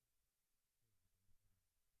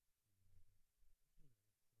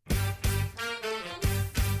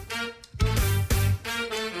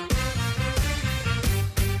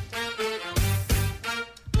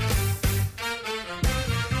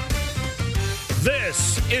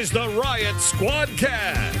This is the Riot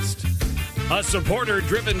Squadcast, a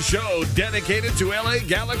supporter-driven show dedicated to LA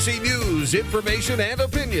Galaxy news, information, and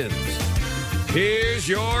opinions. Here's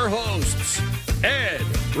your hosts, Ed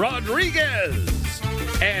Rodriguez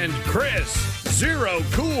and Chris Zero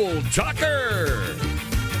Cool Tucker.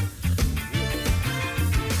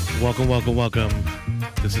 Welcome, welcome, welcome.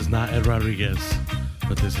 This is not Ed Rodriguez,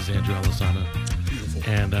 but this is Andrew Alisana.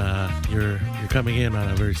 And you're coming in on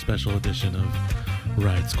a very special edition of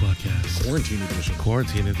Riot Squadcast.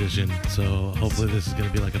 Quarantine edition. So hopefully this is going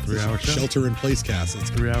to be like a 3-hour show. Shelter-in-place cast. It's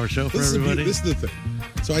 3-hour show for everybody. This is the thing.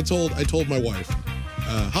 So I told my wife,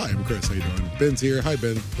 hi, I'm Chris. How you doing? Ben's here. Hi,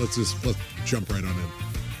 Ben. Let's jump right on in.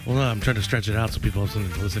 Well, no, I'm trying to stretch it out so people have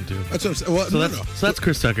something to listen to. That's what I'm saying. Well, So that's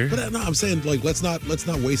Chris Tucker. But no, I'm saying like let's not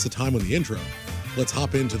waste the time on the intro. Let's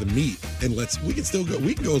hop into the meat and we can still go.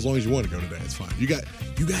 We can go as long as you want to go today. It's fine. You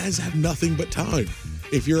guys have nothing but time.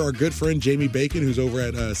 If you're our good friend Jamie Bacon, who's over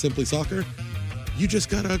at Simply Soccer, you just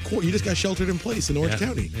got sheltered in place in Orange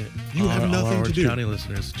County. Yeah. You have nothing all to Orange do. County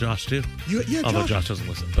listeners, Josh too. Although Josh doesn't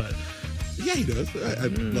listen, but yeah, he does.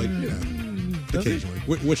 Occasionally.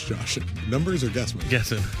 Which Josh? Numbers or guessing?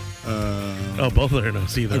 guessing. Both are no.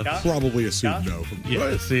 See though. Probably assume no.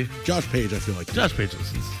 Yeah, see. Josh Page, I feel like. Josh Page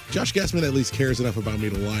listens. Josh Gassman at least cares enough about me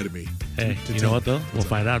to lie to me. Hey, you know what though? We'll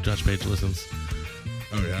find out. Josh Page listens.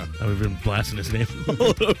 Oh yeah. We've been blasting his name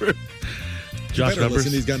all over. Josh better Numbers.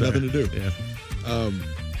 listen, he's got nothing to do. Yeah.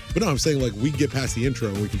 But no, I'm saying like we get past the intro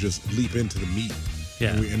and we can just leap into the meat.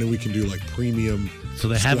 Yeah. And then we can do like premium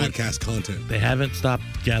Squadcast content. They haven't stopped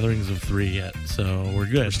gatherings of 3 yet, so we're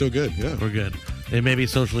good. We're still good, yeah. We're good. They may be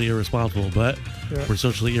socially irresponsible, but we're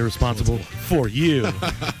socially irresponsible for you.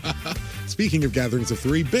 Speaking of gatherings of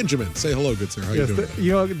 3, Benjamin, say hello, good sir. How you doing?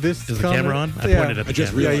 Is the camera on? I pointed at the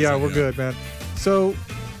just camera. realized we're good, man. So,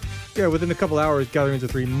 within a couple hours, gatherings of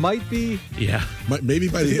 3 might be. Yeah. Maybe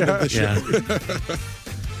by the end of the show.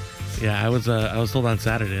 Yeah, I was told on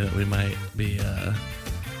Saturday that we might be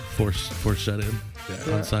forced shut in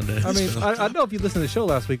on Sunday. I mean, I don't know if you listened to the show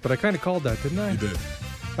last week, but I kind of called that, didn't I? You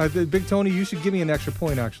did. Big Tony, you should give me an extra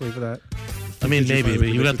point actually for that. I mean, Did you maybe, finally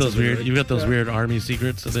but you got predict those something, weird, right? you got those weird army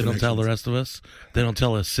secrets that they don't tell the rest of us. They don't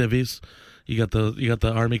tell us civvies. You got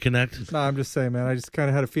the Army Connect. No, I'm just saying, man. I just kind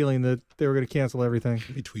of had a feeling that they were going to cancel everything.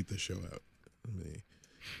 Let me tweet this show out.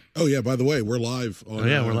 Oh yeah, by the way, we're live on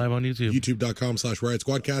we're live on YouTube. YouTube.com/Riot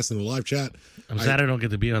Squadcast in the live chat. I'm sad I don't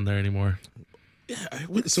get to be on there anymore.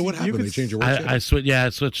 So what happened? They changed your work I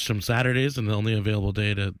switched from Saturdays, and the only available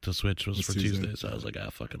day to switch was for Tuesday. So I was like,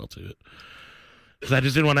 fuck it, I'll do it. Because I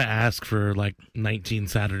just didn't want to ask for like 19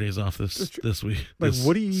 Saturdays off this week. Like,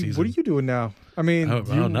 what are you doing now? I mean,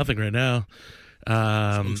 nothing right now.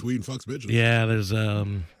 Smokes weed and fucks bitches. Yeah, there's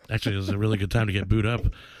actually it was a really good time to get booed up,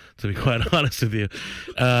 to be quite honest with you.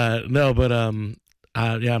 I'm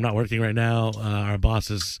not working right now. Our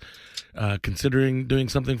boss is considering doing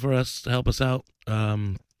something for us to help us out.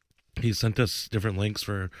 He sent us different links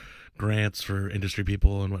for grants for industry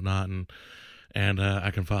people and whatnot, and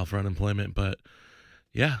I can file for unemployment. But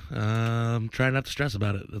yeah, try not to stress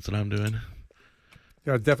about it. That's what I'm doing.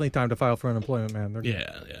 Yeah, it's definitely time to file for unemployment, man.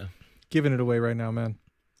 They're giving it away right now, man.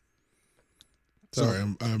 So, sorry,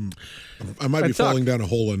 I might be falling down a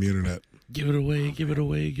hole on the internet. Give it away, give it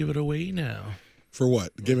away, give it away now. For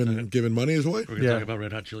what? Giving money away? We're gonna talk about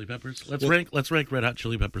Red Hot Chili Peppers. Let's rank Red Hot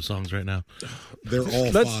Chili Pepper songs right now. They're all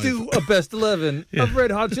Let's 5. do a best 11 of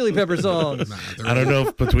Red Hot Chili Pepper songs. I don't know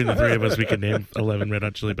if between the 3 of us we can name 11 Red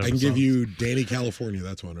Hot Chili Pepper songs. I can give you Danny California.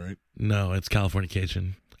 That's one, right? No, it's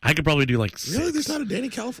Californication. I could probably do like 6. Really? There's not a Danny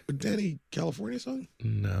California song?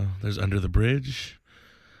 No, there's Under the Bridge.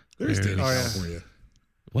 There's Danny California. Yeah.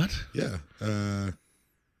 What? Yeah.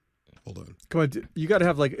 Hold on. Come on, you got to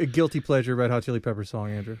have like a guilty pleasure Red Hot Chili Pepper song,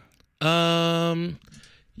 Andrew.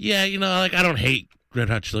 Yeah, like I don't hate Red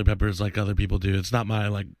Hot Chili Peppers like other people do. It's not my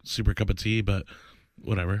like super cup of tea, but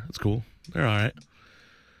whatever. It's cool. They're all right.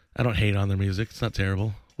 I don't hate on their music. It's not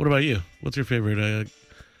terrible. What about you? What's your favorite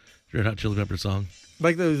Red Hot Chili Pepper song?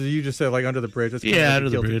 Like those you just said, like Under the Bridge. That's Under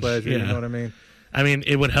the guilty Bridge. Pleasure, Yeah. You know what I mean? I mean,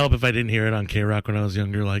 it would help if I didn't hear it on K-Rock when I was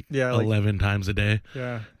younger, like 11 times a day.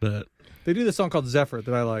 Yeah. But they do this song called Zephyr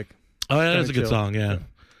that I like. Oh, yeah, that's a good song, yeah.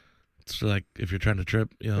 It's like if you're trying to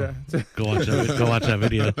trip, go watch that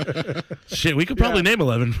video. Shit, we could probably name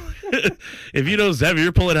 11. If you know Zephyr,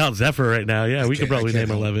 you're pulling out Zephyr right now. Yeah, we could probably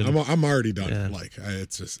name 11. I'm already done. Yeah. Like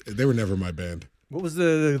it's just they were never my band. What was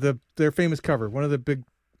their famous cover? One of the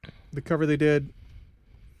cover they did.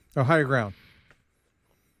 Oh, Higher Ground.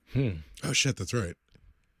 Oh shit, that's right.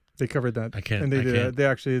 They covered that. I can't. And they did.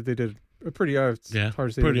 They did a pretty. Hard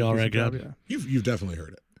to say pretty all right job. Yeah. You've definitely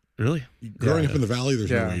heard it. Really? Growing up in the valley,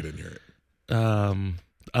 there's no way you didn't hear it.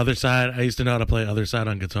 Other Side. I used to know how to play Other Side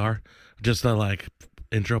on guitar, just the like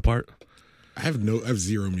intro part. I have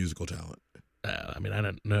zero musical talent. I mean, I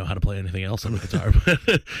don't know how to play anything else on the guitar,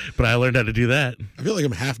 but I learned how to do that. I feel like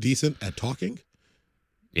I'm half decent at talking.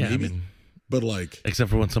 Yeah, maybe. I mean, but like,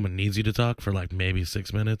 except for when someone needs you to talk for like maybe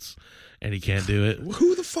 6 minutes, and you can't do it.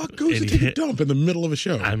 Who the fuck goes to take a dump in the middle of a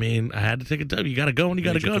show? I mean, I had to take a dump. You got to go when you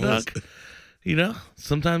got to go, Doc. You know,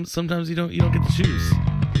 sometimes you don't get to choose.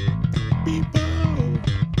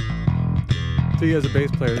 So he has a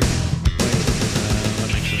bass player.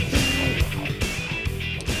 That makes sense.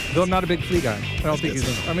 Though I'm not a big Flea guy. I don't think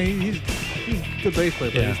he's. I mean, he's a good bass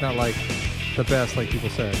player, but he's not like the best, like people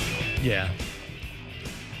say. Yeah.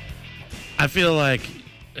 I feel like,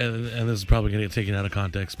 and this is probably going to get taken out of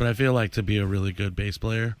context, but I feel like to be a really good bass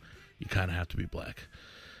player, you kind of have to be black.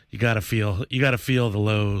 You got to feel the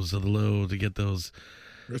lows of the low to get those.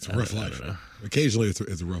 It's a rough life. Occasionally, it's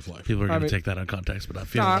a rough life. People are going to take that out of context, but I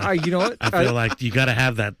feel you know what? I feel like you got to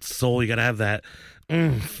have that soul. You got to have that.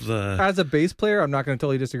 As a bass player, I'm not going to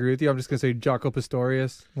totally disagree with you. I'm just going to say Jaco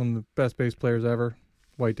Pastorius, one of the best bass players ever,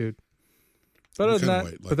 white dude. But other than that,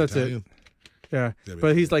 white, like but that's Italian? it. Yeah,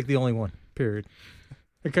 but he's like the only one. Period.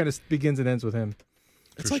 It kind of begins and ends with him.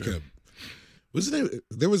 It's like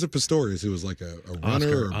there was a Pistorius who was like a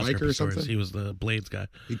runner or a biker or something. He was the Blades guy.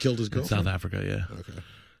 He killed his girlfriend in South Africa. Yeah. Okay.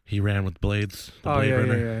 He ran with Blades. The Oh Blade yeah,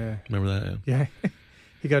 runner. yeah. Remember that? Yeah.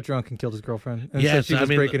 He got drunk and killed his girlfriend. And Yeah, said she was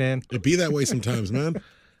breaking in. It'd be that way sometimes, man.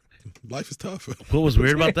 Life is tough. What was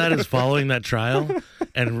weird about that is following that trial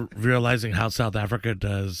and realizing how South Africa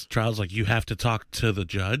does trials. Like, you have to talk to the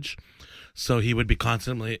judge. So he would be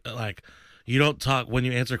constantly like, you don't talk when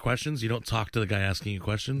you answer questions. You don't talk to the guy asking you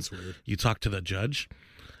questions. That's weird. You talk to the judge,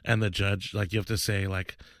 and the judge, like, you have to say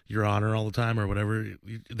like Your Honor all the time or whatever.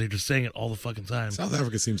 They're just saying it all the fucking time. South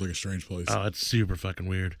Africa seems like a strange place. Oh, it's super fucking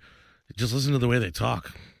weird. Just listen to the way they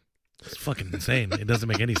talk. It's fucking insane. It doesn't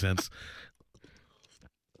make any sense.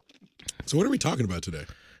 So what are we talking about today?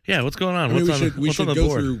 Yeah, what's going on? I mean, What's on the go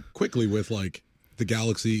board? through quickly with like the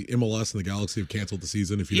Galaxy, MLS, and the Galaxy have canceled the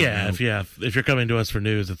season. If you don't know. If you're coming to us for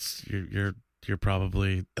news, it's you're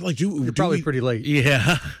probably like you're probably pretty late.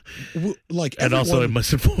 Yeah, like and also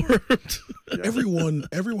misinformed.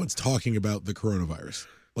 everyone's talking about the coronavirus.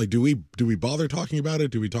 Like, do we bother talking about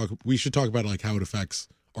it? We should talk about like how it affects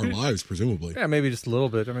our lives, presumably. Yeah, maybe just a little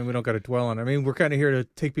bit. I mean, we don't got to dwell on it. I mean, we're kind of here to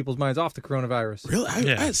take people's minds off the coronavirus. Really?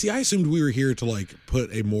 I assumed we were here to like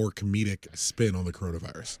put a more comedic spin on the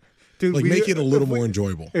coronavirus. Dude, like make it a little more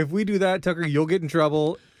enjoyable. If we do that, Tucker, you'll get in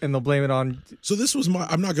trouble and they'll blame it on. So this was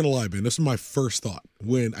I'm not going to lie, Ben. This was my first thought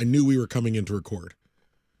when I knew we were coming in to record.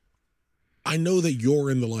 I know that you're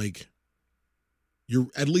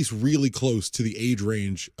at least really close to the age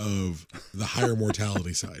range of the higher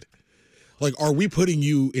mortality side. Like, are we putting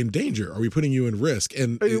you in danger? Are we putting you in risk?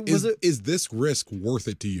 And is this risk worth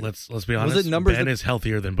it to you? Let's be honest. Ben is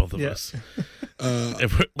healthier than both of us. I'm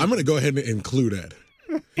going to go ahead and include Ed.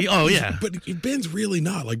 Oh yeah, but Ben's really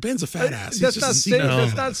not. Like, Ben's a fat ass. That's not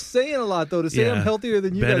saying a lot, though. To say I'm healthier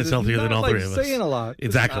than you Ben guys is healthier than all three of us. Saying a lot.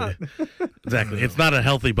 Exactly. Exactly. It's not a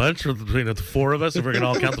healthy bunch between the four of us. If we're going to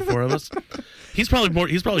all count the four of us, he's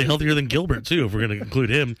probably healthier than Gilbert too. If we're going to include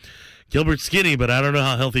him. Gilbert's skinny, but I don't know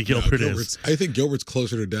how healthy Gilbert is. I think Gilbert's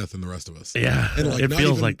closer to death than the rest of us. Yeah, and like, it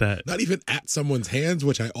feels like that. Not even at someone's hands,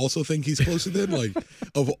 which I also think he's closer than. Like,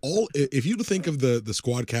 if you think of the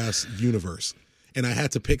Squadcast universe, and I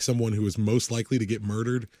had to pick someone who is most likely to get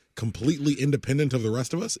murdered completely independent of the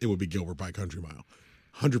rest of us, it would be Gilbert by a country mile.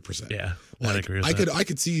 100%. Yeah, like, I agree with that. I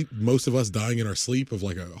could see most of us dying in our sleep of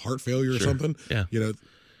like a heart failure or something. Yeah. You know,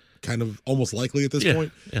 kind of almost likely at this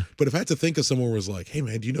point. Yeah. But if I had to think of someone who was like, hey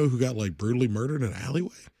man, do you know who got like brutally murdered in an alleyway?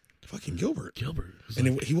 Fucking Gilbert.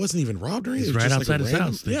 And he wasn't even robbed or anything. He's right outside his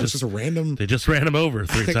house. It was just a random. They just ran him over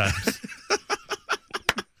 3 times.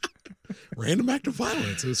 Random act of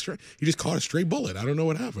violence. It was he just caught a stray bullet. I don't know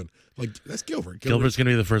what happened. Like, that's Gilbert. Gilbert's going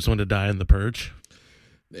to be the first one to die in The Purge.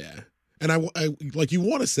 Yeah. And I like, you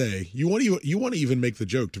want to even make the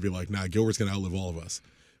joke to be like, nah, Gilbert's going to outlive all of us.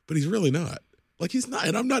 But he's really not. Like, he's not.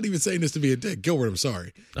 And I'm not even saying this to be a dick. Gilbert, I'm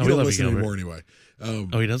sorry. You don't listen anymore anyway.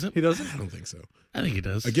 He doesn't? He doesn't? I don't think so. I think he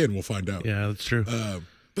does. Again, we'll find out. Yeah, that's true.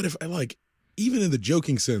 But if I like, even in the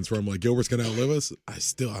joking sense where I'm like, Gilbert's going to outlive us,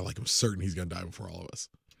 I'm certain he's going to die before all of us.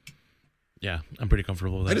 Yeah, I'm pretty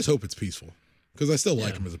comfortable with that. I just hope it's peaceful because I still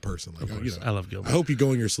like him as a person. Like, I love Gilbert. I hope you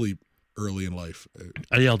go in your sleep early in life.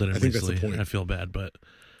 I yelled at him recently. That's the point. I feel bad, but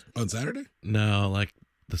on Saturday? No, like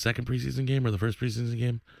the second preseason game or the first preseason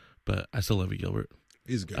game. But I still love you, Gilbert.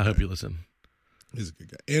 He's a good guy. I hope you listen. He's a good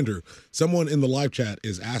guy. Andrew, someone in the live chat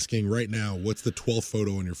is asking right now, what's the 12th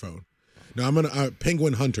photo on your phone? Now,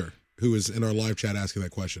 Penguin Hunter, who is in our live chat asking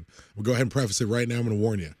that question. We'll go ahead and preface it right now. I'm going to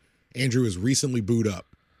warn you. Andrew is recently booed up.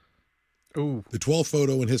 Ooh. The 12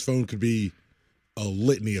 photo in his phone could be a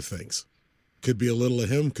litany of things. Could be a little of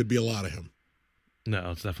him, could be a lot of him.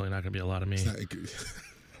 No, it's definitely not going to be a lot of me.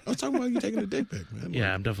 I was talking about you taking a dick pic, man.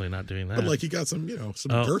 Yeah, I'm definitely not doing that. But like you got some,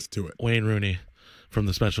 some girth to it. Wayne Rooney from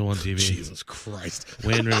the Special One TV. Jesus Christ.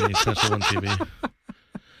 Wayne Rooney, Special One TV.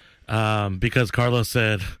 Because Carlos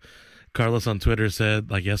on Twitter said,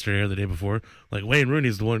 like yesterday or the day before, like Wayne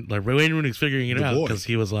Rooney's the one, like Wayne Rooney's figuring it out because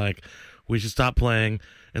he was like, we should stop playing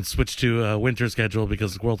and switch to a winter schedule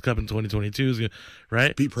because the World Cup in 2022 is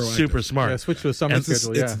right. Be proactive. Super smart. Yeah, switch to a summer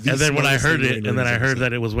schedule. Yeah. And then when I heard it, and then I heard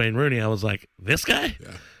that it was Wayne Rooney, I was like, this guy?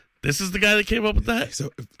 Yeah. This is the guy that came up with that?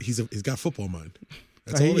 So he's got football mind.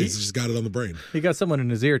 That's all it is. He's just got it on the brain. He got someone in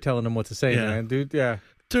his ear telling him what to say, man, dude. Yeah.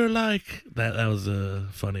 They're like that was a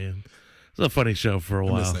funny show for a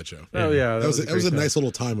while. I missed that show. Oh yeah, that was a nice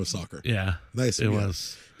little time of soccer. Yeah, nice. It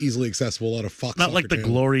was easily accessible. A lot of Fox. Not like the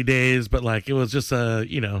glory days, but like it was just something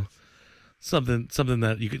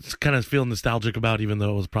that you could kind of feel nostalgic about, even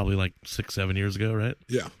though it was probably like 6-7 years ago, right?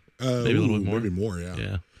 Yeah, maybe a little bit more. Maybe more. Yeah.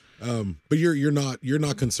 Yeah. But you're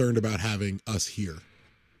not concerned about having us here.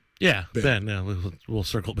 Yeah, Ben. Yeah, we'll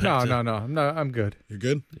circle back. No, I'm good. You're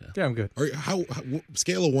good. Yeah, I'm good. Are you, how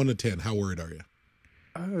scale of 1 to 10? How worried are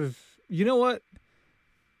you? You know what?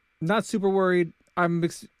 Not super worried.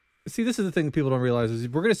 See, this is the thing that people don't realize is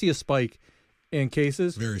we're going to see a spike in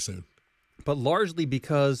cases very soon, but largely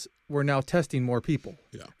because we're now testing more people.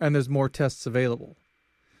 Yeah, and there's more tests available.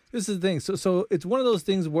 This is the thing. So it's one of those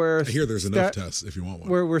things where I hear there's enough tests if you want one.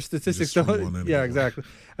 Where statistics don't. Yeah, exactly.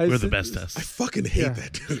 We're the best tests. I fucking hate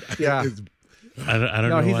that dude. Yeah. I don't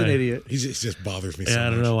know. No, he's why. an idiot. He just bothers me so much. I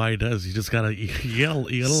don't know why he does. You just gotta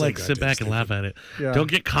like sit back and laugh at it. Yeah.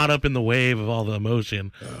 Don't get caught up in the wave of all the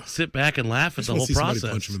emotion. Sit back and laugh at the whole process.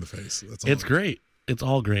 Punch him in the face. That's all. It's great. It's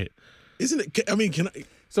all great. Isn't it? I mean, can I?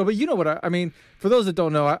 So, but you know what I mean? For those that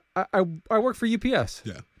don't know, I work for UPS.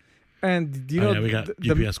 Yeah. And do you know we got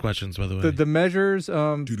UPS questions, by the way. The measures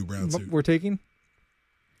Doo-doo brown suit. we're taking,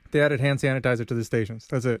 they added hand sanitizer to the stations.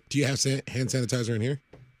 That's it. Do you have hand sanitizer in here?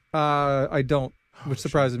 I don't, which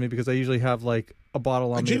surprises me because I usually have like a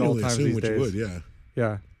bottle on me at all times these days. You would, yeah.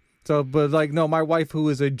 Yeah. So, but like, no, my wife, who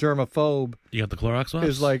is a germaphobe, you got the Clorox wipes?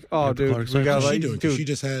 is like, oh, dude, we got How's like, she doing? dude, she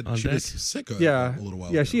just had she was sick a little while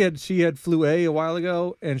ago. Yeah, she had flu A while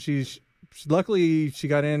ago, and luckily she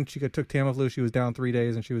got in. She took Tamiflu. She was down 3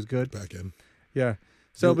 days, and she was good. Back in. Yeah.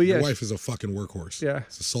 So, but yeah, your wife is a fucking workhorse. Yeah.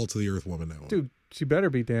 It's a salt of the earth woman now. Dude, she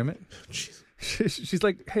better be, damn it. Jeez. She's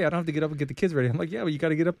like, hey, I don't have to get up and get the kids ready. I'm like, yeah, but you got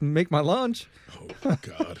to get up and make my lunch. Oh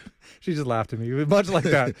God. She just laughed at me, much like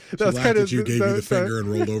that. She laughed kind at you, gave you the finger, and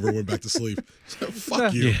rolled over, and went back to sleep.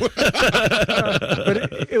 Fuck you. But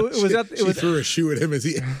it was she threw a shoe at him as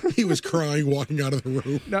he was crying, walking out of the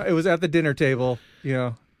room. No, it was at the dinner table,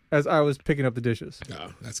 as I was picking up the dishes.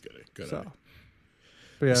 Oh, that's good. Good. So,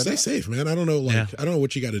 but yeah, stay safe, man. I don't know, I don't know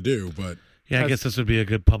what you got to do, but. Yeah, I guess this would be a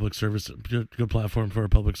good public service, good platform for a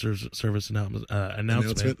public service announcement.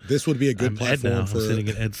 This would be a good platform for. I'm sitting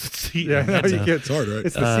in Ed's seat. Yeah, no, it's hard, right?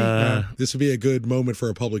 It's the seat now. This would be a good moment for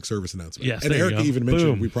a public service announcement. Yes, and Erica even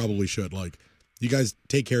mentioned we probably should. Like, you guys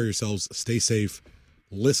take care of yourselves, stay safe,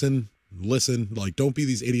 listen. Like, don't be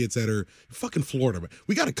these idiots that are fucking Florida. Man.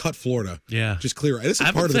 We got to cut Florida. Yeah, just clear. This is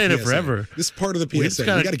I've part been of the saying PSA. it forever. This is part of the PSA.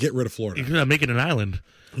 We got to get rid of Florida. You gotta make it an island.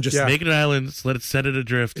 Just make it an island. Let it set it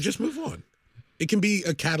adrift. And just move on. It can be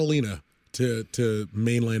a Catalina to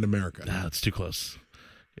mainland America. Nah, it's too close.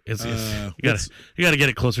 You gotta get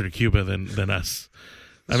it closer to Cuba than us.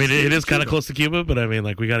 I mean, it is kind of close to Cuba, but I mean,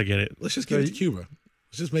 like, we gotta get it. Let's just give it to Cuba.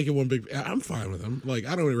 Let's just make it one big. I'm fine with them. Like,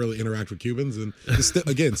 I don't really interact with Cubans, and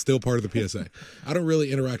it's still part of the PSA. I don't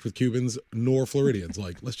really interact with Cubans nor Floridians.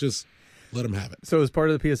 Like, let's just let them have it. So, as part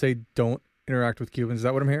of the PSA, don't interact with Cubans. Is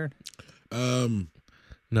that what I'm hearing?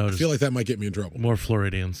 No, I feel like that might get me in trouble. More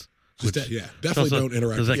Floridians. Definitely don't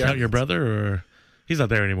interact. Does that count your brother, or he's not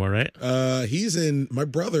there anymore, right? He's in. My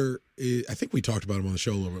brother, I think we talked about him on the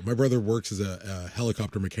show a little bit. My brother works as a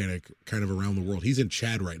helicopter mechanic, kind of around the world. He's in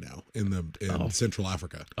Chad right now, in Central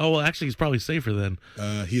Africa. Oh well, actually, he's probably safer then.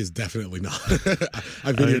 He is definitely not.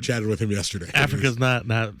 I video chatted with him yesterday. Africa's not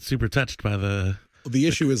super touched by the. The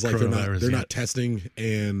issue is like they're not testing,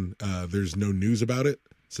 and there's no news about it.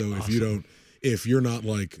 So awesome. If you're not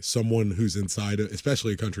like someone who's inside,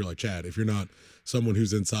 especially a country like Chad, if you're not someone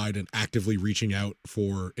who's inside and actively reaching out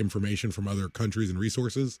for information from other countries and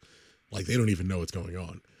resources, like, they don't even know what's going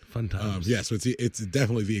on. Fun times. So it's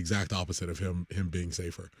definitely the exact opposite of him being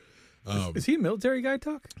safer. Is he a military guy,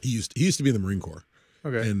 Tuck? He used to be in the Marine Corps.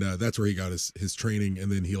 Okay. And that's where he got his training,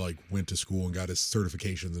 and then he like went to school and got his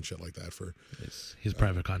certifications and shit like that for he's a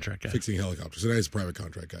private contract guy. fixing helicopters. And he's a private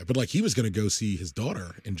contract guy. But like he was going to go see his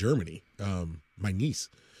daughter in Germany, my niece.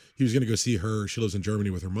 He was going to go see her. She lives in Germany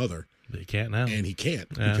with her mother. But he can't now. And he can't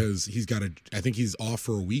because he's got I think he's off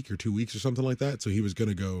for a week or 2 weeks or something like that. So he was going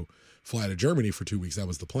to go fly to Germany for 2 weeks. That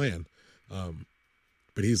was the plan.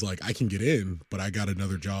 But he's like, I can get in, but I got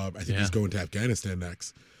another job. I think he's going to Afghanistan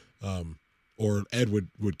next. Or Ed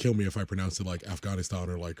would kill me if I pronounced it like Afghanistan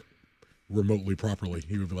or like remotely properly.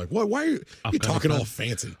 He would be like, "What? Why are you talking all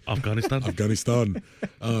fancy?" Afghanistan. Afghanistan.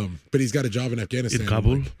 But he's got a job in Afghanistan. In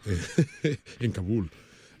Kabul. In Kabul.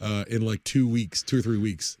 In like 2 weeks, 2 or 3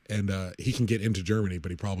 weeks, and he can get into Germany,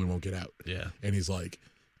 but he probably won't get out. Yeah. And he's like,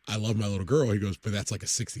 "I love my little girl." He goes, "But that's like a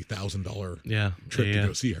 $60,000 trip to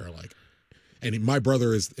go see her." Like, and my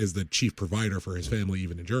brother is the chief provider for his family,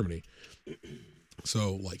 even in Germany.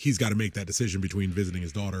 So like he's got to make that decision between visiting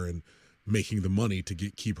his daughter and making the money to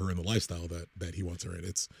keep her in the lifestyle that he wants her in.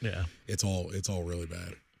 It's all really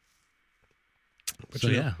bad. But so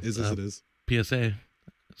is as it is. PSA.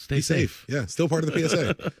 Stay Be safe. Yeah, still part of the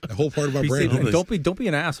PSA. The whole part of our brand. Don't be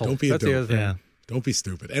an asshole. Don't be a That's the dope. other thing. Yeah. Don't be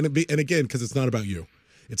stupid. And again, because it's not about you.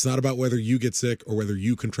 It's not about whether you get sick or whether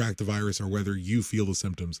you contract the virus or whether you feel the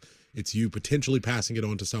symptoms. It's you potentially passing it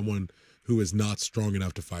on to someone who is not strong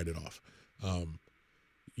enough to fight it off.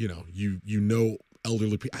 You know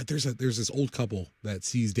elderly people. There's this old couple that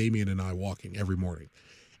sees Damien and I walking every morning.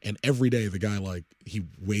 And every day the guy like he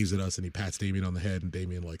waves at us and he pats Damien on the head and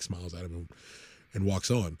Damien like smiles at him and walks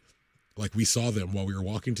on. Like we saw them while we were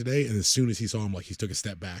walking today, and as soon as he saw him, like he took a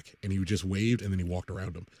step back and he just waved and then he walked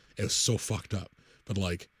around him. It was so fucked up. But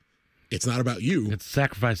like it's not about you. It's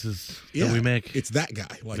sacrifices that we make. It's that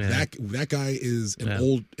guy. Like that guy is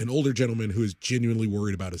an older gentleman who is genuinely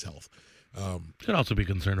worried about his health. Should also be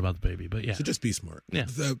concerned about the baby, but yeah. So just be smart. Yeah.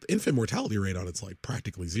 The infant mortality rate on it's like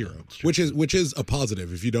practically zero, which is a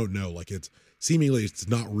positive if you don't know. Like it's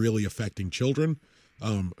not really affecting children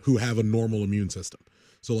who have a normal immune system.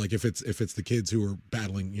 So like if it's the kids who are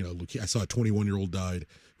battling, I saw a 21-year-old died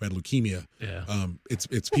who had leukemia. Yeah.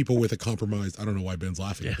 It's people with a compromised. I don't know why Ben's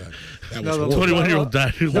laughing at that. That was No, horrible. 21-year-old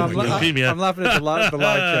died who had leukemia. I'm laughing at the live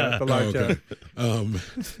chat. The live chat.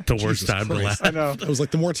 The worst Jesus time to Christ. laugh. I know. I was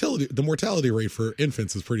like, the mortality rate for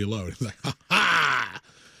infants is pretty low. It's like, ha ha.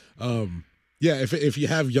 Yeah, if you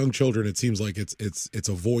have young children, it seems like it's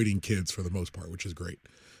avoiding kids for the most part, which is great.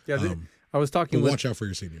 Yeah, I was talking. Watch out for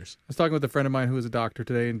your seniors. I was talking with a friend of mine who is a doctor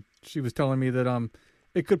today, and she was telling me that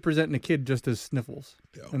it could present in a kid just as sniffles,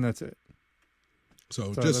 and that's it.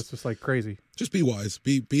 So that's just like crazy. Just be wise,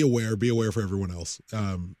 be aware for everyone else,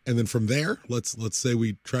 and then from there, let's say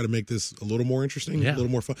we try to make this a little more interesting, a little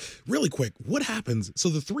more fun. Really quick, what happens? So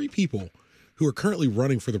the 3 people who are currently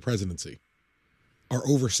running for the presidency are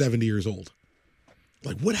over 70 years old.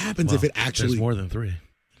 Like, what happens if it actually? There's more than 3.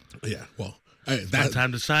 Yeah, well, that's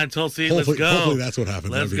time to shine, Tulsi. Let's go. Hopefully, that's what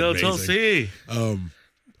happens. Let's go, Tulsi.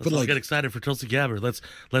 But Let's get excited for Tulsi Gabbard. Let's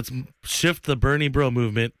shift the Bernie Bro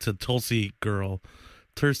movement to Tulsi girl,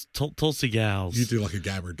 Tulsi gals. You do like a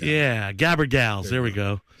Gabbard gal. Yeah, Gabbard gals. There we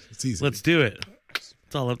go. It's easy. Let's do it.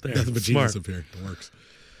 It's all up there. Nothing but Smart. genius up here. It works.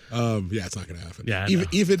 Yeah, it's not going to happen. Yeah, even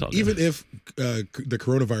if the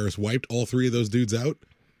coronavirus wiped all 3 of those dudes out,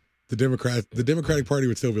 the Democratic Party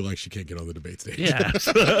would still be like, she can't get on the debate stage. Yeah.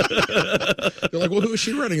 They're like, well, who is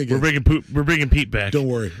she running against? We're bringing Pete back. Don't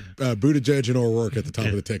worry, Buttigieg and O'Rourke at the top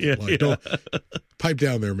of the ticket. Don't pipe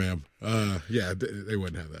down there, ma'am. They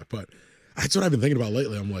wouldn't have that. But that's what I've been thinking about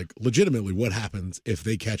lately. I'm like, legitimately, what happens if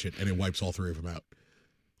they catch it and it wipes all 3 of them out?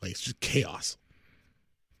 Like, it's just chaos.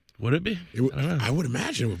 Would it be? I would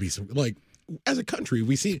imagine it would be some like as a country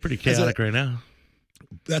we see it's pretty chaotic right now.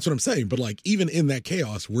 That's what I'm saying. But like even in that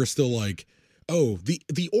chaos, we're still like, oh,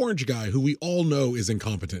 the orange guy who we all know is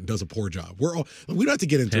incompetent and does a poor job. We don't have to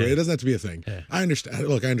get into it. It doesn't have to be a thing. Hey. I understand.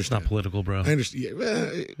 Look, I understand. It's not political, bro. I understand.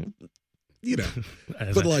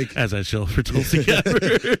 As I chill for Tulsi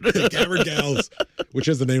Gabbard. Gabbard Gals, which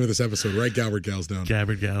is the name of this episode, right? Gabbard Gals down.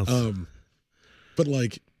 Gabbard Gals. But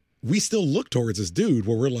like we still look towards this dude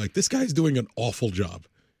where we're like, this guy's doing an awful job.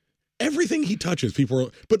 Everything he touches,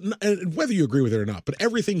 and whether you agree with it or not, but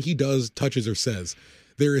everything he does, touches, or says,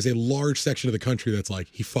 there is a large section of the country that's like,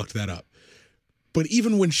 he fucked that up. But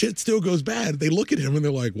even when shit still goes bad, they look at him and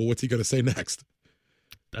they're like, well, what's he going to say next?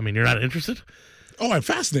 I mean, you're not interested? Oh, I'm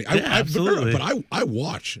fascinated. Yeah, absolutely. But I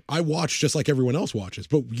watch just like everyone else watches.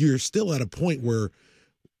 But you're still at a point where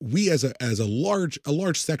we, as a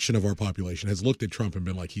large section of our population, has looked at Trump and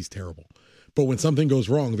been like, he's terrible. But when something goes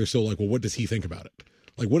wrong, they're still like, well, what does he think about it?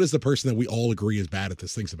 Like, what is the person that we all agree is bad at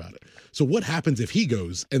this thinks about it? So what happens if he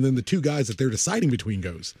goes and then the two guys that they're deciding between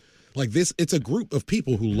goes? Like this, it's a group of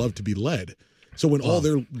people who love to be led. So when all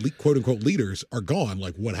their quote unquote leaders are gone,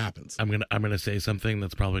 like what happens? I'm gonna say something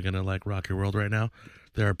that's probably gonna like rock your world right now.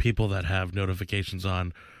 There are people that have notifications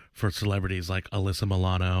on for celebrities like Alyssa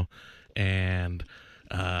Milano and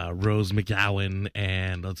Rose McGowan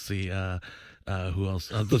and let's see who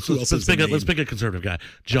else? Let's pick a conservative guy,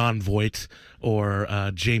 John Voight or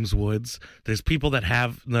James Woods. There's people that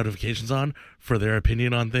have notifications on for their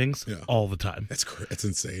opinion on things all the time. That's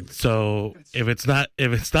insane. So if it's not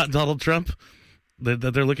Donald Trump that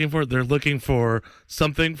they're looking for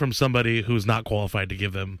something from somebody who's not qualified to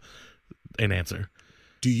give them an answer.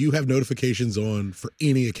 Do you have notifications on for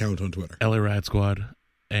any account on Twitter? LA Riot Squad,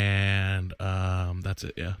 and that's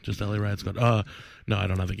it. Yeah, just LA Riot Squad. No, I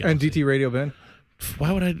don't have the Galaxy. And DT Radio Ben.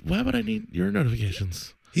 Why would I need your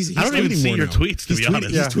notifications? He's I don't even see your now. tweets, to be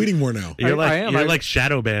honest. He's tweeting more now. You're like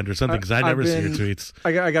shadow banned or something because I never see your tweets.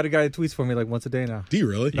 I got a guy that tweets for me like once a day now. Do you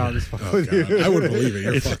really? No, I'm just fucking with you. I wouldn't believe it.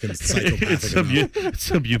 You're fucking psychopathic. It's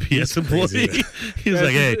some UPS employee. He's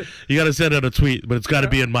like, hey, you got to send out a tweet, but it's got to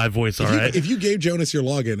be in my voice, all right? If you gave Jonas your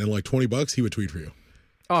login and like $20, he would tweet for you.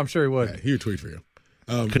 Oh, I'm sure he would. Yeah, he would tweet for you.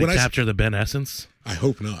 Could he capture the Ben Essence? I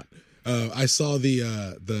hope not. I saw the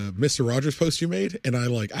Mr. Rogers post you made, and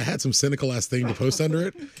I had some cynical ass thing to post under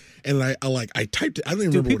it, and I typed it. I don't even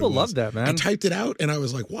remember people what it was. love that, man. I typed it out, and I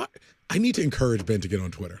was like, "What? I need to encourage Ben to get on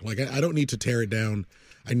Twitter. Like, I don't need to tear it down.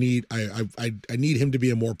 I need him to be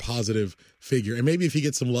a more positive figure, and maybe if he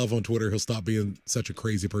gets some love on Twitter, he'll stop being such a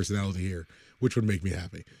crazy personality here, which would make me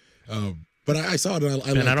happy. But I saw it,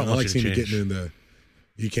 and I like seeing you getting in the.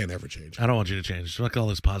 You can't ever change. I don't want you to change. Fuck all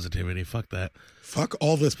this positivity. Fuck that. Fuck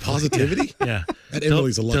all this positivity? Yeah. That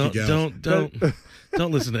Emily's a lucky gal.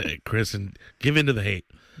 Don't listen to Chris and give in to the hate.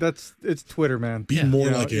 It's Twitter, man. Be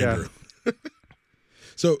more like Andrew.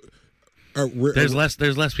 So there's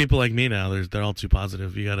less people like me now. They're all too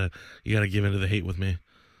positive. You gotta give in to the hate with me.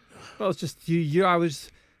 Well, it's just you. I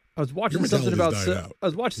was watching something about. I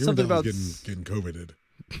was watching something about getting COVIDed.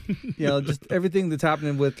 Just everything that's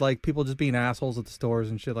happening with like people just being assholes at the stores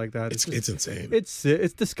and shit like that. It's insane. It's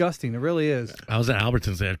disgusting. It really is. I was at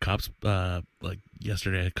Albertsons. They had cops like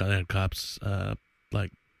yesterday. They had cops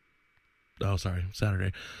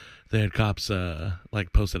Saturday. They had cops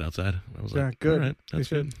like posted outside. I was like, good. All right, that's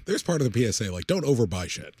good. There's part of the PSA like don't overbuy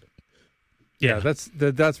shit. Yeah,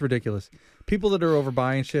 that's ridiculous. People that are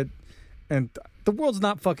overbuying shit, and the world's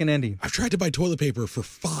not fucking ending. I've tried to buy toilet paper for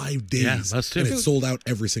 5 days, yeah, us too. and it's sold out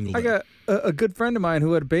every single day. I got a good friend of mine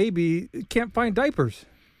who had a baby, can't find diapers.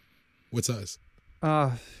 What size?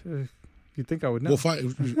 You'd think I would know. Well,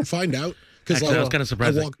 find out. Because I was kind of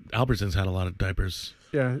surprised that Albertsons had a lot of diapers.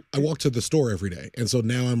 Yeah, I walk to the store every day, and so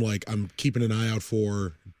now I'm keeping an eye out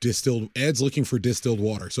for Ed's looking for distilled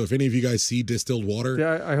water. So if any of you guys see distilled water,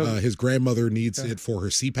 I hope. His grandmother needs it for her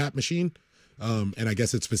CPAP machine. And I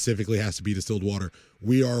guess it specifically has to be distilled water.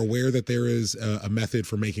 We are aware that there is a method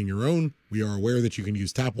for making your own. We are aware that you can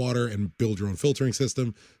use tap water and build your own filtering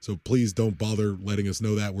system. So please don't bother letting us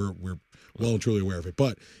know that. We're well and truly aware of it.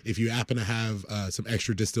 But if you happen to have some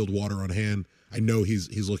extra distilled water on hand, I know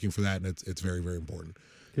he's looking for that, and it's very, very important.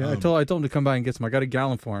 Yeah, I told him to come by and get some. I got a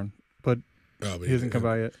gallon for him, but he hasn't come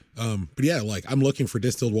by yet. But yeah, like I'm looking for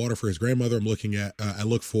distilled water for his grandmother. I'm looking at I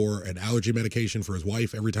look for an allergy medication for his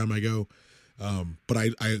wife every time I go. But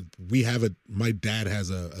my dad has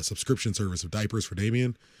a subscription service of diapers for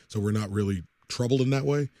Damien, so we're not really troubled in that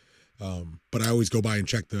way. But I always go by and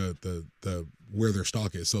check the where their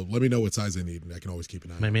stock is. So let me know what size they need, and I can always keep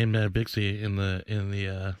an eye. My man Matt Bixie in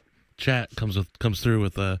the chat comes through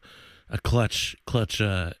with a clutch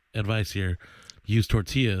advice here. Use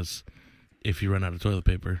tortillas if you run out of toilet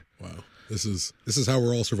paper. Wow. This is how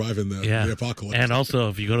we're all surviving the apocalypse. And also,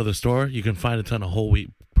 if you go to the store, you can find a ton of whole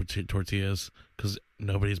wheat tortillas because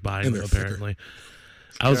nobody's buying them apparently.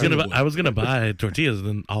 I was gonna buy tortillas, and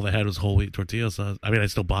then all they had was whole wheat tortillas. So I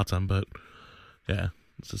still bought some, but yeah,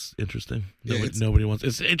 it's just interesting. Nobody wants.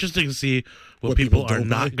 It's interesting to see what people are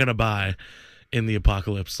not gonna buy in the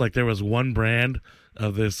apocalypse. Like there was one brand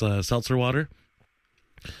of this seltzer water,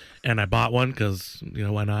 and I bought one because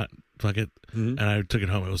why not? Fuck it. Mm-hmm. And I took it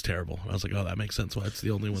home. It was terrible. I was like, oh, that makes sense why it's the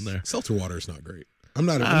only one there. Seltzer water is not great. I'm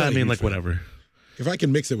not whatever. If I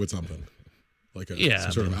can mix it with something, like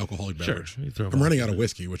some sort of alcoholic beverage. Sure. I'm running out of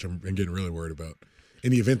whiskey, which I'm getting really worried about.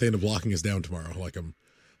 In the event they end up locking us down tomorrow,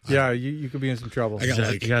 you could be in some trouble. You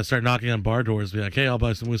gotta start knocking on bar doors. Be like, hey, I'll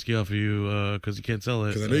buy some whiskey off of you because you can't sell it.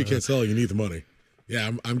 Because I know you can't sell it. You need the money.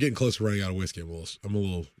 Yeah, I'm getting close to running out of whiskey. I'm a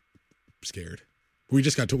little scared. We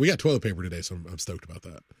got toilet paper today, so I'm stoked about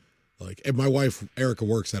that. Like, and my wife Erica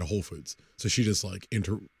works at a Whole Foods, so she just like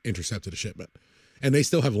intercepted a shipment, and they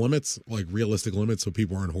still have limits, like realistic limits, so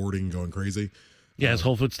people aren't hoarding and going crazy. Yeah, is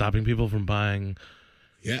Whole Foods stopping people from buying?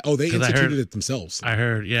 Yeah. Oh, they instituted it themselves. I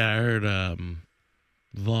heard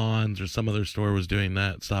Vaughn's or some other store was doing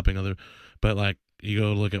that, stopping other. But like, you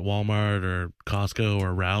go look at Walmart or Costco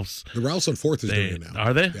or Ralph's. The Ralph's on 4th is doing it now.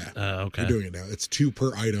 Are they? Yeah. Okay. They're doing it now. It's 2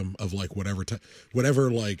 per item of like whatever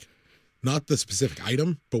like, not the specific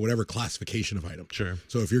item, but whatever classification of item. Sure.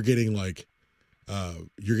 So if you're getting like,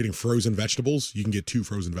 you're getting frozen vegetables, you can get 2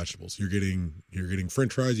 frozen vegetables. You're getting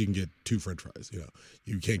French fries, you can get 2 French fries. You know,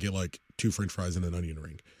 you can't get like 2 French fries and an onion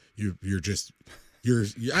ring. You're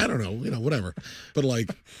I don't know, you know, whatever. But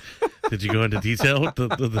like, did you go into detail with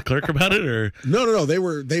the clerk about it, or no? They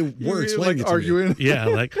were explaining like it to arguing. me. Yeah,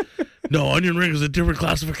 like, no, onion ring is a different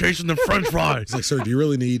classification than French fries. It's like, sir, do you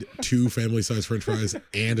really need 2 family size French fries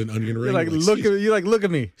and an onion ring? You're like, look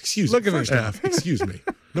at me. Excuse look me. at First me. off, excuse me.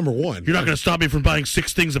 Number one, You're not going to stop me from buying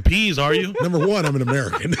 6 things of peas, are you? Number one, I'm an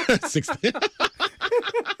American. 6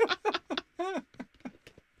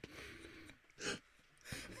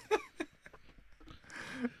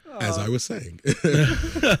 As I was saying.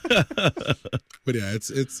 But yeah,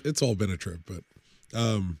 it's all been a trip. But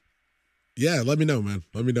yeah, let me know, man.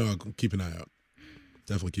 Let me know. I'll keep an eye out.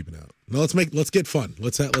 Definitely keep an eye out. Now let's get fun.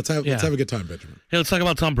 Let's have a good time, Benjamin. Hey, let's talk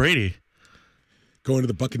about Tom Brady. Going to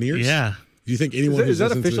the Buccaneers? Yeah. Do you think anyone is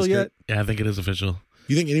that official yet? Yeah, I think it is official.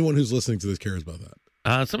 You think anyone who's listening to this cares about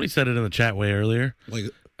that? Somebody said it in the chat way earlier. Like,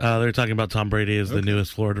 they were talking about Tom Brady as the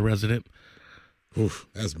newest Florida resident. Oof,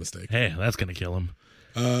 that's a mistake. Hey, that's going to kill him.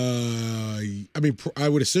 I mean, I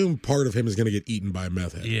would assume part of him is going to get eaten by a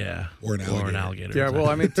meth head. Yeah. Or an alligator. Yeah, well,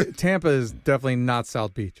 I mean, Tampa is definitely not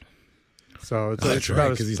South Beach. So it's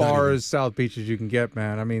about as far as South Beach as you can get,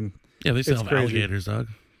 man. I mean, yeah, they still have alligators, dog.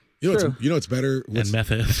 You know what's better? And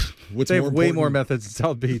methods. They have way more methods in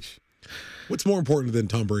South Beach. What's more important than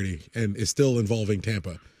Tom Brady and is still involving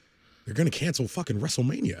Tampa? They're going to cancel fucking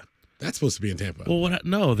WrestleMania. That's supposed to be in Tampa. Well, what?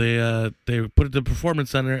 No, they put it at the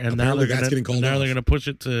Performance Center, and now they're going to push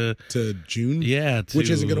it to June. Yeah,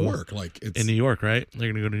 which isn't going to work. Like, it's in New York, right?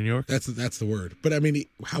 They're going to go to New York. That's the word. But I mean,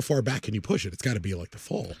 how far back can you push it? It's got to be like the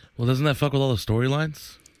fall. Well, doesn't that fuck with all the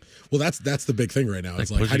storylines? Well, that's the big thing right now.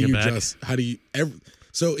 It's like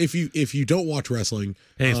so if you don't watch wrestling,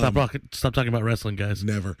 hey, stop talking about wrestling, guys.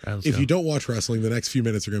 Never. If you don't watch wrestling, the next few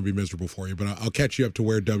minutes are going to be miserable for you. But I'll catch you up to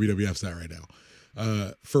where WWF's at right now.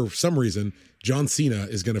 For some reason, John Cena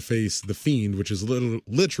is going to face The Fiend, which is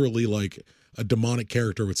literally like a demonic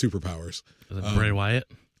character with superpowers. Is it Bray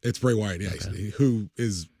Wyatt? It's Bray Wyatt, yeah, okay. Who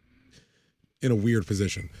is in a weird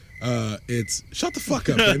position. It's shut the fuck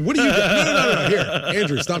up, Ben. What are you? No. Here,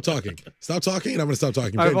 Andrew, stop talking. Stop talking, and I'm going to stop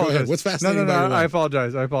talking. Ben, go ahead. What's fascinating? No. I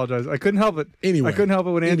apologize. I couldn't help it. Anyway, I couldn't help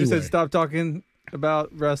it when Andrew said stop talking about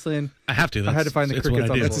wrestling. I have to. I had to find the crickets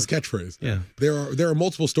on the That's his catchprise. Yeah. There are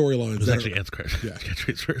multiple storylines. It was actually Ed's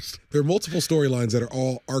catchphrase first. There are multiple storylines that are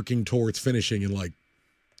all arcing towards finishing in like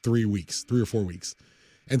 3 or 4 weeks,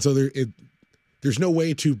 and so there's no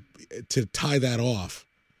way to tie that off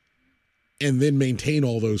and then maintain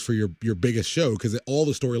all those for your biggest show, because all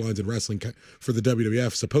the storylines in wrestling for the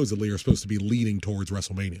WWF supposedly are supposed to be leading towards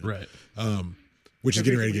WrestleMania. Right. Which is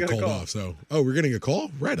getting ready to get called off. So, we're getting a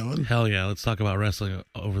call? Right on. Hell yeah. Let's talk about wrestling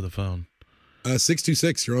over the phone.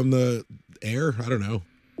 626, you're on the air? I don't know.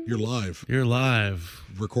 You're live.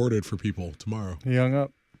 Recorded for people tomorrow. He hung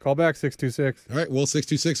up. Call back, 626. All right. Well,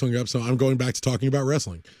 626 hung up, so I'm going back to talking about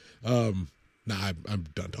wrestling. I'm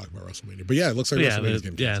done talking about WrestleMania. But yeah, it looks like WrestleMania's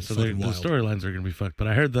getting canceled. So the storylines are going to be fucked. But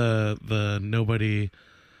I heard the nobody,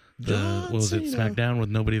 what was it, SmackDown with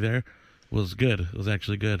nobody there was good. It was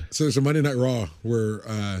actually good. So there's a Monday Night Raw where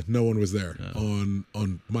no one was there on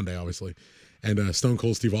Monday, obviously. And Stone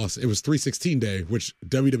Cold Steve Austin, it was 316 Day, which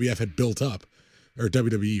WWF had built up, or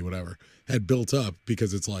WWE, whatever, had built up,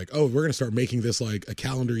 because it's like, we're going to start making this like a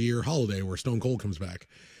calendar year holiday where Stone Cold comes back.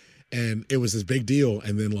 And it was this big deal.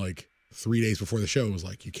 And then like 3 days before the show, it was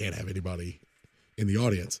like, you can't have anybody in the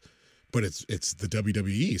audience. But it's the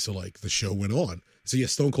WWE, so like the show went on. So yeah,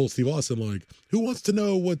 Stone Cold Steve Austin, like, who wants to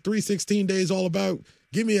know what 316 Day is all about?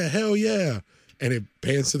 Give me a hell yeah. And it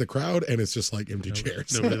pans to the crowd, and it's just like empty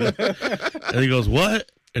chairs. And he goes,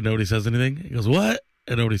 what? And nobody says anything. He goes, what?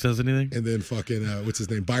 And nobody says anything. And then fucking, what's his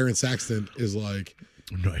name? Byron Saxton is like,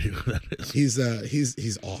 I have no idea who that is.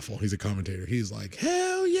 He's awful. He's a commentator. He's like,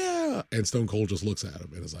 hell yeah. And Stone Cold just looks at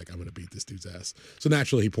him and is like, I'm going to beat this dude's ass. So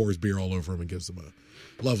naturally, he pours beer all over him and gives him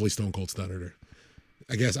a lovely Stone Cold Stunner.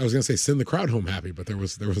 I guess I was going to say send the crowd home happy, but there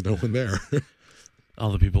was no one there.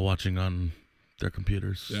 All the people watching on their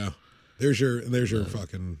computers. Yeah. There's your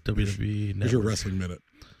fucking WWE. There's your wrestling minute.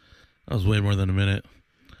 That was way more than a minute.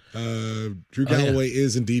 Drew Galloway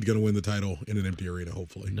is indeed going to win the title in an empty arena,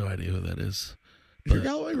 hopefully. No idea who that is. Drew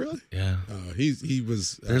Galloway, really? Yeah. He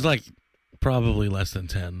was. There's like probably less than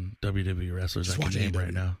 10 WWE wrestlers I can name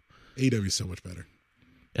right now. AEW is so much better.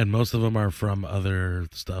 And most of them are from other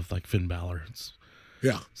stuff like Finn Balor.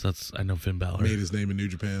 Yeah. So I know Finn Balor. Made his name in New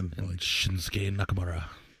Japan. And Shinsuke Nakamura.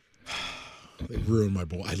 They ruined my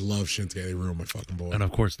boy. I love Shinsuke. They ruined my fucking boy. And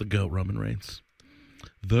of course, the GOAT, Roman Reigns.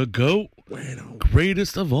 The GOAT. Bueno.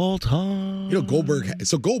 Greatest of all time. You know, Goldberg.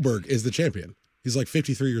 So Goldberg is the champion. He's like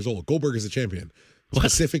 53 years old. Goldberg is the champion.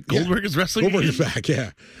 What? Goldberg is wrestling Goldberg again? is back,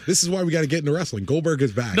 yeah. This is why we got to get into wrestling. Goldberg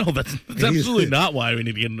is back. No, that's absolutely not why we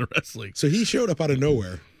need to get into wrestling. So he showed up out of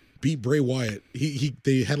nowhere, beat Bray Wyatt.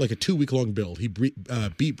 They had like a 2-week-long build. He beat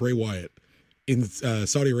Bray Wyatt in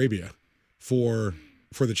Saudi Arabia for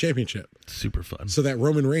the championship. Super fun. So that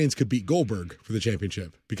Roman Reigns could beat Goldberg for the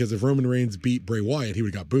championship. Because if Roman Reigns beat Bray Wyatt, he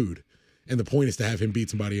would have got booed. And the point is to have him beat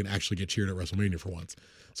somebody and actually get cheered at WrestleMania for once.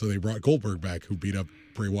 So they brought Goldberg back, who beat up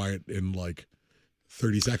Bray Wyatt in like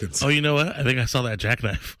 30 seconds. Oh, you know what? I think I saw that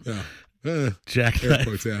jackknife. Yeah. Jackknife.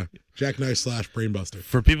 Quotes, yeah. Jackknife / Brainbuster.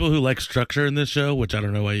 For people who like structure in this show, which I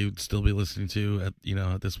don't know why you'd still be listening to at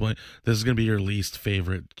this point, this is going to be your least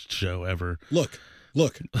favorite show ever. Look,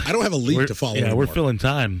 I don't have a league to follow. Yeah, anymore. we're filling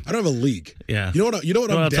time. I don't have a league. Yeah. You know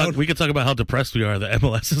what I'm down. We could talk about how depressed we are that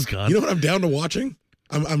MLS is gone. You know what I'm down to watching?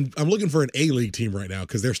 I'm looking for an A-League team right now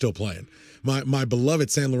because they're still playing. My beloved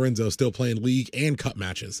San Lorenzo is still playing league and cup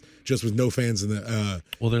matches, just with no fans in the.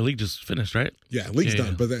 Well, their league just finished, right? Yeah, league's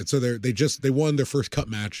done. Yeah. But they won their first cup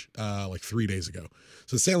match like 3 days ago.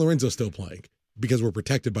 So San Lorenzo's still playing because we're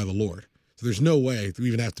protected by the Lord. So there's no way we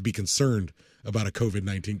even have to be concerned about a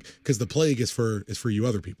COVID-19 because the plague is for you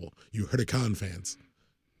other people, you Huracan fans.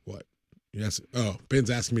 What? Yes. Oh, Ben's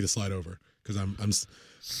asking me to slide over because I'm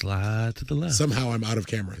slide to the left. Somehow I'm out of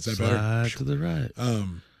camera. Is that slide better? Slide to the right.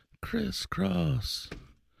 Crisscross.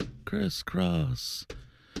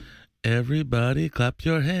 Everybody clap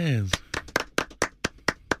your hands.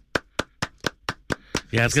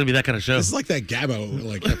 Yeah, it's gonna be that kind of show. This is like that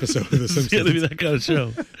Gabbo episode of The Simpsons. It's gonna be that kind of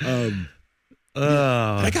show.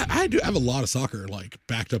 I have a lot of soccer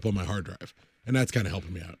backed up on my hard drive, and that's kind of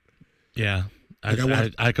helping me out. Yeah, I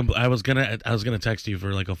was gonna text you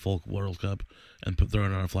for a full World Cup and throw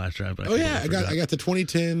it on a flash drive. But I got the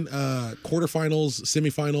 2010 quarterfinals,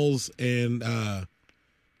 semifinals, and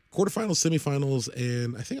quarterfinals, semifinals,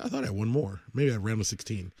 and I thought I had one more. Maybe I round of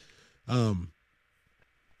 16. On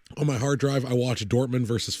my hard drive, I watched Dortmund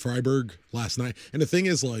versus Freiburg last night, and the thing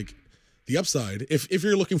is, the upside, if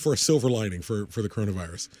you're looking for a silver lining for the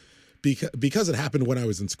coronavirus, because it happened when I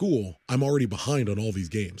was in school, I'm already behind on all these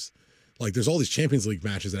games. There's all these Champions League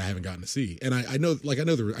matches that I haven't gotten to see, and I know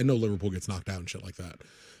Liverpool gets knocked out and shit like that.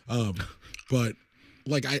 But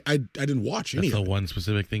I didn't watch any. That's the one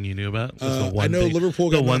specific thing you knew about. I know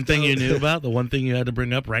Liverpool got the one knocked thing out. you knew about. The one thing you had to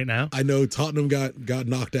bring up right now. I know Tottenham got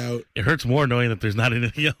knocked out. It hurts more knowing that there's not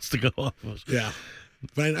anything else to go off of. Yeah,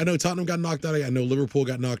 but I know Tottenham got knocked out. I know Liverpool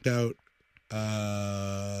got knocked out.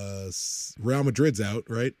 Real Madrid's out,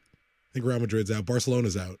 right? I think Real Madrid's out.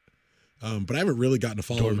 Barcelona's out. But I haven't really gotten to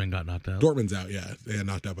follow. Dortmund got knocked out. Dortmund's out, yeah. They got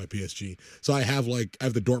knocked out by PSG. So I have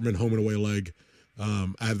the Dortmund home and away leg.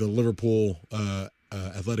 I have the Liverpool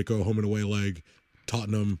Atletico home and away leg.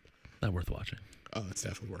 Tottenham. Not worth watching. Oh, it's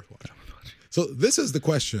definitely worth watching. So this is the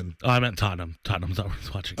question. Oh, I meant Tottenham. Tottenham's not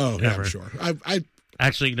worth watching. Oh, yeah, I'm sure.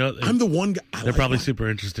 Actually, I'm the one guy. They're probably super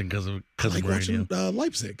interesting because of watching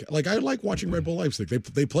Leipzig. I like watching Red Bull Leipzig.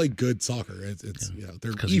 They play good soccer.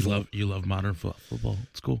 They're evil. You love modern football.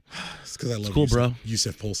 It's cool. It's because I love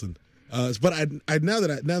Yusuf Poulsen. But now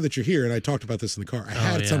that you're here and I talked about this in the car, I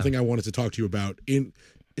had something I wanted to talk to you about in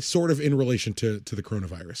relation to the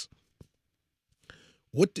coronavirus.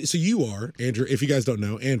 So you are, Andrew, if you guys don't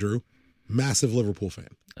know, Andrew, massive Liverpool fan.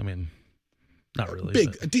 I mean, not really.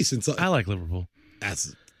 Big, decent. I like Liverpool.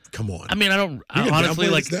 Come on. I mean, I don't honestly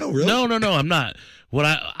now, really? No, I'm not. What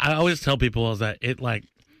I always tell people is that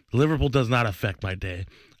Liverpool does not affect my day.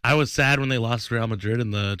 I was sad when they lost to Real Madrid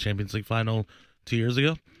in the Champions League final 2 years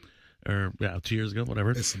ago. 2 years ago,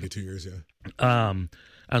 whatever. It's gonna be 2 years, yeah.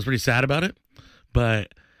 I was pretty sad about it,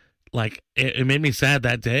 but it made me sad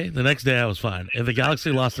that day. The next day I was fine. If the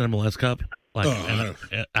Galaxy lost an MLS Cup,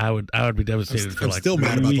 I would be devastated. I'm still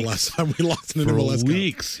mad about the last time we lost an MLS Cup.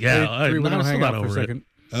 Weeks, yeah. I'm still not over it.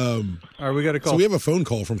 All right, we got a call. So we have a phone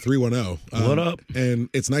call from 310. What up? And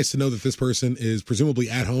it's nice to know that this person is presumably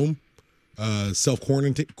at home,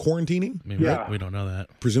 self-quarantining. I mean, we don't know that.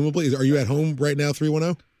 Presumably, are you at home right now?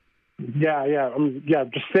 310. Yeah. I'm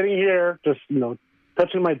just sitting here,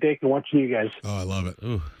 touching my dick and watching you guys. Oh, I love it.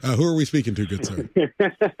 Ooh. Who are we speaking to, good sir?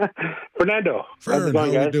 Fernando. How's Fern, it going, how are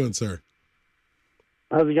we guys? doing, sir?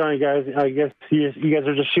 How's it going, guys? I guess you guys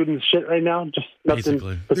are just shooting the shit right now? Just nothing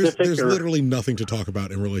Basically. specific? There's or- literally nothing to talk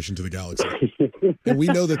about in relation to the Galaxy. And we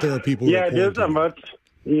know that there are people who Yeah, are there's not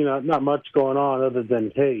quarantined. much, not much going on other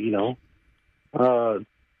than, hey, I'm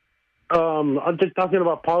just talking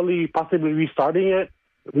about possibly restarting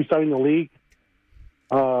the league.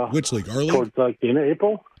 Which league? Our league? Towards like the end of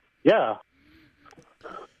April. Yeah,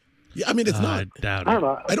 Yeah, I mean, it's I not. doubt I it. don't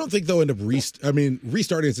know. I don't think they'll end up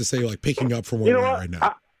restarting is to say, like, picking up from where You know we're at what? right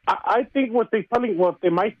now. I think what they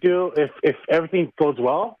might do if everything goes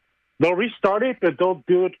well, they'll restart it, but they'll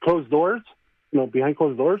do it closed doors, behind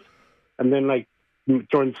closed doors, and then like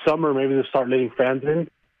during summer maybe they'll start letting fans in.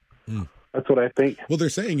 That's what I think. Well, they're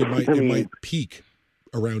saying it might peak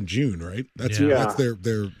around June, right? That's their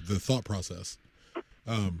the thought process.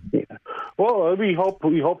 Well, we hope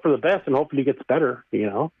for the best, and hopefully it gets better.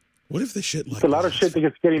 What if the shit like It's a lot of shit that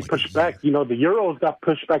gets getting like pushed a year? back. The Euros got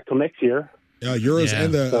pushed back till next year. Euros Yeah.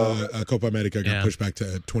 and the Copa America got Yeah. pushed back to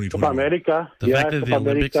 2020. Copa America. The yeah, fact that the Copa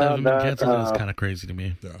Olympics America, haven't been that, canceled is kind of crazy to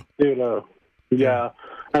me. Yeah. Dude, yeah.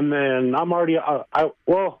 And then I'm already. I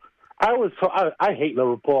hate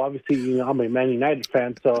Liverpool. Obviously, I'm a Man United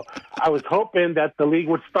fan, so I was hoping that the league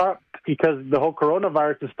would start because the whole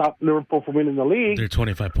coronavirus has stopped Liverpool from winning the league. They're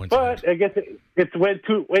 25 points. But I guess it went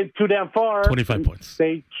too damn far. 25 points.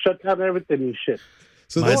 They shut down everything and shit.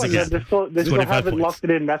 So Mine's this a is, gap. They still 25 haven't points. locked it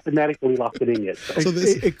in, mathematically locked it in yet. So. So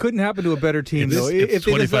this- It couldn't happen to a better team, This- though. it's If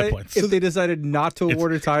they 25 decided, points. if they decided not to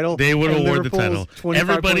award a title, They would and award the Liverpool's title. 25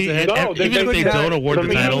 Everybody, points ahead- No, even if they don't award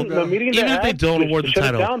the title, the meeting even if they don't award the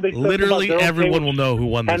title, literally everyone will know who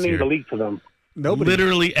won this handing year. the league to them. nobody.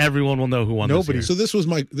 Literally everyone will know who won Nobody. this so year. this was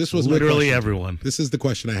my Literally question. everyone. This is the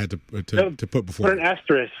question I had to put before. Put an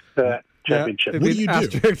asterisk to that championship. it'd What be do you an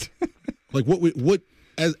do? asterisk. Like what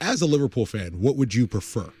as a Liverpool fan, what would you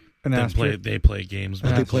prefer? An asterisk. They play games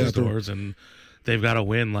behind They play closed out the- doors, and they've got to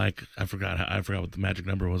win. Like I forgot what the magic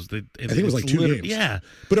number was. I think it was like 2 games. Yeah,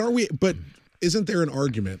 But isn't there an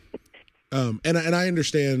argument? And I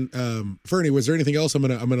understand, Fernie, was there anything else? I'm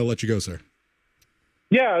gonna let you go, sir.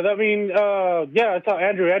 Yeah, I mean, I thought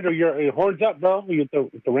Andrew, you're horns up, bro. You're the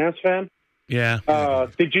Rams fan. yeah,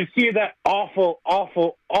 Did you see that awful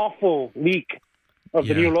leak of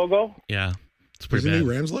the Yeah. new logo? yeah. It's There's pretty a bad.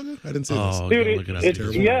 new Rams logo? I didn't see Oh, Dude, go look it up. it's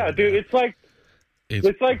dude. dude,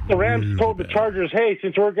 it's like the Rams really told the bad. Chargers, "Hey,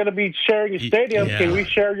 since we're going to be sharing a stadium, Yeah. can we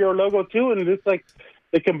share your logo too?" And it's like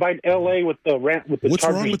they combined LA with the this. Chargers. What's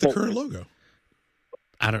wrong with the current logo?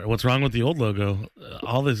 I don't know what's wrong with the old logo.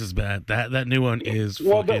 All this is bad. That new one is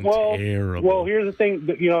fucking terrible. Well, here's the thing.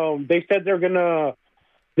 They said they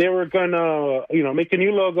were gonna make a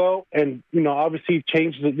new logo and obviously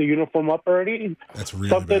change the uniform up already. That's really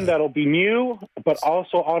Something bad. that'll be new, but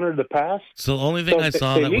also honor the past. So the only thing So I they-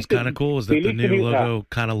 saw they that was leaked it- kind of cool was they that the leaked the new new- logo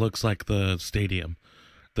kind of looks like the stadium.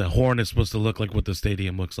 The horn is supposed to look like what the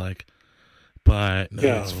stadium looks like, but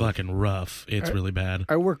Yeah. it's fucking rough. It's really bad.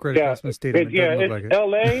 I work right across my stadium. It doesn't look like it's it.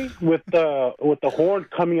 LA with the horn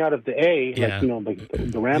coming out of the A, Yeah. like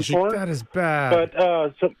the Rams horn. That is bad.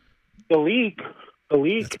 But so the leak,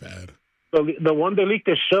 That's bad. the one they leaked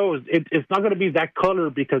that shows it's not going to be that color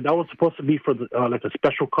because that was supposed to be for the like a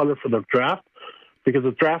special color for the draft because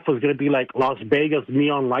the draft was going to be like Las Vegas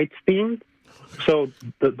neon lights themed. So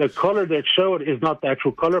the color that showed is not the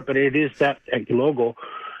actual color, but it is that logo.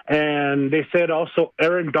 And they said also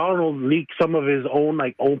Aaron Donald leaked some of his own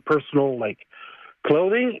personal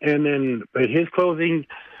clothing, and then his clothing,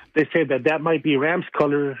 they said that might be Rams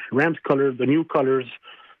color, the new colors,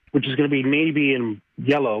 which is going to be navy and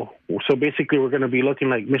yellow. So basically, we're going to be looking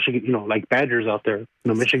like Michigan, like Badgers out there,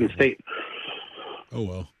 Michigan State. Oh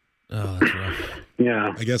well. Oh, that's rough.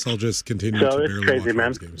 Yeah. I guess I'll just continue So to it's barely crazy, watch man.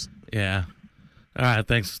 Rams games. Yeah. All right.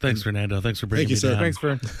 Thanks, Fernando. Thanks for bringing Thank you, me sir. down. Thanks,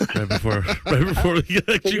 Fern. Right before we let you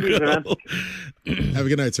it easy, man. go. Have a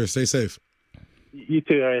good night, sir. Stay safe. You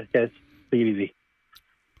too, all right, guys. Take it easy.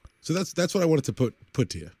 So that's what I wanted to put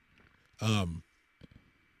to you.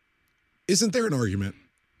 Isn't there an argument?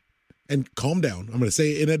 And calm down. I'm going to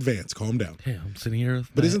say in advance, calm down. Yeah, I'm sitting here.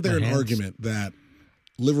 With But my- isn't there my an hands. argument that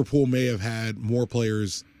Liverpool may have had more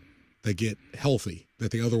players that get healthy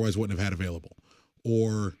that they otherwise wouldn't have had available?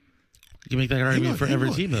 Or You can make that argument for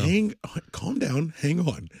every team, though. calm down. Hang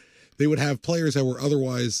on. They would have players that were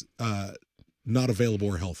otherwise not available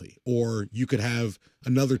or healthy. Or you could have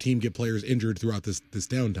another team get players injured throughout this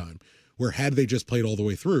downtime. Where had they just played all the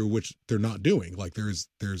way through, which they're not doing, like there's.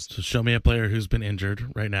 So show me a player who's been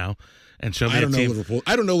injured right now, and show me I don't a know team. Liverpool.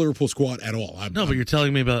 I don't know Liverpool squad at all. But you're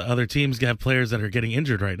telling me about other teams have players that are getting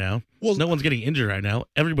injured right now. Well, no one's getting injured right now.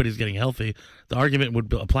 Everybody's getting healthy. The argument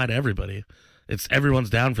would apply to everybody. It's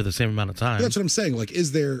everyone's down for the same amount of time. That's what I'm saying. Like,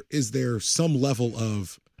 is there some level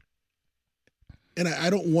of, and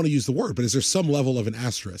I don't want to use the word, but is there some level of an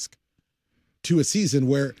asterisk to a season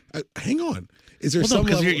where, hang on, is there some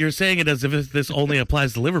level? You're saying it as if this only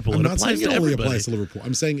applies to Liverpool. I'm it not applies saying to it only everybody. applies to Liverpool.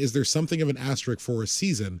 I'm saying, is there something of an asterisk for a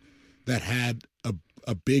season that had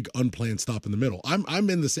a big unplanned stop in the middle? I'm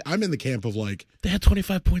in the camp of like, they had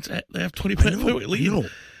 25 points. They have 25 point lead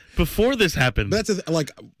before this happened. That's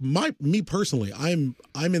me personally. I'm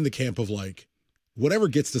in the camp of like, whatever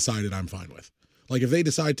gets decided, I'm fine with. Like, if they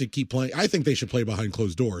decide to keep playing, I think they should play behind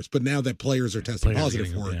closed doors. But now that players are testing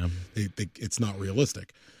positive for it, it's not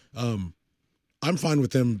realistic. I'm fine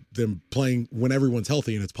with them playing when everyone's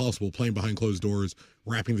healthy and it's possible, playing behind closed doors,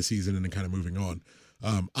 wrapping the season, and then kind of moving on.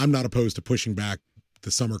 I'm not opposed to pushing back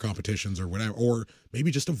the summer competitions or whatever, or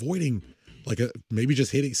maybe just avoiding, maybe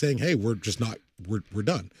just saying, hey, we're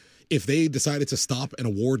done. If they decided to stop and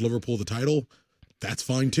award Liverpool the title, that's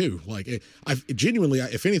fine too. Like,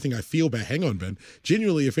 if anything, I feel bad. Hang on, Ben.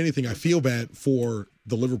 Genuinely, if anything, I feel bad for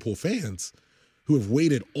the Liverpool fans who have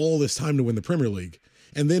waited all this time to win the Premier League.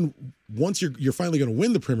 And then once you're finally going to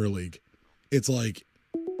win the Premier League, it's like,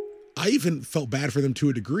 I even felt bad for them to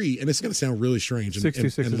a degree, and it's going to sound really strange and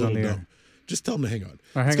 66 and a is on little the dumb. air. Just tell them to hang on.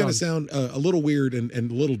 Right, it's going to sound a little weird and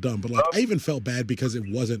a little dumb, but like, I even felt bad because it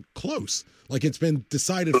wasn't close. Like, it's been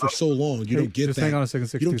decided for so long. You don't get just that. hang on a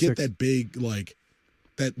second, you don't get 66. that big, like,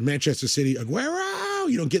 that Manchester City Aguero.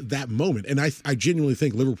 You don't get that moment, and I genuinely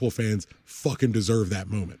think Liverpool fans fucking deserve that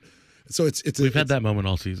moment. So we've had that moment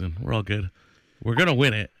all season. We're all good. We're gonna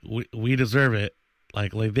win it. We deserve it.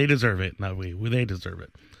 Like they deserve it, not we. They deserve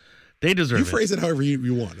it. They deserve it. You phrase it however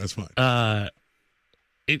you want. That's fine.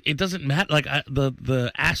 It doesn't matter. Like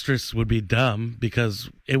the asterisk would be dumb because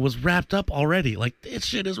it was wrapped up already. Like, this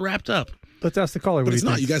shit is wrapped up. Let's ask the caller. But What it's he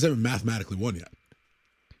not. thinks. You guys haven't mathematically won yet.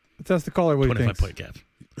 Let's ask the caller what he 25 thinks. point gap.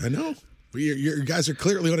 I know. You guys are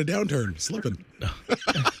clearly on a downturn, slipping.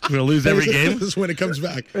 We're gonna lose every game. This is when it comes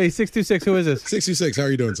back. Hey, 626. Who is this? 66. How are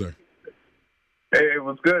you doing, sir? Hey,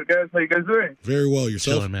 what's good, guys? How you guys doing? Very well.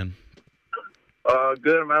 Yourself? Chilling, man.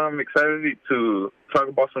 Good, man. I'm excited to talk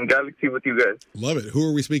about some Galaxy with you guys. Love it. Who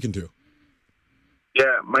are we speaking to?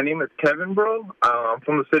 Yeah, my name is Kevin, bro. I'm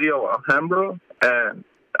from the city of Alhambra, and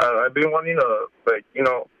I've been wanting to,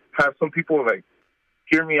 have some people,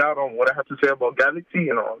 hear me out on what I have to say about Galaxy.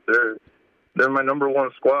 They're my number one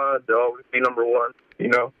squad. They'll always be number one,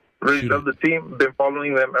 Really love the team. Been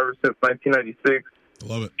following them ever since 1996.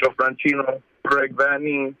 Love it. Joe Franchino, Greg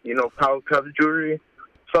Vanny, Paul Cavajuri,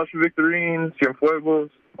 Sasha Victorine, Cienfuegos,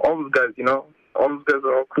 all those guys, All those guys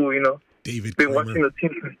are all cool, David Been Kramer. watching the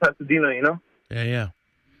team since Pasadena, Yeah.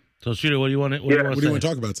 So, Shooter, what do you want to What do you want to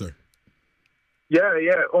talk about, sir? Yeah.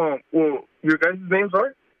 Well, your guys' names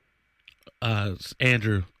are? It's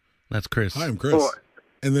Andrew. That's Chris. Hi, I'm Chris. Oh.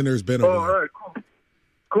 And then there's Ben Oh, over all there. right, cool.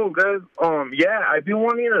 Cool, guys. Yeah, I've been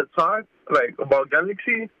wanting to talk, about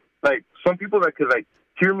Galaxy. Some people that could,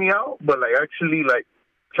 hear me out, but, actually,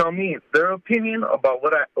 tell me their opinion about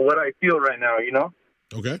what I feel right now,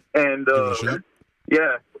 Okay. And, Give it a shot.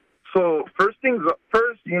 yeah. So, first things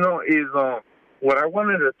first, is, what I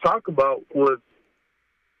wanted to talk about was,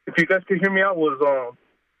 if you guys could hear me out, was,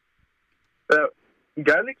 that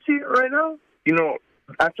Galaxy right now,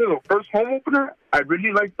 after the first home opener, I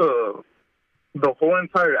really liked the whole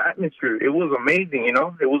entire atmosphere. It was amazing,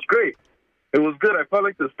 It was great. It was good. I felt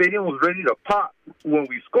like the stadium was ready to pop when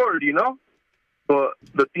we scored, But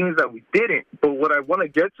the things that we didn't. But what I want to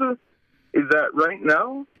get to is that right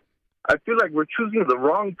now, I feel like we're choosing the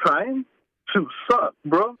wrong time to suck,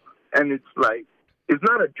 bro. And it's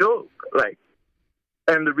not a joke.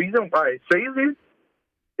 And the reason why I say this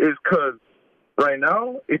is because right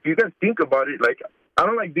now, if you guys think about it, I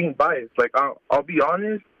don't like being biased. I'll be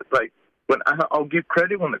honest. When I'll give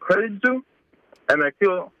credit when the credit's due, and I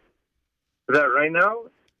feel that right now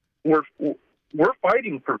we're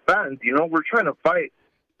fighting for fans. We're trying to fight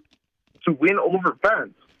to win over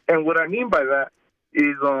fans. And what I mean by that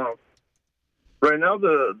is, right now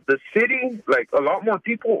the city, a lot more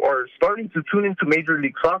people are starting to tune into Major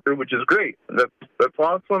League Soccer, which is great. That's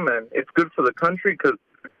awesome, and it's good for the country because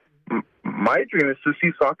my dream is to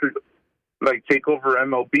see soccer take over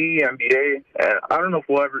MLB, NBA, and I don't know if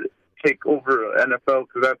we'll ever take over NFL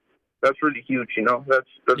because that's really huge.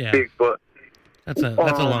 That's big, but that's a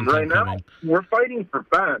long time right now, coming. we're fighting for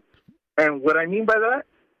fans. And what I mean by that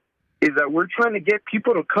is that we're trying to get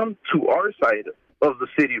people to come to our side of the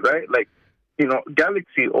city, right? Like, you know,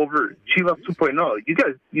 Galaxy over Chivas 2.0.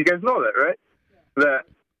 You guys know that, right? That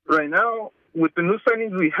right now, with the new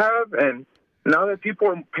signings we have, and now that people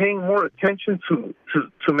are paying more attention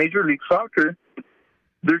to Major League Soccer,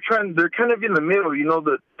 they're kind of in the middle. You know,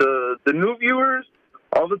 the new viewers,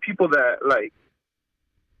 all the people that like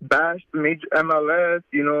bash the major MLS,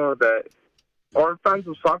 you know, that are fans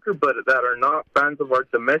of soccer but that are not fans of our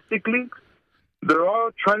domestic leagues, they're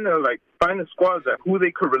all trying to like find a squad that who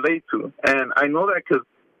they could relate to. And I know that because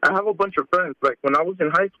I have a bunch of friends. Like when I was in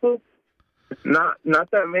high school, not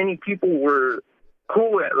that many people were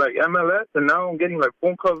cool at like MLS, and now I'm getting like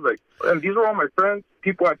phone calls like, and these are all my friends,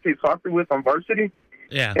 people I play soccer with on varsity.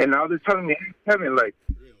 Yeah. And now they're telling me, hey, Kevin, like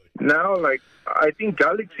now, like I think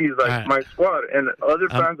Galaxy is like my squad, and other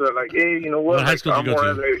fans are like, hey, you know what? What high school I'm did you go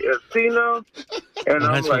more to? at C now, and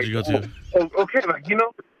What high I'm school like, did you go to? oh, okay, like you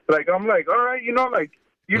know, like I'm like, all right, you know, like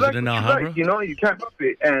you Was like it in what you Alhambra? like, you know, you can't help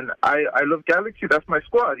it, and I love Galaxy. That's my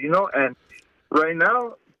squad, you know, and right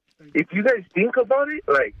now, if you guys think about it,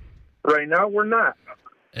 like right now we're not.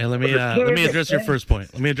 And let me address your first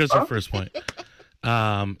point.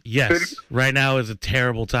 Yes, right now is a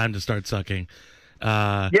terrible time to start sucking.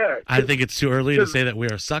 I think it's too early to say that we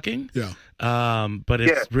are sucking. Yeah. But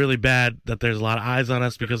it's really bad that there's a lot of eyes on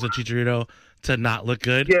us because of Chicharito to not look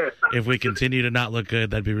good. Yeah. If we continue to not look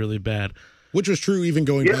good, that'd be really bad. Which was true even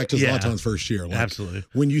going back to Yeah. Zlatan's first year. Like, Absolutely.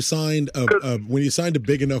 When you signed a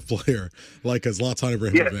big enough player like a Zlatan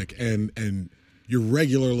Ibrahimovic, and you're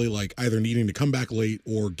regularly like either needing to come back late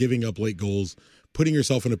or giving up late goals, putting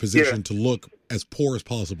yourself in a position to look as poor as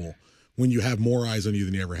possible when you have more eyes on you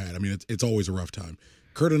than you ever had. I mean, it's always a rough time.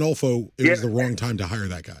 Kurt Anolfo, it was the wrong time to hire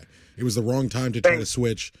that guy. It was the wrong time to try to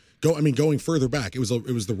switch. Going further back, it was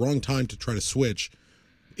the wrong time to try to switch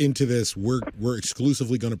into this. We're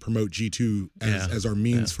exclusively going to promote G2 as our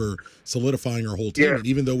means for solidifying our whole team. Yeah. And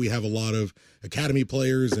even though we have a lot of academy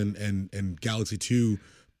players and Galaxy 2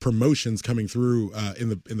 promotions coming through in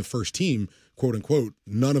the first team, quote unquote,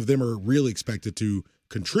 none of them are really expected to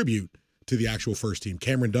contribute to the actual first team.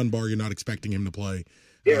 Cameron Dunbar, you're not expecting him to play.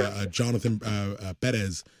 Jonathan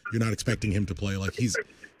Perez, you're not expecting him to play. Like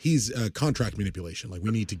he's contract manipulation. Like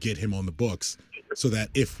we need to get him on the books so that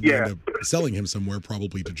if we end up selling him somewhere,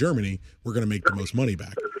 probably to Germany, we're going to make the most money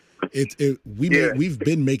back. We've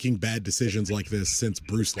been making bad decisions like this since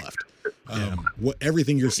Bruce left.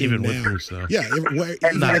 Everything you're seeing Even now, with Bruce, though.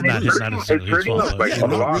 not It's hurting us like a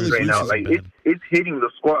lot right now. Like it's hitting the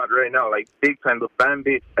squad right now, like big time, the fan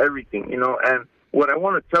base, everything, you know. And what I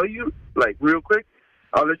want to tell you, like real quick,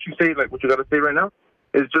 I'll let you say like what you got to say right now.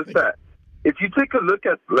 Is just that if you take a look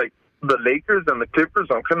at like the Lakers and the Clippers,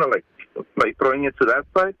 I'm kind of like throwing it to that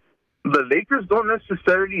side. The Lakers don't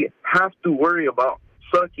necessarily have to worry about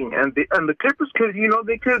sucking, and the Clippers could, you know,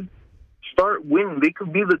 they could start winning. They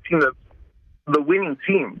could be the team that's the winning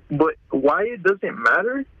team. But why it doesn't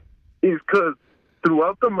matter is because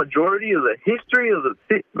throughout the majority of the history of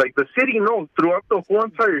the city knows throughout the whole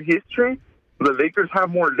entire history, the Lakers have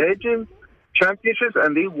more legends, championships,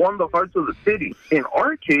 and they won the hearts of the city. In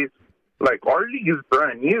our case, like our league is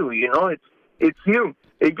brand new. You know, it's new.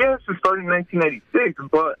 It started in 1996,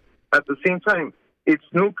 but at the same time, it's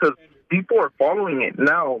new because people are following it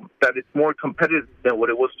now that it's more competitive than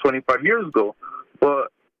what it was 25 years ago.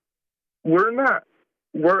 But we're not.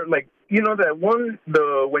 We're like, you know, when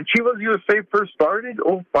Chivas USA first started,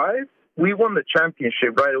 2005, we won the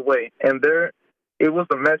championship right away. And it was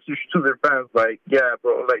a message to their fans like, yeah,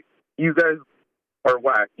 bro, like, you guys are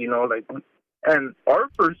whack, you know, like, and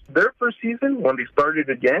their first season, when they started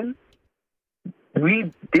again,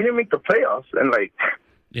 we didn't make the playoffs. And like,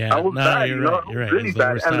 I was bad, you know, you're right. really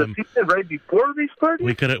bad. And the season right before they started,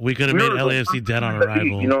 we could have made LAFC dead on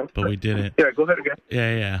arrival, you know? but we didn't. Yeah, go ahead again.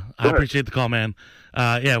 Yeah. I appreciate the call, man.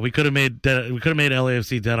 We could have made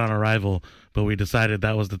LAFC dead on arrival, but we decided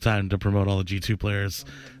that was the time to promote all the G2 players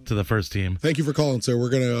to the first team. Thank you for calling, sir. We're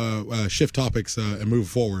going to shift topics and move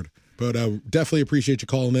forward. But definitely appreciate you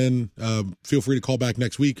calling in. Feel free to call back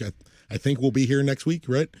next week. I think we'll be here next week,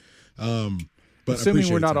 right? But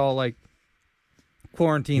assuming we're not all like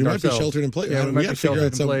quarantined you might ourselves. be sheltered in place. Yeah, we might be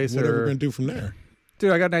sheltered in place. Whatever we're going to do from there. Dude,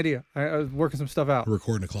 I got an idea. I was working some stuff out.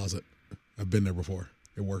 Record in a closet. I've been there before.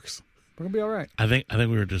 It works. We're going to be all right. I think we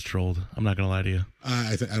were just trolled. I'm not going to lie to you.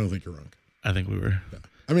 I don't think you're wrong. I think we were. Yeah.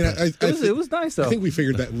 I mean, it was nice, though. I think we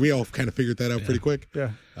figured that. We all kind of figured that out pretty quick.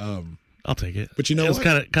 Yeah. I'll take it. But you know it was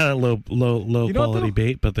what? kind of low quality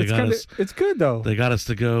bait, but they got us. It's good though. They got us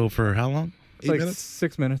to go for how long? It's like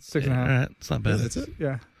 6 minutes, 6 and a half. All right, it's not bad. Yeah, that's it.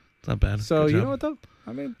 Yeah, it's not bad. So Good you job. know what though?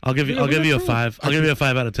 I mean, I'll give you a 5. I'll give you a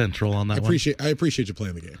 5 out of 10 troll on that one. I appreciate you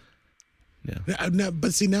playing the game. Yeah.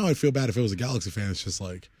 But see, now I'd feel bad if it was a Galaxy fan. It's just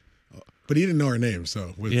like, but he didn't know our name,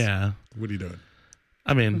 so what are you doing?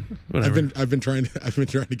 I mean, whatever. I've been trying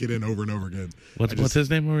to get in over and over again. What's his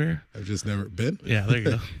name over here? I've just never been. Yeah, there you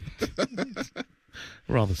go.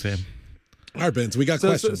 We're all the same. All right, Ben. So we got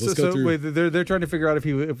questions. Let's go through. Wait, they're trying to figure out if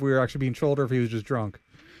we were actually being trolled or if he was just drunk.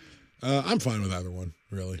 I'm fine with either one,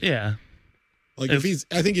 really. Yeah. Like I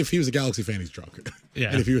think if he was a Galaxy fan, he's drunk. Yeah.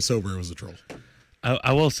 And if he was sober, it was a troll.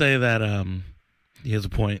 I will say that he has a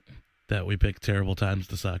point that we pick terrible times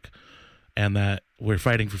to suck, and that we're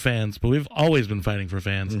fighting for fans, but we've always been fighting for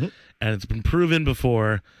fans, and it's been proven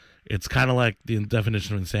before. It's kind of like the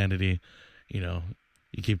definition of insanity. You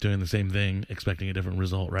keep doing the same thing, expecting a different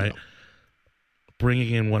result, right? Yeah.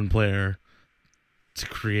 Bringing in one player to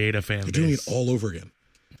create a fan base. You're doing it all over again.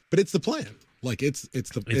 But it's the plan. Like it's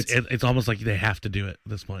almost like they have to do it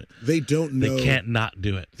at this point. They don't know. They can't not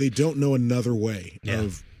do it. They don't know another way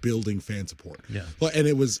of building fan support. Yeah. Well, and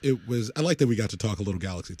it was. I like that we got to talk a little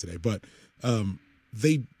Galaxy today, but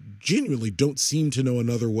they genuinely don't seem to know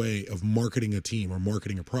another way of marketing a team or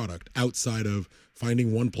marketing a product outside of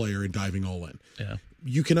finding one player and diving all in. Yeah.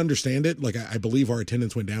 You can understand it. Like I believe our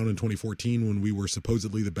attendance went down in 2014 when we were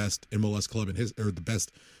supposedly the best MLS club or the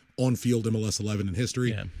best on-field MLS 11 in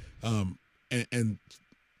history. Yeah. And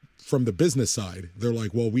from the business side, they're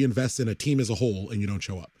like, well, we invest in a team as a whole and you don't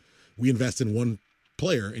show up. We invest in one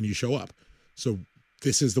player and you show up. So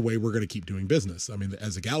this is the way we're going to keep doing business. I mean,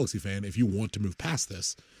 as a Galaxy fan, if you want to move past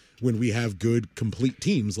this, when we have good, complete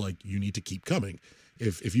teams, like you need to keep coming.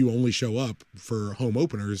 If you only show up for home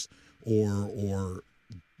openers or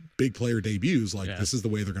big player debuts, like this is the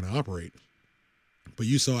way they're going to operate. But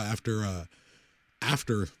you saw after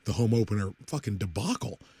the home opener fucking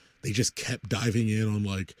debacle, they just kept diving in on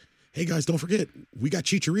like, hey guys, don't forget, we got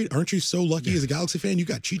Chicharito. Aren't you so lucky as a Galaxy fan? You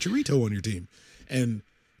got Chicharito on your team. And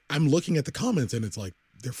I'm looking at the comments and it's like,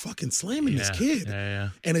 they're fucking slamming this kid. Yeah.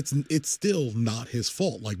 And it's still not his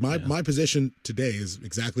fault. Like my position today is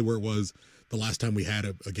exactly where it was the last time we had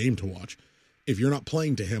a game to watch. If you're not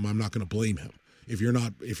playing to him, I'm not going to blame him. If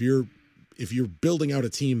you're building out a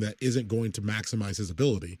team that isn't going to maximize his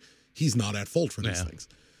ability, he's not at fault for these things.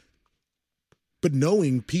 But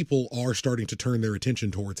knowing people are starting to turn their attention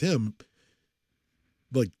towards him,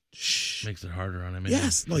 like, makes it harder on him.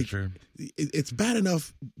 Yes, like sure. It's bad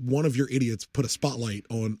enough one of your idiots put a spotlight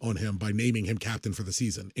on him by naming him captain for the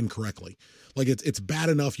season incorrectly. Like it's bad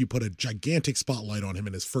enough you put a gigantic spotlight on him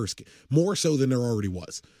in his first game, more so than there already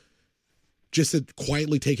was. Just to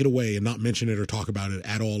quietly take it away and not mention it or talk about it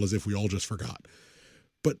at all as if we all just forgot.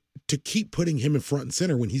 But to keep putting him in front and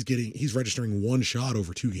center when he's registering one shot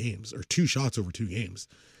over 2 games or 2 shots over 2 games.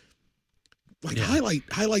 Like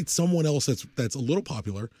highlight someone else that's a little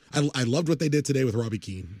popular. I loved what they did today with Robbie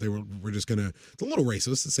Keane. We're just gonna, it's a little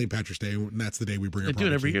racist. It's St. Patrick's Day, and that's the day we bring up. They do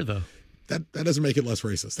it every year though. That doesn't make it less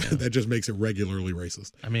racist. Yeah. That just makes it regularly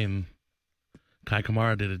racist. I mean, Kai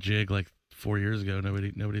Kamara did a jig like 4 years ago.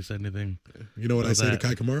 Nobody said anything. You know what I say to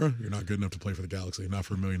Kai Kamara? You're not good enough to play for the Galaxy, not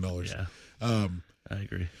for $1 million. Yeah. I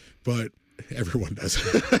agree. But everyone does.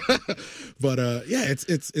 But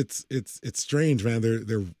it's strange, man.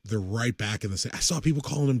 They're right back in the same. I saw people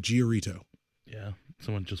calling him Giorito. Yeah,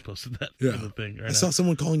 someone just posted that. Yeah, the thing right I saw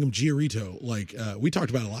someone calling him Giorito. Like we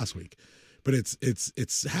talked about it last week, but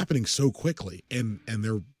it's happening so quickly, and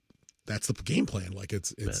that's the game plan. Like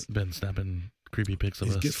it's Ben snapping creepy pics of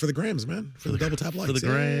us. It's for the grams, man. For the double tap likes. For the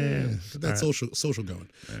grams. Get that social going.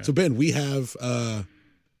 Right. So Ben, we have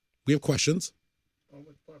questions.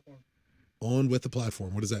 On with the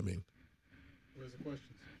platform. What does that mean? Where's the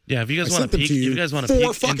questions? Yeah, if you guys want to peek, you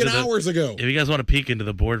 4 fucking hours ago. If you guys want to peek into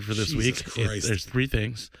the board for this Jesus week, there's 3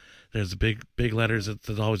 things. There's big letters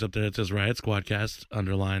that's always up there. It says Riot Squadcast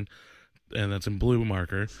underline, and that's in blue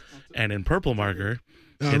marker, and in purple marker,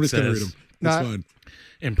 I'm just gonna read them. That's fine.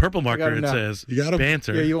 In purple marker, it says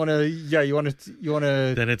banter. Yeah, you want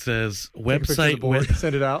to. Then it says website board,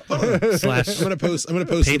 send it out. / I'm gonna post Patreon.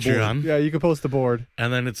 The board. Yeah, you can post the board.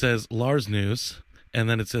 And then it says Lars news, and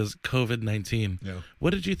then it says COVID-19. Yeah.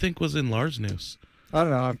 What did you think was in Lars news? I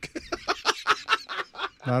don't know.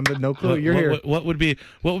 No clue. You're here. What would be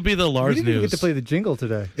the Lars you didn't news? even get to play the jingle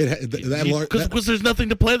today. Because there's nothing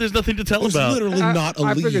to play. There's nothing to tell about. There's literally not a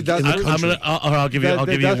league in the country. I'll give you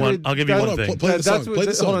one thing. Play the song. Play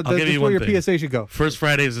the song. I'll give you one thing. That's where your PSA should go. First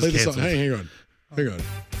Fridays is canceled. Hang on.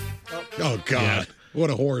 Oh God! Yeah.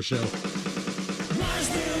 What a horror show. Mars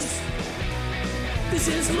News. This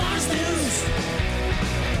is Mars News.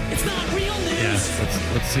 It's not real news.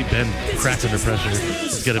 Yeah, let's see Ben crack under pressure.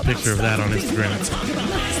 Let's get a picture of that on Instagram. Talk about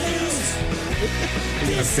Mars News.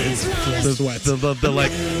 This is Lars The, Sweats.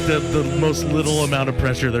 the most little amount of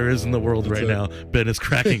pressure there is in the world right now, Ben is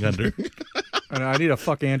cracking under. I need a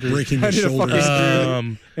fuck Andrew. Breaking I his need a shoulders.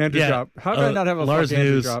 fucking Andrew Yeah, drop. How did I not have a Lars fuck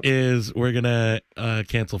Andrew news drop? is we're gonna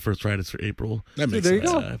cancel First Fridays for April. That makes there you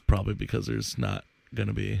sense. go. Probably because we're not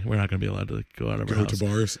gonna be allowed to go out of our Go house. to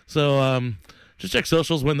bars. So just check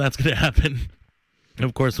socials when that's gonna happen.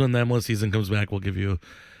 Of course, when the MLS season comes back, we'll give you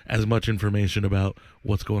as much information about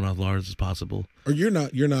what's going on with Lars as possible. Or you're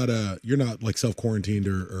not like self quarantined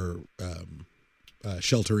or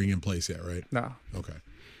sheltering in place yet, right? No. Okay.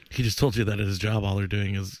 He just told you that at his job, all they're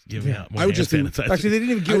doing is giving out more I would hand just do- sanitizer. Actually, they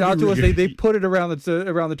didn't even give it I out would to us. agree. They put it around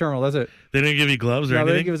the terminal. That's it. They didn't give you gloves or No,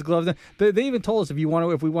 they anything? didn't give us gloves. They even told us if we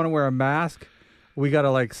want to wear a mask, we got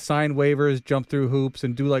to like sign waivers, jump through hoops,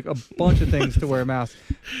 and do like a bunch of things to wear a mask.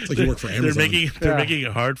 It's like you work for They're Amazon. they're Yeah. making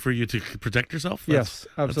it hard for you to protect yourself? Yes,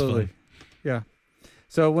 absolutely. Yeah.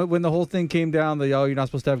 So when the whole thing came down, you're not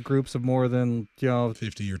supposed to have groups of more than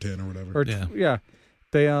 50 or 10 or whatever. or Yeah.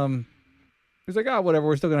 they It's like, whatever.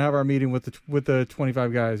 We're still gonna have our meeting with the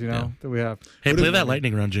 25 guys, that we have. Hey, What play if- that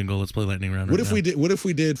lightning round jingle. Let's play lightning round. What right if now. we did? What if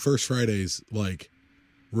we did First Fridays like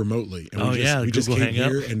remotely? And Oh, we just, yeah, we just Google came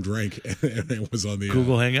Hangout? here and drank, and it was on the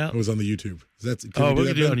Google Hangout? It was on the YouTube. Is that? Oh, we that,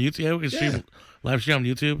 can do it Ben? on YouTube. Yeah, we can stream live stream on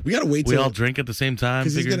YouTube. We gotta wait We till all drink at the same time.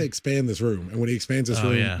 because he's figure- gonna expand this room, and when he expands this Oh,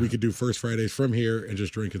 room, yeah. we could do First Fridays from here and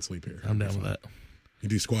just drink and sleep here. I'm down with that. You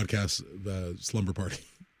do Squadcast, the slumber party.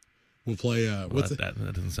 We'll play. Well, What's that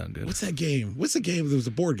doesn't sound good. What's that game? What's the game? There was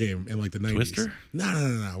a board game in like the 90s. Twister?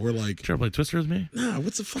 No. We're like, Trying to play Twister with me? nah.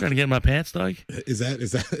 What's the fuck? Trying to get in my pants, dog? Is that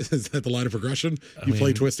the line of progression? I You play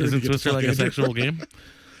mean, Twister. and Isn't you get to Twister fuck like a Andrew? sexual game?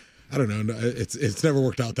 I don't know. No, it's never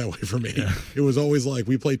worked out that way for me. It was always like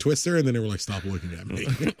we play Twister, and then they were like, "Stop looking at me."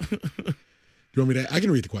 You want me to? I can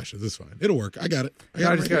read the questions. It's fine. It'll work. I got it. I it just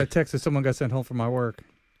right got a here. text that someone got sent home from my work.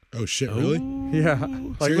 Oh shit! Really? Yeah, like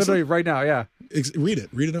Seriously? literally right now. Yeah, Read it.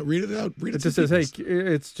 Read it out. Read it out. Read it. it just to says, "Hey, people.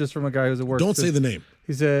 it's just from a guy who's at work." Don't say the name.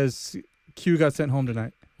 He says Q got sent home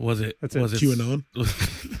tonight. Was it? That's it. Was it? QAnon.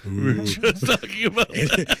 we were just talking about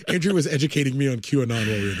that. Andrew was educating me on QAnon while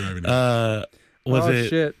we were driving. Was it?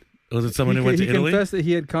 Shit. Was it someone he, who went to he Italy? confessed that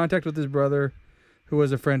he had contact with his brother, who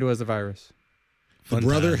was a friend who has the virus. the Fun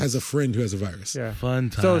brother times. has a friend who has a virus. Yeah. Fun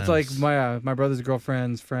times. So it's like my brother's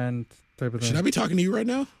girlfriend's friend type of thing. Should I be talking to you right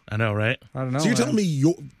now? I know, right? I don't know. So you're man. telling me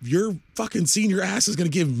your fucking senior ass is going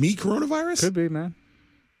to give me coronavirus? Could be, man.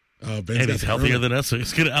 Ben's And got he's the healthier corona. than us, so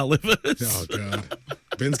he's gonna outlive us. Oh god,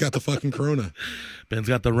 Ben's got the fucking corona. Ben's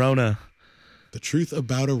got the Rona. The truth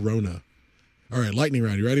about a Rona. All right, lightning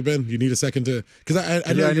round. You ready, Ben? You need a second to because I know Yeah,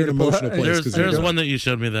 I you're need in an to pull- emotional place. there's- Cause There's you're- one that you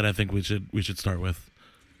showed me that I think we should start with.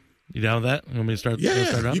 You down with that? You want me to start? Yeah,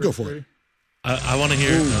 start yeah. off? You go for it. I want to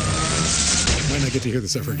hear. Might not get to hear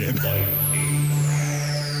this ever again.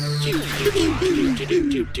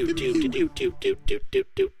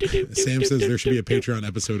 Sam says there should be a Patreon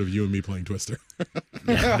episode of you and me playing Twister.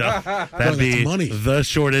 No, that'd be that's money. the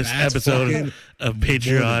shortest That's episode fucking of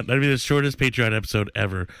Patreon. money. That'd be the shortest Patreon episode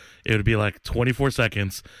ever. It would be like 24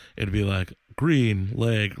 seconds. It'd be like green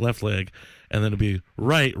leg, left leg, and then it'd be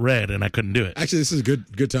right, red, and I couldn't do it. Actually, this is a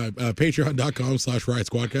good time. Patreon.com/Riot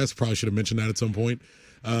Squadcast. Probably should have mentioned that at some point.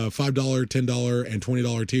 $5, $10, and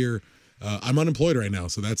 $20 tier. I'm unemployed right now,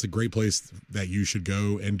 so that's a great place that you should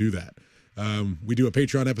go and do that. We do a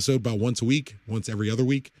Patreon episode about once a week, once every other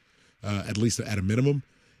week, at least at a minimum.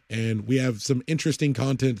 And we have some interesting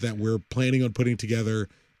content that we're planning on putting together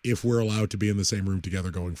if we're allowed to be in the same room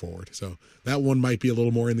together going forward. So that one might be a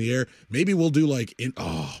little more in the air. Maybe we'll do what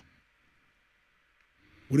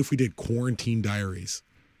if we did quarantine diaries?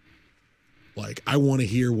 Like, I want to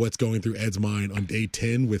hear what's going through Ed's mind on day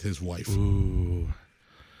 10 with his wife. Ooh,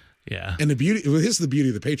 yeah. And the beauty, well, this is the beauty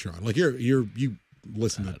of the Patreon. Like, you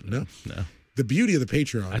listen to no. The beauty of the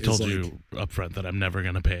Patreon I told is like, you up front that I'm never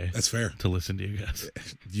gonna pay that's fair. to listen to you guys.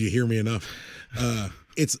 You hear me enough.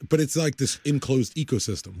 It's like this enclosed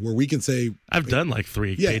ecosystem where we can say, I've done like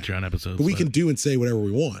 3 Yeah, Patreon episodes, but we can do and say whatever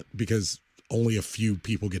we want because only a few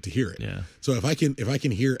people get to hear it. Yeah. So if I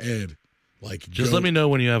can hear Ed, like, Just go- let me know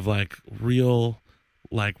when you have like real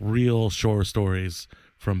shore stories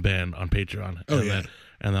from Ben on Patreon. Oh, and yeah.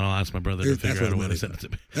 and then I'll ask my brother That's to figure where out a the way to money's send it at. to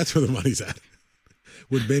me. That's where the money's at.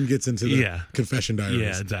 When Ben gets into the Yeah. confession diaries.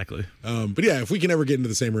 Yeah, exactly. But yeah, if we can ever get into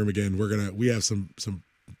the same room again, we have some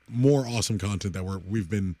more awesome content that we've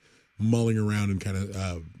been mulling around and kind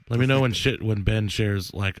of. Let me know when Ben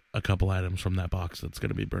shares like a couple items from that box that's going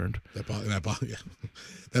to be burned. That box, yeah,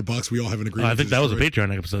 that box we all have an Oh, agreement. I think to that was a destroy.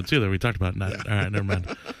 Patreon episode too that we talked about. Not, All right, never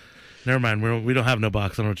mind. Never mind. We don't have no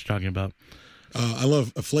box. I don't know what you're talking about. I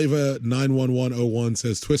love Flava 91101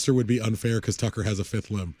 says Twister would be unfair because Tucker has a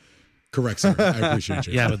fifth limb. Correct, sir. I appreciate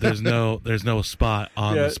you. Yeah, but there's no spot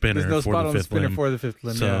on the spinner there's no for spot the on the fifth spinner limb. for the fifth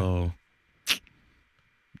limb. So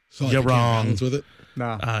So like, you're you can't wrong. balance with it.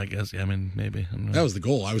 Nah. I guess. Yeah, I mean, maybe. I don't know. That was the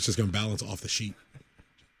goal. I was just going to balance off the sheet.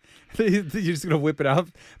 You're just gonna whip it out,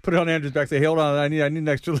 put it on Andrew's back, say, "Hey, hold on, I need an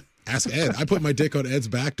extra." Ask Ed. I put my dick on Ed's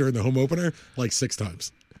back during the home opener like 6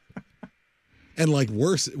 times. And like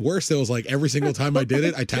worse, it was like every single time I did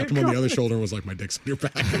it, I tapped him on the other shoulder and was like, "My dick's on your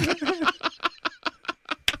back."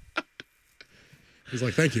 He's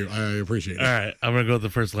like, "Thank you, I appreciate it." All right, I'm gonna go with the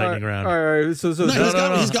first lightning round. All right. So No,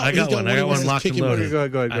 No, he's got I got one. I got one he's locked and kicking loaded. Go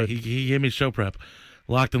ahead. He gave me show prep,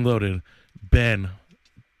 locked and loaded. Ben,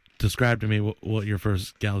 describe to me what your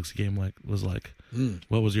first Galaxy game was like.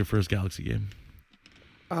 What was your first Galaxy game?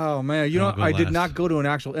 Oh man, I did not go to an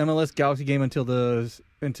actual MLS Galaxy game until the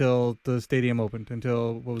stadium opened.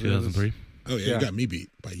 Until what was 2003. Oh yeah, you got me beat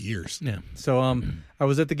by years. Yeah. So I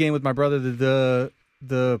was at the game with my brother.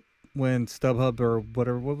 The when StubHub or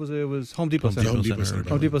whatever, what was it? It was Home Depot Center. Home Depot Center.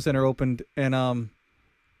 Home Depot Center opened, and I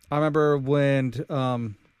remember when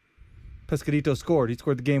Pescadito scored. He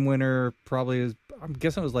scored the game winner. Probably, I'm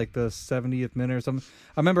guessing it was like the 70th minute or something.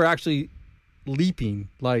 I remember actually leaping,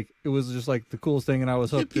 like it was just like the coolest thing, and I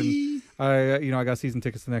was hooked. Yippee. And I got season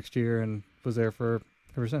tickets the next year and was there for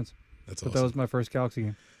ever since. That's But awesome. that was my first Galaxy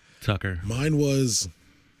game. Tucker. Mine was,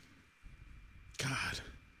 it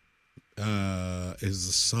was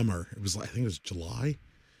the summer. It was, I think it was July.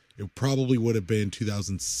 It probably would have been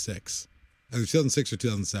 2006. Either 2006 or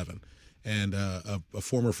 2007. And a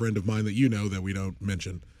former friend of mine that you know that we don't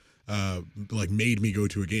mention, made me go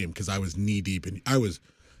to a game because I was knee deep in. I was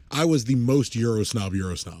the most Euro snob,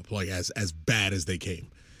 like as bad as they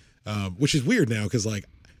came, which is weird now because like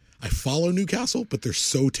I follow Newcastle, but they're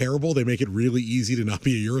so terrible they make it really easy to not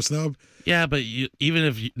be a Euro snob. Yeah, but even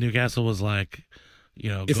if Newcastle was like,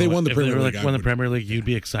 if they won the Premier League, won the Premier League, you'd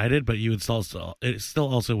be excited, but you would still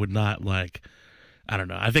also would not like. I don't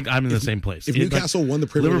know. I think I'm in the same place. If Newcastle won the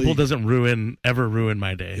Premier Liverpool League, doesn't ever ruin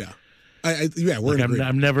my day. Yeah, we're in agreement.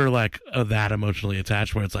 I'm never like that emotionally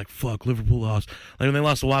attached where it's like, fuck, Liverpool lost. Like when they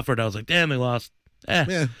lost to Watford, I was like, damn, they lost.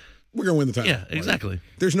 Yeah, we're gonna win the title. Yeah, exactly.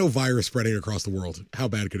 There's no virus spreading across the world. How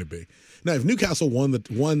bad could it be? Now, if Newcastle won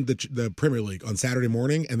the Premier League on Saturday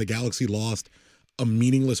morning and the Galaxy lost a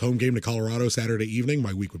meaningless home game to Colorado Saturday evening,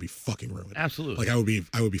 my week would be fucking ruined. Absolutely. Like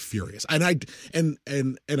I would be furious. And I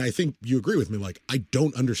think you agree with me. Like I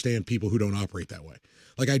don't understand people who don't operate that way.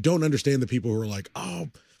 Like I don't understand the people who are like, oh,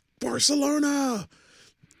 Barcelona,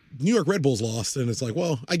 New York Red Bulls lost, and it's like,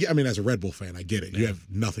 well, I mean, as a Red Bull fan, I get it. You have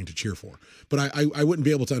nothing to cheer for, but I wouldn't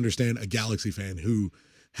be able to understand a Galaxy fan who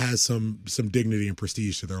has some dignity and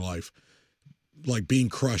prestige to their life, like being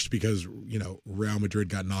crushed because Real Madrid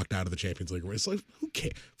got knocked out of the Champions League. It's like, who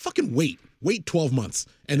cares? Fucking wait 12 months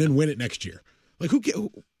and then win it next year. Like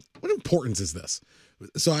who? What importance is this?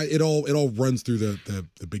 So it all runs through the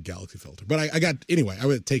big Galaxy filter. But I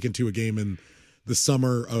would take into a game in the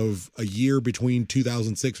summer of a year between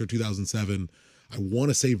 2006 or 2007. I want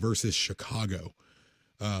to say versus Chicago.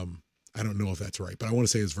 I don't know if that's right, but I want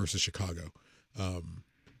to say it's versus Chicago.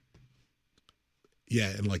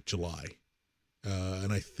 In like July.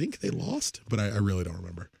 And I think they lost, but I really don't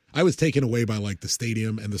remember. I was taken away by like the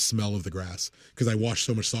stadium and the smell of the grass because I watched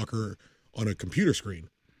so much soccer on a computer screen,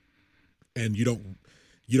 and you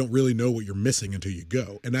don't really know what you're missing until you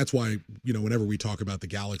go. And that's why whenever we talk about the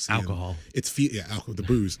Galaxy, alcohol, alcohol, the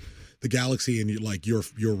booze, the Galaxy, and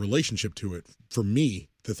your relationship to it. For me,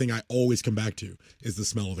 the thing I always come back to is the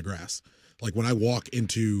smell of the grass. Like when I walk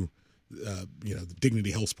into the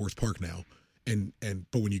Dignity Health Sports Park now,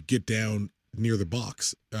 but when you get down near the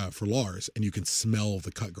box for Lars and you can smell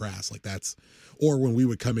the cut grass, like that's, or when we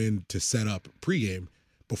would come in to set up pregame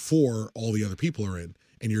before all the other people are in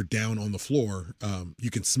and you're down on the floor, you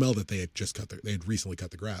can smell that they had recently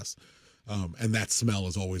cut the grass. And that smell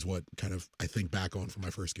is always what kind of I think back on for my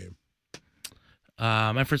first game.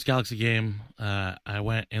 My first Galaxy game, I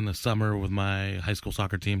went in the summer with my high school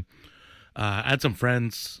soccer team. I had some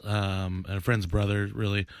friends, and a friend's brother,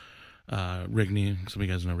 really, Rigney. Some of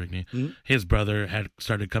you guys know Rigney. Mm-hmm. His brother had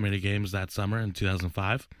started coming to games that summer in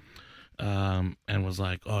 2005, and was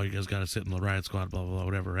like, "Oh, you guys got to sit in the riot squad, blah blah blah,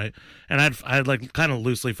 whatever, right?" And I'd like kind of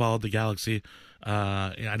loosely followed the Galaxy.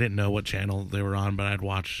 I didn't know what channel they were on, but I'd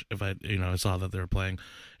watch if I saw that they were playing,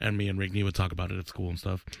 and me and Rigney would talk about it at school and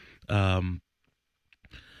stuff. But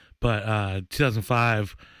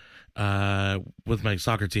 2005. With my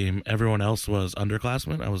soccer team, everyone else was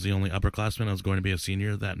underclassmen. I was the only upperclassman. I was going to be a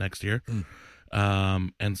senior that next year.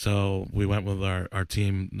 And so we went with our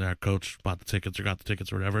team. Our coach bought the tickets or got the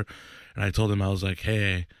tickets or whatever. And I told him, I was like,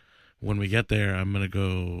 hey, when we get there, I'm going to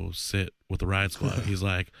go sit with the riot squad. He's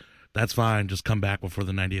like, that's fine. Just come back before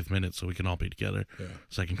the 90th minute so we can all be together. Yeah.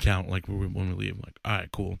 So I can count like when we leave. I'm like, all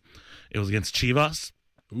right, cool. It was against Chivas.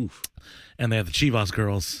 Oof. And they had the Chivas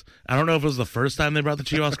girls. I don't know if it was the first time they brought the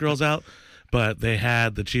Chivas girls out, but they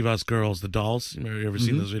had the Chivas girls, the dolls. You ever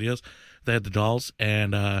seen those videos? They had the dolls.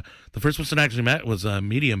 And the first person I actually met was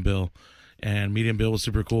Medium Bill. And Medium Bill was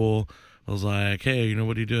super cool. I was like, hey, you know,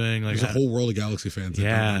 what are you doing? Like, There's a whole world of Galaxy fans that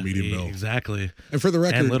don't know Medium Bill. Exactly. And for the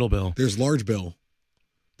record, And Little Bill. There's Large Bill,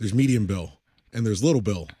 there's Medium Bill, and there's Little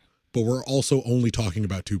Bill. But we're also only talking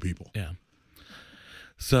about 2 people. Yeah.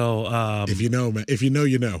 So If you know, man, if you know,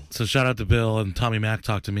 you know. So shout out to Bill, and Tommy Mack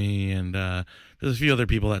talked to me, and there's a few other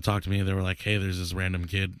people that talked to me. They were like, hey, there's this random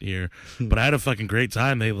kid here. But I had a fucking great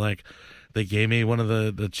time. They gave me one of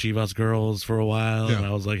the Chivas girls for a while, and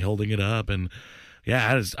I was like holding it up, and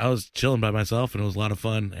yeah, I was chilling by myself, and it was a lot of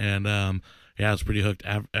fun. And yeah, I was pretty hooked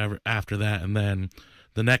after that. And then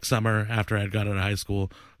the next summer, after I had got out of high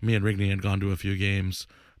school, me and Rigney had gone to a few games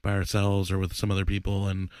by ourselves or with some other people,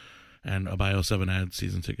 and by 07 I had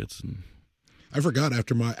season tickets. And I forgot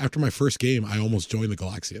after my first game, I almost joined the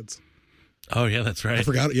Galaxians. oh yeah, that's right. I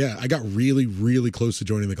forgot. Yeah, I got really, really close to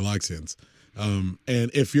joining the Galaxians. And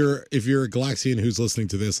if you're a Galaxian who's listening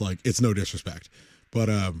to this, like, it's no disrespect, but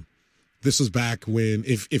this was back when,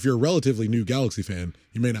 if you're a relatively new Galaxy fan,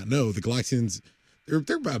 you may not know the Galaxians.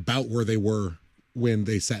 They're about where they were when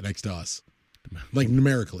they sat next to us, like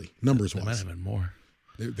numerically, numbers wise. There might have been more.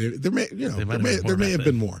 There may have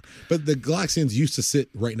been more, but the Galaxians used to sit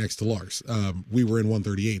right next to Lars. We were in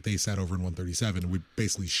 138; they sat over in 137, and we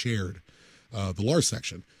basically shared the Lars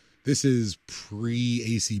section. This is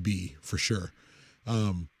pre-ACB for sure,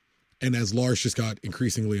 and as Lars just got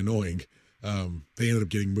increasingly annoying, they ended up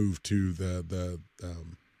getting moved to the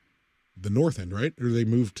north end, right? Or they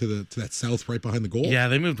moved to that south right behind the goal. Yeah,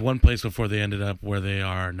 they moved one place before they ended up where they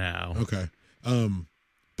are now. Okay.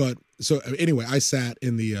 But so anyway, I sat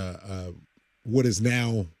in the what is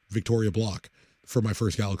now Victoria Block for my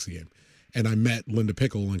first Galaxy game, and I met Linda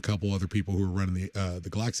Pickle and a couple other people who were running the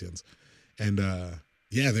Galaxians, and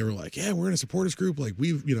yeah, they were like, yeah, we're in a supporters group, like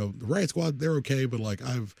we've, you know, the Riot Squad, they're okay, but like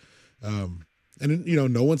I've and you know,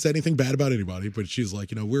 no one said anything bad about anybody, but she's like,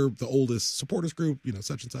 you know, we're the oldest supporters group, you know,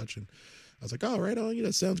 such and such, and I was like, oh, right on, you know,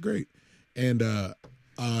 sounds great, and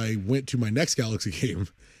I went to my next Galaxy game,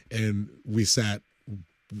 and we sat.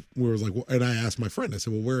 We was like, and I asked my friend, I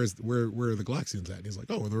said, well, where are the Galaxians at? And he's like,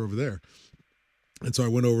 oh, well, they're over there. And so I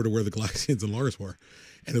went over to where the Galaxians and Lars were,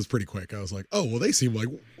 and it was pretty quick. I was like, oh, well, they seem like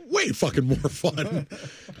way fucking more fun.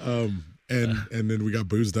 And then we got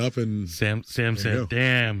boozed up, and Sam said,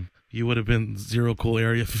 damn, you would have been Zero Cool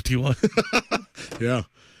Area 51. Yeah.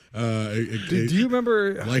 Do you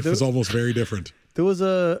remember? Life was almost very different. There was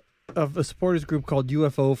a supporters group called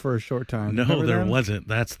UFO for a short time. No, there wasn't.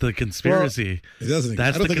 That's the conspiracy. It doesn't.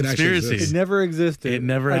 That's the conspiracy. It never existed. It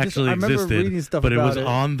never actually I remember existed. reading stuff but about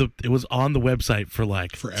it was on the website for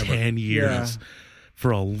like forever. 10 years. Yeah.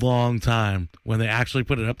 For a long time. When they actually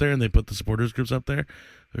put it up there and they put the supporters groups up there,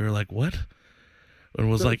 we were like, what? And it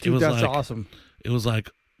was like, that's awesome. It was like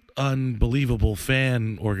unbelievable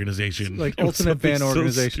fan organization, like it ultimate fan so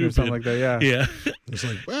organization or something like that. Yeah. It's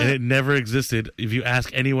like, well, And it never existed. If you ask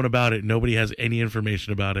anyone about it, nobody has any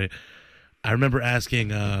information about it. I remember asking,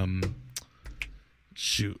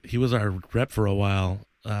 he was our rep for a while,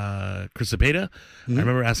 Chris Cepeda. I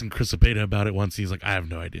remember asking Chris Cepeda about it once. He's like, I have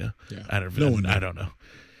no idea. Yeah. I don't know.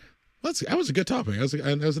 that was a good topic.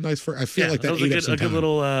 That was a nice first. I feel like that was ate a up some good time.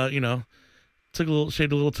 little,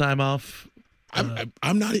 shaved a little time off.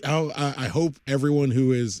 I'm not. I hope everyone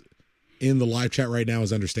who is in the live chat right now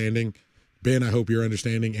is understanding. Ben, I hope you're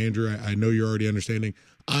understanding. Andrew, I know you're already understanding.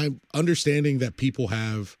 I'm understanding that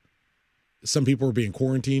some people are being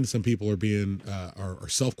quarantined. Some people are being are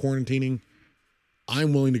self quarantining.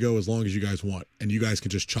 I'm willing to go as long as you guys want, and you guys can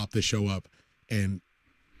just chop this show up and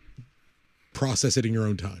process it in your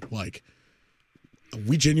own time. Like,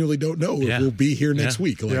 we genuinely don't know if we'll be here next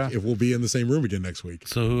week. Like, if we'll be in the same room again next week.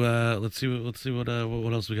 So let's see what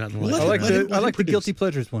else we got in the Well, live. I like the guilty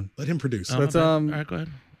pleasures one. Let him produce. That's all right, go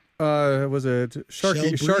ahead. Was it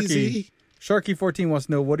Sharky 14 wants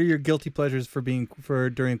to know, what are your guilty pleasures for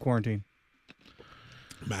during quarantine?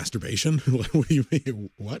 Masturbation? What do you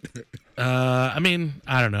mean? What? I mean,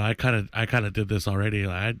 I don't know. I kind of did this already.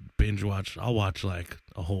 Like, I binge watch. I'll watch like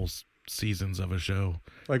a whole seasons of a show.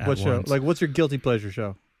 Like what show? Like, what's your guilty pleasure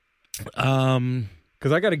show?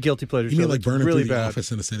 Because I got a guilty pleasure show. You mean like burning really through the bad.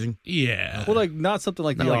 Office in a sitting? Yeah. Well, like not something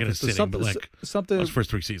like Not The like in a Office, sitting, something, but like something. those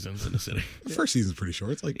first 3 seasons in a sitting. The first season's pretty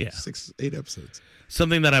short. It's like 6-8 episodes.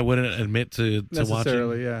 Something that I wouldn't admit to watching.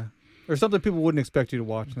 necessarily, yeah. or something people wouldn't expect you to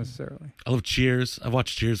watch necessarily. I love Cheers. I've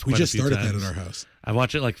watched Cheers We quite just a few started times. that at our house. I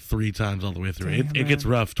watched it like 3 times all the way through. Damn, It gets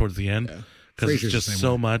man. rough towards the end Yeah. because it's Frasier's the just same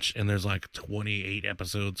so way. much, and there's like 28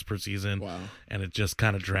 episodes per season. Wow. And it just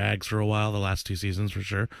kind of drags for a while. The last 2 seasons for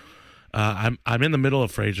sure. I'm in the middle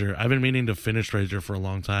of Frasier. I've been meaning to finish Frasier for a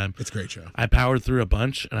long time. It's a great show. I powered through a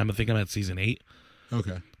bunch, and I think I'm at season 8,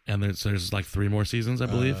 Okay. and there's like 3 more seasons, I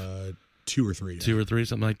believe. 2 or 3. Yeah. 2 or 3,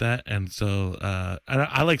 something like that. And so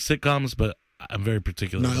I like sitcoms, but I'm very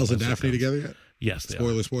particular. Niles about and my Daphne sitcoms. together yet? Yes, they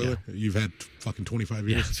are. Spoiler. You've had fucking 25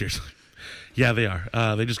 Yeah, years. seriously. Yeah, they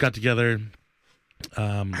are. They just got together.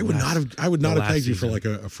 I would not have pegged you for season. like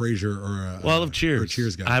a Frasier or a Well, I love Cheers. or a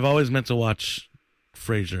Cheers guy. I've always meant to watch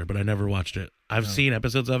Frasier, but I never watched it. I've seen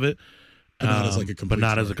episodes of it, But not as like a complete but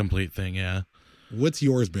not as a story. complete thing. Yeah, What's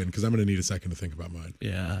yours been? Because I'm going to need a second to think about mine.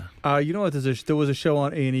 yeah. You know what? There was a show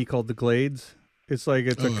on A&E called The Glades. It's a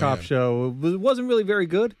Oh, cop yeah. show. It wasn't really very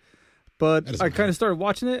good, but That doesn't I kind matter. of started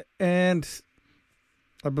watching it, and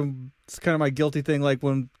it's kind of my guilty thing. Like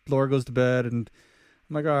when Laura goes to bed, and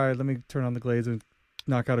I'm like, all right, let me turn on The Glades and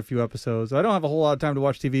knock out a few episodes. I don't have a whole lot of time to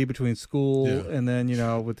watch TV between school Yeah. and then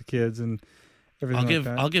with the kids and everything.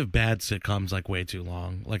 I'll give bad sitcoms like way too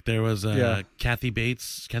long. Like there was Yeah. Kathy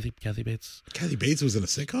Bates. Kathy Bates. Kathy Bates was in a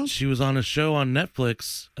sitcom? She was on a show on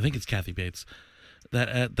Netflix. I think it's Kathy Bates.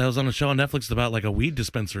 That was on a show on Netflix about like a weed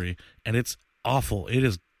dispensary, and it's awful. It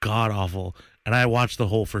is god awful. And I watched the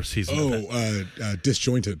whole first season. of it.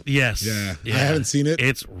 Disjointed. Yes. Yeah. I haven't seen it.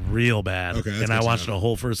 It's real bad. Okay, that's and I good to watched know. the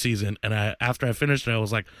whole first season, and after I finished it, I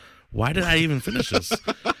was like, "Why did I even finish this?"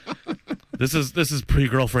 This is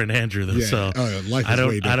pre-girlfriend Andrew, though. Yeah. So Oh, yeah. Life is I don't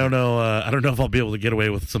way different. I don't know if I'll be able to get away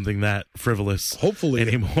with something that frivolous. Hopefully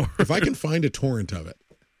anymore. if I can find a torrent of it.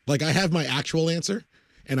 Like I have my actual answer,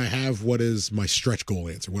 and I have what is my stretch goal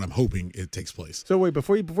answer, what I'm hoping it takes place. So wait,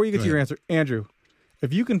 before you get to your ahead. answer, Andrew,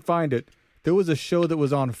 if you can find it, there was a show that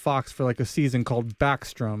was on Fox for like a season called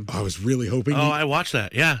Backstrom. I was really hoping. Oh, I watched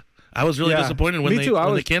that. Yeah, I was really Yeah. disappointed when Me they too. I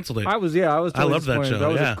when was- they canceled it. I was I totally loved that disappointed. show. That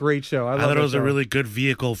was yeah. a great show. I thought loved it was that a show. really good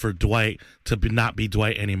vehicle for Dwight to not be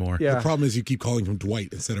Dwight anymore. Yeah. The problem is you keep calling him Dwight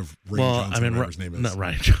instead of Rain Well, Johnson, I mean, whatever his name is. not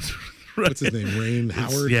Ryan Johnson. What's his name? Rain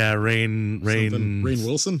Howard? Yeah, Rain Something. Rain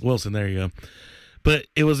Wilson? Wilson, there you go. But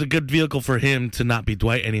it was a good vehicle for him to not be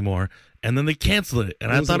Dwight anymore. And then they canceled it, and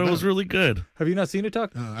What I was thought it it was about? really good. Have you not seen it,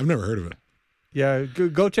 Tuck? I've never heard of it. Yeah,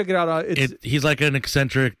 go check it out. He's like an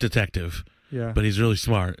eccentric detective, Yeah. but he's really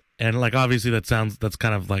smart. And like obviously that's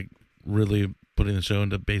kind of like really putting the show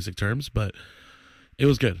into basic terms, but it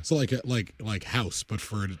was good. So like House, but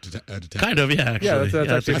for a detective. Kind of, yeah. Actually, Yeah,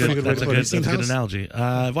 that's actually a a good, pretty good way that's to a put it. good, Have you that's a seen good House? analogy.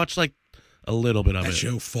 I've watched like a little bit of That it.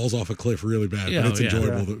 show falls off a cliff really bad, Yeah, but it's yeah.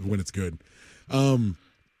 enjoyable when it's good.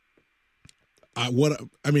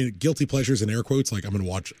 Guilty pleasures in air quotes. Like I'm going to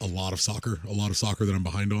watch a lot of soccer that I'm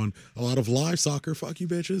behind on, a lot of live soccer. Fuck you,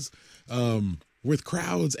 bitches. With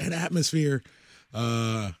crowds and atmosphere.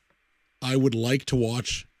 I would like to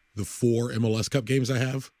watch the 4 MLS Cup games I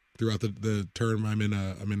have throughout the term. I'm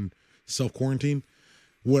in self quarantine.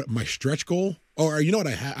 What my stretch goal? Or you know what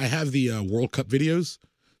I have the World Cup videos.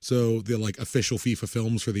 So the like official FIFA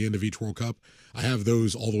films for the end of each World Cup. I have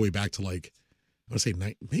those all the way back to like I want to say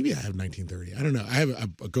maybe I have 1930. I don't know. I have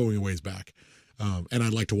a going a ways back, and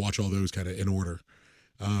I'd like to watch all those kind of in order.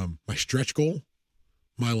 My stretch goal,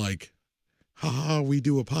 my like, haha, we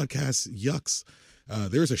do a podcast. Yucks.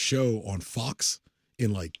 There's a show on Fox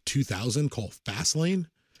in like 2000 called Fastlane,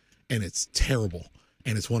 and it's terrible.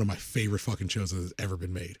 And it's one of my favorite fucking shows that has ever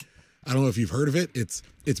been made. I don't know if you've heard of it. It's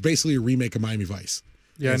basically a remake of Miami Vice.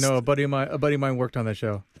 Yeah, It's- no, a buddy of mine worked on that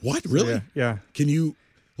show. What? Really? Yeah. Can you,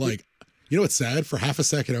 like, you know what's sad? For half a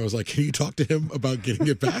second, I was like, can you talk to him about getting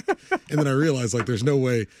it back? And then I realized, like, there's no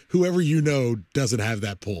way whoever you know doesn't have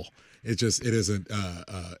that pull. It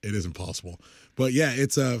isn't possible. But yeah,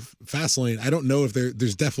 it's Fastlane. I don't know if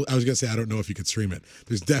there's definitely, I was going to say, I don't know if you could stream it.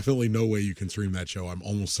 There's definitely no way you can stream that show. I'm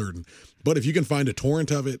almost certain. But if you can find a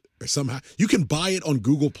torrent of it or somehow, you can buy it on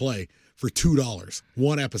Google Play for $2,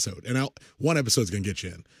 one episode. And one episode's going to get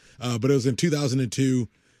you in. But it was in 2002.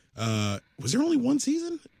 Was there only one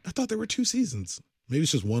season? I thought there were 2 seasons. Maybe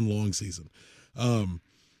it's just one long season.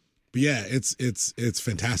 But yeah, it's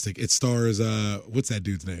fantastic. It stars what's that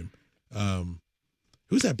dude's name?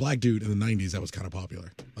 Who's that black dude in the 90s that was kind of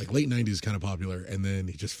popular? Like late 90s kind of popular, and then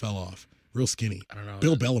he just fell off. Real skinny. I don't know.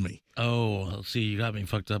 Bill Bellamy. Oh, see, you got me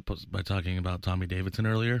fucked up by talking about Tommy Davidson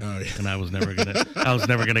earlier, Oh, yeah. and I was never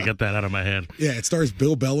gonna get that out of my head. Yeah, it stars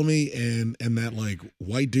Bill Bellamy and that like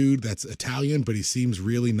white dude that's Italian, but he seems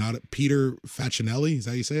really not Peter Facinelli. Is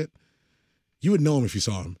that how you say it? You would know him if you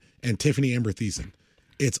saw him. And Tiffany Amber Thiessen.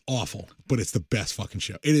 It's awful, but it's the best fucking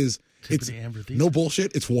show. It is. It's Tiffany Amber Thiessen. no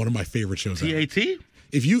bullshit. It's one of my favorite shows ever. TAT?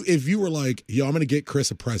 If you were like, yo, I'm going to get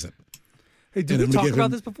Chris a present. Hey, did And we I'm gonna talk give about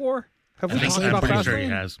him- this before? Have we I think talked so. about I'm pretty sure he Fastlane?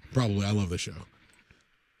 has. Probably. I love this show.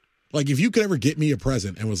 Like, if you could ever get me a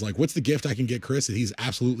present and was like, what's the gift I can get Chris that he's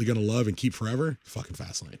absolutely going to love and keep forever? Fucking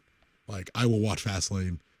Fastlane. Like, I will watch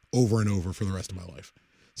Fastlane over and over for the rest of my life.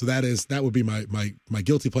 So that would be my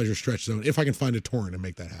guilty pleasure stretch zone if I can find a torrent and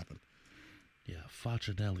make that happen. Yeah,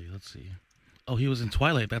 Facinelli. Let's see. Oh, he was in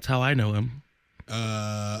Twilight. That's how I know him.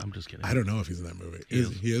 I'm just kidding. I don't know if he's in that movie. He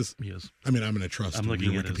is. He is? He is. I mean, I'm going to trust I'm your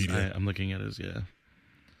looking at Wikipedia. his. I'm looking at his. Yeah.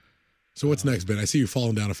 So what's next, Ben? I see you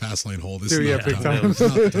falling down a Fastlane hole. This Dude, is yeah, not big the time. time. It's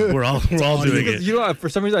not the time. We're all doing Because it. you know, for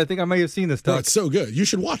some reason, I think I may have seen this Bro, stuff. it's so good. You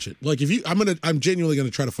should watch it. Like, if you, I'm genuinely gonna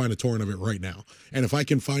try to find a torrent of it right now. And if I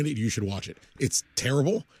can find it, you should watch it. It's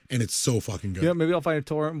terrible and it's so fucking good. Yeah, maybe I'll find a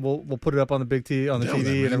torrent. We'll put it up on the big T on the Hell TV, yeah,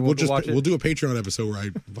 man. and everyone will watch it. We'll do a Patreon episode where I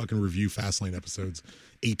fucking review Fastlane episodes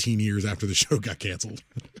 18 years after the show got canceled.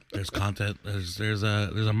 There's content. There's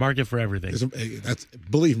a market for everything. That's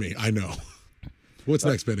believe me, I know. What's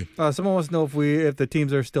next, Benny? Someone wants to know if the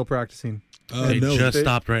teams are still practicing. They No, just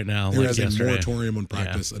stopped right now. there Like is a yesterday. moratorium on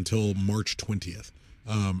practice until March 20th,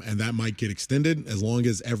 and that might get extended as long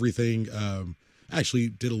as everything. Actually,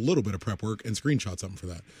 did a little bit of prep work and screenshot something for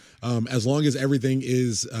that. As long as everything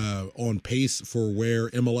is on pace for where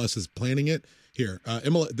MLS is planning it. Here,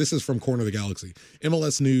 this is from Corner of the Galaxy.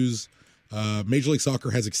 MLS News. Major League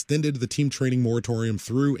Soccer has extended the team training moratorium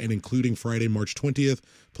through and including Friday, March 20th.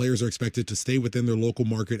 Players are expected to stay within their local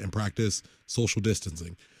market and practice social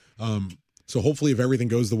distancing. So hopefully if everything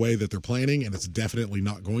goes the way that they're planning, and it's definitely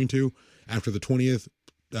not going to, after the 20th,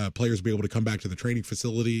 players will be able to come back to the training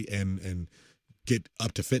facility and get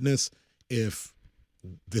up to fitness. If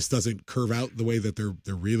this doesn't curve out the way that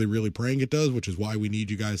they're really, really praying it does, which is why we need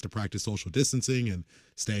you guys to practice social distancing and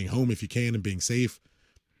staying home if you can and being safe.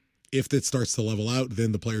 If it starts to level out,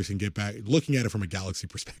 then the players can get back. Looking at it from a Galaxy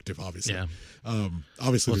perspective, obviously. Yeah. Obviously, Well,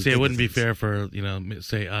 there's see, it bigger wouldn't be things. fair for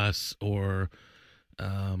say us or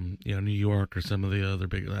New York or some of the other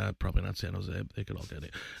big. Probably not San Jose. They could all get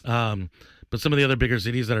it. But some of the other bigger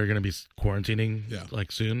cities that are going to be quarantining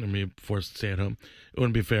like soon and be forced to stay at home. It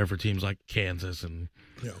wouldn't be fair for teams like Kansas and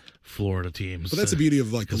Florida teams. But that's the beauty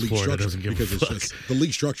of like the because league Florida structure, doesn't give a because it's fuck. just the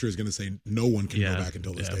league structure is going to say no one can Yeah, go back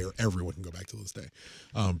until this yeah. day, or everyone can go back till this day,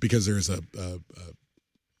 because there's a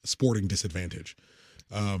sporting disadvantage.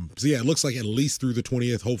 So yeah, it looks like at least through the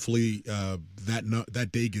 20th. Hopefully, that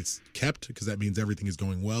day gets kept, because that means everything is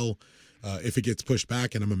going well. If it gets pushed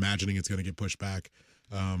back, and I'm imagining it's going to get pushed back,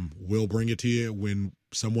 we'll bring it to you when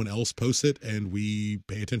someone else posts it, and we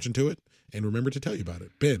pay attention to it and remember to tell you about it.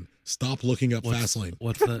 Ben, stop looking up Fastlane.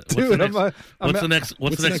 What's the Dude, next? I'm- What's the next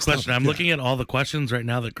next question? topic? I'm Yeah. looking at all the questions right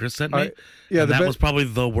now that Chris sent me. All right. Yeah, and the that be- was probably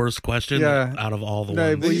the worst question Yeah. out of all the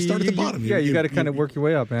No, ones. well, you start at the bottom. Yeah, you got to kind of work your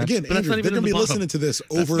way up, man. Again, But that's Andrew, not they're even going to in be the bottom. listening to this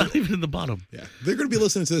That's over. not even in the bottom. Yeah, they're going to be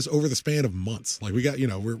listening to this over the span of months. Like we got,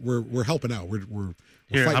 we're helping out. We're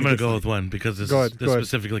Here, fighting I'm a going good to go fight. with one because this Go ahead.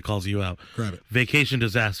 specifically calls you out. Grab it. Vacation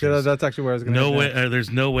disasters. Yeah, that's actually where I was going to No way. There's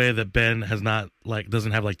no way that Ben has not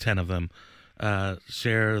doesn't have 10 of them.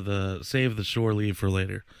 Save the shore leave for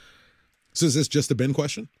later. So is this just a Ben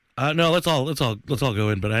question? No, let's all go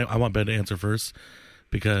in. But I want Ben to answer first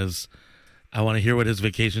because I want to hear what his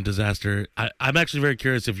vacation disaster. I'm actually very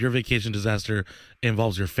curious if your vacation disaster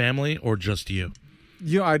involves your family or just you.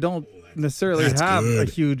 I don't necessarily That's have good.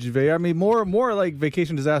 a huge I mean, more like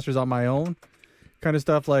vacation disasters on my own kind of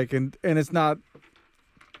stuff. Like, and it's not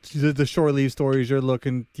the shore leave stories you're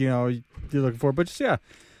looking for, but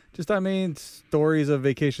I mean, stories of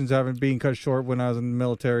vacations being cut short when I was in the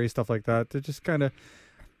military, stuff like that. They're just kind of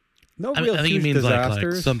no real I think he huge means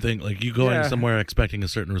disasters. like something like you going Yeah. somewhere expecting a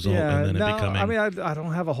certain result and then it becoming. I mean, I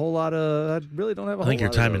don't have a whole lot of. I really don't have a I whole think your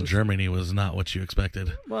lot time of in those. Germany was not what you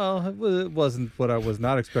expected. Well, it wasn't what I was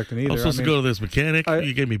not expecting either. I was supposed to go to this mechanic.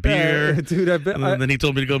 You gave me beer. Dude. And then he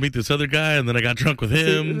told me to go meet this other guy, and then I got drunk with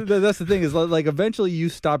him. That's the thing is like eventually you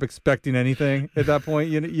stop expecting anything at that point.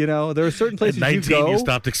 You know there are certain At places 19, you go. you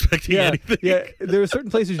stopped expecting anything. Yeah, there are certain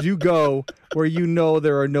places you go where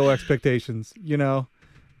there are no expectations.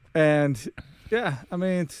 And yeah, I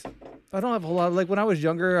mean, I don't have a whole lot. Like when I was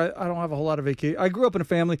younger, I don't have a whole lot of vacation. I grew up in a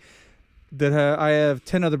family that I have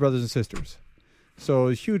 10 other brothers and sisters. So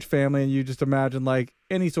a huge family, and you just imagine like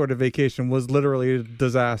any sort of vacation was literally a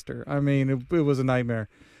disaster. I mean, it was a nightmare.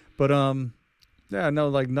 But yeah, no,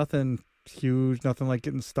 like nothing huge, nothing like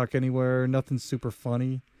getting stuck anywhere, nothing super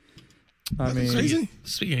funny. I mean, Crazy?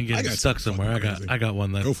 Speaking of I getting got stuck something somewhere, fucking crazy. I got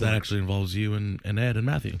one Go that for it. actually involves you and Ed and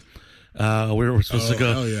Matthew. We were supposed to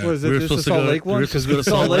go. hell yeah. Was it We were just the supposed to Salt go- Lake we one? were supposed to go to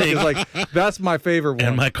Salt Salt Lake Lake. is like, that's my favorite one.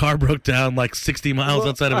 And my car broke down like 60 miles Well,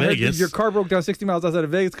 outside of I heard Vegas. Your car broke down 60 miles outside of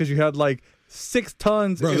Vegas because you had like 6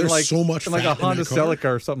 tons Bro, in there's like, so much in like fat a in Honda that car.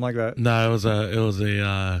 Celica or something like that. No, it was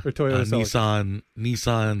a Or Toyota Celica.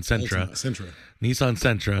 Nissan Sentra. Ultima, Sentra. Nissan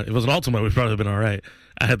Sentra. It was an Altima. We'd probably been all right.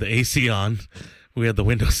 I had the AC on. We had the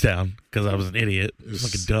windows down because I was an idiot. It was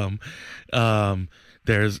fucking dumb.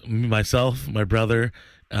 There's myself, my brother,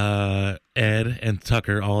 Ed, and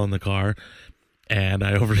Tucker all in the car, and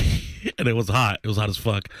I overheated. And it was hot. It was hot as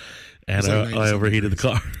fuck, and It's like I overheated the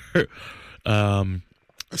car. I've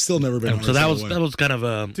still never been. And so that was kind of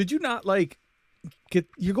a. Did you not like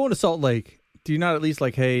you're going to Salt Lake? Do you not at least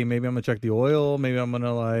like, hey, maybe I'm gonna check the oil, maybe I'm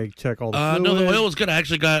gonna like check all the fluids? No, the oil was good. I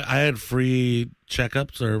actually I had free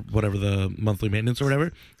checkups or whatever, the monthly maintenance or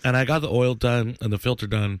whatever, and I got the oil done and the filter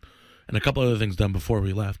done and a couple other things done before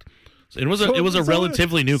we left. So it was a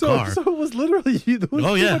relatively new car. So it was literally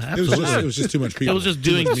Oh yeah, absolutely. It was just too much people. It was just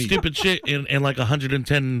doing stupid shit in like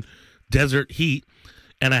 110 desert heat,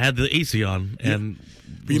 and I had the AC on, and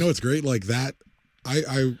But you know what's great? Like that,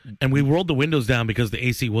 I and we rolled the windows down because the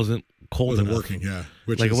AC wasn't cold wasn't enough. working. Yeah,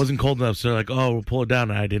 which Like is, it wasn't cold enough, so like, oh, we'll pull it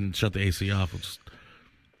down, and I didn't shut the AC off.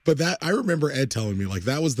 But that I remember Ed telling me like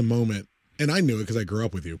that was the moment, and I knew it because I grew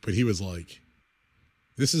up with you. But he was like,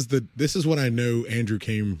 "This is when I know Andrew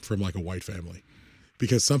came from like a white family,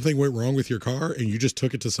 because something went wrong with your car and you just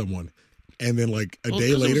took it to someone, and then like a day 'cause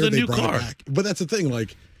it was later a they new brought car. it back." But that's the thing,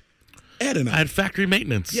 like Ed and I had factory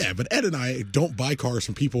maintenance. yeah, but Ed and I don't buy cars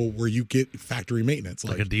from people where you get factory maintenance,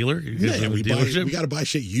 Like a dealer? You guys Yeah, have a we dealership? got to buy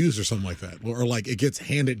shit used or something like that, or like it gets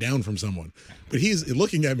handed down from someone. But he's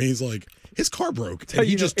looking at me. He's like, his car broke. Tell And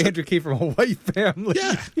he you just just Andrew came from a white family.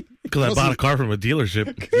 yeah, Because I bought a car from a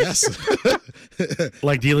dealership. yes,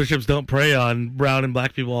 Like dealerships don't prey on brown and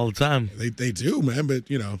black people all the time. they do, man. But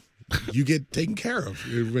you know, you get taken care of.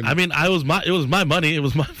 When, I mean, it was my money. It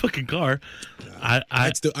was my fucking car.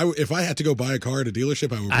 if I had to go buy a car at a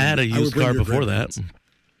dealership, I would. I had a used car before that.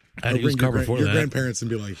 I had a Bring used car before your that. grandparents and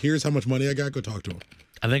be like, "Here's how much money I got. Go talk to them.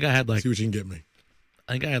 I think I had like See what you can get me."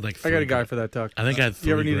 I got a I got a guy for that, Tuck. I think I had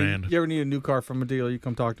You ever $3,000. you ever need a new car from a dealer? You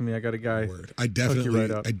come talk to me. I got a guy. Word. I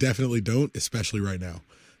right up. definitely don't, especially right now.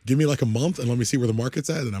 Give me like a month and let me see where the market's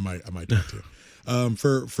at, and I might talk to you.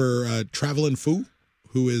 For Travelin' Foo,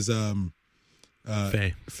 who is Faye.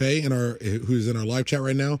 who's in our live chat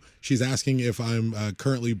right now. She's asking if I'm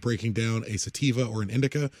currently breaking down a sativa or an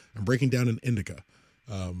indica. I'm breaking down an indica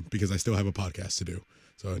because I still have a podcast to do.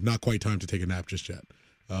 So not quite time to take a nap just yet.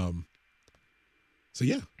 So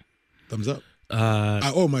yeah, thumbs up. My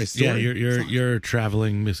story. Yeah, your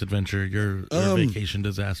traveling misadventure, your vacation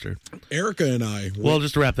disaster. Erica and I. Well,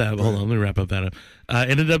 just to wrap that up, hold on, let me wrap up that up.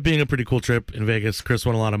 Ended up being a pretty cool trip in Vegas. Chris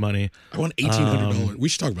won a lot of money. I won $1,800. We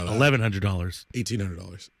should talk about that. $1,100.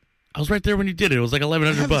 $1,800. I was right there when you did it. It was like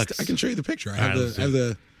 $1,100. I can show you the picture. I All right, have let's see.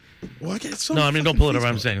 the. Well, I get so. No, I mean don't pull it over.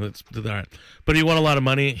 I'm saying let's do that. All right. But he won a lot of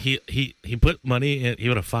money. He put money in. He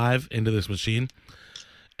put a 5 into this machine,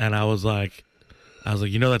 and I was like, that's a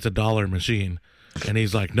 $1 machine. And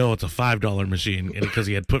he's like, no, it's a $5 machine, and because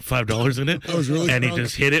he had put $5 in it, I was really and drunk. he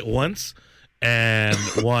just hit it once, and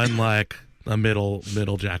won like a middle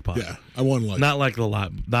jackpot. Yeah, I won like Not like the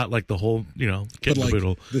lot, not like the whole, kit but and like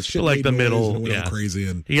caboodle, the shit but like made the noise middle. and it went all Yeah, crazy,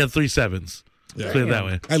 and he had 3 7s. Yeah. Put it that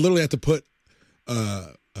way. I literally had to put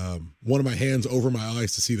one of my hands over my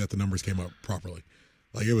eyes to see that the numbers came up properly.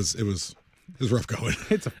 Like it was rough going.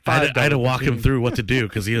 It's a I $5. had to walk him machine. through what to do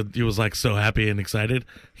because he was like so happy and excited.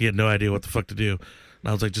 He had no idea what the fuck to do. And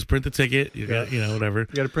I was like, just print the ticket. You got, whatever. You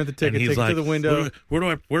got to print the And ticket, he's take like, it to the window. Where do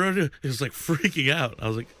I do? He was like freaking out. I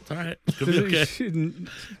was like, it's all right. It's gonna be okay.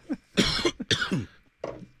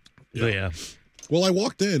 But yeah. Well, I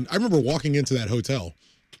walked in. I remember walking into that hotel,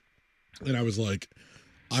 and I was like,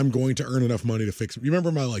 "I'm going to earn enough money to fix." You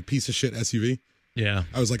remember my like piece of shit SUV? Yeah.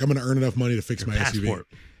 I was like, "I'm going to earn enough money to fix my passport.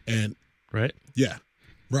 SUV." And Right? yeah,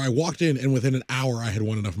 where I walked in, and within an hour, I had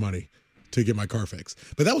won enough money to get my car fixed.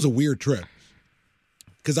 But that was a weird trip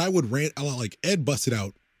because I would rant. Like Ed busted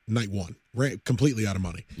out night one, ran completely out of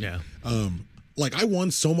money. Yeah. Like I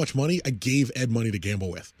won so much money, I gave Ed money to gamble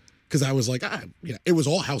with because I was like, it was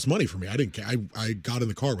all house money for me. I didn't care. I got in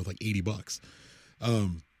the car with like $80.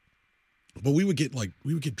 But we would get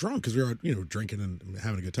drunk because we were drinking and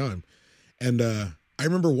having a good time. And I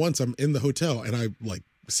remember once I'm in the hotel and I like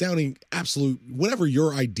sounding absolute whatever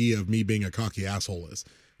your idea of me being a cocky asshole is.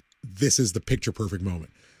 This is the picture perfect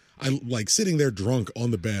moment. I like sitting there drunk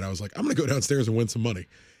on the bed. I was like, I'm gonna go downstairs and win some money.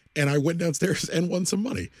 And I went downstairs and won some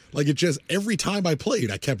money. Like it just every time I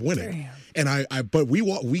played, I kept winning. Damn. And but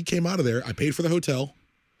we came out of there. I paid for the hotel,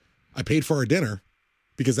 I paid for our dinner,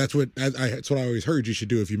 because that's what that's what I always heard you should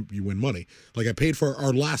do if you win money. Like I paid for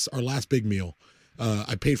our last big meal.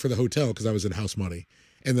 I paid for the hotel because I was in house money,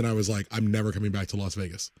 and then I was like, I'm never coming back to Las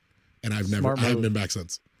Vegas, and I haven't been back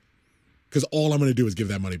since. Because all I'm going to do is give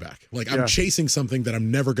that money back. Like I'm chasing something that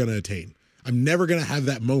I'm never going to attain. I'm never going to have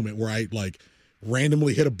that moment where I like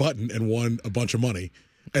randomly hit a button and won a bunch of money.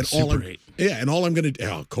 And all I'm going to do,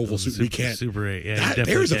 Koval Super, we can't. Super 8, yeah.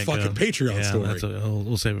 There's a fucking Patreon story.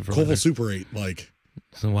 We'll save it for Koval later. Super 8, like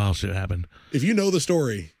some wild shit happened. If you know the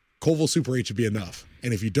story, Koval Super 8 should be enough.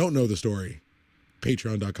 And if you don't know the story,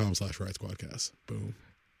 patreon.com/Riot Squadcast. Boom.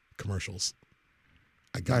 Commercials.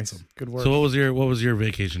 I got some. Good work. So what was your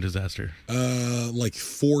vacation disaster? Like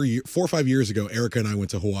 4 or 5 years ago, Erica and I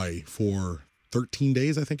went to Hawaii for 13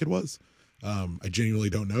 days, I think it was. I genuinely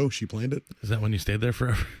don't know. She planned it. Is that when you stayed there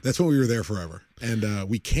forever? That's when we were there forever. And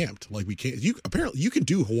we camped. Like apparently you can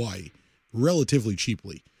do Hawaii relatively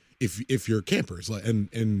cheaply if you're campers. Like and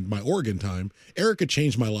in my Oregon time, Erica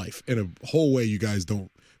changed my life in a whole way you guys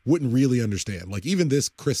wouldn't really understand. Like even this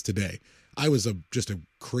Chris today, I was just a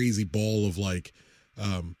crazy ball of like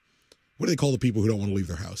what do they call the people who don't want to leave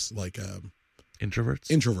their house? Like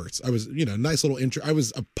Introverts. I was, nice little I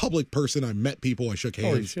was a public person. I met people. I shook hands.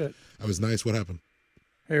 Holy shit. I was nice. What happened?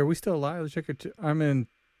 Hey, are we still alive? Let's check it. I'm in.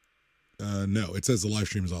 No, it says the live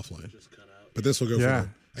stream is offline. But this will go for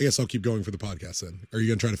I guess I'll keep going for the podcast then. Are you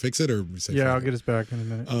going to try to fix it or say I'll get us back in a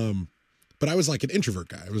minute. But I was like an introvert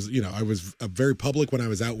guy. I was, I was very public when I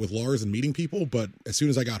was out with Lars and meeting people. But as soon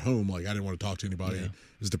as I got home, like I didn't want to talk to anybody. Yeah.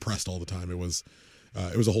 I was depressed all the time. It was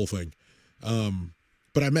a whole thing.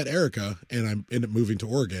 But I met Erica and I ended up moving to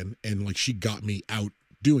Oregon and like she got me out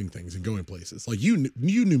doing things and going places. Like you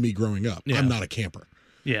knew me growing up. Yeah. I'm not a camper.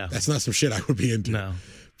 Yeah. That's not some shit I would be into. No.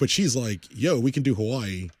 But she's like, yo, we can do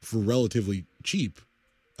Hawaii for relatively cheap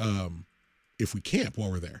if we camp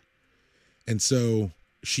while we're there. And so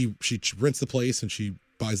she rents the place and she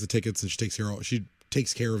buys the tickets and she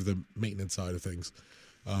takes care of the maintenance side of things.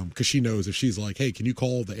 Because she knows if she's like, hey, can you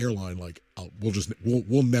call the airline? Like,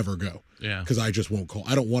 we'll never go. Yeah. Because I just won't call.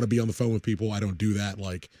 I don't want to be on the phone with people. I don't do that.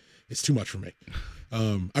 Like, it's too much for me.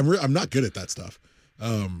 I'm not good at that stuff.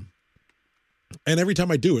 And every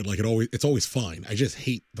time I do it, like it's always fine. I just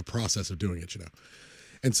hate the process of doing it,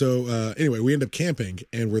 And so anyway, we end up camping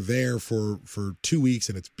and we're there for 2 weeks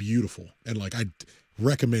and it's beautiful. And like I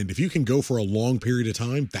recommend if you can go for a long period of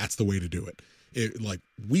time, that's the way to do it. Like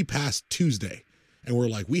we passed Tuesday. And we're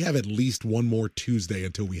like, we have at least one more Tuesday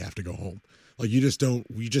until we have to go home. Like you just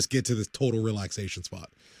get to this total relaxation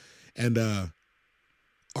spot. And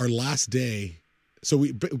our last day, so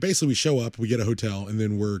we show up, we get a hotel, and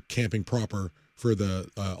then we're camping proper for the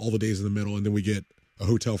all the days in the middle, and then we get a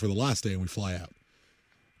hotel for the last day and we fly out.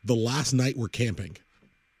 The last night we're camping,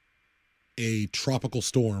 a tropical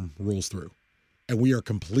storm rolls through. And we are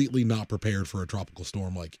completely not prepared for a tropical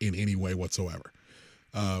storm, like in any way whatsoever.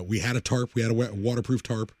 We had a tarp, we had a waterproof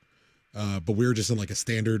tarp, but we were just in like a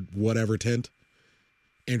standard whatever tent.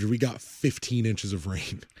 Andrew, we got 15 inches of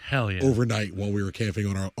rain. Hell yeah. Overnight while we were camping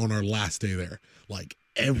on our last day there. Like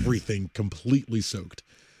everything completely soaked.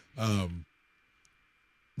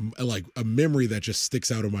 Like a memory that just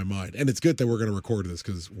sticks out of my mind. And it's good that we're going to record this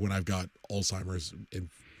because when I've got Alzheimer's in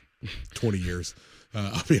 20 years,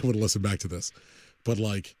 I'll be able to listen back to this. But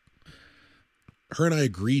like, her and I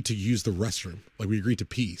agreed to use the restroom. Like we agreed to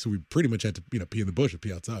pee. So we pretty much had to, pee in the bush and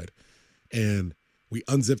pee outside. And we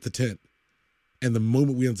unzipped the tent. And the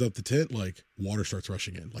moment we unzip the tent, like water starts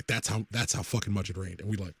rushing in. Like that's how fucking much it rained. And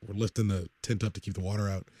we're lifting the tent up to keep the water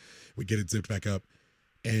out. We get it zipped back up.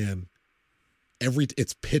 And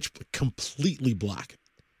it's pitch completely black.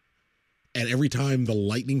 And every time the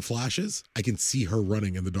lightning flashes, I can see her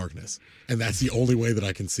running in the darkness. And that's the only way that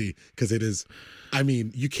I can see. Because it is,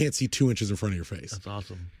 you can't see 2 inches in front of your face. That's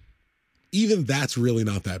awesome. Even that's really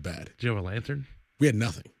not that bad. Do you have a lantern? We had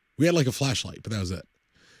nothing. We had like a flashlight, but that was it.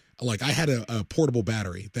 Like I had a portable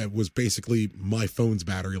battery that was basically my phone's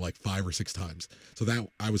battery like 5 or 6 times. So that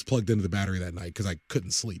I was plugged into the battery that night because I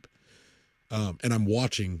couldn't sleep. And I'm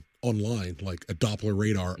watching online like a Doppler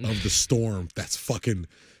radar of the storm that's fucking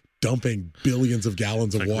dumping billions of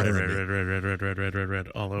gallons of water. Red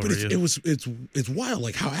all over you. It's wild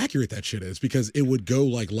like how accurate that shit is because it would go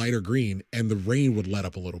like lighter green and the rain would let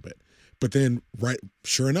up a little bit. But then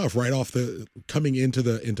sure enough, right off coming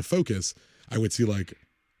into focus, I would see like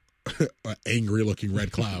an angry looking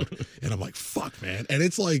red cloud and I'm like, fuck man. And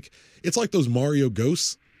it's like those Mario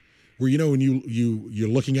ghosts where when you're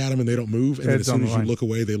looking at them and they don't move and then as soon as you look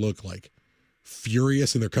away they look like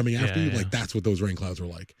furious and they're coming after you. Like that's what those rain clouds were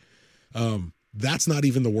like. That's not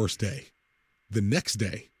even the worst day. The next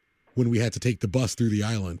day when we had to take the bus through the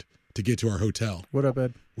island, to get to our hotel. What up,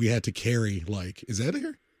 Ed? We had to carry like, is Ed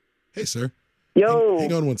here? Hey, sir. Yo.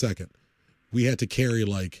 Hang on 1 second. We had to carry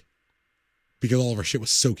like, because all of our shit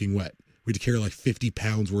was soaking wet. We had to carry like 50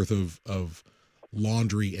 pounds worth of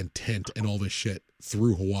laundry and tent and all this shit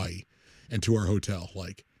through Hawaii and to our hotel.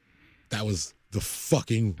 Like, that was the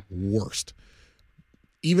fucking worst.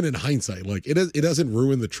 Even in hindsight, like it doesn't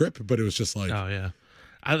ruin the trip, but it was just like, Oh yeah,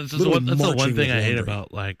 that's the Literally one marching thing with I hate laundry.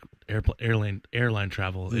 about like airline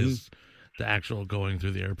travel is the actual going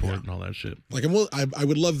through the airport and all that shit. like I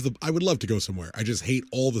would love to go somewhere. I just hate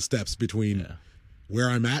all the steps between where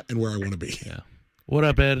I'm at and where I want to be. Yeah. What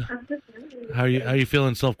up, Ed? How you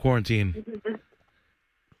feeling self quarantine?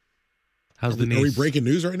 How's the Are we niece? breaking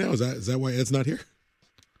news right now? Is that why Ed's not here?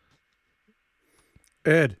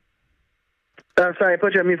 Ed. Sorry, I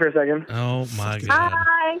put you on mute for a second. Oh my god!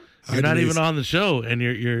 Hi. You're not Denise. even on the show, and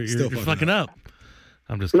you're Still fucking up.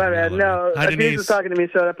 I'm just My kidding. I bad. love No, you. Hi, Denise Denise. was talking to me,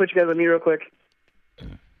 so I put you guys on mute real quick.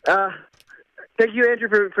 Thank you, Andrew,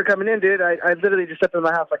 for coming in, dude. I literally just stepped into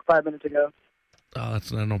my house like 5 minutes ago. Oh,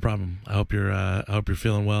 that's no problem. I hope you're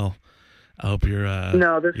feeling well. I hope your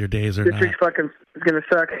your days are this not. week's fucking is gonna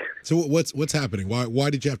suck. So what's happening? Why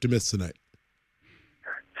did you have to miss tonight?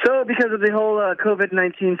 So, because of the whole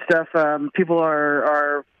COVID-19 stuff, people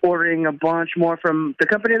are ordering a bunch more from the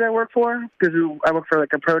company that I work for, because I work for like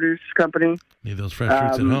a produce company. Need those fresh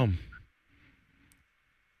fruits at home.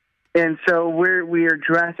 And so we are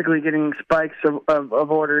drastically getting spikes of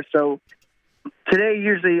orders. So today,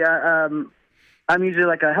 usually, I'm usually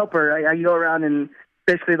like a helper. I go around and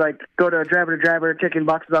basically like go to driver to driver, taking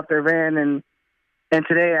boxes off their van. And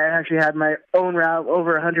today I actually had my own route,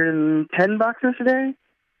 over 110 boxes today,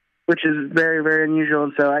 which is very, very unusual.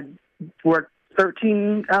 And so I worked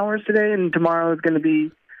 13 hours today, and tomorrow is going to be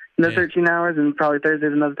another 13 hours, and probably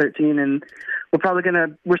Thursday's another 13. And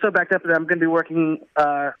we're so backed up that I'm going to be working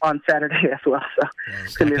on Saturday as well. So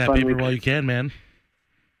it's going to Stack be a that fun paper week. while you can, man.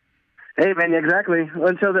 Hey, man, yeah, exactly.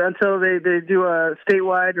 Until they do a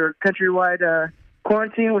statewide or countrywide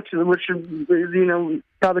quarantine, which is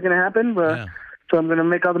probably going to happen. But so I'm going to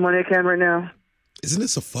make all the money I can right now. Isn't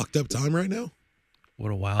this a fucked up time right now?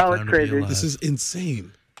 What a wild Oh, time it's to crazy. be alive. This is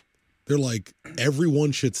insane. They're like,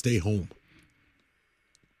 everyone should stay home.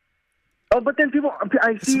 Oh, but then people,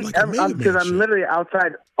 I see, like a Mega Man because I'm shit. literally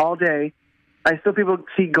outside all day. I still people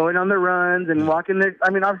see going on their runs and walking their.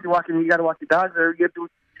 I mean, obviously walking, you got to walk your dogs, or you have to.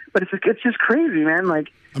 But it's just crazy, man. Like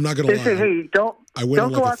I'm not gonna they lie. say, hey, don't went don't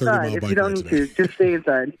on go like a 30-mile outside if bike you don't ride need today. to. Just stay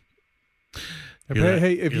inside.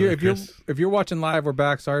 Hey, if you're watching live, we're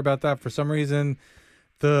back. Sorry about that. For some reason,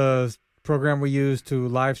 the program we used to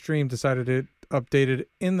live stream decided it updated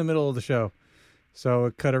in the middle of the show, so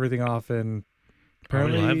it cut everything off. And Are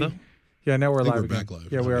we apparently, live though? yeah, now we're I think live. we're again. back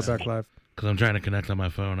live. Yeah, we are back live. Because I'm trying to connect on my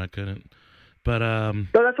phone. I couldn't. But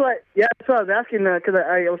So that's why. Yeah, that's what I was asking because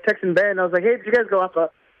I was texting Ben. I was like, hey, did you guys go off?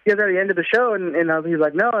 You guys already ended the show, and he was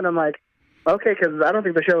like, no, and I'm like, okay, because I don't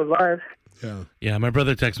think the show was live. Yeah. yeah, my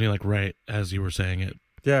brother texted me like right as you were saying it.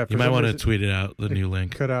 Yeah, You might want to tweet it out, the new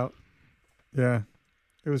link. cut out. Yeah,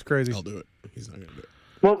 it was crazy. I'll do it. He's not gonna do it.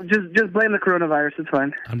 Well, just blame the coronavirus. It's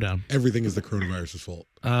fine. I'm down. Everything is the coronavirus's fault.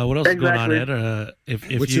 What else is going on, Exactly. Ed?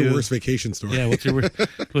 If What's you, your worst vacation story? Yeah, what's your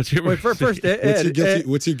Wait, first, Ed,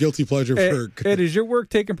 What's your guilty pleasure for? Ed, is your work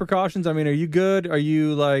taking precautions? I mean, are you good? Are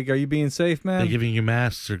you being safe, man? They giving you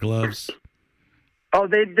masks or gloves? Oh,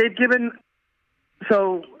 they've given.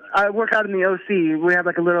 So I work out in the OC. We have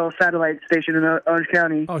like a little satellite station in Orange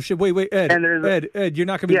County. Oh shit! Wait, Ed, And there's Ed, you're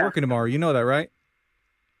not gonna be Yeah. working tomorrow. You know that, right?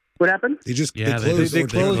 What happened? They just Yeah, they closed. they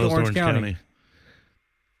Orange closed County. Orange County.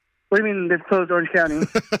 What do you mean they've closed Orange County?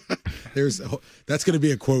 That's going to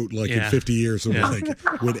be a quote like in Yeah. 50 years from Yeah. like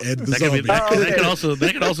when Ed the That could, be, zombie. that, Oh, that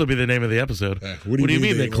okay. could also be the name of the episode. What do you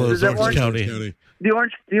mean they closed Orange County? the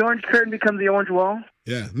orange curtain becomes the orange wall.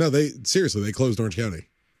 Yeah, no, they closed Orange County.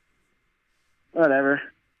 Whatever.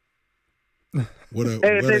 What a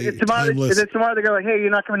Hey, what a if tomorrow, timeless. if it's tomorrow, they go like, "Hey, you're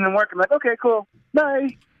not coming to work." I'm like, "Okay, cool, bye."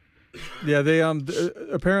 Yeah, they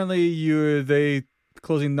apparently they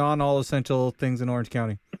closing non-all essential things in Orange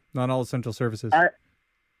County, non-all essential services.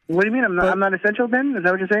 What do you mean? I'm not essential, Ben? Is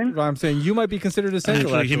that what you're saying? I'm saying you might be considered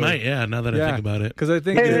essential. Actually, he might. Yeah, now that I think about it. Because I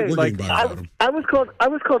think Hey, that, hey, like We're getting by without him. I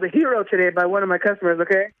was called a hero today by one of my customers.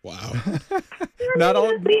 Okay. Wow. not all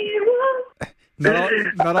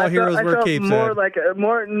heroes I wear felt capes. more Ed. like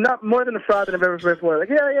not more than a fraud than I've ever been before. Like,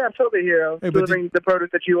 yeah, I'm totally a hero. Hey, but delivering the produce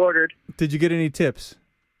that you ordered. Did you get any tips?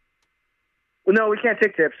 Well, no, we can't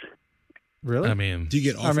take tips. Really? I mean, Do you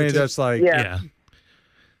get I offer mean, tips? that's like Yeah.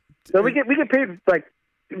 So we get paid like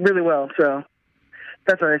really well. So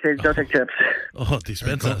that's why I say don't take tips. oh,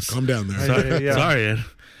 dispense us. Calm down there. Sorry, Yeah. sorry, Ed.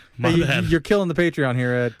 My bad. You're killing the Patreon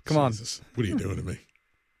here, Ed. Come on. Jesus, what are you doing to me?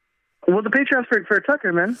 Well, the Patreon's for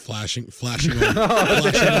Tucker, man. Flashing on your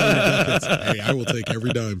buckets. Hey, I will take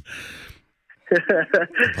every dime.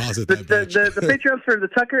 Deposit that bitch. The Patreon's for the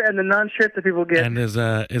Tucker and the non-shirts that people get. And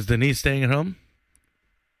is Denise staying at home?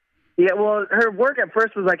 Yeah, well, her work at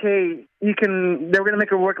first was like, hey, they were going to make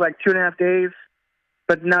her work like 2.5 days,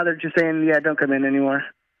 but now they're just saying, yeah, don't come in anymore.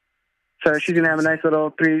 So she's going to have a nice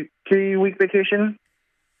little three-week vacation.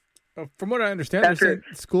 From what I understand, they're saying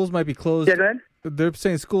schools might be closed. Yeah, go ahead. They're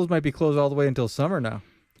saying schools might be closed all the way until summer now.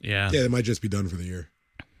 Yeah. Yeah, they might just be done for the year.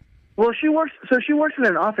 Well, she works in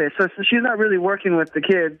an office, so she's not really working with the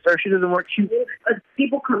kids, or she doesn't work.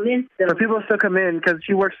 People come in still. So people still come in because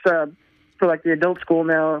she works for like the adult school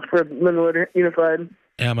now for Linwood Unified.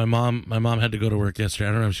 Yeah, my mom had to go to work yesterday.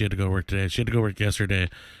 I don't know if she had to go to work today. She had to go to work yesterday,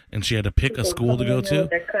 and she had to pick a school to go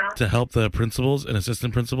to help the principals and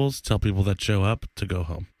assistant principals tell people that show up to go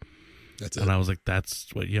home. That's it. And I was like,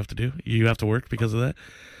 that's what you have to do? You have to work because of that?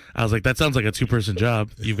 I was like, that sounds like a 2-person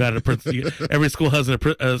job. You've got every school has a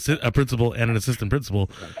principal and an assistant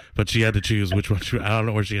principal, but she had to choose which one. I don't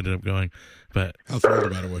know where she ended up going, but how thrilled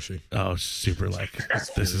about it was she? Oh, super! Like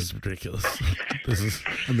this is ridiculous.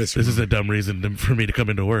 This is a dumb reason for me to come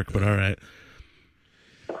into work, but all right.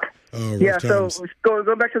 Oh, yeah. times. So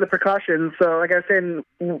go back to the precautions. So like I was saying,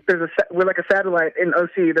 we're like a satellite in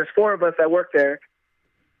OC. There's 4 of us that work there,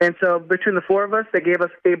 and so between the 4 of us, they gave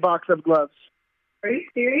us a box of gloves. Are you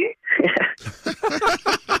serious?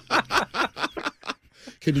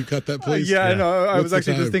 Can you cut that, please? Yeah, I know. I What's was the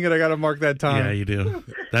actually time? just thinking I got to mark that time. Yeah, you do.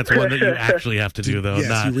 That's one that you actually have to do, though. Yes,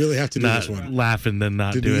 not, you really have to do not this one. Laugh and then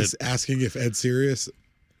not Denise do it. asking if Ed's serious.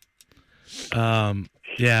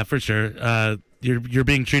 Yeah, for sure. You're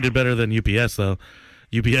being treated better than UPS, though.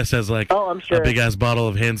 UPS has like I'm sure. a big ass bottle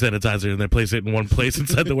of hand sanitizer, and they place it in one place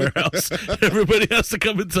inside the warehouse. Everybody has to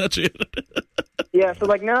come and touch it. Yeah, so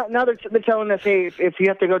like now they're telling us, hey, if you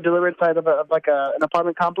have to go deliver inside of an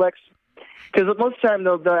apartment complex, because most of the time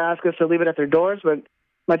they'll ask us to leave it at their doors, but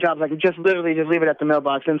my job's like just literally just leave it at the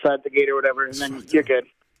mailbox inside the gate or whatever, and then you're good.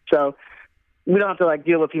 So we don't have to like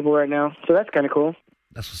deal with people right now. So that's kind of cool.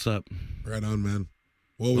 That's what's up. Right on, man.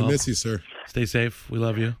 Well, we miss you, sir. Stay safe. We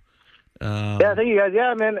love you. Yeah, thank you guys.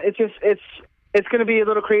 Yeah, man, it's going to be a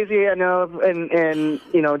little crazy, I know, and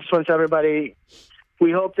you know, just want to tell everybody,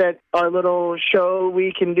 we hope that our little show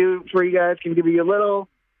we can do for you guys can give you a little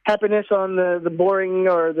happiness on the boring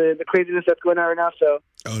or the craziness that's going on right now. So,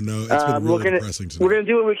 oh no, it's been really depressing tonight. We're gonna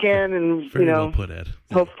do what we can, and Very you know, well put, Ed.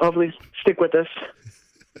 hopefully stick with us.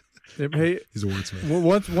 Hey, he's a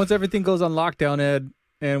wordsmith. Once everything goes on lockdown, Ed,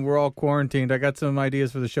 and we're all quarantined, I got some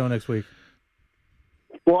ideas for the show next week.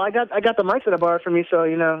 Well, I got the mics that I borrowed from you, so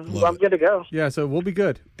you know I'm good to go. Yeah, so we'll be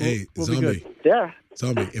good. Hey, we'll Zombie. be good. Yeah,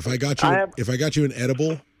 Zombie. If I got you an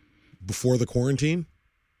edible before the quarantine,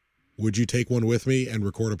 would you take one with me and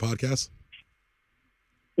record a podcast?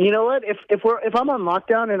 You know what? If I'm on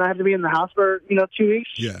lockdown and I have to be in the house for 2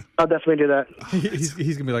 weeks, yeah, I'll definitely do that.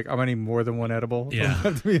 He's gonna be like, I'm gonna need more than one edible. Yeah, I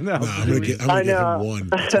have to be in the house. I'm gonna get him one.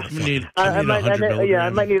 I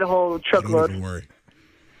might need a whole truckload. Don't even worry.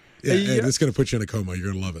 Yeah, hey, it's gonna put you in a coma.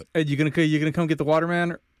 You're gonna love it. Ed, you gonna come get the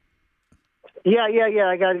waterman? Yeah. I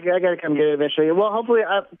gotta come get it eventually. Well, hopefully,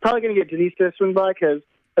 I'm probably gonna get Denise to swing by because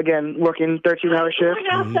again, working 13-hour shift.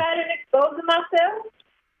 I went outside and exposing myself.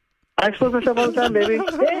 I expose myself all the time, baby.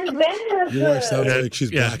 Your wife sounds like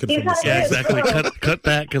she's blacking from the side. Yeah, exactly. Cut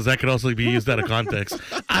that because that could also be used out of context.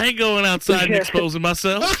 I ain't going outside and exposing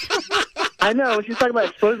myself. I know. When she's talking about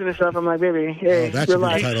exposing herself, I'm like, baby, hey, that should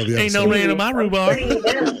relax. be the title of the Ain't no rain in my rhubarb.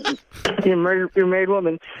 You're a married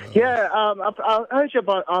woman. Yeah, I'll hit you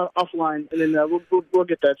up offline, and then we'll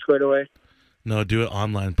get that squared away. No, do it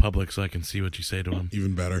online, public, so I can see what you say to him.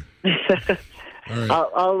 Even better. All right.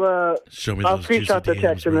 I'll show me. I'll those screenshot the DMs,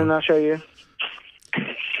 text and then I'll show you.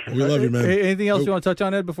 Well, we love you, man. Hey, anything else you want to touch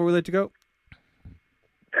on, Ed, before we let you go?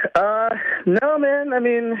 No, man. I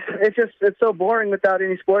mean, it's so boring without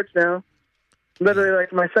any sports now. Literally,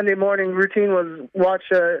 like my Sunday morning routine was watch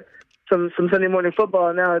some Sunday morning football,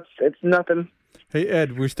 and now it's nothing. Hey,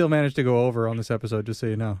 Ed, we still managed to go over on this episode, just so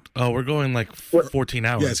you know. Oh, we're going like 14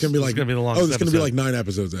 hours. Yeah, it's gonna be like the longest. Oh, it's gonna be like 9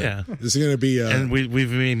 episodes. Yeah, this is gonna be. And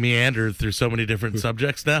we've meandered through so many different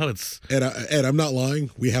subjects now. It's Ed, I'm not lying.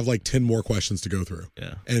 We have like 10 more questions to go through.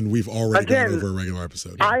 Yeah, and we've already gone over a regular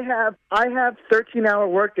episode. I have 13-hour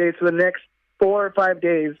work days for the next 4 or 5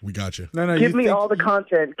 days. We got you. No, Give me all the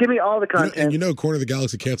content. Give me all the content. Corner of the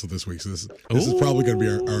Galaxy canceled this week, so this is probably going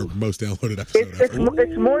to be our most downloaded episode.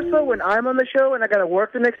 It's more so when I'm on the show and I got to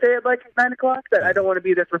work the next day at like 9 o'clock that I don't want to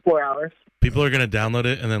be there for 4 hours. People are going to download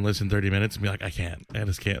it and then listen 30 minutes and be like, I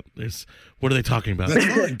just can't. What are they talking about? That's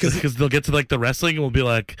fine, because they'll get to like the wrestling and we'll be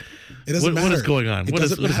like, it doesn't matter. What is going on? What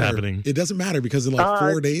is happening? It doesn't matter because in like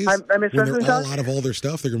 4 days, when they're all out of all their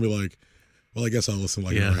stuff, they're going to be like, well, I guess I'll listen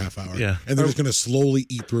like another half hour. Yeah. And they're just going to slowly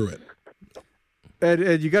eat through it.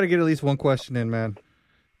 Ed, you got to get at least one question in, man.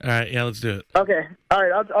 All right, yeah, let's do it. Okay. All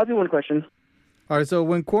right, I'll do one question. All right, so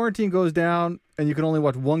when quarantine goes down and you can only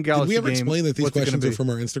watch one Galaxy game, did we ever explain that these what's it questions gonna are from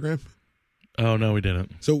our Instagram? Oh, no, we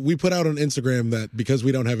didn't. So we put out on Instagram that because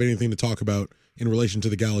we don't have anything to talk about in relation to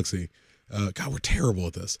the Galaxy, God, we're terrible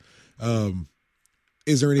at this.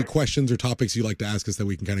 Is there any questions or topics you'd like to ask us that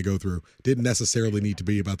we can kind of go through? Didn't necessarily need to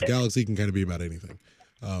be about the Galaxy, can kind of be about anything.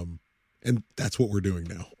 And that's what we're doing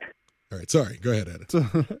now. All right, sorry. Go ahead, Ed. So,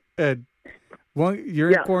 Ed,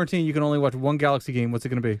 you're in quarantine. You can only watch one Galaxy game. What's it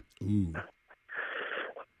going to be? Ooh.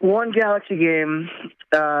 One Galaxy game.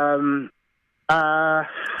 It's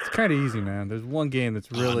kind of easy, man. There's one game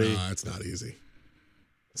that's really. No, it's not easy.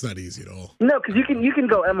 It's not easy at all. No, because you can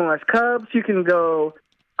go MLS Cubs. You can go.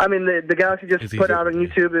 I mean, the Galaxy just put out on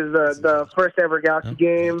YouTube is the first ever Galaxy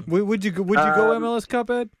game. Would you go MLS Cup,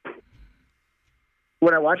 Ed?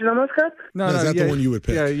 Would I watch an MLS Cup? No, is that the one you would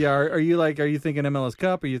pick? Yeah. Are you thinking MLS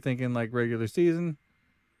Cup? Are you thinking like regular season?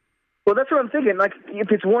 Well, that's what I'm thinking. Like,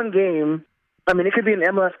 if it's one game, I mean, it could be an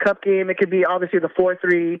MLS Cup game. It could be obviously the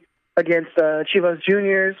 4-3 against Chivas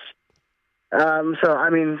Juniors. So, I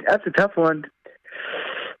mean, that's a tough one.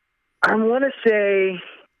 I want to say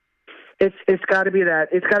it's got to be that.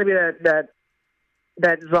 It's got to be that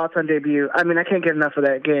Zlatan debut. I mean, I can't get enough of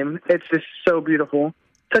that game. It's just so beautiful.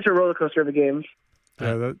 Such a roller coaster of a game.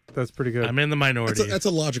 Yeah, that's pretty good. I'm in the minority. That's a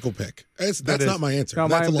logical pick. That's not my answer. No,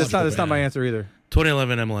 that's not my answer either.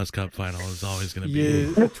 2011 MLS Cup final is always going to be.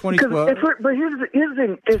 2012. But here's the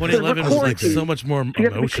thing. 2011 was like so much more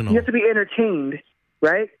emotional. You have to be entertained,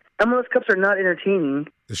 right? MLS Cups are not entertaining.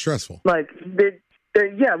 It's stressful. Like,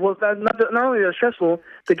 well, not only are they stressful,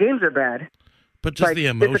 the games are bad. But just the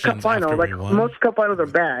emotions it's a cup final. after Like, we won. most cup finals are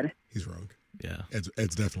bad. He's wrong. Yeah.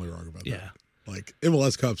 Ed's definitely wrong about that. Yeah. Like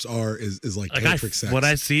MLS Cups is like tantric sex. When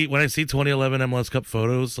I see 2011 MLS Cup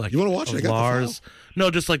photos, like you want to watch it? I got Lars.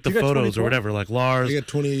 No, just like the photos or whatever, like Lars. I got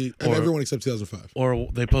 20. Everyone except 2005. Or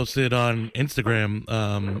they posted on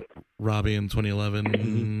Instagram, Robbie in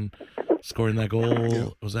 2011 scoring that goal. Yeah.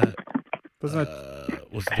 Was that? Was the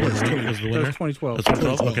winner? That was 2012. That's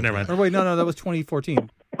 2012. Okay, never mind. Or wait, no, that was 2014.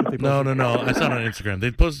 No. I saw it on Instagram.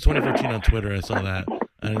 They posted 2014 on Twitter. I saw that.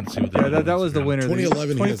 I didn't see what they did. That was the winner.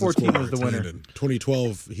 2011, 2014 was the winner.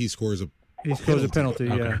 2012, he scores a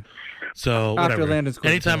penalty. Okay. Yeah. So After whatever. Landon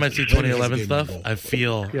scores Anytime a I see penalty. 2011 stuff, I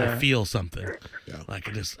feel something. Yeah. Like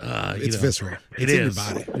it just it's visceral. It's in is.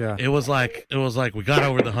 your body. Yeah. It was like we got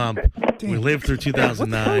over the hump. We lived through What the hell are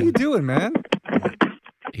 2009. you doing, man?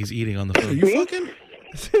 He's eating on the Are phone. you fucking?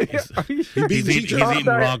 He's eating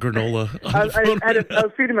raw granola. I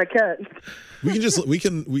was feeding my cat. I guess we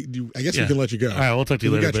can let you go. All right, we'll talk to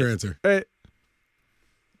you we later. got your answer. Hey,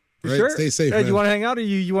 Right? sure? Stay safe, Hey, man. you want to hang out or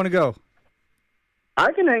you want to go?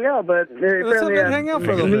 I can hang out, but apparently hang out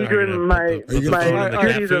for a little me bit. doing my Are you gonna my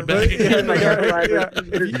put it in the duties cat of food bag? in my yard life.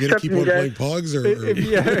 You gonna keep on playing Pogs, or are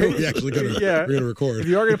we actually gonna we're gonna record? If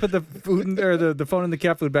you are going to put the food in, or the phone in the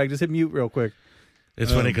cat food bag, just hit mute real quick.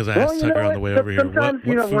 It's funny because I asked Tucker on the way over here. Sometimes,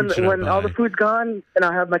 What food should I when all the buy? food's gone and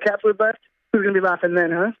I have my cat food left, who's gonna be laughing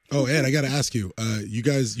then, huh? Oh, Ed, I got to ask you. You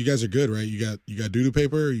guys are good, right? You got doo-doo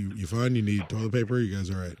paper. You fine? You need toilet paper. You guys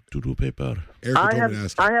all right? Doo-doo paper. Erica told me to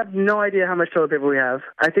ask you. I have no idea how much toilet paper we have.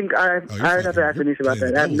 I think I'd have to ask Denise about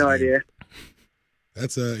that. I have no idea.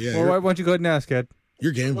 That's yeah. Well, why don't you go ahead and ask, Ed?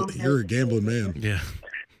 You're gambling. You're a gambling man. Yeah.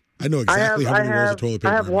 I know exactly how many rolls of toilet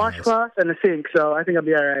paper. I have in my house. washcloth and a sink, so I think I'll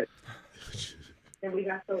be all right. And we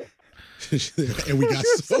got soap. And we got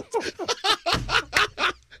soap.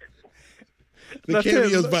 The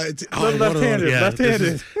cameos by left-handed. Yeah,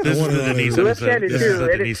 Left-handed. This is the Denise episode. Left-handed This is too. the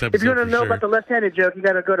And Denise if you want to episode know for about the sure. left-handed joke, you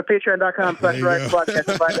got to go to patreon.com/podcast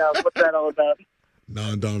to find out what's that all about.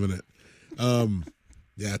 Non-dominant.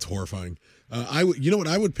 Yeah, it's horrifying. You know what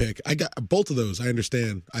I would pick? I got both of those. I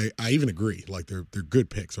understand. I even agree. Like they're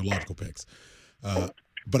good picks or logical picks.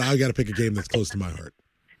 But I got to pick a game that's close to my heart.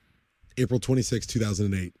 April 26,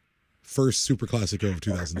 2008. First Super Classico of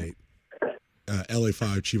 2008. LA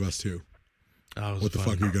 5, Chivas 2. What the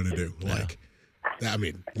fuck are you gonna do? Yeah. Like, I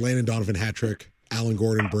mean, Landon Donovan hat trick, Alan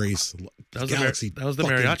Gordon brace. That was Galaxy. that was the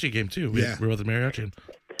fucking- mariachi game too. We Yeah. were with the mariachi.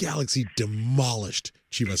 Galaxy demolished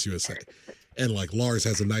Chivas USA. and like Lars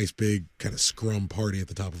has a nice big kind of scrum party at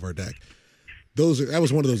the top of our deck. That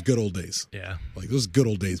was one of those good old days. Yeah, like those good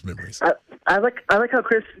old days memories. I like how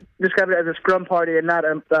Chris described it as a scrum party and not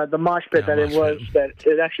the mosh pit that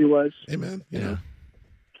it actually was. Hey man, you know,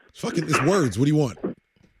 it's words. What do you want? I'm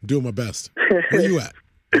doing my best. Where you at?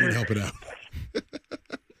 I'm gonna help it out.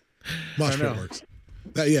 Mosh pit works.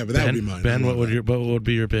 But that would be mine. Ben, what would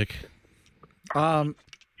be your pick? I'm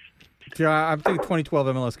thinking 2012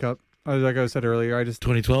 MLS Cup. Like I said earlier,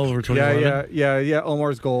 2012 or 2011? Yeah.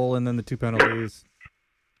 Omar's goal and then the 2 penalties.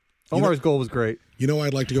 Omar's goal was great. You know,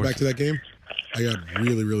 I'd like to go back to that game. I got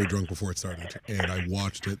really, really drunk before it started, and I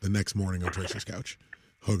watched it the next morning on Tracy's couch,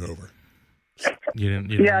 hungover. You didn't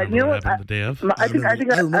remember what happened the day of?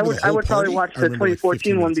 I would probably watch the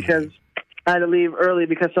 2014 one because I had to leave early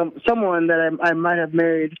because someone that I might have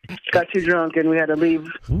married got too drunk and we had to leave.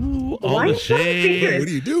 Ooh, all the shade. What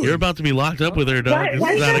are you doing? You're about to be locked up with her, dog. It's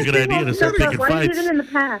not a good idea to start picking Why fights. is it in the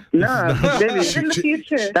past? No, baby. It's in the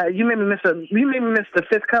future. You made me miss the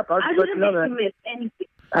 5th cup. I I just let you didn't know make that. you miss anything.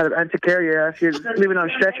 I took care of your ass. You're leaving on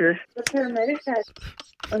a stretcher. The paramedics had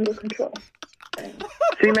under control.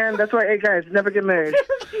 See, man, that's why, hey, guys, never get married.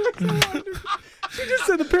 She just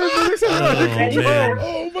said the paramedics had Oh, man.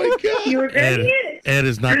 Oh my god! You were ready? Ed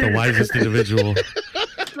is not the wisest individual.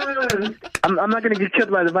 I'm not going to get killed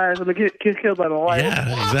by the virus. I'm going to get killed by my wife.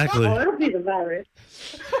 Yeah, exactly. Oh, it'll be the virus.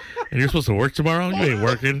 And you're supposed to work tomorrow? You ain't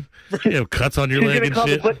working. You have cuts on your She's leg gonna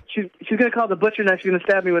and call shit. she's going to call the butcher now. She's going to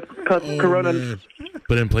stab me with corona. Man.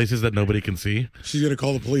 But in places that nobody can see. She's gonna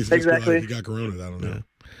call the police. And Exactly. He got corona. I don't know.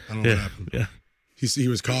 I don't know what happened. Yeah. He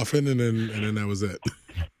was coughing, and then that was it.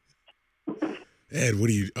 Ed, what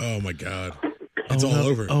are you? Oh my god, it's all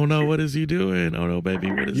over. Oh no, what is he doing? Oh no,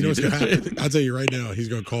 baby, what is You know he what's gonna doing? happen? I'll tell you right now. He's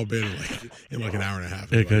gonna call Ben in like an hour and a half.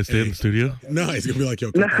 Hey, can I stay in the studio? No, he's gonna be like,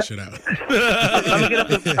 "Yo, cut that shit out."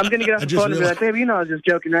 I'm going to get off the phone and be like, baby, you know I was just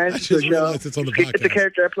joking, right? I just realized it's on the podcast. It's a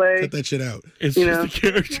character I play. Cut that shit out. It's You just know.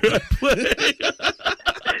 a character I play.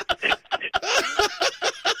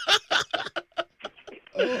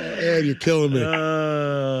 Ed, you're killing me.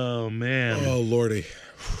 Oh man. Oh lordy.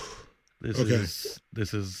 This Okay. is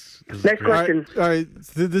Next great. question. All right.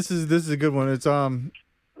 This is a good one. It's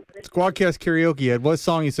Squadcast karaoke. Ed, what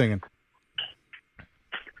song you singing?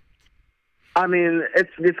 I mean,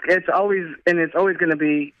 it's always going to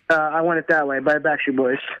be "I Want It That Way" by Backstreet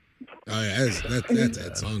Boys. Oh yeah, that's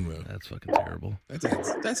Ed's song though. That's fucking terrible.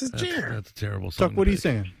 That's his jam. That's a terrible song. Tuck, what to are you pick.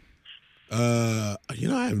 singing? I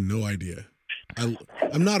have no idea.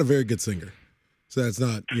 I'm not a very good singer, so that's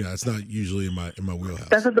not it's not usually in my wheelhouse.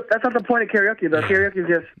 That's not the point of karaoke though. Karaoke is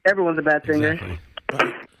just everyone's a bad singer.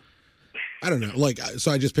 Exactly. I don't know. Like,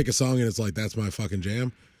 so I just pick a song and it's like that's my fucking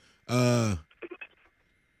jam. I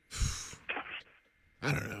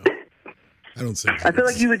don't know. I don't sing. I feel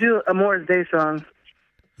like you would do a Morris Day song.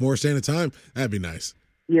 More Stand of Time. That'd be nice.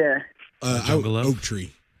 Yeah. Jungle Love? Oak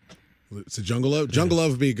Tree. It's a Jungle Love. Jungle Love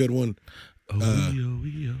would be a good one.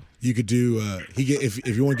 You could do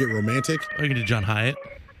if you want to get romantic. Or you can do John Hyatt.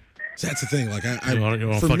 So that's the thing. Like I You don't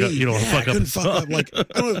wanna for fuck me, up- you don't wanna fuck up I couldn't the fuck song. up. Like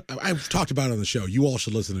I've talked about it on the show. You all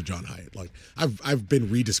should listen to John Hyatt. Like I've been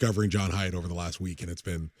rediscovering John Hyatt over the last week, and it's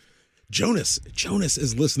been Jonas. Jonas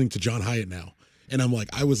is listening to John Hyatt now, and I'm like,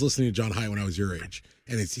 I was listening to John Hyatt when I was your age,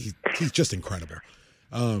 and he's just incredible.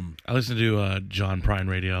 I listen to John Prine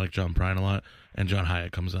radio. I like John Prine a lot, and John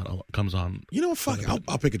Hyatt comes on. You know what? Fuck it.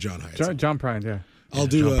 I'll pick a John Hyatt. song. John Prine, yeah. I'll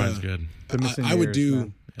do. John Prine's good. The Missing I would Years, do.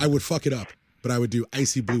 man. I would fuck it up, but I would do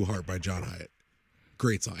 "Icy Blue Heart" by John Hyatt.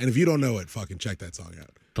 Great song. And if you don't know it, fucking check that song out.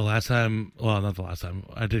 The last time, well, not the last time,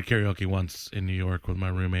 I did karaoke once in New York with my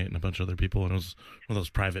roommate and a bunch of other people, and it was one of those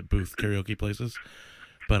private booth karaoke places.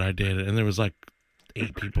 But I did it, and there was like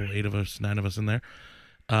 9 of us in there.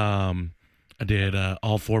 I did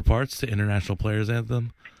all 4 parts to International Players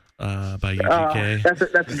Anthem by UGK.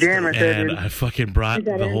 That's a jam right there, And dude. I fucking brought Is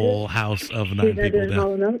that the ended? whole house of 9 Is that people in down.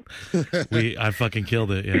 Hollow Note? I fucking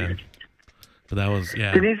killed it, yeah. But that was,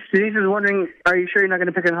 yeah. Denise is wondering, are you sure you're not going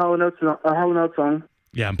to pick a Hollow Note song?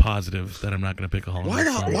 Yeah, I'm positive that I'm not going to pick a Hollow Why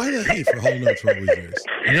Notes the song. why the hate for Hollow Notes for all these years?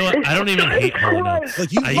 You know what? I don't even hate Hollow Notes.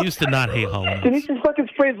 Like you, I used to not hate Hollow Notes. Denise just fucking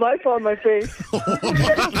sprays life on my face.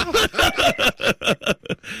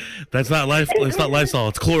 That's not life. It's not Lysol.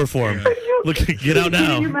 It's chloroform. Look, get out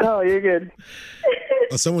now. No, you're good.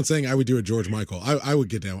 Someone saying I would do a George Michael. I would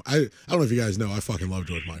get down. I don't know if you guys know. I fucking love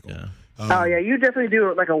George Michael. Yeah. Oh yeah, you definitely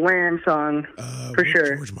do like a Wham song for What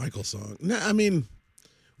sure. George Michael song. No, I mean,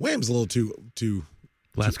 Wham's a little too.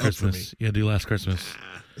 Last up for Christmas. Yeah, do Last Christmas,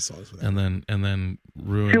 The songs for that. and then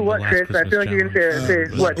ruin To what, the Last Chris? Christmas I feel like you're going challenge.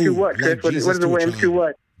 to say what? To ooh, what, Chris? Like What Jesus is the to a Wham? Child To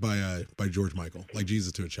what? by George Michael. Like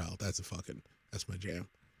Jesus to a Child. That's my jam.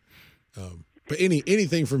 But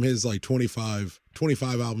anything from his like 25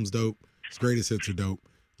 albums dope. His greatest hits are dope.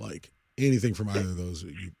 Like anything from either of those,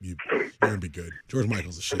 you're gonna be good. George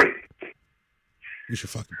Michael's a shit. You should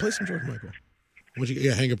fucking play some George Michael. Once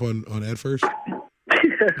you hang up on Ed first.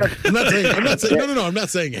 I'm not saying. No. I'm not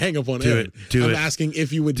saying hang up on Ed. I'm asking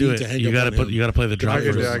if you would need to hang up on him. You gotta play the drop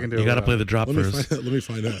first. You gotta play the drop first. Let me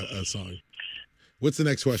find a song. What's the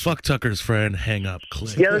next question? Fuck Tucker's friend. Hang up.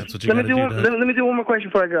 Click. Yeah, That's what you gotta do. Let me do one more question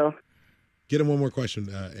before I go. Get him one more question,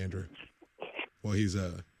 Andrew. Well, he's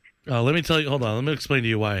let me tell you. Hold on. Let me explain to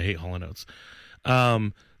you why I hate Hall & Oates.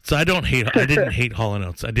 So I didn't hate Hall &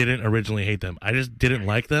 Oates. I didn't originally hate them. I just didn't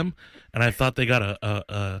like them, and I thought they got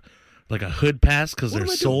a hood pass because they're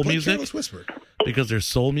soul music. Because they're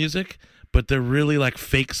soul music, but they're really like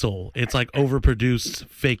fake soul. It's like overproduced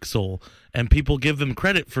fake soul, and people give them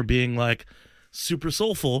credit for being like super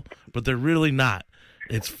soulful, but they're really not.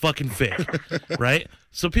 It's fucking fake, right?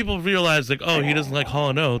 So people realize like, oh, he doesn't like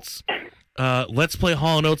Hall & Oates. Let's play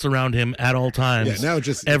Hall & Oates around him at all times. Yeah, now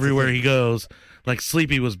just everywhere he goes. Like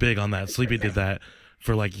Sleepy was big on that. Sleepy did that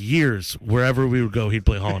for like years. Wherever we would go, he'd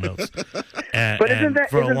play Hall & Oates. But isn't that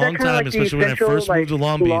for a long time, like especially when I first moved to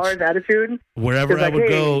Long Beach, attitude? Wherever I would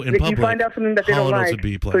go in public, you find out something that they don't like, would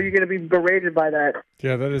be played. so you're going to be berated by that.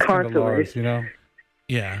 Yeah, that is kind of Lars, you know.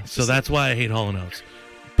 Yeah, so that's why I hate Hall & Oates.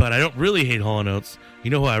 But I don't really hate Hall & Oates. You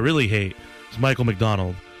know who I really hate? It's Michael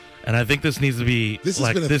McDonald. And I think this needs to be needs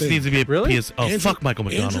to be a really? PS. Oh, fuck Michael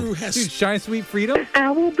McDonald. Dude, Shine Sweet Freedom?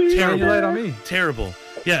 I will be Shine your light on me. Terrible.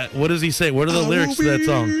 Yeah, what does he say? What are the lyrics to that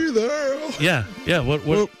song? Yeah.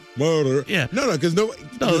 What? Yeah. No, because no.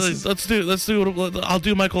 Let's do. I'll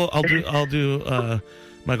do Michael. I'll do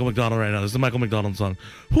Michael McDonald right now. This is the Michael McDonald song.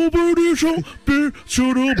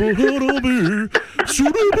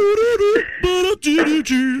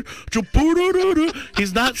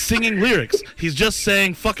 He's not singing lyrics. He's just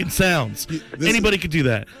saying fucking sounds. Anybody could do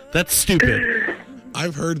that. That's stupid.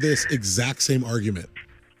 I've heard this exact same argument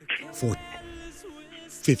for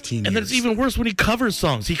 15 years. And then it's even worse when he covers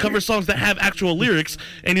songs. He covers songs that have actual lyrics,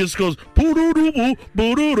 and he just goes.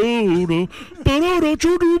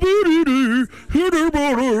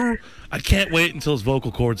 I can't wait until his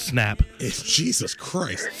vocal cords snap. It's Jesus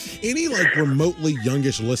Christ. Any like remotely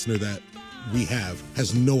youngish listener that we have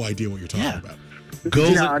has no idea what you're talking about. Go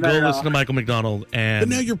listen to Michael McDonald, and but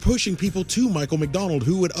now you're pushing people to Michael McDonald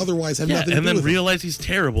who would otherwise have nothing to do and then with realize he's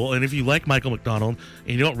terrible. And if you like Michael McDonald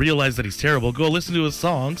and you don't realize that he's terrible, go listen to his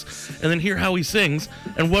songs and then hear how he sings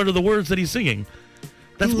and what are the words that he's singing.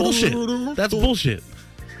 That's bullshit. That's bullshit.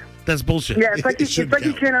 That's bullshit. Yeah, it's like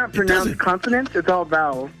you cannot pronounce consonants. It's all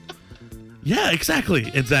vowels. Yeah, exactly,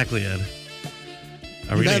 Ed.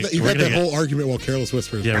 You've had that whole argument while Careless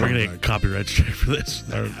Whispers. Yeah, we're going to get copyright strike for this.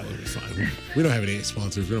 That'll be fine. We don't have any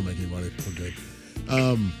sponsors. We don't make any money. We're good.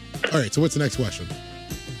 All right, so what's the next question?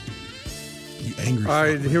 You angry All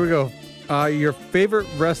right, here we go. Your favorite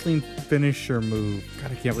wrestling finisher move?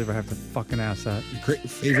 God, I can't believe I have to fucking ask that. Your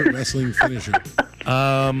favorite wrestling finisher?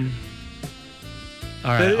 All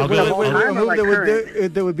right, I'll go. A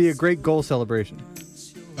move that would be a great goal celebration.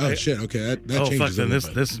 Oh shit! Okay, that changes. Fuck! Then this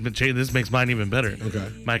has been changed. This makes mine even better. Okay.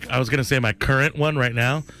 I was gonna say my current one right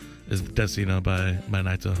now is Destino by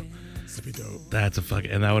Naito. That'd be dope. That's a fucking,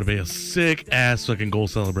 and that would be a sick ass fucking goal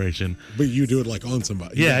celebration. But you do it like on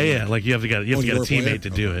somebody. Yeah. Like you have to get a teammate to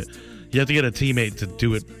do it. You have to get a teammate to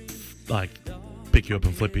do it, like pick you up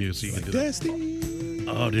and flip you so you can do it.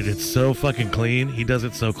 Oh, dude, it's so fucking clean. He does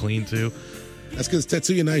it so clean too. That's because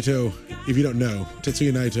Tetsuya Naito, if you don't know,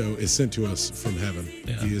 Tetsuya Naito is sent to us from heaven.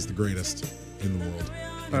 Yeah. He is the greatest in the world,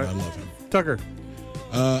 and I love him. Tucker.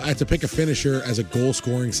 I had to pick a finisher as a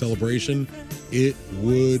goal-scoring celebration. It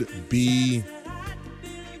would be...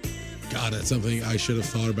 God, that's something I should have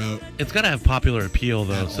thought about. It's got to have popular appeal,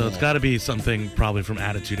 though, so it's got to be something probably from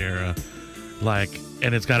Attitude Era.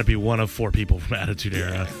 And it's got to be one of 4 people from Attitude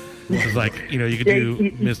Era. It's like, you could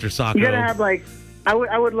do Mr. Sacco. You got to have, I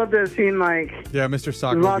would love to have seen Mr.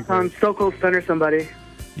 Sacco lost on Stone Cold Stunner somebody.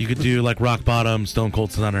 You could do Rock Bottom, Stone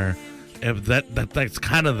Cold Stunner. If that's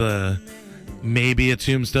kind of the maybe a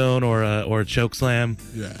Tombstone or a Choke Slam.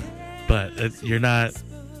 Yeah, but you're not.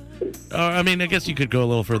 I mean, I guess you could go a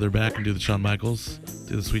little further back and do the Shawn Michaels,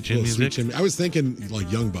 do the Sweet Chin music. I was thinking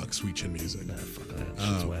Young Bucks Sweet Chin music. Nah, fuck that.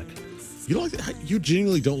 Shit's whack. You don't like that? You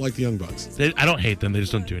genuinely don't like the Young Bucks? I don't hate them. They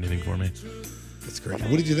just don't do anything for me. That's great.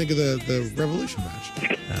 What did you think of the Revolution match?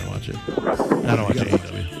 I don't watch it. I don't watch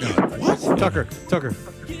AEW. What? Tucker.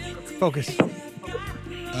 Focus.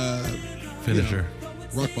 Finisher.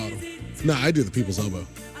 Rock bottom. No, I do the People's Elbow.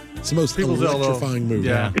 It's the most electrifying move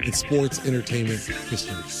in sports entertainment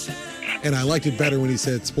history. And I liked it better when he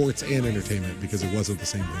said sports and entertainment because it wasn't the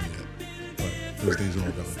same thing yet. Those days are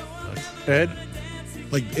all gone. Ed?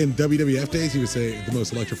 Like in WWF days, he would say the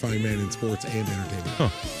most electrifying man in sports and entertainment. Huh.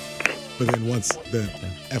 But then once the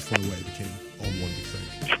F went away, it became all one big thing.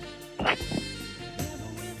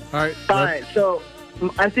 All right. All right, so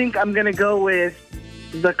I think I'm gonna go with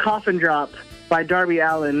the Coffin Drop by Darby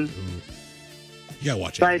Allin. You gotta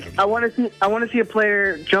watch it. Like I want to see a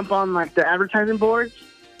player jump on like the advertising boards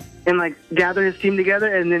and like gather his team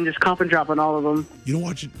together and then just coffin drop on all of them. You don't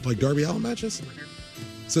watch like Darby Allin matches?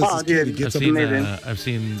 So Oh, this kid, he dude. gets I've up seen, and I've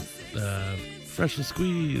seen Fresh and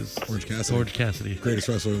Squeeze. Orange Cassidy. Orange Cassidy. Greatest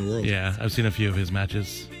wrestler in the world. Yeah, I've seen a few of his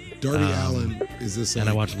matches. Darby Allin is this And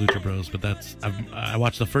I watched Lucha Bros, but I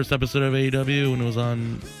watched the first episode of AEW when it was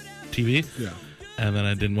on TV. Yeah. And then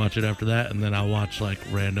I didn't watch it after that. And then I'll watch like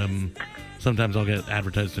random. Sometimes I'll get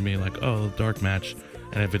advertised to me like, oh, dark match.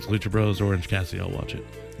 And if it's Lucha Bros or Orange Cassidy, I'll watch it.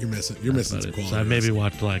 You're missing That's some about it. quality. So I've maybe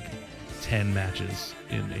watched like 10 matches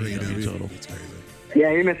in AEW total. That's crazy. Yeah,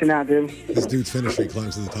 you're missing out, dude. This dude's finisher, he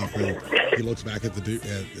climbs to the top rope. He looks back at the dude,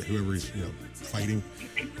 at whoever he's fighting,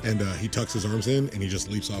 and he tucks his arms in, and he just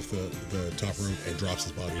leaps off the top rope and drops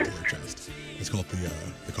his body into their chest. It's called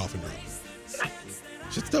the coffin drop.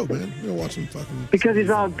 Shit's dope, man. You know, watch him fucking. Because he's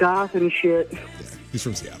all goth and shit. Yeah, he's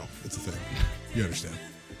from Seattle. It's a thing. You understand.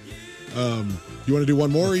 You want to do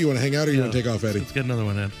one more, or you want to hang out, or you want to take off, Eddie? Let's get another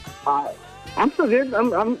one in. I'm so good.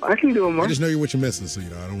 I can do one more. I just know you're what you're missing, so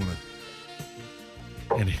I don't want to.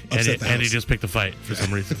 And he just picked a fight for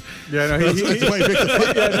some reason. Yeah, no, That's why he picked the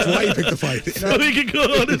fight. That's why he picked the fight. So he can go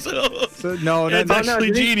on his own. So, no, It's no,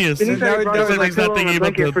 actually genius. Denise Now he brought does over He's not pillow and thinking a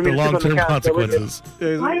about blanket for me the to sleep on long-term couch, so we're good.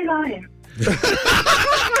 consequences. Why are you lying?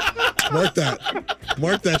 Mark that.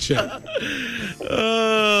 Mark that shit.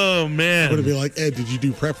 Oh, man. Would it be like, Ed, did you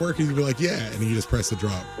do prep work? He'd be like, yeah. And you just press the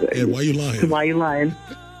drop. Ed, why are you lying? Why are you lying?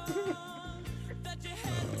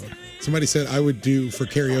 Somebody said I would do, for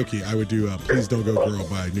karaoke, I would do Please Don't Go Girl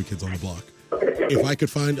by New Kids on the Block. If I could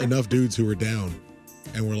find enough dudes who were down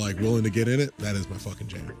and were like willing to get in it, that is my fucking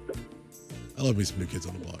jam. I love me some New Kids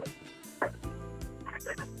on the Block.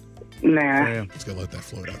 Nah. Just gonna let that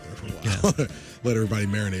float out there for a while. Let everybody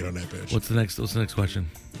marinate on that bitch. What's the next question?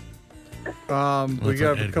 we Let's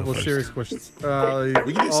got let a Ed couple go of first. serious questions. We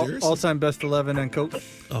can do serious? All-time best 11 and coach.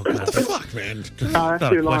 Oh, God. What the fuck, man? That's Not a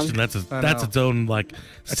too long. question. That's know. its own like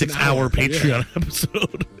That's an 6-hour hour. Patreon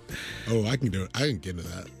episode. Oh, I can do it. I can get into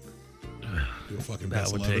that. Do a fucking That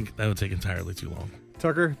best would 11. take entirely too long.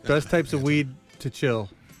 Tucker, best types of weed to chill.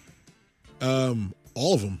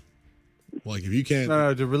 All of them. Like if you can't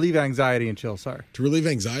No, to relieve anxiety and chill. Sorry. to relieve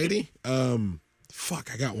anxiety.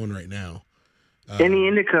 Fuck, I got one right now. Any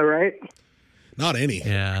indica, right? Not any.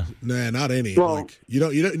 Yeah. Nah, not any. Well- Like you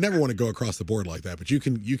don't never want to go across the board like that, but you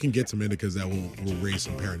can get some indicas that will raise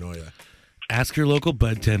some paranoia. Ask your local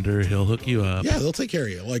bud tender. He'll hook you up. Yeah, they'll take care of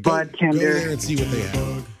you. Like go Bartender. there and see what they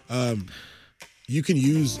have. You can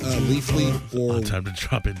use Leafly or Time to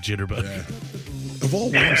drop in Jitterbug. of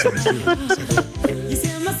all websites too.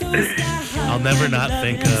 I'll never not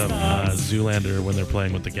think of Zoolander when they're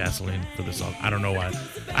playing with the gasoline for the song. I don't know why.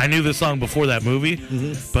 I knew this song before that movie,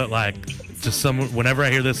 but like, just whenever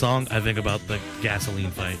I hear this song, I think about the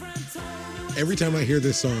gasoline fight. Every time I hear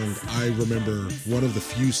this song, I remember one of the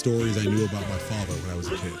few stories I knew about my father when I was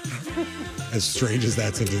a kid. As strange as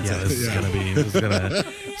that sentence Yeah, this is. is gonna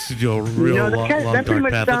do a real long, That pretty dark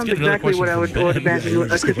much path. Let's sounds get another exactly what I question would from Ben. imagine a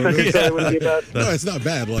Christmas story would be about. No, it's not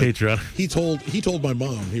bad. Like Patreon. he told my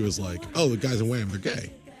mom, he was like, "Oh, the guys in Wham, they're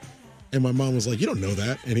gay," and my mom was like, "You don't know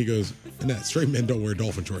that," and he goes, "Annette, straight men don't wear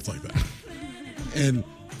dolphin shorts like that." And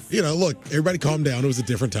look, everybody calm down. It was a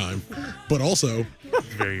different time, but also,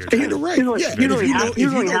 Very you're irritating. right. He's like- Yeah, he's man, only half- if he's you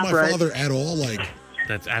only know half my right. father at all, like.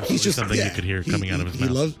 That's absolutely He's just something you could hear coming out of his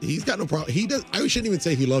mouth. He's got no problem. He does. I shouldn't even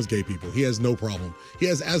say he loves gay people. He has no problem. He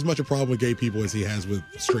has as much a problem with gay people as he has with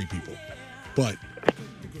straight people. But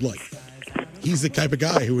like, he's the type of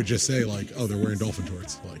guy who would just say like, "Oh, they're wearing dolphin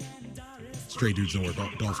shorts." Like, straight dudes don't wear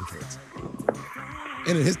dolphin shorts.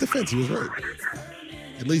 And in his defense, he was right.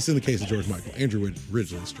 At least in the case of George Michael, Andrew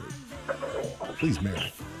Ridgely is straight. Please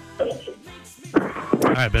marry. All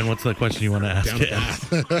right, Ben. What's the question you want to ask? Down the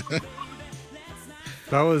path.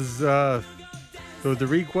 That was the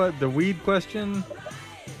weed question.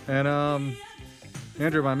 And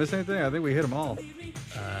Andrew, am I missing anything? I think we hit them all.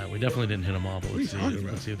 We definitely didn't hit them all, but What are you talking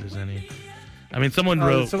about? let's see if there's any. I mean, someone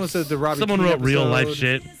wrote. Someone said the Robbie Someone Keane wrote real life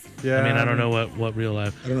episode. shit. Yeah. I mean, I don't know what real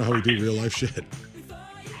life. I don't know how we do real life shit.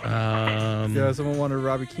 Yeah, someone wanted a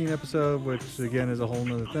Robbie Keane episode, which again is a whole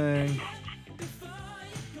nother thing.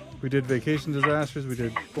 We did vacation disasters. We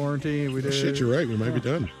did quarantine. We did. Shit, you're right. We might be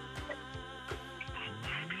done.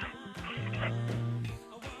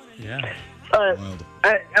 Yeah. But Wild.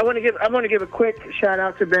 I want to give a quick shout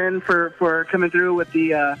out to Ben for coming through with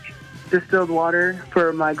the distilled water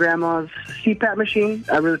for my grandma's CPAP machine.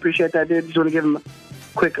 I really appreciate that, dude. Just want to give him a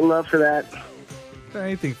quick love for that.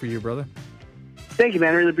 Anything for you, brother. Thank you,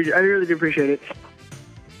 man. I really do appreciate it.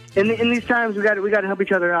 In these times, we got to help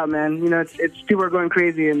each other out, man. You know, it's people are going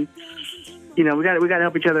crazy, and you know we got to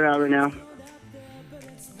help each other out right now.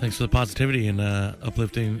 Thanks for the positivity and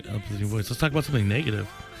uplifting voice. Let's talk about something negative.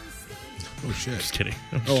 Oh shit! Just kidding.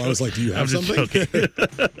 Oh, I was like, do you have I'm just something? joking.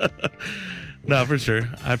 No, for sure.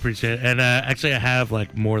 I appreciate it. And actually, I have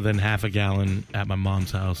like more than half a gallon at my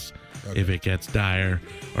mom's house if it gets dire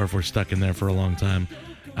or if we're stuck in there for a long time.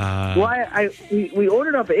 We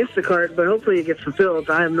ordered off of Instacart, but hopefully it gets fulfilled.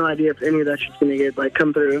 I have no idea if any of that shit's going to get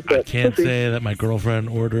come through. But I can't say that my girlfriend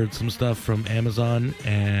ordered some stuff from Amazon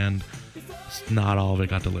and not all of it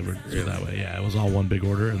got delivered. So that way, yeah, it was all one big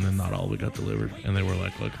order, and then not all of it got delivered. And they were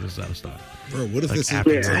like, "Look, this is out of stock." Bro, what if like this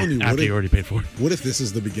after, is? I'm telling you, after you already paid for it? What if this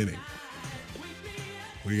is the beginning?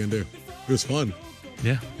 What are you gonna do? It was fun.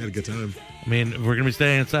 Yeah, had a good time. I mean, we're gonna be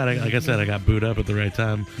staying inside. Like I said, I got booed up at the right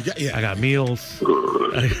time. I got meals.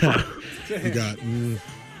 You got,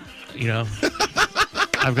 you know,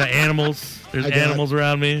 I've got animals. There's animals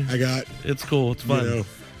around me. It's cool. It's fun. You know,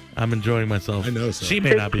 I'm enjoying myself. I know so. She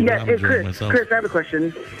may not be, but I'm enjoying myself. Chris, I have a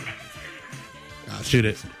question. Shoot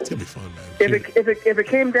it. It's gonna be fun, man. If it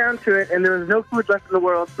came down to it, and there was no food left in the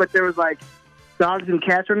world, but there was like dogs and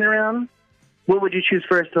cats running around, what would you choose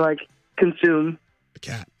first to like consume? A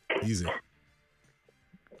cat, easy.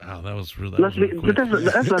 Oh, that was really. That's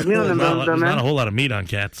less meal than those, though, man. Not a whole lot of meat on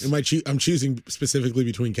cats. I'm choosing specifically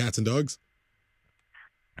between cats and dogs.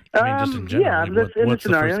 I mean, just in general. Yeah, like, in this the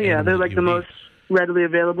scenario, first yeah, animal they're that like you the would most readily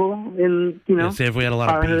available in say if we had a lot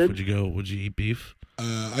of our beef, hood. would you eat beef?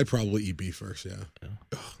 I'd probably eat beef first. Yeah.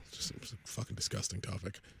 Ugh, it's a fucking disgusting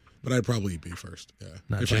topic, but I'd probably eat beef first. Yeah.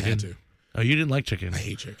 Not if chicken. I had to. Oh, you didn't like chicken. I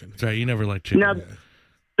hate chicken. That's right. You never liked chicken. Now,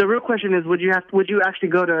 the real question is, would you actually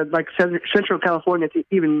go to like Central California to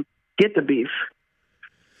even get the beef?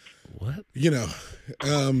 What? You know,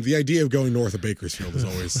 the idea of going north of Bakersfield is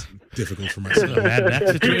always difficult for myself. A Mad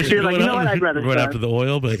Max situation You're like, you know what? I'd rather going start. after the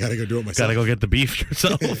oil, but I gotta go do it myself. Gotta go get the beef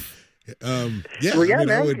yourself. Yeah. Well, yeah, I mean,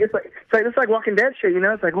 man. It's like Walking Dead shit. You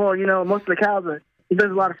know, it's like, well, you know, most of the cows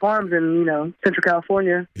there's a lot of farms in Central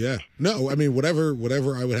California. Yeah. No, I mean, whatever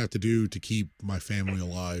I would have to do to keep my family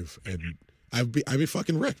alive, and I'd be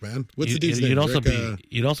fucking Rick, man. What's the dude's name?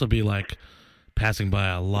 You'd also be like passing by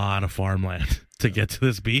a lot of farmland to get to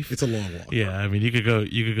this beef. It's a long walk. Yeah, I mean, you could go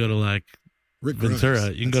to like Rick Ventura.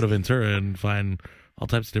 Grimes. You can go to Ventura and find all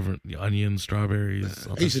types of different onions, strawberries.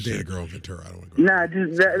 I used to date a girl in Ventura. I don't want to go. Nah,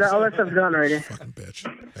 dude, all that stuff's gone already. Fucking bitch.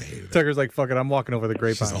 I hated it. Tucker's like, fuck it, I'm walking over the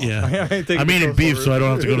grapevine. Yeah, I ain't taking I'm the eating girls beef, over. so I don't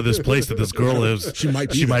have to go to this place that this girl lives. She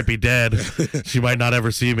might be dead. She might not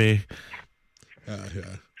ever see me.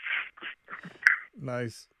 Yeah.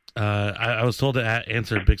 Nice. I was told to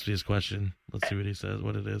answer Bixby's question. Let's see what he says.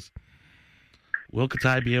 What it is. Will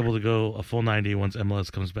Katai be able to go a full 90 once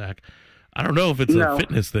MLS comes back? I don't know if it's a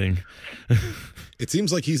fitness thing. It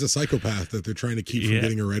seems like he's a psychopath that they're trying to keep from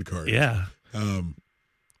getting a red card. Yeah.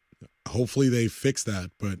 Hopefully they fix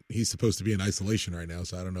that, but he's supposed to be in isolation right now,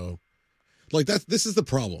 so I don't know. Like this is the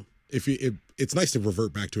problem. It's nice to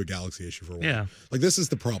revert back to a Galaxy issue for a while. Yeah. Like this is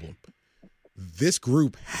the problem. This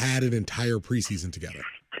group had an entire preseason together.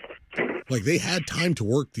 Like they had time to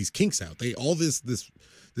work these kinks out. They all this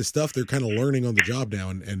stuff they're kind of learning on the job now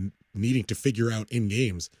and needing to figure out in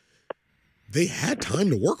games. They had time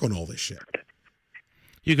to work on all this shit.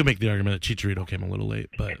 You could make the argument that Chicharito came a little late,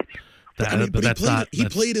 but he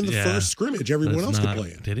played in the first scrimmage. Everyone else could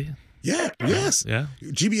play in. Did he? Yeah. Yes. Yeah.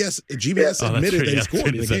 GBS Oh, admitted true. that he Yeah, scored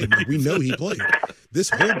in the he said game. Like, we know he played. This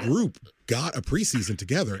whole group got a preseason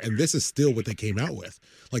together, and this is still what they came out with.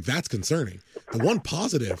 Like that's concerning. The one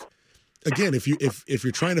positive, again, if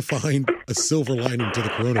you're trying to find a silver lining to the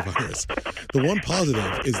coronavirus, the one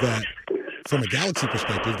positive is that from a Galaxy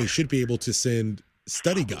perspective, they should be able to send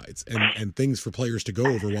study guides and things for players to go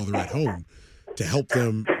over while they're at home to help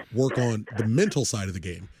them work on the mental side of the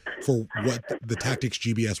game for what the tactics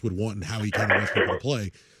GBS would want and how he kind of wants people to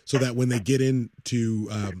play, so that when they get into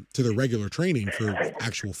to their regular training for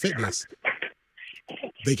actual fitness,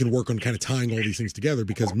 they can work on kind of tying all these things together,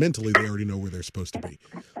 because mentally they already know where they're supposed to be.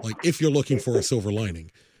 Like if you're looking for a silver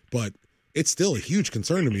lining, but it's still a huge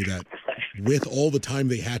concern to me that with all the time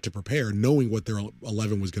they had to prepare, knowing what their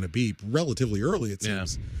 11 was going to be relatively early, it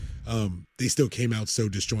seems, they still came out so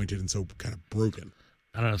disjointed and so kind of broken.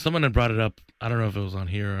 I don't know. Someone had brought it up. I don't know if it was on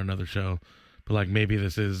here or another show, but like maybe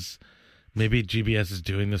GBS is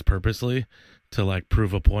doing this purposely to like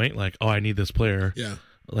prove a point. Like, oh, I need this player. Yeah.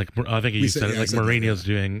 Like I think he said it like Mourinho's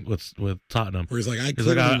doing with Tottenham. Where he's like, I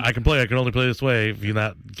can play. I can only play this way. If you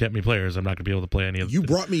not get me players, I'm not going to be able to play any of. You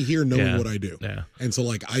brought me here knowing what I do. Yeah. And so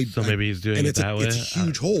like maybe he's doing it that way. It's a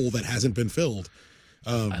huge hole that hasn't been filled.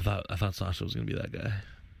 I thought Sasha was going to be that guy.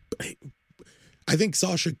 I think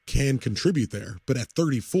Sasha can contribute there, but at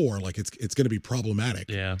 34, like it's going to be problematic.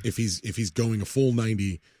 Yeah. If he's going a full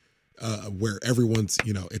 90, where everyone's,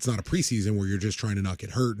 it's not a preseason where you're just trying to not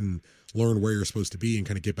get hurt and learn where you're supposed to be and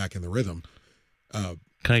kind of get back in the rhythm. Can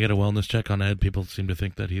I get a wellness check on Ed? People seem to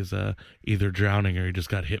think that he's either drowning or he just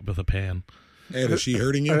got hit with a pan. Ed, is she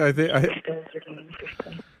hurting you?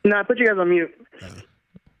 No, I put you guys on mute.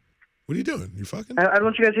 What are you doing? You fucking? I don't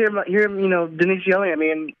want you guys hear Denise yelling at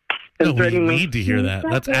me and threatening me. We need to hear that.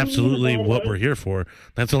 That's absolutely what we're here for.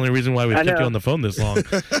 That's the only reason why we kept you on the phone this long.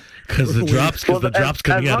 Because the drops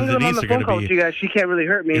coming out of Denise are going to be. You guys, she can't really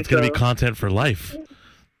hurt me. It's going to be content for life.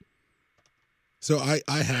 So I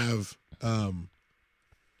have, I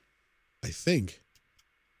think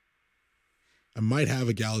I might have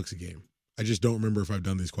a Galaxy game. I just don't remember if I've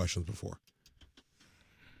done these questions before.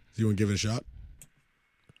 Do you want to give it a shot?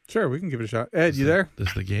 Sure, we can give it a shot. Ed, you there? This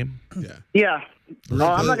is the game? Yeah. Yeah. No,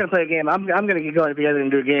 I'm not going to play a game. I'm going to get going if you guys are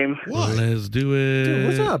going to do a game. Why? Let's do it. Dude,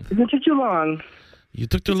 what's up? It took too long. You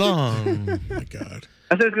took too long. Oh my God.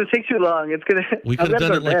 I said it's going to take too long. It's going to. We could have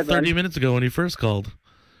done it like 30 minutes ago when you first called.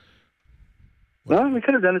 Well, we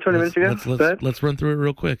could have done it 20 minutes ago. Let's run through it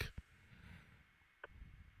real quick.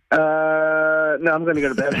 No, I'm going to go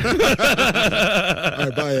to bed. All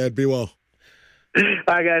right, bye, Ed. Be well. All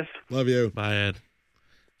right, guys. Love you. Bye, Ed.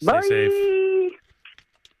 Bye. Stay safe.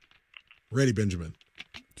 Ready, Benjamin.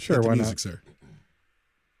 Sure, Let the why music, not? sir.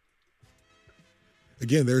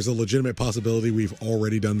 Again, there's a legitimate possibility we've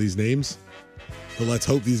already done these names, but let's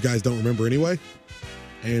hope these guys don't remember anyway,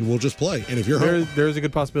 and we'll just play. And if you're home, There's a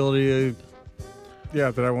good possibility,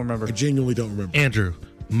 that I won't remember. I genuinely don't remember. Andrew,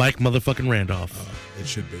 Mike motherfucking Randolph. It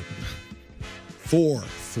should be. For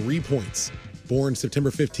 3 points. Born September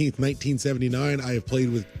 15th, 1979, I have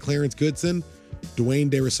played with Clarence Goodson, Dwayne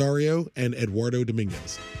De Rosario, and Eduardo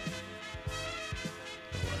Dominguez.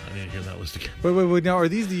 I didn't hear that list again. Wait. Now, are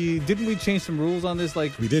these didn't we change some rules on this?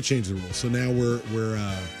 Like, We did change the rules. So now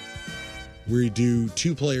we do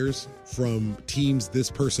 2 players from teams this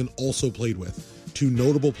person also played with. 2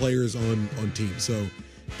 notable players on teams. So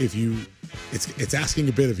if you, it's asking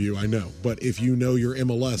a bit of you, I know, but if you know your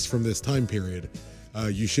MLS from this time period,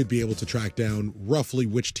 you should be able to track down roughly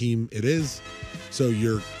which team it is. So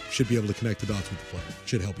you should be able to connect the dots with the player.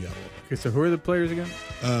 Should help you out a little. okay, so who are the players again?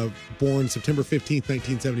 Born September 15th,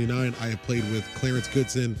 1979, I have played with Clarence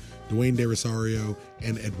Goodson, Dwayne De Rosario,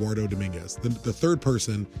 and Eduardo Dominguez. The third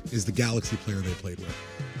person is the Galaxy player they played with.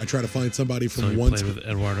 I try to find somebody from So you one. played with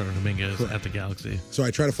Eduardo Dominguez Correct. at the Galaxy. So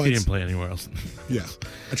I try to He find. didn't play anywhere else. Yeah,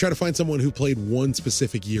 I try to find someone who played one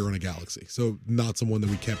specific year on a Galaxy. So not someone that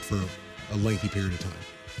we kept for a lengthy period of time.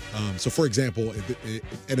 So for example,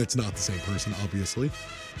 and it's not the same person, obviously.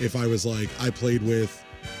 If I was like, I played with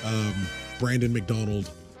Brandon McDonald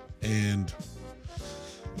and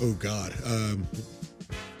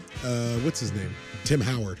what's his name? Tim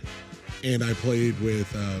Howard. And I played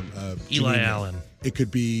with Eli Juninho. Allen. It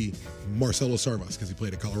could be Marcelo Sarvas because he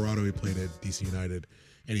played at Colorado, he played at DC United,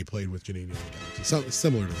 and he played with Juninho in the Galaxy. So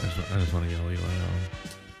similar to that. I just want to yell Eli Allen.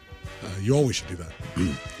 You always should do that.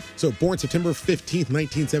 So, born September 15th,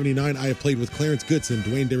 1979, I have played with Clarence Goodson,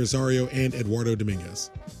 Dwayne De Rosario, and Eduardo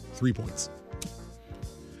Dominguez. 3 points.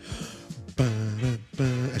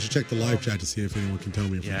 I should check the live chat to see if anyone can tell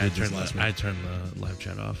me if we Yeah, did this last one. I turned the live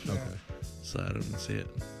chat off. Okay. So I didn't see it.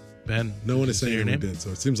 Ben? No one did is you say saying your we name? did,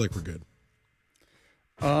 so it seems like we're good.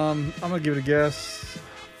 I'm gonna give it a guess.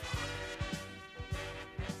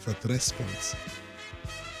 For 3 points.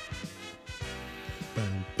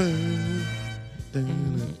 I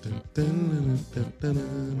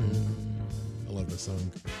love this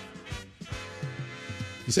song.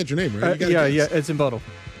 You said your name, right? You got a Yeah, guess. it's in Bottle.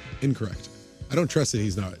 Incorrect. I don't trust that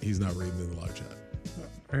he's not reading in the live chat.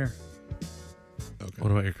 Right here. Okay.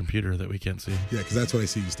 What about your computer that we can't see? Yeah, because that's what I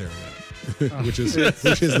see you staring at, which is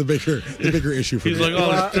the bigger issue for He's me. like, oh,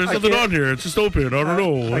 Well, there's I nothing can't- on here. It's just open. I don't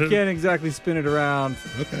know. I can't exactly spin it around.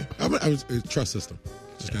 Okay, I was trust system.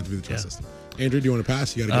 Just got to be the trust system. Andrew, do you want to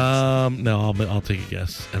pass? You got to No, I'll take a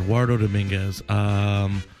guess. Eduardo Dominguez.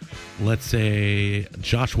 Let's say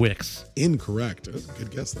Josh Wicks. Incorrect. That's a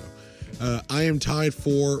good guess though. I am tied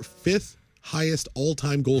for 5th highest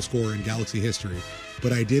all-time goal scorer in Galaxy history,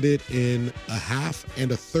 but I did it in a half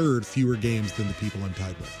and a third fewer games than the people I'm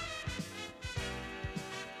tied with.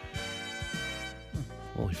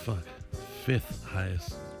 Holy fuck. 5th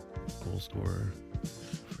highest goal scorer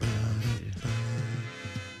for Galaxy.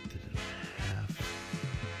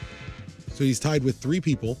 So he's tied with 3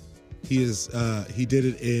 people. He did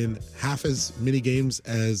it in half as many games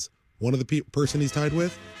as one of the person he's tied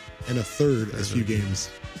with, and a third as few games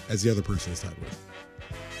as the other person he's tied with.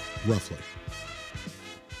 Roughly.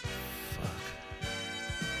 Fuck.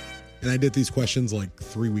 And I did these questions like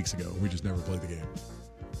 3 weeks ago. We just never played the game,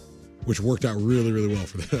 which worked out really, really well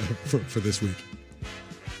for this week.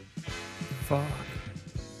 Fuck.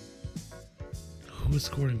 Who was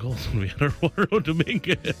scoring goals when we had Eduardo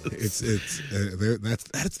Dominguez?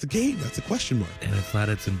 That's the game. That's a question mark. And it's not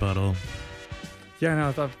Edson Buttle. Yeah, no,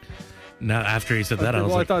 I thought. Now, after he said that, I was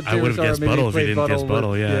well, like, thought I would have David guessed Zara maybe Buttle if he played didn't guess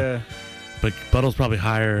Buttle Buttle, yeah. But Buttle's probably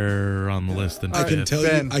higher on the list than I can Pitt. tell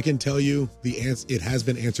Ben. you. I can tell you the answer. It has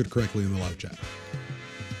been answered correctly in the live chat.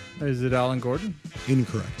 Is it Alan Gordon?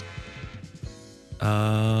 Incorrect.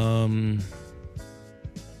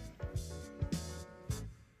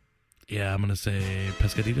 Yeah, I'm gonna say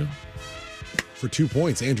Pescadito. For 2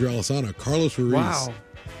 points, Andrew Alessandro, Carlos Ruiz. Wow.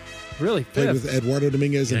 Really? Played Fifth? with Eduardo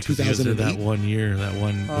Dominguez in 'Cause he was in 2008. that 1 year,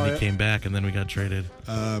 when yeah. he came back, and then we got traded.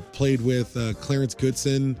 Played with Clarence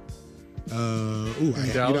Goodson. I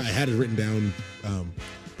Dallas? had it written down.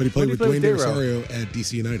 But he played When with did he Dwayne play with Rosario at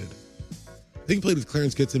DC United. I think he played with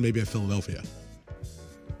Clarence Goodson maybe at Philadelphia.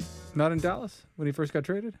 Not in Dallas when he first got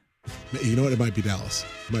traded? You know what? It might be Dallas.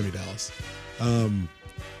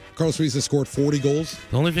 Carlos Ruiz has scored 40 goals.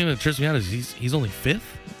 The only thing that trips me out is he's only 5th.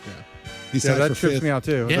 Yeah. He's Yeah, tied that for trips 5th. me out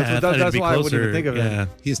too. Yeah, I thought it'd that's be why I wouldn't even closer. think of Yeah. it.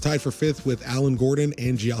 He is tied for 5th with Alan Gordon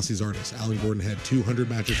and Giassi Zardes. Alan Gordon had 200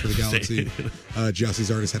 matches for the Galaxy. Giassi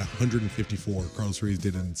Zardes had 154. Carlos Ruiz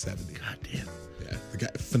did it in 70. God damn. Yeah, the guy,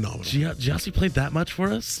 phenomenal. Giassi played that much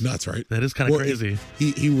for us? Nuts, right? That is kind of crazy.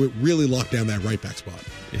 He really locked down that right back spot.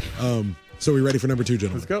 So we ready for number 2,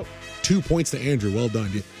 gentlemen? Let's go. 2 points to Andrew. Well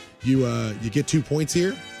done. You get 2 points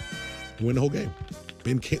here. You win the whole game.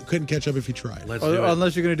 Ben couldn't catch up if he tried. Let's do it.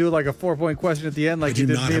 Unless you're going to do like a 4-point question at the end, I like do you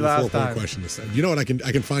did not me have a last 4-point time. question this time. You know what? I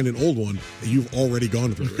can find an old one that you've already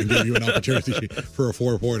gone through and give you an opportunity for a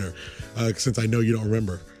 4-pointer, since I know you don't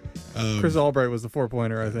remember. Chris Albright was the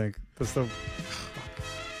 4-pointer, I think. That's the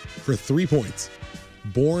For 3 points,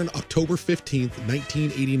 born October 15th,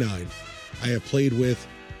 1989, I have played with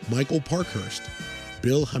Michael Parkhurst,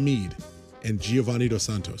 Bill Hamid, and Giovanni Dos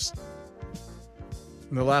Santos.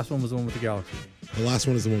 and the last one was the one with the Galaxy. The last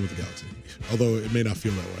one is the one with the Galaxy, although it may not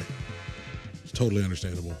feel that way. It's totally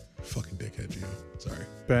understandable. Fucking dickhead, Gio. Sorry.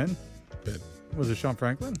 Ben? Ben. Was it Sean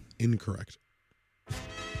Franklin? Incorrect.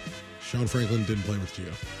 Sean Franklin didn't play with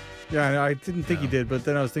Gio. Yeah, I didn't think he did, but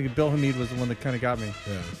then I was thinking Bill Hamid was the one that kind of got me.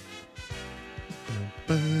 Yeah.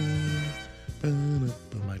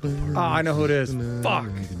 Michael Parker. Oh, I know who it is. Fuck.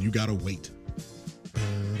 And you gotta wait.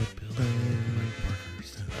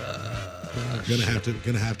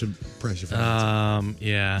 Gonna have to press your phone.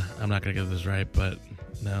 Yeah, I'm not gonna get this right, but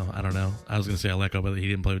no, I don't know. I was gonna say Aleko, but he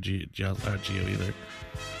didn't play with Gio either.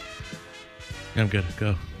 I'm good.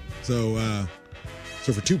 Go. So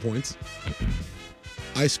for 2 points,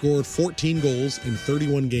 I scored 14 goals in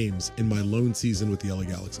 31 games in my lone season with the LA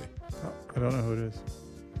Galaxy. Oh, I don't know who it is.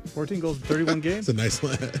 14 goals in 31 games? It's a nice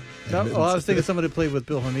line. No, well, I was thinking somebody played with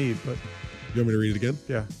Bill Hamid, but You want me to read it again?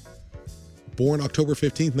 yeah. Born October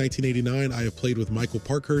 15th, 1989, I have played with Michael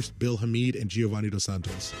Parkhurst, Bill Hamid, and Giovanni Dos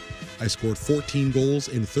Santos. I scored 14 goals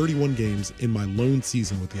in 31 games in my lone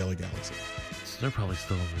season with the LA Galaxy. So they're probably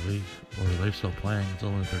still in the league, or they're still playing. It's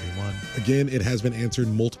only 31. Again, it has been answered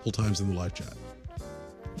multiple times in the live chat.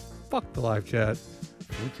 Fuck the live chat.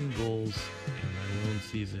 14 goals in my lone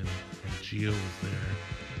season, and Gio was there.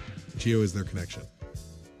 Gio is their connection.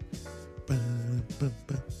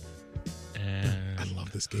 And I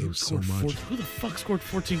love this game who so scored much. Who the fuck scored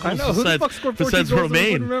 14 I goals? know, who the fuck scored 14 besides goals that I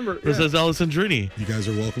Romaine? wouldn't remember? Yeah. Besides Alessandrini. You guys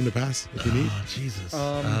are welcome to pass if you need. Oh, Jesus.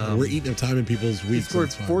 We're eating up time in people's He weeks. scored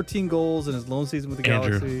so it's fine. 14 goals in his lone season with the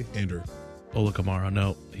Andrew. Galaxy. Andrew. Ola Kamara.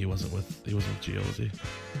 No, he wasn't with Gio, was he?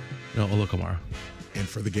 No, Ola Kamara. And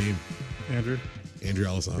for the game, Andrew. Andrew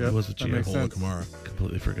Alessandro. Yep, He was with that Gio. makes Ola sense. Kamara.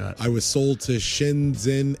 Completely forgot. I was sold to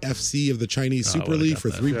Shenzhen FC of the Chinese Oh, I Super would've League got for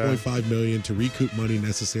that. $3.5 million to recoup money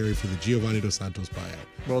necessary for the Giovanni Dos Santos buyout.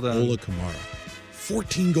 Well done. Ola Kamara.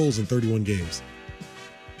 14 goals in 31 games.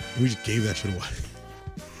 We just gave that shit away.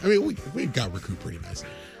 I mean, we got recouped pretty nicely.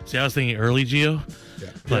 See, I was thinking early Gio. Yeah.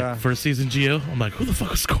 Like Yeah. first season Gio, I'm like, who the fuck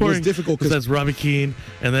was scoring? It's difficult 'cause- that's Robbie Keane,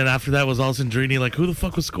 and then after that was Alessandrini. Like, who the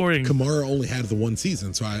fuck was scoring? Kamara only had the one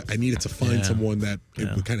season, so I needed to find Yeah. someone that it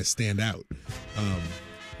Yeah. would kind of stand out. All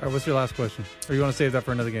right, what's your last question? Or you want to save that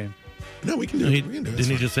for another game? No, we can do No, it. We can do it. It's didn't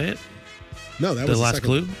he fine. just say it? No, that The was last second.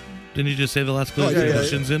 clue? Didn't you just say the last clue? Oh, The yeah, yeah,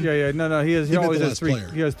 questions in? Yeah. No. He He meant always the has last three. player.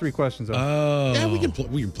 He has 3 questions. Though. Oh. Yeah, we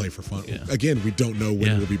can play for fun. Yeah. Again, we don't know when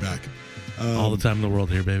Yeah. we'll be back. All the time in the world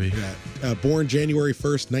here, baby. Yeah. Born January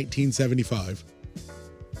 1st, 1975.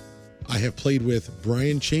 I have played with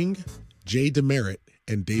Brian Ching, Jay DeMerit,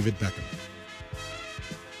 and David Beckham.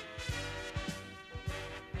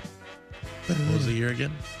 What was the year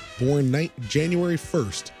again? Born January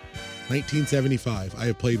 1st, 1975. I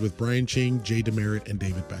have played with Brian Ching, Jay DeMerit, and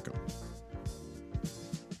David Beckham.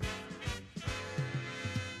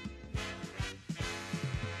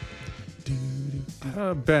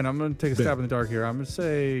 Ben, I'm going to take a stab in the dark here. I'm going to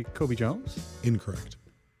say Kobe Jones. Incorrect.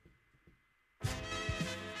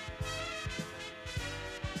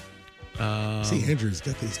 See, Andrew's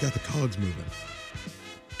got the cogs moving.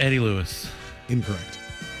 Eddie Lewis. Incorrect.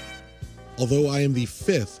 Although I am the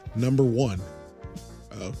 5th number 1.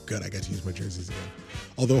 Oh, good. I got to use my jerseys again.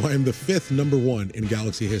 Although I am the 5th number 1 in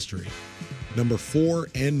Galaxy history, number 4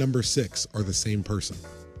 and number 6 are the same person.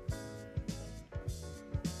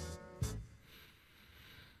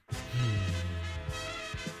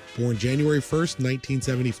 Born January 1st,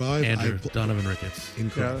 1975. Andrew Donovan Ricketts.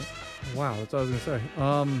 Incorrect. Yeah. Wow, that's what I was going to say.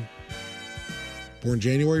 Born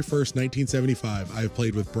January 1st, 1975. I have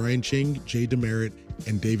played with Brian Ching, Jay DeMerit,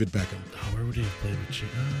 and David Beckham. Oh, where would he have played with Ching?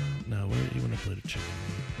 No, where he wouldn't have played with Ching.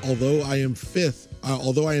 Although I am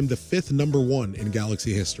the 5th number 1 in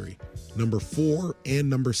Galaxy history, number 4 and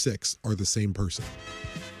number 6 are the same person.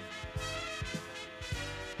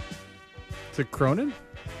 Is it Cronin?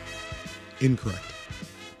 Incorrect.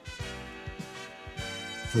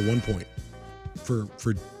 For 1 point. For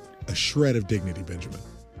a shred of dignity, Benjamin.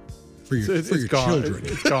 For your children.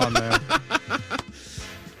 It's gone, man.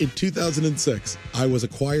 In 2006, I was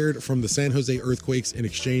acquired from the San Jose Earthquakes in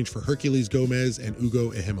exchange for Herculez Gomez and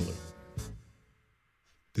Ugo Ehimolu.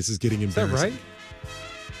 This is getting Is that embarrassing. right?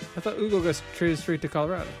 I thought Ugo got traded straight to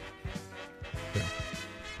Colorado. Yeah.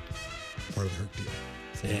 Part of the Herc deal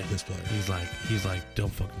for this player. He's like,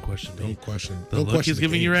 don't fucking question me. Don't question. The don't look question he's the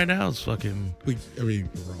giving game. you right now is fucking. We're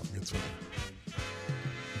wrong. It's fine.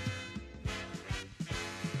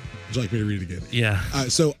 Would you like me to read it again? Yeah.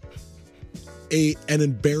 So, an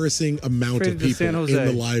embarrassing amount Traded of to people San Jose.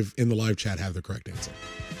 in the live chat have the correct answer.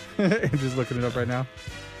 Andrew's looking it up right now.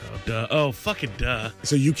 Oh, duh. Oh, fucking duh.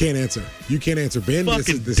 So you can't answer. You can't answer. Ben, this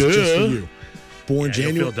Fucking is just duh. for you. Born You'll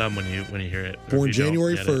January. feel dumb when you hear it. or Born if you don't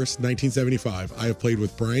January get 1st, 1975. I have played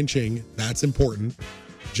with Brian Ching. That's important.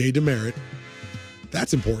 Jay DeMerit.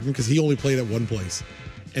 That's important because he only played at one place.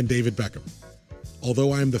 And David Beckham.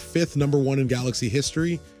 Although I am the 5th number 1 in Galaxy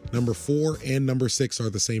history, number 4 and number 6 are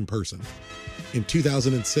the same person. In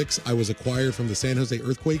 2006, I was acquired from the San Jose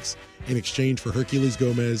Earthquakes in exchange for Herculez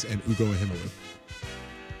Gomez and Ugo Ehimolu.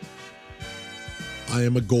 I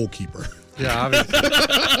am a goalkeeper. Yeah, obviously.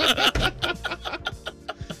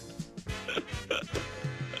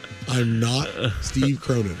 I'm not Steve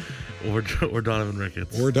Cronin. Or Donovan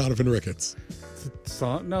Ricketts. Or Donovan Ricketts.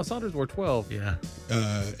 No, Saunders wore 12. Yeah.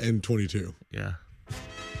 And 22. Yeah.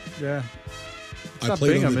 Yeah. It's I not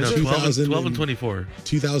played Bingham, on the is it? 12 and 24.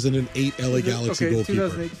 2008 LA Galaxy Okay, goalkeeper.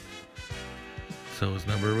 2008. So his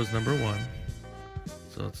number was number 1.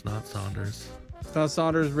 So it's not Saunders. It's not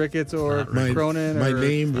Saunders, Ricketts, or not My, Cronin. my or,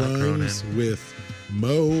 name not rhymes Cronin. with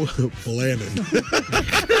Mo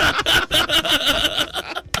Blannon.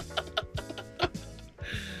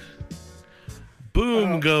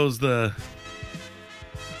 Boom goes the.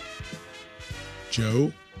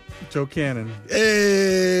 Joe. Joe Cannon.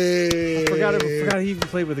 Hey! I forgot he even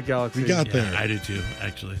played with the Galaxy. We got Yeah, there. I do too,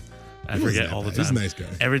 actually. I He wasn't forget that all the bad. time. He's a nice guy.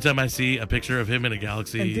 Every time I see a picture of him in a And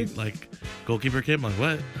Galaxy did- like goalkeeper kit, I'm like,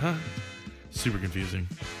 what? Huh? Super confusing.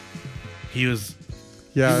 He was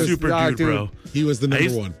Yeah, super dude, bro. He was the I number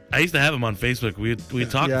used, 1. I used to have him on Facebook. We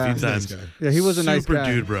talked Yeah. a few He's a nice times. guy. Yeah, he was a nice Super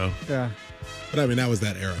guy. dude, bro. Yeah. But I mean, that was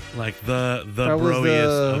that era. Like the That was broiest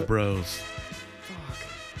the- of bros. Fuck.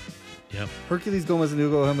 Yep. Hercules Gomez and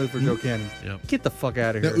Ugo Ehimolu for Joe Cannon. Yep. Get the fuck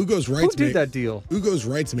out of Now, here. Ugo's Who rights did may, that deal? Ugo's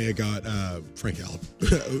rights may have got Frank Allen.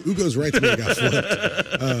 Ugo's rights may have got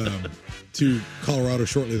flipped to Colorado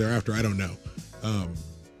shortly thereafter. I don't know.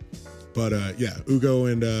 But yeah, Ugo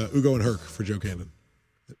and Herc for Joe Cannon.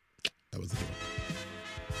 That was the deal.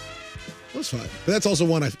 That was fine. But that's also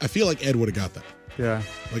one I feel like Ed would have got that. Yeah.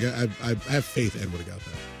 Like I have faith Ed would have got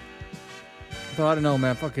that. So I don't know,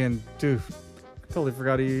 man. Fucking dude. Totally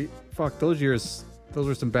forgot he. Fuck those years. Those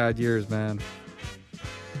were some bad years, man.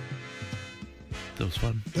 That was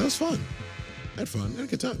fun. That was fun. I had fun. I had a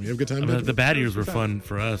good time. You have a good time? I mean, Benjamin? the bad years were fun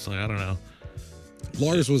for us. Like, I don't know.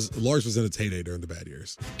 Lars was in its heyday during the bad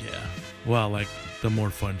years. Yeah. Well, like the more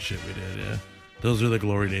fun shit we did. Yeah. Those are the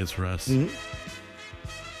glory days for us. Mhm.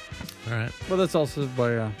 All right. Well, that's also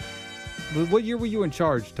by. What year were you in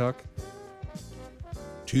charge, Tuck?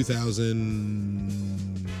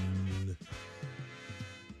 2000.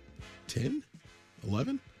 10,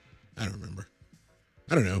 11? I don't remember.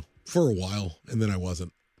 I don't know. For a while, and then I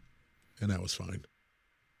wasn't. And that was fine.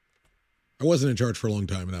 I wasn't in charge for a long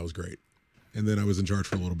time, and that was great. And then I was in charge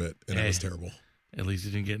for a little bit, and that was terrible. At least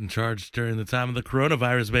you didn't get in charge during the time of the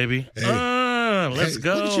coronavirus, baby. Hey. Let's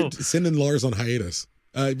go. Look at you sending Lars on hiatus.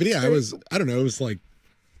 But yeah, I don't know, it was like,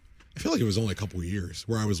 I feel like it was only a couple of years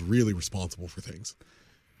where I was really responsible for things.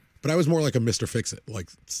 But I was more like a Mr. Fix-It, like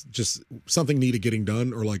just something needed getting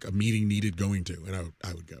done or like a meeting needed going to, and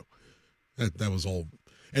I would go. That was all.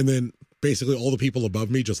 And then basically all the people above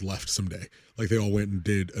me just left someday. Like they all went and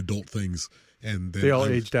did adult things. And then they all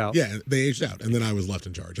aged out. Yeah, they aged out. And then I was left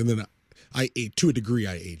in charge. And then to a degree,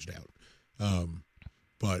 I aged out.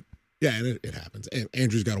 But yeah, and it happens. And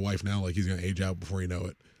Andrew's got a wife now. Like he's going to age out before you know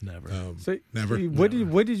it. Never. Never. When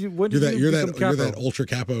did you You're become capo? that ultra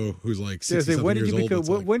capo who's like 60 when did years you become?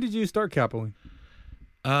 old. When did you start capoing?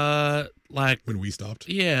 Like when we stopped.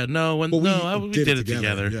 Yeah, no, we did it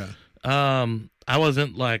together. Yeah. I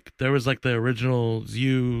wasn't like there was like the original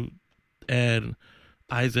you and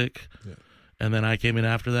Isaac, and then I came in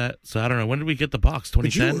after that. So I don't know, when did we get the box?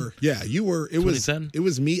 2010. You were. It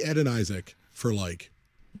was me, Ed, and Isaac for like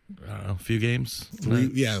I don't know, a few games.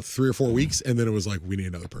 3 or 4 weeks, and then it was like we need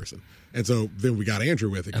another person, and so then we got Andrew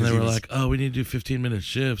with it. And they were like, "Oh, we need to do 15-minute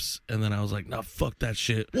shifts," and then I was like, "No, fuck that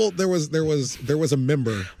shit." Well, there was a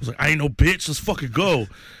member. I was like, "I ain't no bitch. Let's fucking go."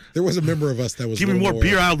 There was a member of us that was. Give me more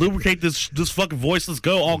beer. I'll lubricate this fucking voice. Let's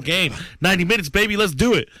go all game. 90 minutes, baby. Let's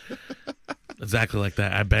do it. Exactly like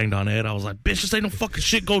that. I banged on Ed. I was like, "Bitch, this ain't no fucking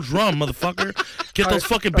shit. Go drum, motherfucker. Get those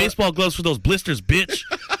fucking baseball gloves for those blisters, bitch."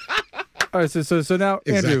 All right, so now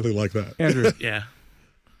Andrew, exactly like that. Andrew, yeah,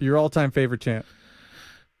 your all-time favorite chant.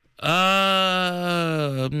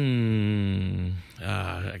 I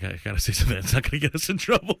gotta say something that's not gonna get us in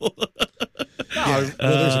trouble. Well, there's a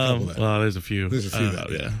couple of that. Well, there's a few. There's a few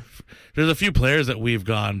that, yeah. There's a few players that we've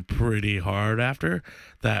gone pretty hard after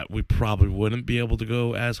that we probably wouldn't be able to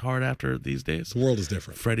go as hard after these days. The world is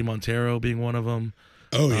different. Freddie Montero being one of them.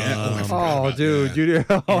 Oh yeah. I forgot about dude, that. you do.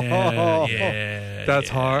 Yeah, that's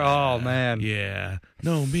hard. Oh man. Yeah.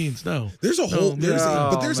 No means no. There's a whole. There's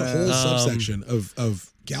a whole man. subsection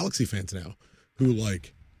of Galaxy fans now who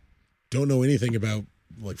like don't know anything about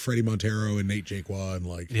like Freddie Montero and Nate Jaquan and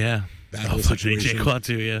like that whole situation. Nate Jaquan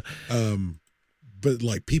too, yeah. But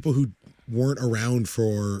like people who weren't around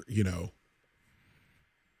for the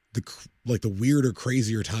weirder,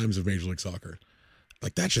 crazier times of Major League Soccer,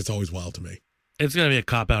 like that shit's always wild to me. It's gonna be a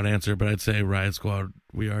cop out answer, but I'd say Riot Squad,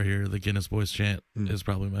 "We Are Here," the Guinness Boys chant is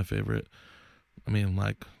probably my favorite. I mean,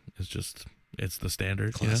 like it's the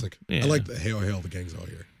standard classic. You know? Yeah. I like the "Hail Hail, the Gang's All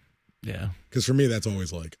Here." Yeah, because for me that's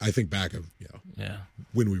always like I think back of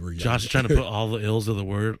when we were young. Josh is trying to put all the ills of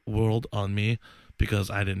the world on me because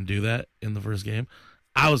I didn't do that in the first game.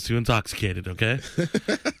 I was too intoxicated. Okay,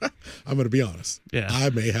 I'm gonna be honest. Yeah, I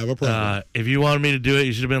may have a problem. If you wanted me to do it,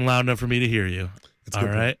 you should have been loud enough for me to hear you. That's a all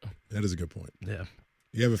good right. Point. That is a good point. Yeah.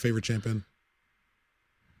 You have a favorite champion?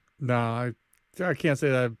 No, I can't say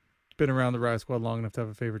that I've been around the Riot Squad long enough to have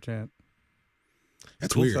a favorite chant.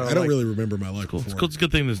 That's weird. So, I don't really remember my life before. It's cool. It's a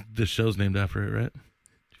good thing this show's named after it, right?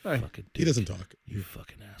 Hey. Fucking he doesn't talk. You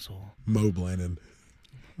fucking asshole. Mo Blannon.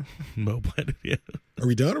 Mo Blannon, yeah. Are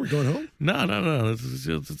we done? Are we going home? No.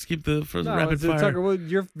 Let's keep the first rapid fire. Tucker, well,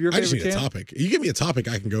 your favorite I just need chant? a topic. You give me a topic,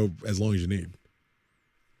 I can go as long as you need.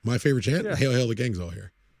 My favorite chant? Yeah. Hail, hail, the gang's all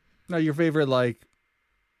here. No, your favorite okay,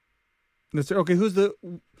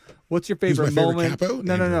 what's your favorite Who's my favorite moment? capo?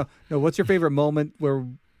 No. What's your favorite moment where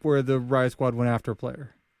the Riot Squad went after a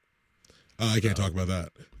player? I can't talk about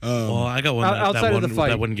that. Well, I got one outside of the fight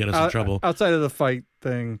that wouldn't get us in trouble. Outside of the fight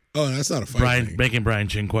thing. Oh, that's not a fight thing. Making Brian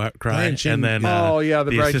Chin cry, Brian Chin, and then the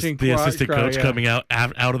Brian Chin the assistant cry, coach coming out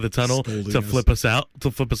of the tunnel Scolding to us. flip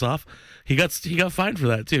us off. He got fined for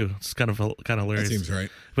that too. It's kind of hilarious. That seems right.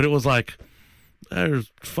 But it was like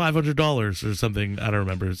there's $500 or something. I don't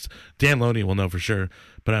remember. It's Dan Loney will know for sure,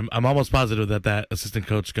 but I'm almost positive that assistant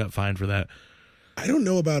coach got fined for that. I don't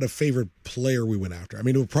know about a favorite player we went after. I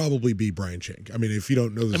mean, it would probably be Brian Chink. I mean, if you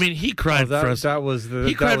don't know this. I mean, he cried for us. That was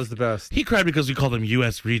the best. He cried because we called him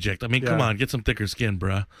U.S. reject. I mean, come Yeah. on, get some thicker skin,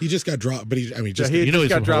 bruh. he just got dropped, but he's he's got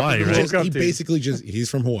from dropped Hawaii, in the right? World Cup he team. basically he's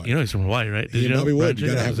from Hawaii. You know he's from Hawaii, right? Did He you know? probably would. You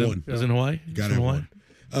Brian gotta Chin have was one. Was in Hawaii? You gotta He's from have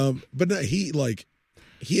Hawaii? one. But no, he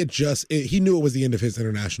knew it was the end of his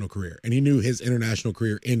international career, and he knew his international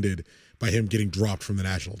career ended by him getting dropped from the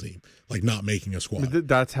national team, like not making a squad.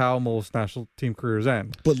 That's how most national team careers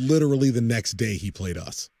end. But literally the next day he played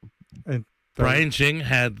us. And Brian Ching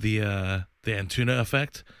had the Antuna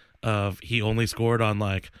effect of he only scored on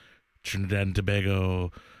like Trinidad and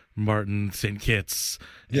Tobago, Martin St. Kitts,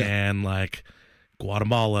 Yeah. and like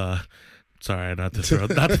Guatemala. Sorry, not to throw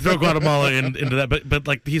Guatemala into that, but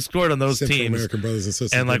like he scored on those Central teams. American brothers and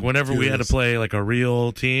sisters. And like been whenever we had to furious. play like a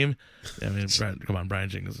real team, I mean, come on, Brian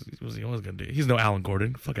Jenkins, he was gonna do? He's no Alan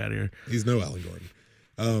Gordon. Fuck out of here. He's no Alan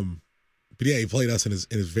Gordon. But yeah, he played us in his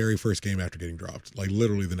very first game after getting dropped, like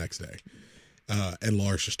literally the next day. And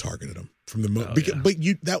Lars just targeted him from the but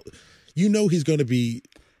you know he's going to be.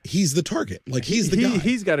 He's the target. Like he's the guy.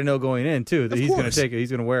 He's got to know going in too that Of he's going to course. take it. He's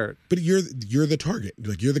going to wear it. But you're the target.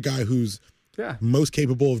 Like you're the guy who's most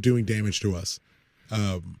capable of doing damage to us.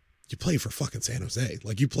 You play for fucking San Jose.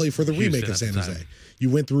 Like you play for the Houston remake of at the San time. Jose. You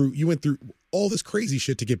went through all this crazy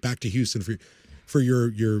shit to get back to Houston for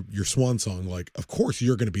your swan song. Like of course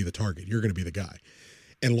you're going to be the target. You're going to be the guy.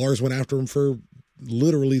 And Lars went after him for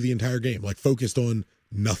literally the entire game. Like focused on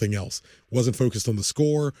nothing else. Wasn't focused on the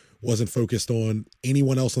score. Wasn't focused on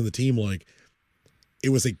anyone else on the team. Like it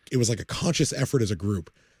was like a conscious effort as a group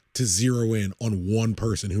to zero in on one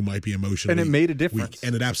person who might be emotionally And it made a difference. weak.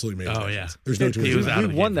 And it absolutely made a Oh, difference. yeah. There's no two He ways was about out it. of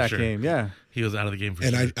We the won game that for sure. game. Yeah. He was out of the game for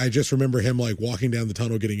And sure. I just remember him like walking down the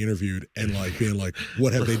tunnel getting interviewed and like being like,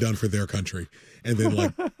 what have they done for their country? And then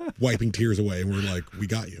like wiping tears away. And we're like, we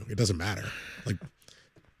got you. It doesn't matter. Like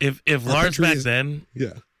if our Lars country back is- then,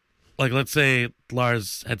 yeah. like let's say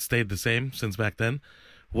Lars had stayed the same since back then,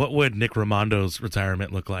 what would Nick Ramondo's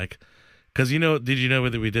retirement look like? Because did you know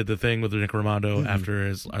that we did the thing with Nick Ramondo after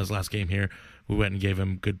his last game here? We went and gave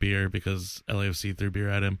him good beer because LAFC threw beer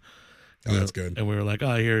at him. Oh, that's good. And we were like,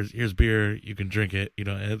 oh, here's beer, you can drink it.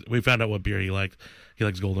 And we found out what beer he liked. He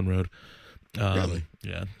likes Golden Road. Really?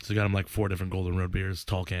 Yeah. So we got him like 4 different Golden Road beers,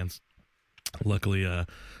 tall cans. Luckily,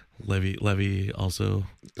 Levy also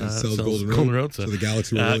Sells sells Golden Road. So So the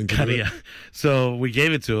Galaxy were willing to do it. yeah. So we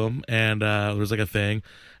gave it to him, and it was like a thing.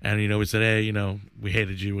 And we said, hey, we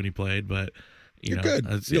hated you when you played, but You're good.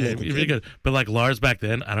 You're a local you're really kid. good. But like Lars back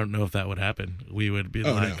then, I don't know if that would happen. We would be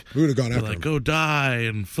Oh, like, no. We would have gone we're after like, him. go die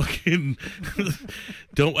and fucking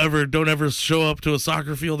don't ever show up to a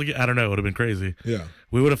soccer field again. I don't know. It would have been crazy. Yeah.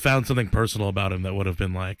 We would have found something personal about him that would have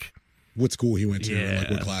been like, What school he went to and like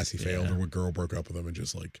what Yeah. class he failed Yeah. or what girl broke up with him and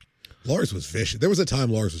just like Lars was vicious. There was a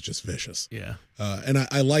time Lars was just vicious. yeah, And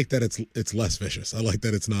I like that it's less vicious. I like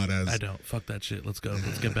that it's not as I don't. Fuck that shit. Let's go.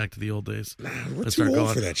 Let's get back to the old days. we're Let's too start old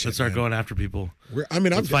going for that shit. Let's start man. going after people. I'm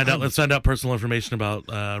Let's find out personal information about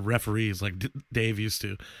referees like Dave used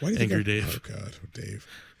to. Why do you think Angry I'm- Dave. Oh God, Dave.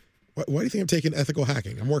 Why do you think I'm taking ethical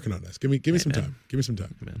hacking? I'm working on this. Give me some man. time. Give me some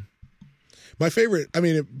time. Man. My favorite. I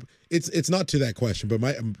mean, it's not to that question, but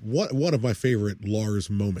one of my favorite Lars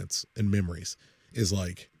moments and memories is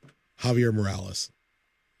like Javier Morales.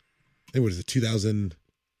 I think what is it,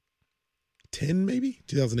 2010 maybe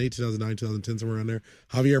 2008, 2009, 2010, somewhere around there.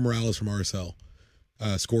 Javier Morales from RSL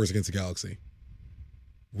scores against the Galaxy.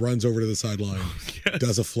 Runs over to the sideline,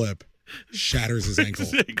 does a flip, shatters his ankle.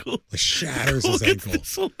 Like shatters his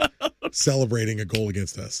ankle. Celebrating a goal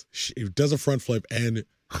against us. He does a front flip and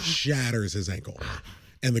shatters his ankle.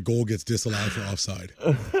 And the goal gets disallowed for offside.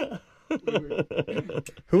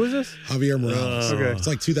 Who is this? Javier Morales. Okay. It's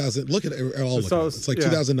like 2000. Look at it. I'll look So it up. It's like yeah.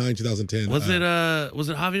 2009, 2010. Was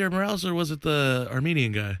it Javier Morales or was it the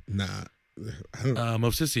Armenian guy? Nah. I don't know.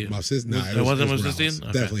 Movsisian. Nah, it wasn't Morales. Movsisian?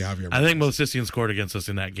 Okay. Definitely Javier Morales. I think Movsisian scored against us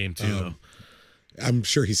in that game too. Though. I'm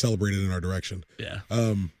sure he celebrated in our direction. Yeah.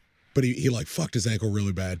 But he like fucked his ankle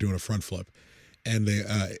really bad doing a front flip, and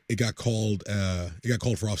it got called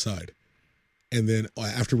for offside. And then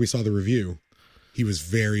after we saw the review, he was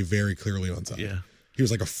very, very clearly onside. Yeah. He was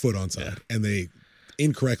like a foot onside, and they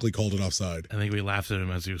incorrectly called it offside. I think we laughed at him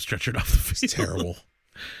as he was stretchered off the field. It's terrible.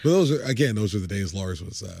 But those are the days Lars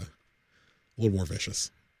was a little more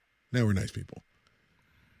vicious. Now we're nice people.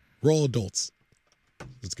 We're all adults.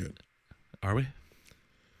 It's good. Are we?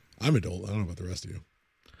 I'm adult. I don't know about the rest of you.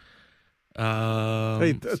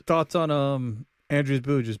 Hey, thoughts on Andrew's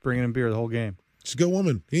boo just bringing in beer the whole game? She's a good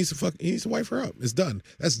woman. He needs to wife her up. It's done.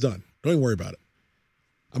 That's done. Don't even worry about it.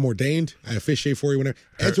 I'm ordained. I officiate for you whenever.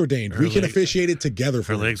 Ed's ordained. We can officiate it together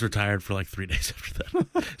for Her you. legs were tired for like 3 days after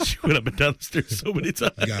that. She went up and down the stairs so many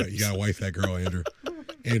times. You gotta wife that girl, Andrew.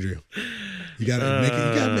 Andrew, you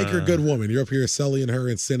gotta make her a good woman. You're up here sullying her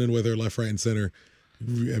and sinning with her left, right, and center.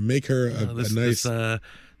 Make her a nice.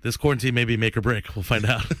 This quarantine may be make or break. We'll find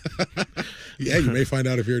out. Yeah, you may find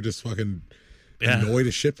out if you're just fucking annoyed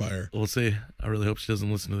as shit by her. We'll see. I really hope she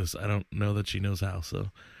doesn't listen to this. I don't know that she knows how. So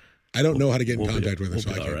I don't know how to get in contact with her, so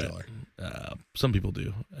I can't right. tell her. Some people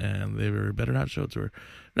do, and they better not show it to her.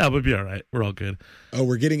 No, but be all right. We're all good. Oh,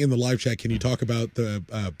 we're getting in the live chat. Can you talk about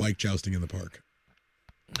the bike jousting in the park?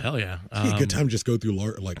 Hell yeah. Good time to just go through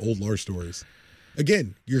old Lars stories.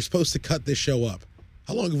 Again, you're supposed to cut this show up.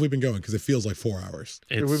 How long have we been going? Because it feels like 4 hours.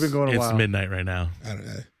 We've been going a while. It's midnight right now. I don't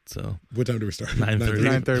know. So What time do we start?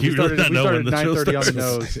 9:30. 9:30. You We started, really not we know started when the show 9:30 on the starts.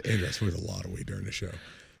 nose. Andrew, I smoked a lot of weed during the show.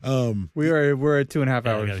 We're at 2.5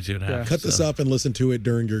 Yeah, we hours. got a 2.5. Cut this up and listen to it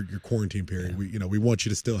during your quarantine period. We want you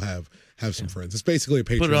to still have some friends. It's basically a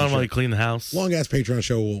Patreon Put it on show. while you clean the house. Long ass Patreon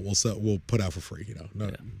show we'll put out for free.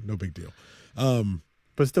 No big deal.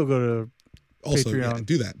 But still go to Also, Patreon.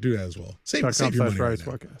 do that as well. Save your money right now.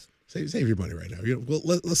 podcast. Save your money right now.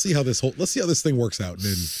 Let's see how this thing works out. And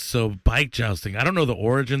then, So bike jousting. I don't know the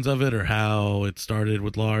origins of it or how it started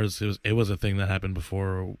with Lars. It was a thing that happened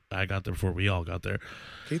before I got there, before we all got there.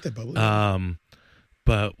 get that bubbly.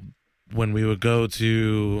 But when we would go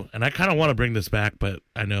to, and I kind of want to bring this back, but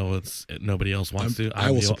I know nobody else wants to. I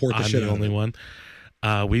will support the shit I'm out the of only it.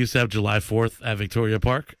 one. We used to have July 4th at Victoria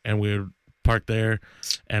Park, and we would park there,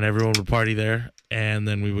 and everyone would party there, and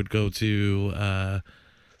then we would go to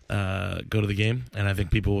the game, and I think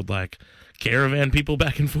people would like caravan people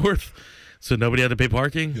back and forth, so nobody had to pay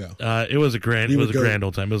parking. Yeah. It was a grand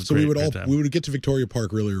old time. It was so great, we great time. would get to Victoria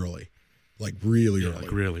Park really early, like really early.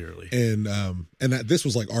 Like really early. And this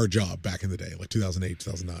was like our job back in the day, like 2008,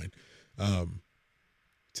 2009,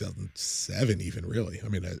 2007 even, really. I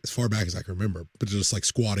mean, as far back as I can remember, but just like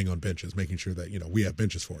squatting on benches, making sure that we have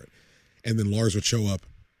benches for it. And then Lars would show up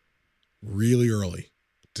really early,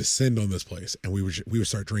 descend on this place, and we would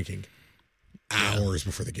start drinking hours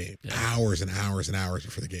before the game, hours and hours and hours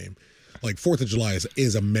before the game. Like 4th of July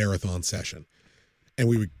is a marathon session, and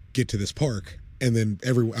we would get to this park, and then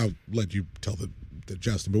I'll let you tell the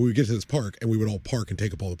Justin, but we would get to this park, and we would all park and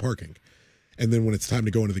take up all the parking, and then when it's time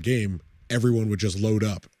to go into the game, everyone would just load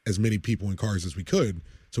up as many people in cars as we could,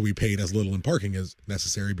 so we paid as little in parking as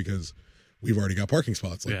necessary because we've already got parking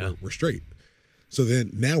spots. Like we're straight. So then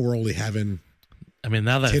now we're only having. I mean,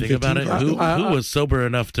 now that I 10, think about it, 15 who was sober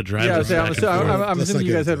enough to drive? Yeah, back and forth? I'm Let's assuming not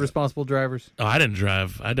you get guys had into that. responsible drivers. Oh, I didn't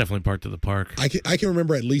drive. I definitely parked at the park. I can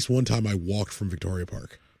remember at least one time I walked from Victoria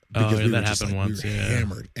Park Oh, yeah, we that were just happened like, once, we were yeah.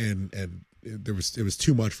 hammered, and it was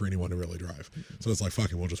too much for anyone to really drive. So it's like,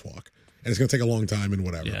 fuck it, we'll just walk, and it's gonna take a long time and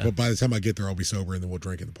whatever. Yeah. But by the time I get there, I'll be sober, and then we'll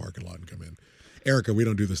drink in the parking lot and come in. Erica, we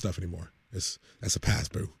don't do this stuff anymore. That's a pass,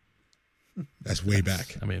 boo. That's way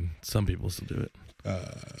back. I mean, some people still do it.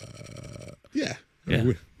 Yeah. I Yeah.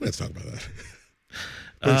 mean, let's talk about that.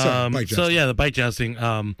 Sorry, bike So jousting. yeah, the bike jousting.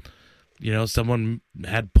 Someone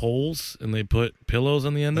had poles and they put pillows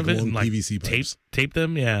on the end Like of it long and like PVC pipes. tape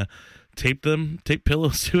them. Yeah, tape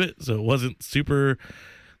pillows to it so it wasn't super.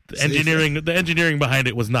 The engineering behind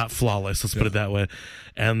it was not flawless. Let's put it that way.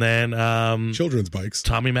 And then Children's bikes.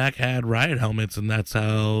 Tommy Mac had riot helmets, and that's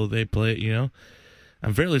how they play.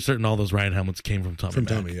 I'm fairly certain all those riot helmets came from Tommy. From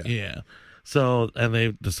Mac. Tommy, yeah. So, and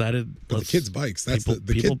they decided But the kids' bikes. That's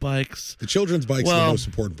people bikes. The children's bikes are the most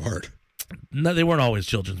important part. No, they weren't always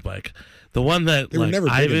children's bike. The one that They were never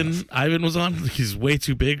big enough. Ivan was on, he's way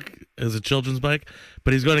too big as a children's bike,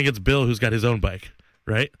 but he's going against Bill, who's got his own bike,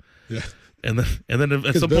 right? Yeah. And then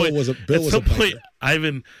at some Bill point, was a biker.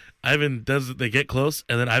 Ivan does it. They get close,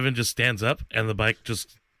 and then Ivan just stands up, and the bike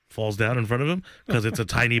just falls down in front of him because it's a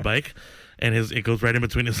tiny bike, and it goes right in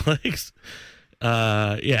between his legs.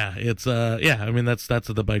 I mean that's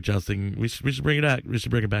the bike jousting. We should bring it back. We should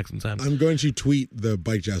bring it back sometime. I'm going to tweet the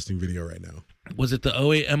bike jousting video right now. Was it the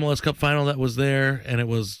 08 MLS Cup final that was there, and it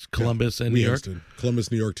was Columbus and New York? Hosted. Columbus,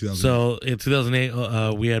 New York, 2008. So in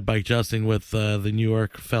 2008, we had bike jousting with the New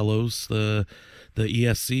York fellows, the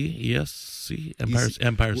ESC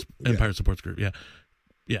Empire Supports Group.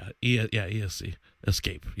 ESC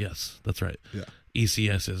Escape. Yes, that's right. Yeah.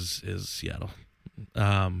 ECS is Seattle.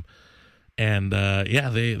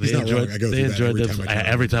 They He's not enjoyed. wrong. I go They through that enjoyed every this. time I come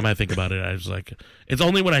Every out. time I think about it, I was like, it's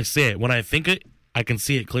only when I say it. When I think it, I can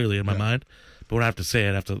see it clearly in my mind. But when I have to say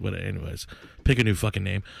it, I have to. But anyways, pick a new fucking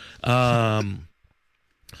name.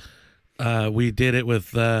 We did it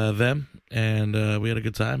with them, and we had a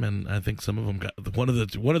good time. And I think some of them got one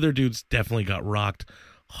of their dudes definitely got rocked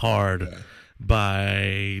hard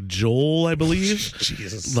by Joel, I believe.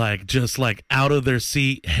 Jesus. Like just like out of their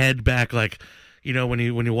seat, head back, like when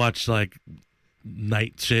you watch like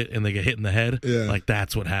night shit and they get hit in the head. Yeah. Like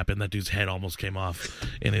that's what happened. That dude's head almost came off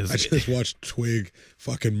in his. I just watched Twig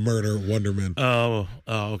fucking murder Wonderman. Oh,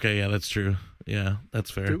 okay, yeah, that's true. Yeah, that's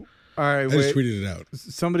fair. All right, I wait. just tweeted it out.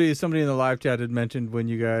 Somebody in the live chat had mentioned when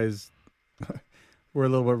you guys were a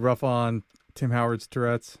little bit rough on Tim Howard's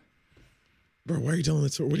Tourette's. Bro, why are you telling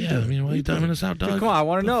that story? What are you Yeah, doing? I mean, why are you timing us out, dog? Come on, I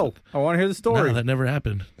want to know. I want to hear the story. No, that never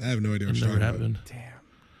happened. I have no idea what That you're never talking happened. about.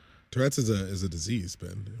 Tourette's is a disease,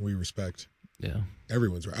 Ben. We respect Yeah.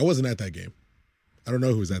 everyone's right. I wasn't at that game. I don't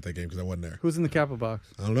know who was at that game because I wasn't there. Who's in the Kappa box?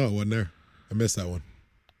 I don't know. I wasn't there. I missed that one.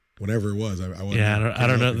 whenever it was. I wasn't. Yeah, I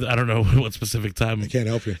don't know. I don't know what specific time. I can't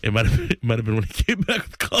help you. It might have been when he came back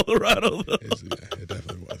with Colorado. Though. It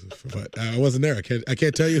definitely was. But I wasn't there. I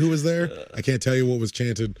can't tell you who was there. I can't tell you what was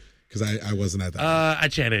chanted because I wasn't at that. I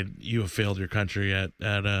chanted, "You have failed your country" at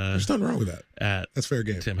There's nothing wrong with that. That's fair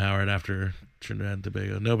game. Tim Howard after Trinidad and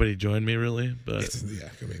Tobago. Nobody joined me really, but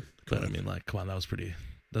I mean, come on, that was a pretty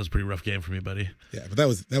rough game for me, buddy. Yeah, but that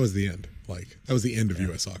was the end. Like that was the end of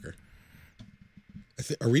U.S. soccer.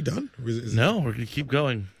 Are we done? No, we're gonna keep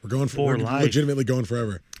going. We're legitimately going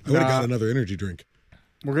forever. I would have got another energy drink.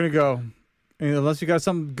 We're gonna go, and unless you got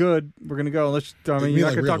something good, we're gonna go. You're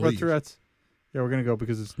not gonna talk about threats. Yeah, we're gonna go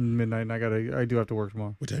because it's midnight, and I do have to work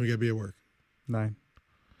tomorrow. What time you gotta be at work? 9.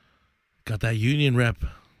 Got that union rep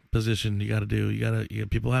position you got to do.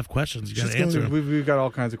 People have questions. You got to answer them. We've got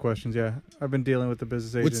all kinds of questions. Yeah, I've been dealing with the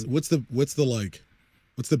business agent. What's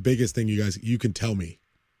the biggest thing you can tell me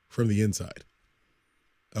from the inside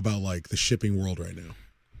about like the shipping world right now?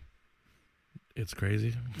 It's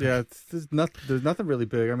crazy. Yeah, there's nothing really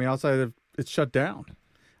big. I mean, outside of it's shut down.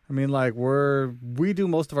 I mean, like we do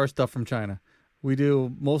most of our stuff from China. We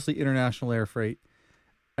do mostly international air freight,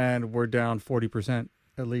 and we're down 40%.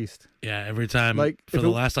 At least. Yeah, every time for the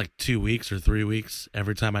last 2 weeks or 3 weeks,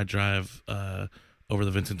 every time I drive over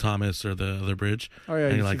the Vincent Thomas or the other bridge,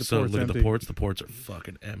 and you're like, so look at the ports are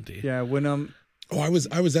fucking empty. Yeah, when I was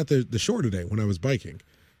at the shore today when I was biking,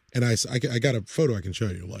 and I got a photo I can show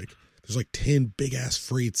you. Like there's like 10 big ass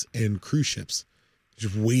freights and cruise ships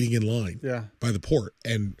just waiting in line by the port,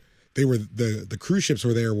 and they were the cruise ships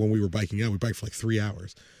were there when we were biking out. We biked for like 3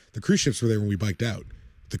 hours. The cruise ships were there when we biked out.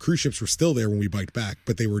 The cruise ships were still there when we biked back,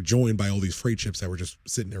 but they were joined by all these freight ships that were just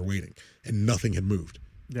sitting there waiting, and nothing had moved.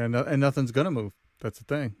 Yeah, and nothing's gonna move. That's the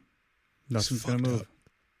thing. Nothing's gonna move.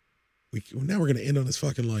 Now we're gonna end on this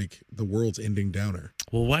fucking like the world's ending downer.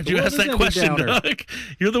 Well, why'd you ask that question, Doug?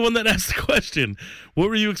 You're the one that asked the question. What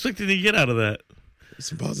were you expecting to get out of that?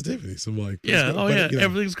 Some positivity, some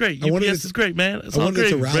everything's great. UPS is great, man. It's I all wanted great,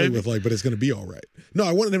 to rally baby. with but it's gonna be all right. No,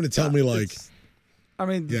 I wanted him to tell me like. I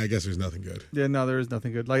mean, yeah, I guess there's nothing good. Yeah, no, there is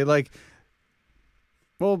nothing good. Well,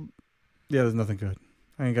 yeah, there's nothing good.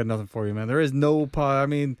 I ain't got nothing for you, man. There is no I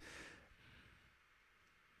mean,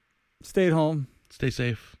 stay at home. Stay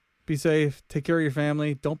safe. Be safe. Take care of your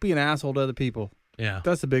family. Don't be an asshole to other people. Yeah.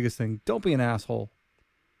 That's the biggest thing. Don't be an asshole.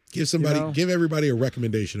 Give everybody a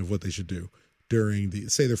recommendation of what they should do during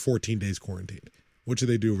their 14 days quarantine. What should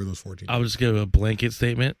they do over those 14 days? I'll just give a blanket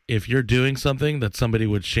statement. If you're doing something that somebody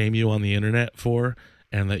would shame you on the internet for,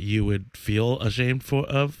 and that you would feel ashamed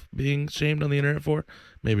of being shamed on the internet for,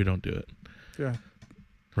 maybe don't do it. Yeah.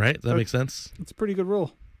 Right? Does that make sense? It's a pretty good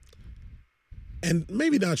rule. And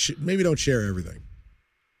maybe don't share everything.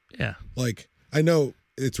 Yeah. Like, I know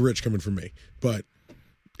it's rich coming from me, but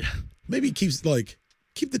maybe keep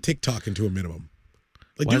the TikTok into a minimum.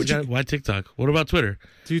 Like, why TikTok? What about Twitter?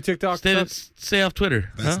 Do you TikTok? Stay off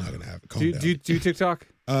Twitter. That's not gonna happen. Calm down. Do you TikTok?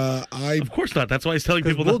 Of course not. That's why he's telling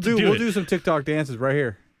people not to do it. We'll do some TikTok dances right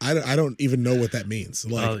here. I don't even know what that means.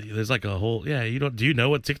 Like, there's like a whole you don't. Do you know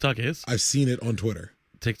what TikTok is? I've seen it on Twitter.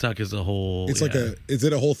 TikTok is a whole. It's is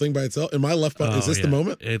it a whole thing by itself? Am I left behind? Is this the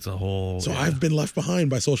moment? It's a whole. So I've been left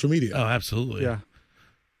behind by social media. Oh, absolutely. Yeah.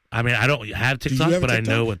 I mean, I don't have TikTok, have but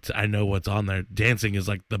TikTok? I know what's on there. Dancing is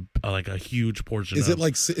like a huge portion. Is it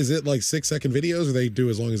like 6-second videos, or they do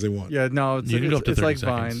as long as they want? Yeah, no, you can go up to 30 like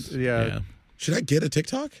seconds. Vine. Yeah. Should I get a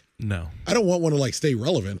TikTok? No. I don't want one to stay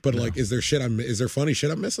relevant, but is there funny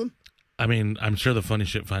shit I'm missing? I mean, I'm sure the funny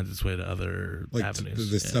shit finds its way to other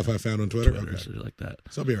avenues. The stuff I found on Twitter, or like that.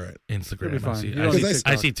 So I'll be all right. Instagram.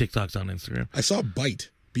 I see TikToks on Instagram. I saw Byte,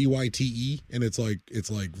 BYTE, and it's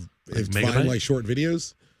Megabyte? fine short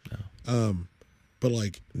videos. No. But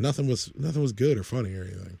nothing was good or funny or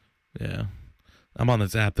anything. Yeah, I'm on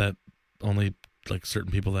this app that only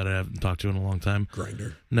certain people that I haven't talked to in a long time.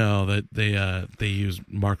 Grindr. No, that they use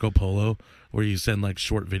Marco Polo, where you send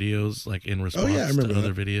short videos in response to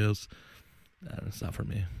other videos. It's not for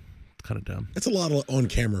me. It's kind of dumb. It's a lot on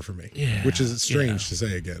camera for me. Yeah, which is strange to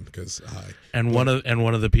say again because one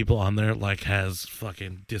of the people on there has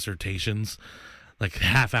fucking dissertations.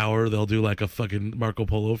 Half hour they'll do a fucking Marco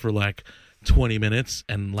Polo for 20 minutes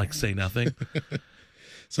and say nothing.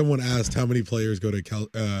 Someone asked how many players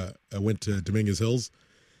went to Dominguez Hills,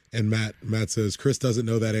 and Matt says Chris doesn't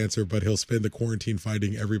know that answer, but he'll spend the quarantine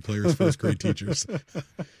finding every player's first grade teachers.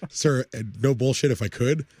 Sir, no bullshit. If I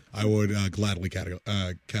could, I would gladly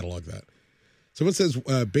catalog that. Someone says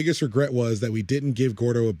biggest regret was that we didn't give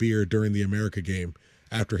Gordo a beer during the America game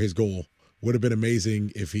after his goal. Would have been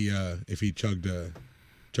amazing if he chugged a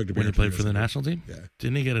beer. When he played for the national team? Yeah.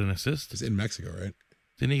 Didn't he get an assist? It's in Mexico, right?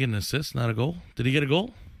 Didn't he get an assist, not a goal? Did he get a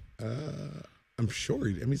goal? I'm sure.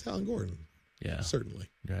 He's Alan Gordon. Yeah, Certainly.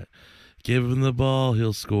 right. Give him the ball,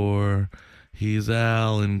 he'll score. He's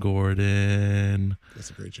Alan Gordon.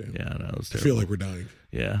 That's a great jam. Yeah, no, it was I terrible. feel like we're dying.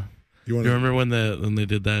 Yeah. You want You remember when they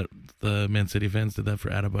did that? The Man City fans did that for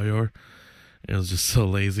Adebayor. It was just so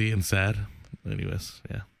lazy and sad. Anyways,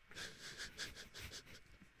 yeah.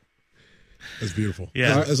 That's beautiful.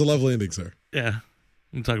 Yeah. That's a lovely ending, sir. Yeah.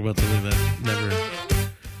 We can talk about something that never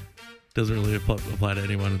doesn't really apply to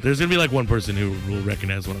anyone. There's going to be like one person who will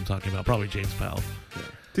recognize what I'm talking about. Probably James Powell.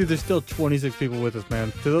 Dude, there's still 26 people with us,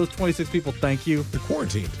 man. To those 26 people, thank you. They're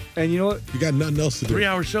quarantined. And you know what? You got nothing else to do.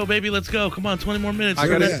 3-hour show, baby. Let's go. Come on, 20 more minutes. I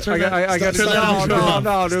got that- to. I got Stop that No, intro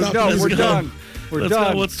off. dude, Stop no, it. we're Let's go. done. We're Let's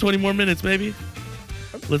done. go. What's 20 more minutes, baby?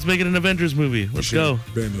 Let's make it an Avengers movie. Let's Sure. go.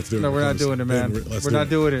 Ben, let's do it. No, we're not Let's- doing it, man. Ben, let's We're do not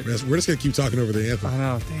doing it. We're just going to keep talking over the anthem. I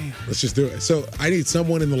know. Damn. Let's just do it. So I need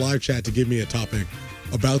someone in the live chat to give me a topic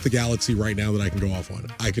about the Galaxy right now that I can go off on.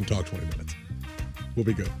 I can talk 20 minutes. We'll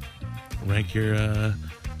be good. Rank your come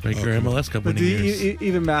MLS Cup But winning years.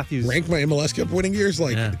 even Matthews. Rank my MLS Cup winning years,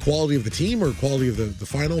 like Yeah. quality of the team or quality of the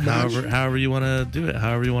final match. However you want to do it.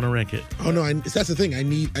 However you want to rank it. Oh no, that's the thing. I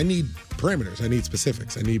need parameters. I need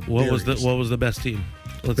specifics. I need What was barriers. the best team?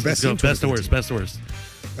 Let's best go. team, Best to worst. 2014. Best to worst.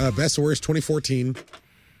 Best or worst 2014,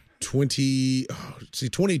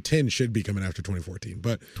 2010 should be coming after 2014,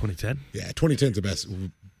 but 2010. yeah, 2010's the best.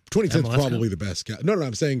 2010's MLS probably Cup? the best. No,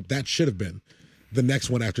 I'm saying that should have been the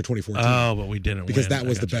next one after 2014. Oh, but we didn't because win. that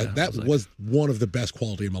was I the gotcha. best. That I was, like, one of the best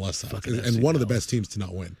quality MLS sides, Fucking and FC one of the Dallas. best teams to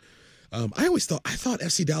not win. I thought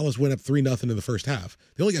FC Dallas went up 3-0 in the first half.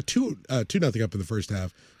 They only got 2-0 up in the first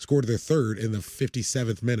half. Scored their third in the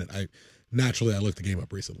 57th minute. I looked the game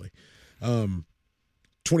up recently.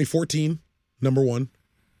 2014 number 1.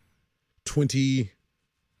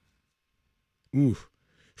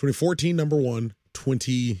 2014 number 1.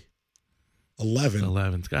 2011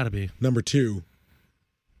 11's got to be. number 2.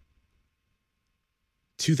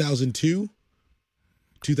 2002,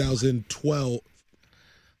 2012,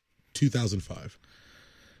 2005.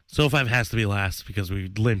 So 05 has to be last because we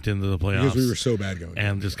limped into the playoffs Because we were so bad going.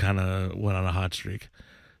 and just kind of went on a hot streak.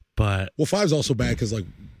 But Well, 5's also bad because like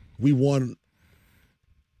we won.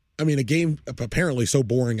 I mean, a game apparently so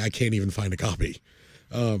boring I can't even find a copy.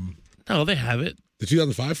 no, they have it. The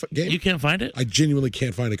 2005 game. You can't find it? I genuinely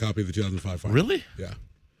can't find a copy of the 2005 final. Really? Yeah.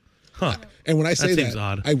 Huh. And when I say That seems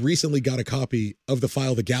odd. I recently got a copy of the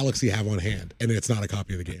file the Galaxy have on hand, and it's not a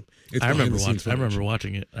copy of the game. It's I remember behind-the-scenes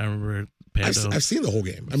watching it. I remember I've Pando. seen the whole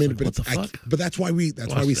game. I mean, like, but what the fuck? but that's why we save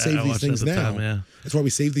I these watched it things at the now. time, yeah. That's why we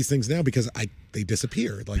save these things now because they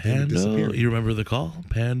disappeared. Like they Pando. disappeared. You remember the call?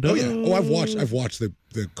 Pando. Oh yeah. Oh, I've watched the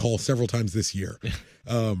call several times this year.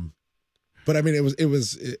 But I mean, it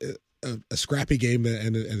was a scrappy game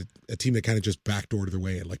and a team that kind of just backdoored their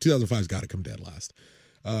way in. Like 2005's got to come dead last.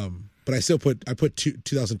 But I put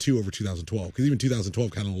 2002 over 2012 because even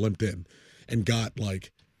 2012 kind of limped in and got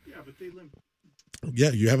like. Yeah, but they limped.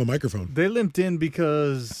 Yeah, you have a microphone. They limped in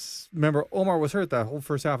because remember Omar was hurt that whole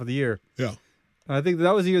first half of the year. Yeah. And I think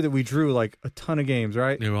that was the year that we drew like a ton of games,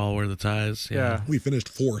 right? They were all wear the ties. Yeah. We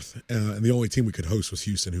finished 4th, and the only team we could host was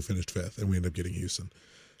Houston, who finished 5th, and we ended up getting Houston.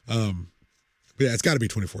 But yeah, it's got to be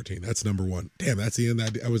 2014. That's number 1. Damn, that's the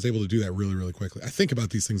end. I was able to do that really, really quickly. I think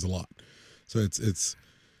about these things a lot, so it's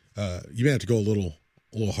you may have to go a little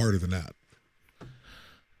harder than that.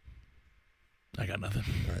 I got nothing.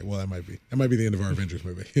 All right, well that might be the end of our Avengers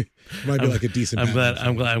movie. It might be like a decent. I'm glad. Batman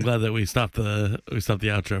I'm film. glad that we stopped the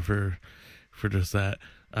outro for just that.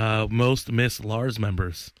 Most miss Lars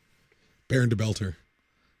members. Baron DeBelter.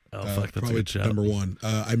 Oh fuck, that's a probably good shout. number 1.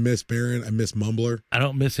 I miss Baron. I miss Mumbler. I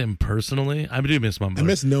don't miss him personally. I do miss Mumbler. I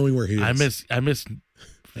miss knowing where he is. I miss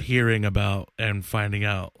hearing about and finding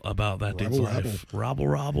out about that dude's Robble life.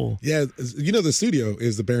 Robble. Yeah, you know the studio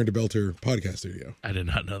is the Baron DeBelter podcast studio. I did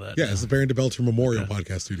not know that. Yeah, no. it's the Baron DeBelter Memorial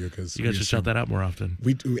Podcast Studio because You guys should shout that out more often.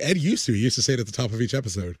 Ed used to. He used to say it at the top of each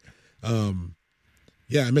episode.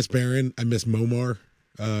 Yeah, I miss Baron. I miss Momar,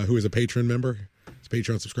 who is a Patreon member. He's a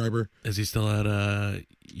Patreon subscriber. Is he still at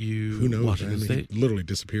Who knows? Washington Man? State? He literally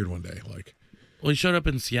disappeared one day. Like Well, he showed up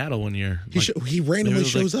in Seattle one year. he randomly maybe it was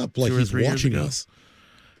shows up like 2 or he's 3 years watching ago. us.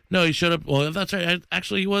 No, he showed up. Well, that's right.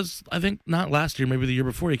 Actually, he was. I think not last year. Maybe the year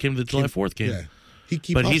before. He came to the July 4th game. Yeah, he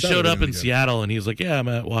But he pops out showed every up now in and again. Seattle, and he was like, "Yeah, I'm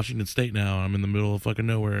at Washington State now. I'm in the middle of fucking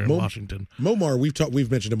nowhere in Washington." Momar,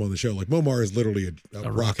 we've mentioned him on the show. Like Momar is literally a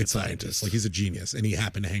rocket rocket scientist. scientist. Like he's a genius, and he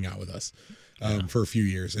happened to hang out with us for a few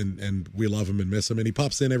years, and we love him and miss him. And he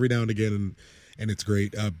pops in every now and again, and it's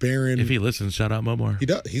great. Baron, If he listens, shout out Momar. he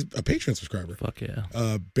does. He's a Patreon subscriber. Fuck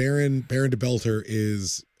yeah. Baron DeBelter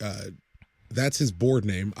is that's his board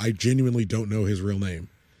name. I genuinely don't know his real name.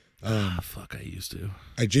 Fuck, I used to.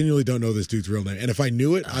 I genuinely don't know this dude's real name, and if I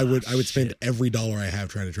knew it, I would spend every dollar I have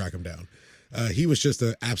trying to track him down. He was just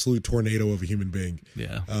an absolute tornado of a human being.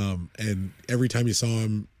 Yeah. And every time you saw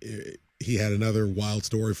him, he had another wild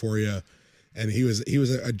story for you. And he was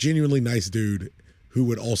a genuinely nice dude who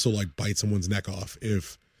would also like bite someone's neck off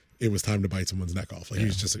if it was time to bite someone's neck off. Like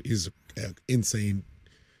he's an insane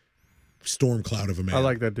storm cloud of a man. I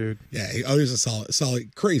like that dude. Yeah, he was a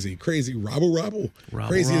solid, crazy, rabble,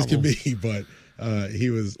 crazy as can be. But he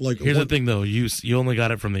was like. Here's the thing, though. You only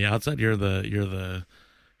got it from the outside. You're the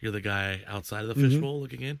guy outside of the fishbowl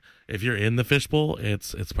looking in. If you're in the fishbowl,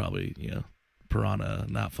 it's probably piranha,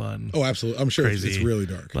 not fun. Oh, absolutely. I'm sure it's really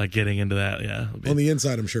dark. Like getting into that, yeah. On the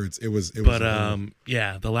inside, I'm sure it was. But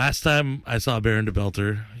the last time I saw Baron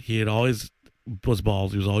DeBelter, he had always was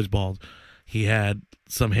bald. He was always bald. He had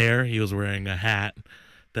some hair. He was wearing a hat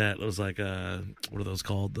that was like what are those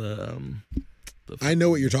called? I know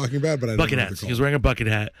what you're talking about, but I don't bucket know what hats. they're He was wearing a bucket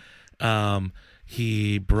hat.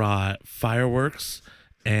 He brought fireworks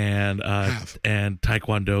and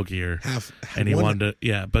taekwondo gear. And he wanted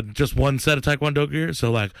to, but just one set of taekwondo gear.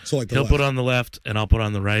 So like he'll put on the left and I'll put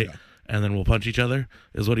on the right, and then we'll punch each other.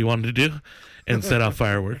 Is what he wanted to do, and set off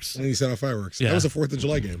fireworks. And he set off fireworks. Yeah. That was a 4th of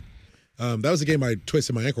July game. That was a game I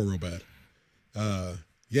twisted my ankle real bad. I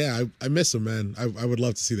miss him, man. I would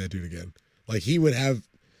love to see that dude again. Like he would have,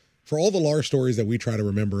 for all the Lars stories that we try to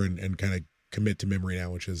remember and kind of commit to memory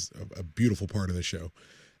now, which is a beautiful part of the show.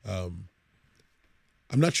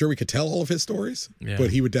 I'm not sure we could tell all of his stories, but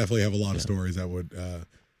he would definitely have a lot of stories that would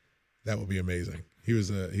be amazing. He was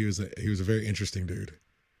a very interesting dude.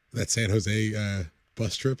 That San Jose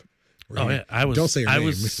bus trip. I was. Don't say your name.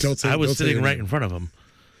 I was sitting right in front of him.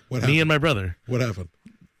 What Me happened? and my brother. What happened?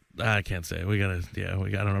 I can't say. We gotta.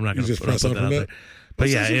 I'm not gonna just put press that on out from there. it? But Well,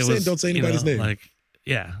 yeah, since it you're was. saying don't say anybody's name.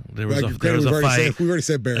 There was a We've fight. We already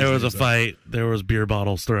said Barry. There was a fight. There was beer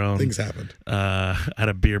bottles thrown. Things happened. I had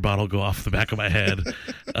a beer bottle go off the back of my head.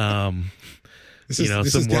 This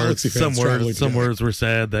is Galaxy fans traveling some together. words were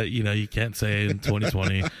said that you can't say in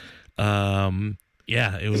 2020. It was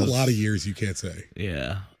There's a lot of years you can't say.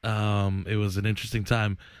 Yeah, it was an interesting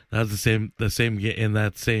time. That was the same in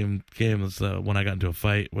that same game as when I got into a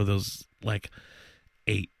fight where those like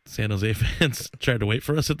 8 San Jose fans tried to wait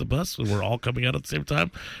for us at the bus when we're all coming out at the same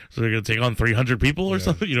time. So they're going to take on 300 people or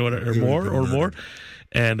something, or more.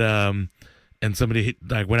 And somebody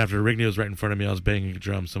like went after Rigney. Was right in front of me. I was banging a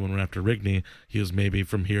drum. Someone went after Rigney. He was maybe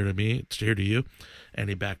from here to me, here to you, and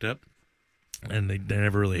he backed up. And they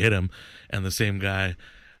never really hit him. And the same guy,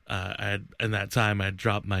 in that time, I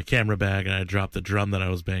dropped my camera bag and I dropped the drum that I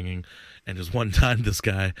was banging, and just one time this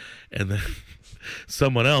guy, and then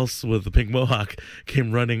someone else with the pink mohawk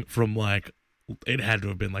came running from it had to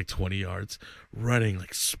have been 20 yards, running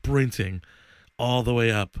sprinting all the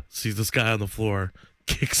way up, sees this guy on the floor,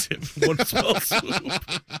 kicks him one swell swoop.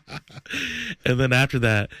 And then after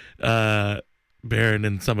that, Baron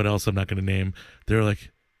and someone else I'm not going to name, they were like,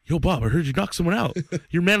 "Yo, Bob, I heard you knock someone out.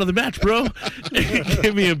 You're man of the match, bro."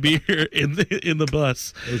 Give me a beer in the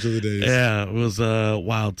bus. Those are the days. Yeah, it was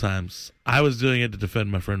wild times. I was doing it to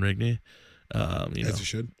defend my friend Rigney. As you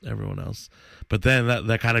should. Everyone else. But then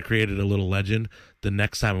that kind of created a little legend. The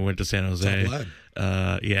next time we went to San Jose,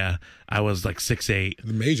 I was 6'8",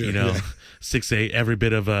 the major, 6'8", every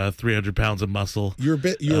bit of 300 pounds of muscle. You were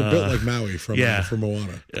built like Maui from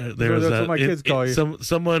Moana. There was that's what my kids call you.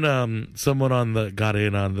 Someone got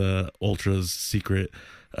in on the Ultras secret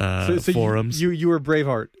So forums. You were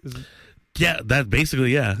Braveheart. Yeah, that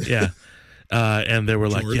basically, yeah. And they were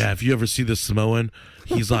George. like, yeah, if you ever see this Samoan,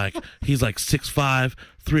 he's like 6'5",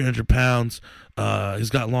 300 pounds. He's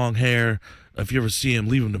got long hair. If you ever see him,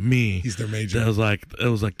 leave him to me. He's their major. It was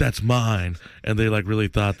like that's mine, and they really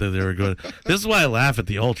thought that they were good. This is why I laugh at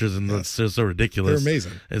the Ultras, and it's just so ridiculous. They're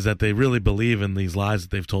amazing. Is that they really believe in these lies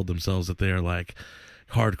that they've told themselves that they are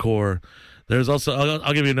hardcore. There's also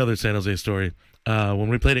I'll give you another San Jose story. When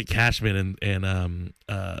we played at Cashman in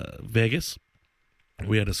Vegas,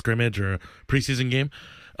 we had a scrimmage or a preseason game.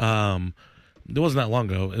 It wasn't that long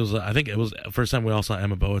ago. It was I think it was the first time we all saw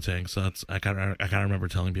Emma Boateng. So I kind of remember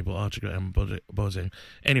telling people, "Oh, check out Emma Boateng."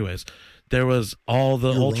 Anyways, there was all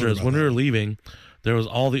the Ultras when we were leaving. There was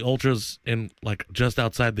all the Ultras in just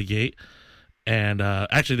outside the gate, and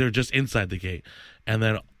actually they were just inside the gate, and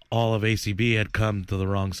then all of ACB had come to the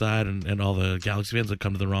wrong side, and all the Galaxy fans had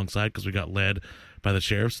come to the wrong side because we got led by the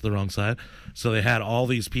sheriffs to the wrong side. So they had all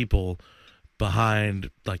these people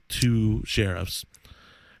behind 2 sheriffs.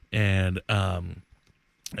 And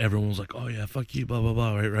everyone was like, "Oh yeah, fuck you," blah blah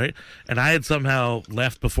blah, right? And I had somehow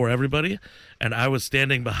left before everybody, and I was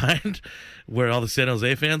standing behind where all the San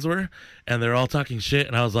Jose fans were, and they're all talking shit,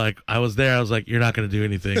 and I was like, "You're not gonna do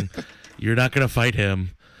anything. You're not gonna fight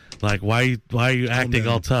him. Like, why are you acting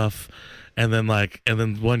all tough?" And then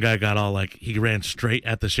one guy got all like, he ran straight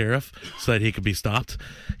at the sheriff so that he could be stopped.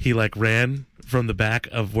 He like ran from the back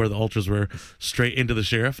of where the ultras were straight into the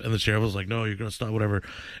sheriff, and the sheriff was like, "No, you're gonna stop, whatever."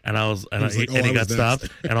 And he got stopped,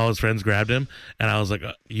 and all his friends grabbed him, and I was like,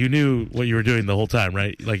 "You knew what you were doing the whole time,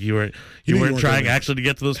 right? Like you weren't trying actually to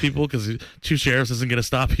get to those people, because two sheriffs isn't gonna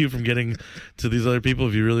stop you from getting to these other people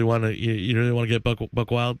if you really want to. You really want to get buck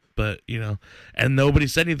wild, but And nobody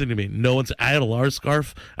said anything to me. No one. I had a Lars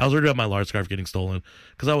scarf. I was worried about my Lars scarf getting stolen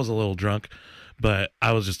because I was a little drunk, but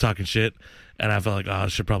I was just talking shit, and I felt like, I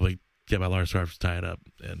should probably get my Lars scarf, tie it up.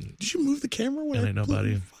 And did you move the camera when ain't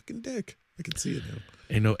nobody fucking dick? I can see it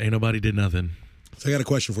now. Ain't nobody did nothing. So I got a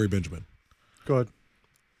question for you, Benjamin. Go ahead.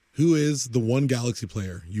 Who is the one Galaxy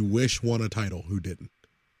player you wish won a title who didn't?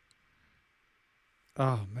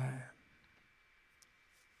 Oh man,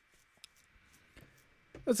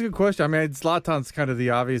 that's a good question. I mean, Zlatan's kind of the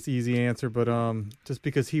obvious, easy answer, but just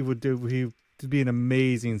because he would be an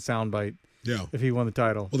amazing soundbite. Yeah, if he won the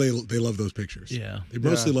title. Well, they love those pictures. Yeah, they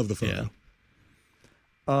mostly love the photo.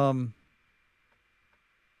 Yeah.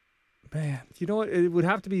 Man, you know what? It would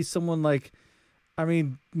have to be someone like, I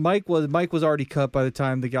mean, Mike was already cut by the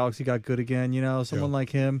time the Galaxy got good again. Someone like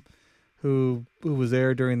him, who was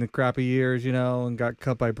there during the crappy years, and got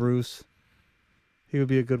cut by Bruce. He would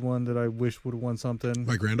be a good one that I wish would have won something.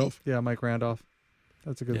 Mike Randolph. Yeah, Mike Randolph.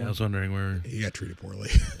 That's a good one. I was wondering where he got treated poorly.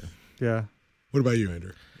 Yeah. What about you,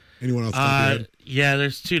 Andrew? Anyone else? Yeah,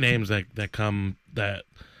 there's two names that come that.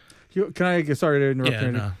 Can I get sorry to interrupt?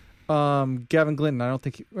 Yeah, no. Gavin Glinton. I don't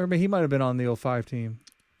think he might have been on the 05 team.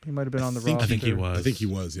 He might have been on the roster. I think he was. I think he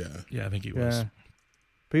was. Yeah. Yeah, I think he was. Yeah.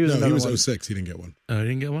 But he was. He was one. 06. He didn't get one. Oh, he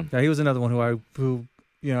didn't get one. Yeah, he was another one who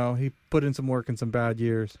he put in some work in some bad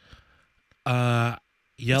years. Yella.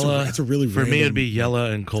 That's a really for me. It'd be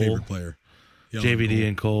Yella and Cole. Favorite player. Yella JVD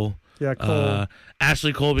and Cole. Yeah, Cole.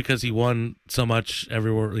 Ashley Cole, because he won so much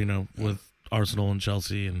everywhere, with Arsenal and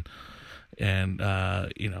Chelsea and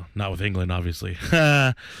not with England, obviously.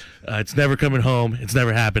 It's never coming home. It's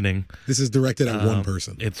never happening. This is directed at one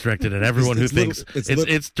person. It's directed at everyone who thinks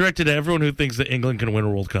it's directed at everyone who thinks that England can win a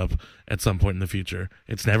World Cup at some point in the future.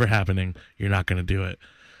 It's never happening. You're not going to do it.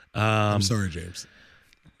 I'm sorry, James.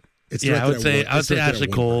 I would say Ashley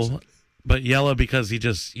Cole. Person. But Yella, because he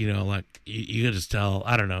just, you could just tell.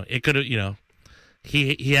 I don't know. It could have,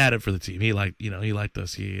 he had it for the team. He liked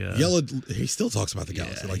us. Yella, he still talks about the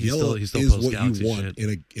Galaxy. Yeah, Yella he still is what Galaxy you want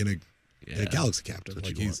shit. in a Galaxy captain.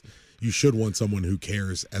 Like you should want someone who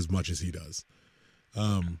cares as much as he does.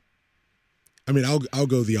 I mean, I'll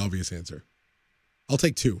go the obvious answer. I'll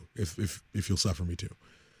take two if you'll suffer me to.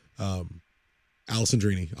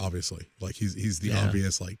 Alessandrini, obviously, like he's the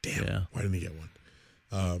obvious. Like, damn, why didn't he get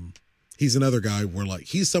one? He's another guy where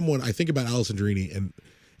he's someone I think about Alessandrini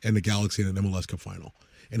and the Galaxy in an MLS Cup final,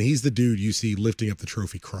 and he's the dude you see lifting up the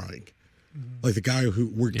trophy crying, like the guy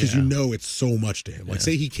because it's so much to him. Like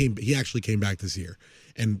say he actually came back this year,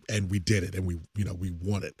 and we did it, and we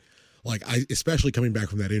won it. Like especially coming back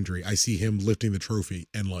from that injury, I see him lifting the trophy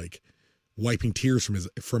and wiping tears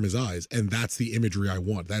from his eyes, and that's the imagery I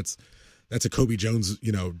want. That's a Kobe Jones,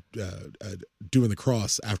 doing the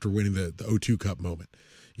cross after winning the O2 Cup moment.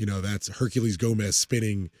 That's Herculez Gomez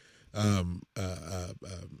spinning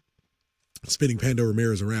Pando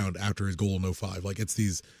Ramirez around after his goal in 05. Like it's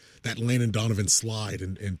that Landon Donovan slide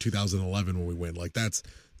in 2011 when we win. Like that's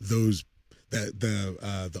the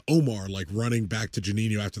Omar running back to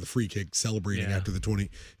Juninho after the free kick, celebrating after the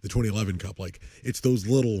 2011 Cup. Like it's those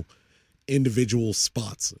little individual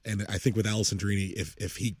spots. And I think with Alessandrini,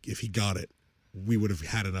 if he got it, we would have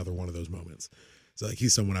had another one of those moments. So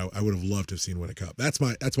he's someone I would have loved to have seen win a cup. That's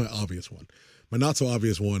my obvious one. My not so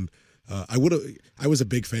obvious one. I was a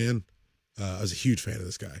big fan. I was a huge fan of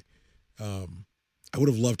this guy. I would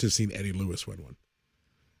have loved to have seen Eddie Lewis win one.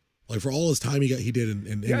 Like for all his time he did in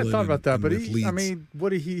England. Yeah, I thought about that, but Leeds.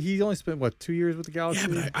 he only spent 2 years with the Galaxy?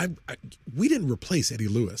 Yeah, but we didn't replace Eddie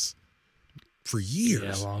Lewis for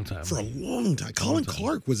years. Yeah, a long time. For a long time. Colin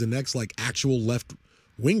Clark was the next actual left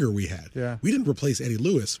winger we had. Yeah. We didn't replace Eddie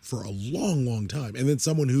Lewis for a long, long time. And then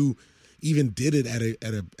someone who even did it at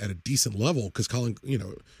a decent level, because Colin,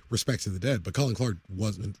 respect to the dead, but Colin Clark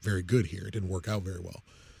wasn't very good here. It didn't work out very well.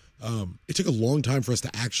 It took a long time for us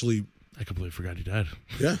to actually I completely forgot he died.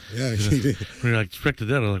 Yeah. He did. When you're like, expected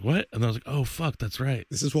dead, I was like, what? And I was like, oh fuck, that's right.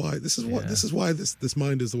 This is why this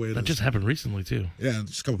mind is the way it That is. just happened recently too. Yeah,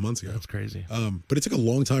 just a couple months ago. That's crazy. But it took a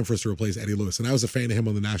long time for us to replace Eddie Lewis, and I was a fan of him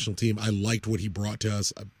on the national team. I liked what he brought to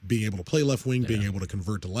us, being able to play left wing, being able to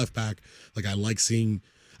convert to left back. Like I like seeing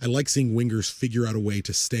wingers figure out a way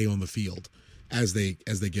to stay on the field as they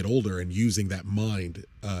get older, and using that mind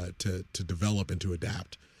to develop and to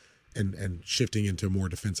adapt, and shifting into a more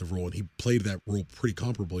defensive role. And he played that role pretty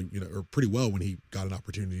comparably, or pretty well when he got an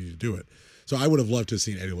opportunity to do it. So I would have loved to have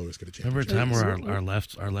seen Eddie Lewis get a chance. Remember a time where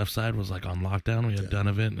our left side was like on lockdown? We had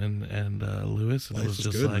Donovan and Lewis, and Life it was was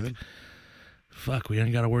just good, like, man. fuck, we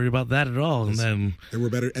ain't got to worry about that at all. And then They were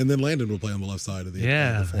better, and then Landon would play on the left side of the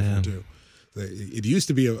Yeah, 4-4-2. It used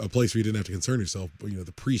to be a place where you didn't have to concern yourself, but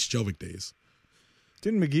the pre-Shelvick days.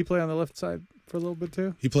 Didn't McGee play on the left side for a little bit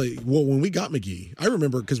too? He played when we got McGee. I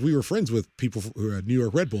remember because we were friends with people who are New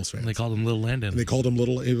York Red Bulls fans. and they called him Little Landon. And they called him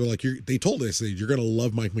Little. They were like, they told us, you're going to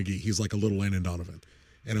love Mike McGee. He's like a little Landon Donovan.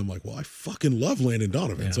 And I'm like, well, I fucking love Landon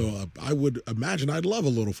Donovan. Yeah. So I would imagine I'd love a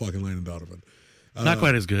little fucking Landon Donovan. Not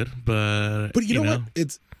quite as good, but you know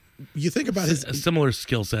what? You think about a similar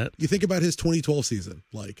skill set. You think about his 2012 season,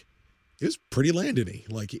 like it was pretty Landon-y.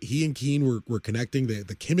 Like he and Keane were connecting.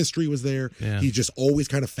 The chemistry was there. Yeah. He just always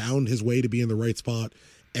kind of found his way to be in the right spot.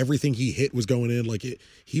 Everything he hit was going in. Like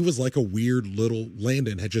he was like a weird little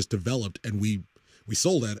Landon had just developed, and we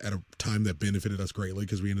sold that at a time that benefited us greatly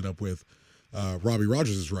because we ended up with Robbie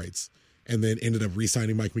Rogers' rights, and then ended up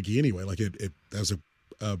re-signing Mike McGee anyway. Like that was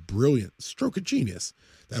a brilliant stroke of genius,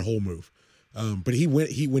 that whole move. But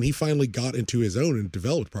when he finally got into his own and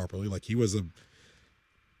developed properly, like he was a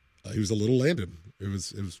little Landon. It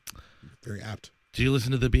was very apt. Did you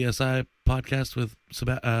listen to the BSI podcast with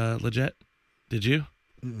Leggett? Did you?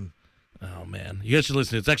 Mm-mm. Oh man, you guys should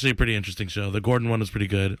listen. It's actually a pretty interesting show. The Gordon one was pretty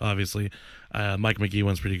good, obviously. Mike McGee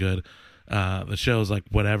one's pretty good. The show's like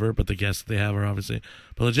whatever, but the guests that they have are obviously.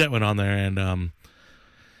 But Leggett went on there, and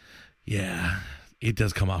yeah, it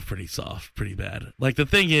does come off pretty soft, pretty bad. Like the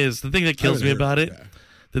thing that kills me about it. Yeah.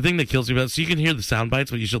 The thing that kills me about it, so you can hear the sound bites,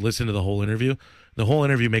 but you should listen to the whole interview. The whole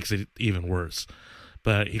interview makes it even worse.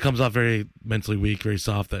 But he comes off very mentally weak, very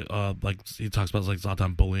soft. That like he talks about like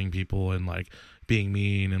Zlatan bullying people and like being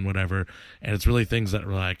mean and whatever. And it's really things that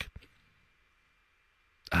are like,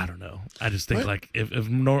 I don't know. I just think like if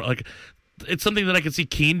it's something that I could see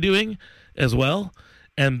Keane doing as well,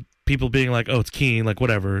 and people being like, oh, it's Keane, like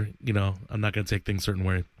whatever. I'm not gonna take things a certain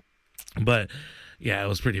way, but. Yeah, it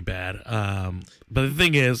was pretty bad. But the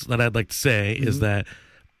thing is that I'd like to say is that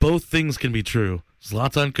both things can be true.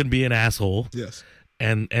 Zlatan could be an asshole. Yes.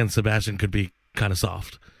 And Sebastian could be kind of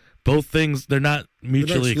soft. Both things, they're not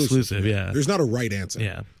mutually exclusive. Yeah. There's not a right answer.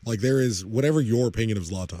 Yeah. Like there is whatever your opinion of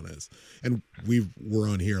Zlatan is. And we're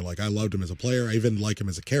on here. Like I loved him as a player. I even like him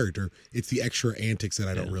as a character. It's the extra antics that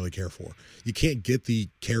I don't really care for. You can't get the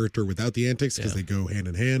character without the antics because they go hand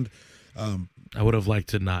in hand. I would have liked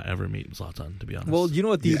to not ever meet Zlatan, to be honest. Well, you know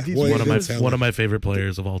what? One of my favorite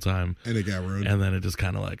players of all time. And it got ruined. And then it just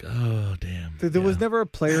kind of like, oh, damn. There was never a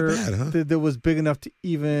player that was big enough to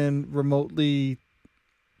even remotely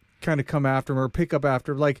kind of come after him or pick up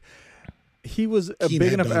after him. Like, he was a Keane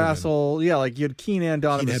big and enough Donovan. asshole. Yeah, like you had Keane and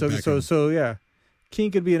Donovan. Keane So yeah.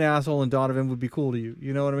 Keane could be an asshole and Donovan would be cool to you.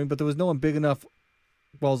 You know what I mean? But there was no one big enough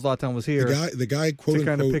while Zlatan was here. The guy quote to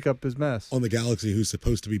kind unquote of pick up his mess on the Galaxy who's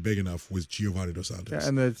supposed to be big enough was Giovanni Dos Santos. Yeah,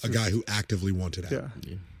 and a guy who actively wanted out.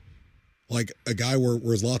 Yeah. Like a guy where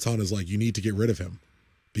Zlatan is like, you need to get rid of him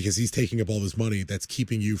because he's taking up all this money that's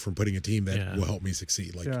keeping you from putting a team that will help me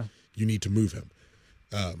succeed. Like you need to move him.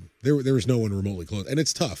 There was no one remotely close, and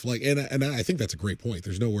it's tough. Like, and I think that's a great point.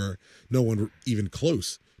 There's no one even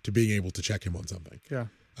close to being able to check him on something. Yeah,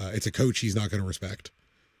 it's a coach he's not going to respect.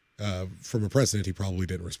 From a president, he probably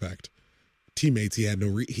didn't respect. Teammates, he had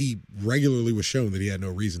he regularly was shown that he had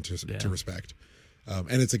no reason to respect.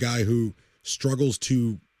 And it's a guy who struggles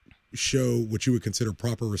to show what you would consider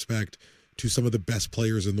proper respect to some of the best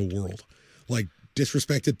players in the world. Like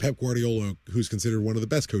disrespected Pep Guardiola, who's considered one of the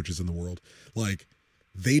best coaches in the world. Like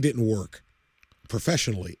they didn't work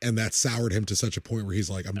professionally, and that soured him to such a point where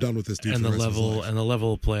he's like, I'm done with this dude. And for the rest of his level life. and the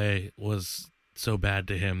level of play was so bad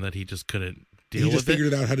to him that he just couldn't deal with it. He just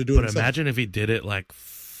figured out how to do it But himself. imagine if he did it like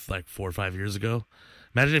 4 or 5 years ago.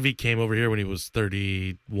 Imagine if he came over here when he was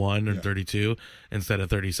 31 or 32 instead of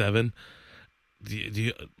 37. Do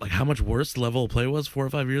you like how much worse the level of play was 4 or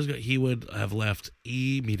 5 years ago? He would have left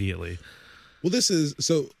immediately. Well, this is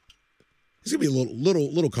so. It's gonna be a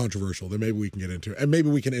little controversial that maybe we can get into, and maybe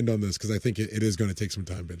we can end on this because I think it is going to take some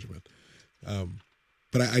time, Benjamin.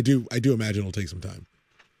 But I do imagine it'll take some time.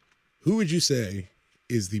 Who would you say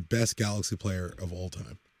is the best Galaxy player of all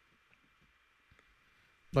time?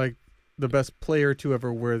 Like the best player to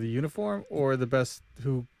ever wear the uniform, or the best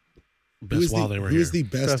who Best while they were Who here. is the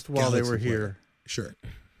best while they Galaxy were player? here? Sure.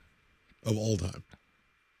 Of all time.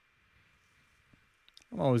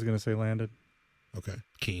 I'm always going to say Landon. Okay.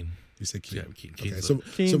 Keen. You say Keen. Yeah, Keen. Okay. Keane's So,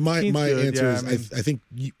 Keen- so my Keen's good, answer yeah, is I mean- I think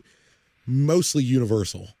mostly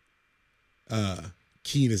universal.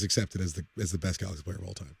 Keen is accepted as the best Galaxy player of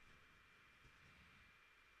all time.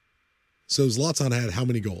 So Zlatan had how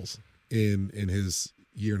many goals in his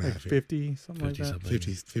year and a Like half here? 50, something 50 like that. something.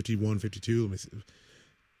 50, 51, 52. Let me see.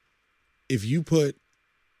 If you put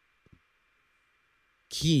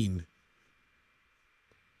Keane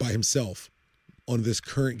by himself on this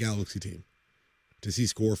current Galaxy team, does he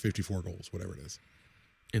score 54 goals, whatever it is?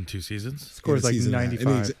 In 2 seasons? Scores In a like season and a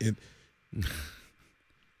half. 95.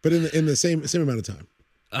 But in the same amount of time.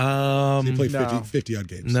 He played no. 50 odd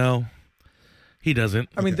games. No. He doesn't.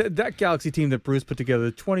 I mean, Okay. that Galaxy team that Bruce put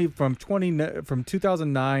together, from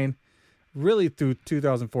 2009 really through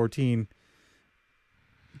 2014.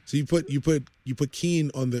 So you put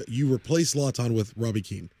Keane on you replace Zlatan with Robbie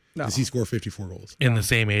Keane. No. Does he score 54 goals? In the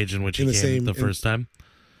same age in which he In the came same- the first time?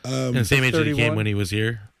 In the same age that he 31? came when he was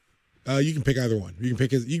here? You can pick either one. You can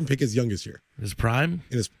pick his youngest year. His prime?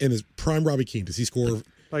 In his prime Robbie Keane, does he score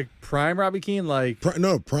Like prime Robbie Keane, like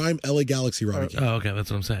prime LA Galaxy Robbie Keane? Oh, okay. That's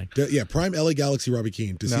what I'm saying. Yeah, prime LA Galaxy Robbie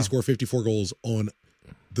Keane. Does he No. score 54 goals on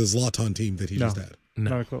the Zlatan team that he No. just had? No.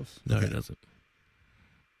 not close. No, Okay. he doesn't.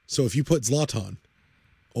 So if you put Zlatan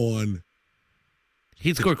on,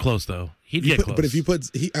 He'd score close, though. He'd get close. but if you put,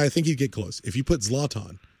 I think he'd get close. If you put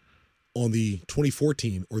Zlatan on the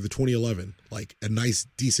 2014 or the 2011, like a nice,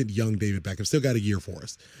 decent young David Beckham, still got a year for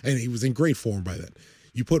us, and he was in great form by then.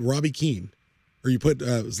 You put Robbie Keane, or you put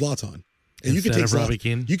Zlatan, and you could Instead take of Robbie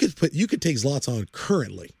Keane? You could take Zlatan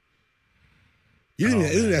currently. You didn't,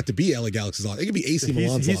 it didn't have to be LA Galaxy Zlatan. It could be AC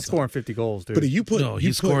Milan He's Zlatan. scoring 50 goals, dude. But if you put no,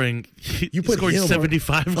 he's scoring. He put scored him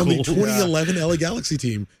 75 on the goals. 2011 LA Galaxy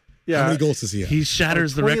team. Yeah. How many goals does he have? He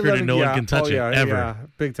shatters the record 2011, and no one can touch oh, it yeah, ever. Yeah,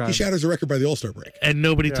 big time. He shatters the record by the All-Star break. And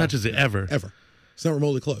nobody Yeah. touches it ever. Ever. It's not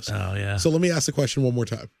remotely close. Oh, yeah. So let me ask the question one more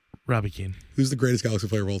time. Robbie Keane. Who's the greatest Galaxy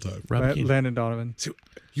player of all time? Robbie Keane. Landon Donovan. So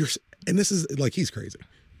and this is like, he's crazy.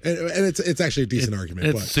 And it's actually a decent argument.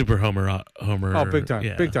 It's But super Homer. Oh, big time.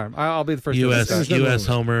 Yeah. Big time. I'll be the first U.S. to There's no U.S.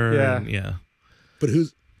 moment. Homer. Yeah. And, yeah. but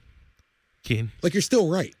who's, Keane. like, you're still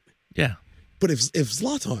right. Yeah. But if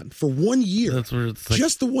Zlatan, for 1 year, That's where it's like.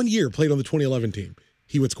 just the 1 year played on the 2011 team,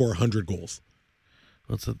 he would score 100 goals.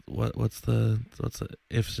 What's the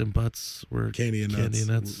ifs and buts? Were Candy and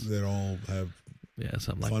nuts that all have Yeah,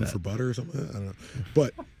 something like fun that. for butter or something. I don't know.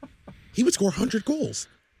 But he would score 100 goals.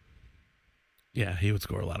 Yeah, he would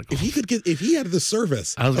score a lot of If goals. if he had the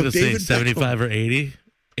service I was of going to say David 75 Beckham, or 80.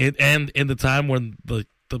 And in the time when the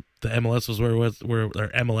MLS was where it was, or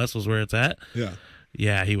MLS was where it's at. yeah.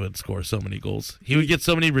 Yeah, he would score so many goals. He would get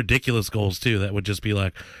so many ridiculous goals too that would just be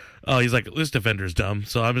like, oh, he's like, this defender's dumb,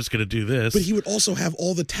 so I'm just going to do this. But he would also have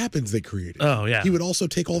all the tap-ins they created. Oh, yeah. He would also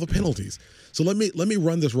take all the penalties. So let me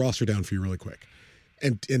run this roster down for you really quick,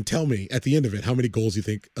 and tell me at the end of it how many goals you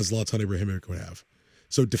think a Zlatan Ibrahimovic would have.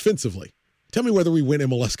 So defensively, tell me whether we win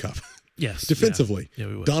MLS Cup. Yes. Defensively, Yeah,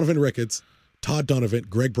 we would. Donovan Ricketts, Todd Donovan,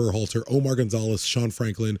 Greg Berhalter, Omar Gonzalez, Sean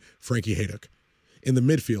Franklin, Frankie Hayduk. In the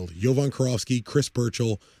midfield, Jovan Karofsky, Chris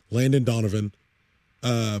Burchill, Landon Donovan.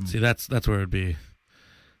 See, that's where it'd be.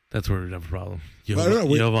 That's where we'd have a problem. I don't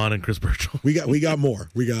know, Jovan and Chris Burchill. We got more.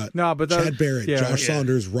 We got No, but Chad Barrett, yeah. Josh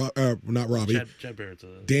Saunders, not Robbie. Chad Barrett's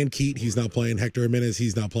a... Dan Keat, he's not playing. Hector Jimenez,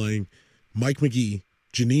 he's not playing. Mike McGee,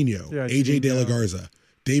 Janino, Yeah, AJ De La Juninho. Garza,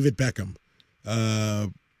 David Beckham,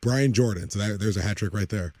 Brian Jordan. So there's a hat trick right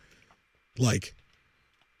there. Like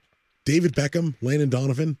David Beckham, Landon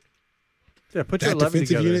Donovan, Yeah, put that your 11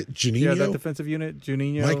 defensive together. unit, Juninho, Yeah, that defensive unit,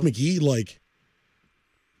 Juninho. Mike McGee, like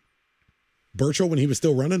Burchill when he was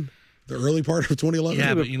still running the early part of 2011.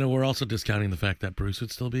 Yeah, but we're also discounting the fact that Bruce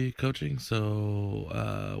would still be coaching,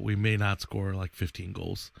 so we may not score like 15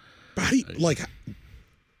 goals. But how do you, like,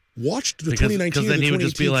 watched the Because 2019 then or the he would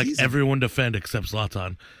just be 2018 like, season. everyone defend except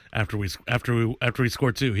Zlatan. After we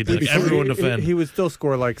scored 2, he'd be That'd be like, fine. everyone defend. He would still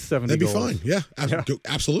score like 70 That'd be goals. fine. Yeah,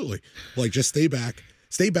 absolutely. Like, just stay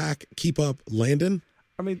back, keep up Landon,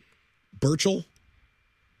 I mean, Burchill,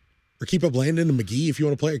 or keep up Landon and McGee if you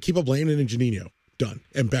want to play, or keep up Landon and Janino. Done.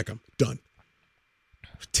 And Beckham. Done.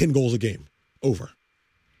 10 goals a game. Over. do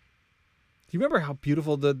you remember how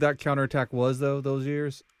beautiful that counterattack was, though, those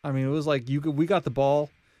years? I mean, it was like we got the ball,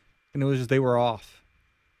 and it was just they were off.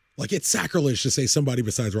 Like, it's sacrilege to say somebody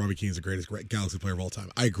besides Robbie Keane is the greatest Galaxy player of all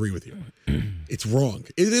time. I agree with you. It's wrong.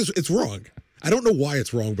 It's wrong. I don't know why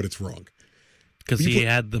it's wrong, but it's wrong. because he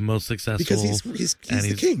had the most successful. Because he's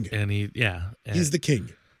the king. And he's the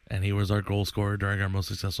king. And he was our goal scorer during our most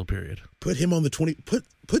successful period. Put him on the 20. Put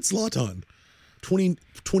Zlatan.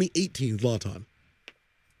 2018 Zlatan.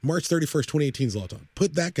 March 31st, 2018 Zlatan.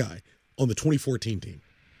 Put that guy on the 2014 team.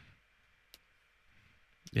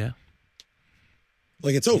 Yeah.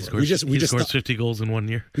 Like it's over. He scored 50 goals in 1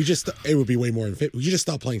 year. It would be way more than 50. You just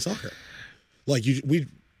stop playing soccer. Like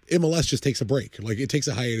MLS just takes a break. Like it takes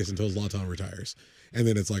a hiatus until Zlatan retires. And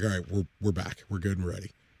then it's like, all right, we're back. We're good and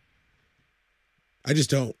ready. I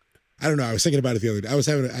don't know. I was thinking about it the other day. I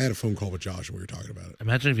had a phone call with Josh and we were talking about it.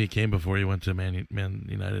 Imagine if he came before he went to Man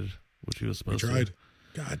United, which he was supposed to. We tried.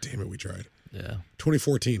 God damn it, we tried. Yeah.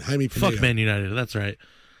 2014, Jaime Pineda. Fuck Man United. That's right.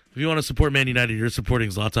 If you want to support Man United, you're supporting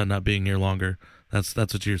Zlatan not being here longer. That's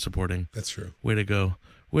what you're supporting. That's true. Way to go.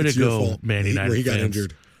 It's your fault. Man United where he got fans.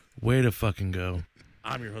 injured. Way to fucking go.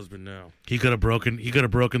 I'm your husband now. He could have broken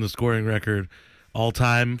the scoring record all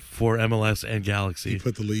time for MLS and Galaxy. He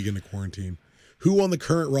put the league into quarantine. Who on the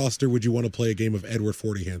current roster would you want to play a game of Edward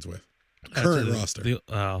 40 hands with? Current roster. Did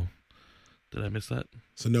I miss that?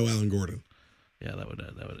 So no Alan Gordon. Yeah, that would.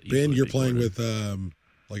 Ben, you're playing with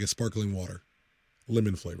like a sparkling water,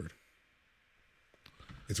 lemon flavored.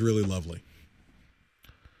 It's really lovely.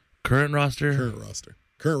 Current roster.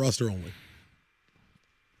 Current roster only.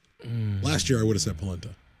 Last year I would have said Polenta.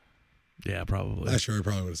 Yeah, probably. Last year I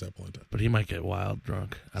probably would have said Polenta. But he might get wild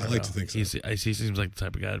drunk. I like to think so. He seems like the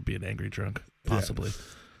type of guy to be an angry drunk, possibly.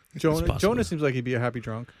 Yeah. Jonah seems like he'd be a happy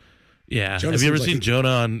drunk. Yeah. Jonah Have you ever seems seen like Jonah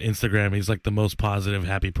on Instagram? He's like the most positive,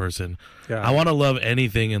 happy person. Yeah. I want to love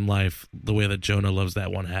anything in life the way that Jonah loves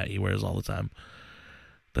that one hat he wears all the time.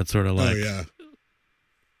 That's sort of like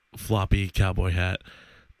floppy cowboy hat.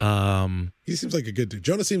 He seems like a good dude.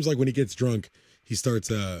 Jonah seems like when he gets drunk, he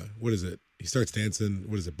starts what is it? He starts dancing.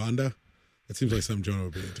 What is it? Banda? That seems like something Jonah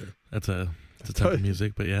would be into. It's a type of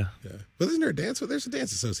music, but yeah. Yeah. But isn't there a dance? There's a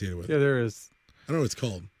dance associated with it. Yeah, there is. I don't know what it's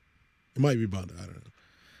called. It might be Banda. I don't know.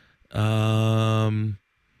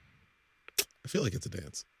 I feel like it's a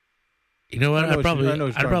dance. You know what? I'd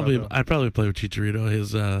probably play with Chicharito.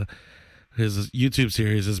 His YouTube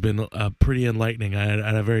series has been pretty enlightening. I had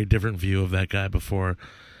a very different view of that guy before.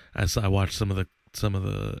 I watched some of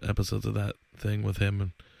the episodes of that thing with him,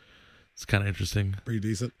 and it's kind of interesting. Pretty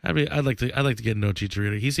decent. I mean, I'd like to get to know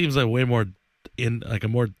Chicharito. He seems like way more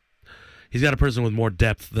he's got a person with more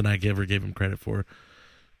depth than I ever gave him credit for.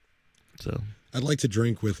 So I'd like to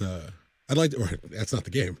drink with that's not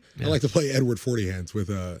the game. Yeah. I'd like to play Edward 40 hands with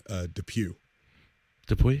Depew.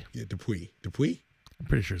 Dupuy? Yeah, Dupuy. I'm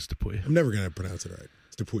pretty sure it's Dupuy. I'm never gonna pronounce it right.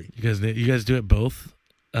 It's Dupuy. You guys do it both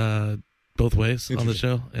ways on the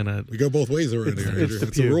show, and we go both ways around here.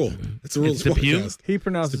 It's a rule. It's a rule. It's Depew. He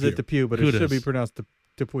pronounces it Depew, but it should be pronounced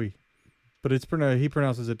Dupuy. But he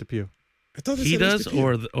pronounces it Depew. I thought he does,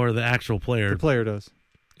 or the actual player. The player does.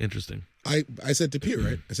 Interesting. I said Depew,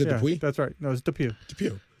 right? I said Dupuy. That's right. No, it's Depew.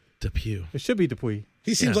 Depew. It should be Dupuy.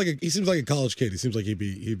 He seems like a college kid. He seems like he'd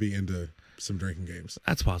be into some drinking games.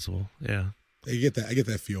 That's possible. Yeah. I get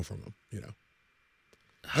that feel from him. You know.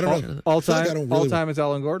 I don't know. All time is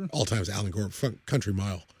Alan Gordon. All time is Alan Gordon. Country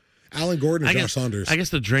mile. Alan Gordon and Josh Saunders. I guess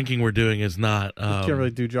the drinking we're doing is not. You can't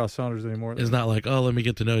really do Josh Saunders anymore. It's not like, oh, let me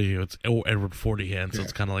get to know you. It's Edward 40 hands, so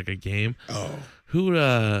it's kind of like a game. Oh. Who?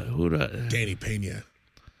 Danny Pena.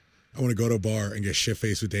 I want to go to a bar and get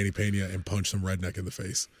shit-faced with Danny Pena and punch some redneck in the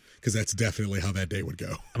face, because that's definitely how that day would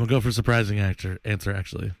go. I'm going to go for a surprising answer,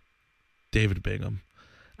 actually. David Bingham.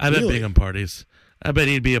 I bet Bingham parties. I bet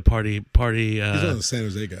he'd be a party. He's one of the San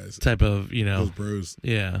Jose guys. Type of, those bros.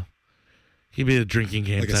 Yeah. He'd be a drinking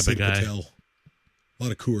game like type of guy. Patel. A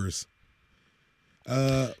lot of Coors.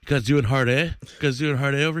 You guys doing hard A?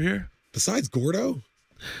 Over here? Besides Gordo?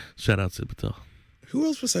 Shout out Sid Patel. Who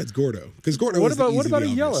else besides Gordo? Because Gordo. What about a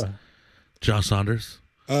Yella? Josh Saunders.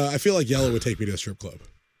 I feel like Yella would take me to a strip club,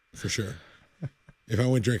 for sure. If I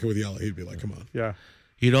went drinking with Yella, he'd be like, "Come on." Yeah.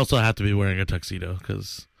 He'd also have to be wearing a tuxedo,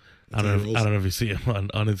 because I don't know if you see him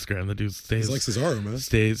on Instagram. The dude stays. He's like Cesaro, man.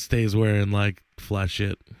 Stays wearing like flat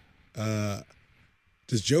shit.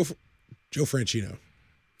 Does Joe Franchino?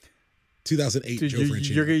 2008 dude, Joe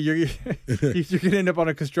Franchino. You're gonna end up on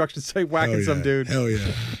a construction site whacking some dude. Hell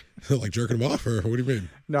yeah. Like jerking him off, or what do you mean?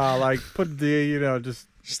 No, like put just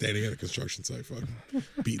standing at a construction site,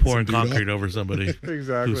 pouring concrete over somebody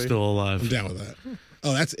exactly who's still alive. I'm down with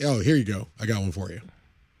that. Here you go. I got one for you.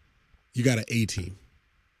 You got an A team.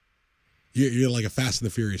 You're like a Fast and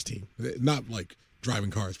the Furious team, not like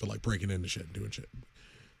driving cars, but like breaking into shit and doing shit,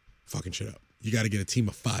 fucking shit up. You got to get a team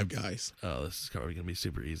of 5 guys. Oh, this is probably gonna be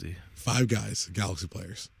super easy. 5 guys, Galaxy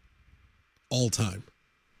players, all time.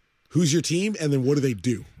 Who's your team, and then what do they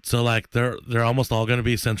do? So like they're almost all going to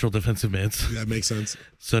be central defensive mids. That makes sense.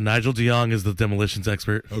 So Nigel de Jong is the demolitions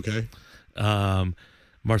expert. Okay.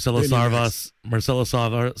 Marcelo Vinny Sarvas. Marcelo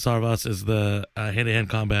Sarvas is the hand-to-hand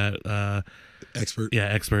combat Expert. Yeah,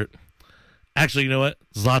 expert. Actually, you know what?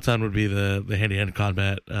 Zlatan would be the hand-to-hand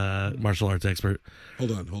combat martial arts expert.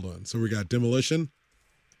 Hold on. So we got demolition.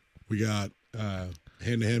 We got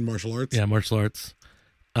hand-to-hand martial arts. Yeah, martial arts.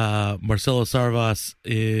 Marcelo Sarvas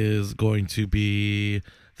is going to be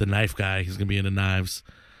the knife guy. He's going to be into knives.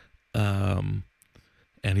 And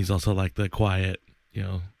he's also like the quiet,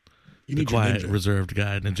 You the need your quiet, ninja. reserved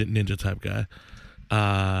guy, ninja type guy.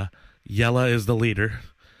 Yella is the leader.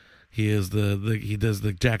 He is he does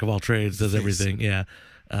the jack of all trades, does Face. everything. Yeah.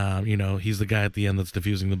 He's the guy at the end that's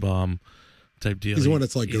defusing the bomb type deal. He's the one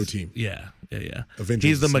that's like go team. Yeah. Avengers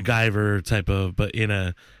He's the Assemble. MacGyver type of, but in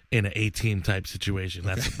a A-team type situation.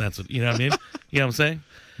 That's what, you know what I mean? You know what I'm saying?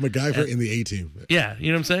 MacGyver in the A-team. Yeah, you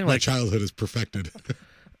know what I'm saying? My Like, childhood is perfected.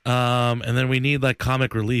 and then we need like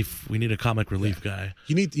comic relief. We need a comic relief guy.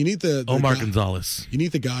 You need the Omar guy, Gonzalez. You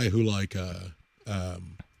need the guy who like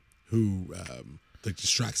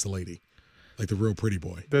distracts the lady, like the real pretty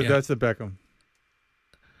boy. Yeah. That's the Beckham.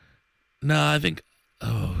 No, I think.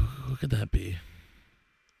 Oh, who could that be?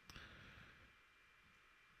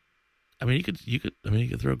 I mean, you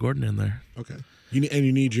could throw Gordon in there. Okay. You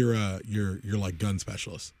need your like gun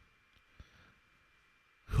specialist.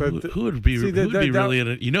 Who But would be see, who that- would be that- really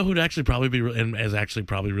into? You know who'd actually probably be and is actually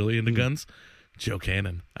probably really into guns? Joe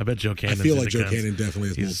Cannon. I bet Joe I Cannon. feel like Joe Cannon definitely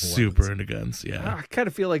has He's multiple super weapons. into guns. Yeah. I kind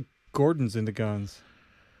of feel like Gordon's into guns.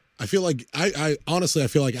 I feel like I honestly I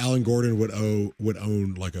feel like Alan Gordon would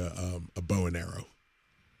own like a bow and arrow.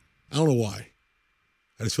 I don't know why.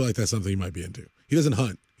 I just feel like that's something he might be into. He doesn't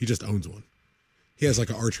hunt. He just owns one. He has like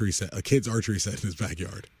a kid's archery set in his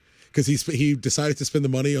backyard because he decided to spend the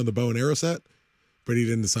money on the bow and arrow set, but he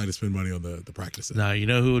didn't decide to spend money on the practice set. Now you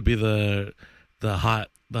know who would be the hot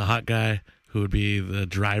guy who would be the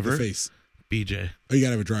driver. The face. BJ. Oh, you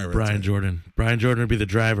gotta have a driver. Brian that's right. Jordan. Brian Jordan would be the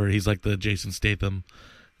driver. He's like the Jason Statham,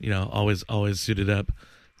 always suited up,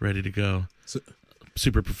 ready to go. So,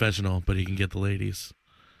 Super professional, but he can get the ladies.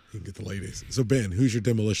 you can get the ladies. So Ben, who's your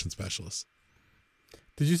demolition specialist?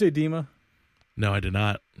 Did you say Dima? No, I did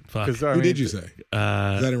not. Fuck. Who did you say?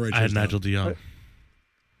 I that in right had choice now? Nigel de Jong.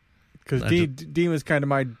 Because Dima's kind of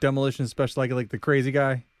my demolition special, like the crazy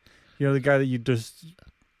guy. The guy that you just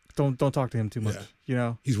don't talk to him too much.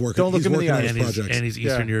 Yeah. He's working. Don't look he's him in the working on eye. his projects. And he's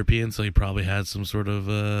Eastern European, so he probably had some sort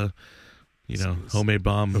of homemade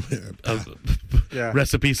bomb Yeah.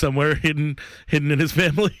 recipe somewhere hidden in his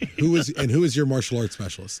family. who is your martial arts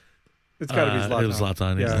specialist? It's got to be Zlatan. It was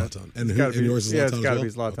Zlatan. Yeah. Zlatan. And It's who? gotta And be- yours is yeah, Zlatan it's as got to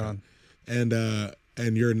well? be Zlatan. Okay.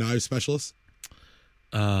 And your knife specialist?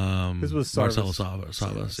 This was Marcelo Sarvis.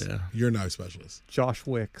 Sarvas. Yeah. Your knife specialist. Josh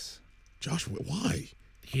Wicks. Josh, why?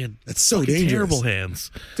 He had That's so fucking dangerous. terrible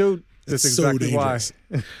hands. Dude, That's that's so exactly why. dangerous.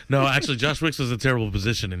 No, actually, Josh Wicks was a terrible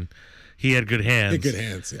positioning. He had good hands. He had good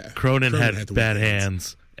hands, yeah. Cronin had the bad weak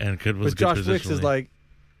hands and was But good Josh Wicks is positionally. like,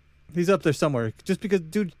 he's up there somewhere. Just because,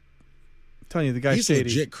 dude, I'm telling you, the guy's He's shady.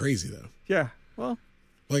 legit crazy though. Yeah, well,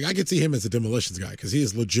 Like I could see him as a demolitions guy because he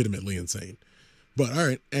is legitimately insane. But all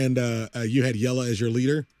right, and you had Yella as your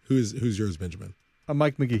leader. Who's yours, Benjamin?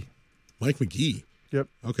 Mike McGee. Mike McGee. Yep.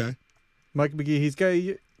 Okay. Mike McGee, he's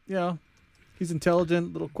gay, he's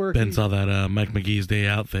intelligent, little quirky. Ben saw that Mike McGee's Day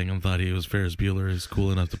Out thing and thought he was Ferris Bueller. He's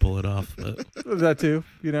cool enough to pull it off. But That too,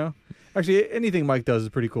 Actually, anything Mike does is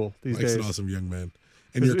pretty cool these Mike's days. an awesome young man.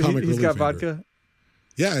 And your comic He's relief got favorite. vodka.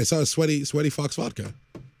 Yeah, I saw a sweaty Fox vodka.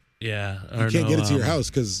 yeah, You can't get it to your house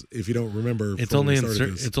because if you don't remember, It's from only when in we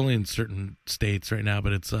started this- it's only in certain states right now.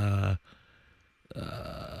 But it's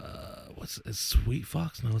it's Sweet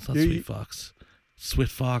Fox? No, it's not You- Sweet Fox.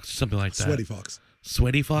 Swift Fox or something like that. Sweaty Fox.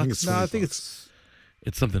 Sweaty I think Fox. it's No, I Sweaty think Fox.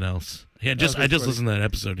 It's something else. Yeah, I I think just it's listened to that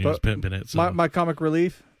episode. And he was But pimping it. So. my comic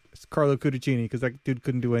relief is Carlo Cudicini because that dude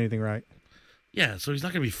couldn't do anything right. Yeah, so he's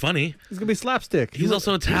not gonna be funny. He's gonna be slapstick. He's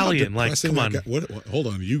also Italian. Like, Depressing come on. that guy- what? Hold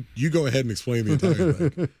on. You go ahead and explain the entire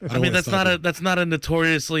thing. I mean, that's not a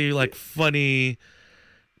notoriously like funny.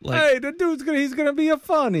 Like, Hey, the dude's he's gonna be a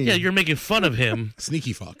funny. yeah, you're making fun of him.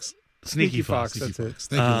 Sneaky Fox. Sneaky Fox. That's Sneaky it. Fox.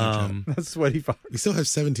 Thank you, live chat. That's Sweaty Fox. We still have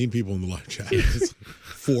 17 people in the live chat. It's a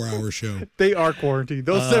 4-hour show. They are quarantined.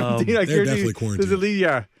 Those 17, I they're guarantee definitely you, quarantined.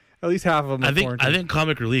 there's at least half of them. I think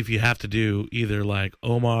comic relief you have to do either like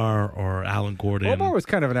Omar or Alan Gordon. Omar was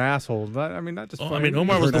kind of an asshole. Not just. Oh, funny. I mean,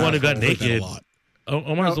 Omar He was the an one who got asshole. I've heard that naked. a lot.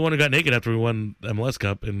 Omar was the one who got naked after we won MLS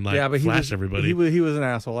Cup and like But flashed everybody. He was an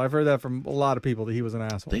asshole. I've heard that from a lot of people that he was an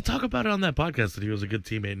asshole. They talk about it on that podcast that he was a good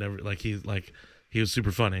teammate and he was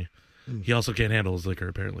super funny. He also can't handle his liquor,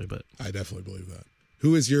 apparently. But I definitely believe that.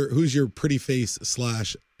 Who's your pretty face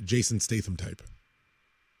 / Jason Statham type?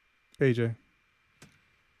 AJ.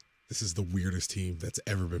 This is the weirdest team that's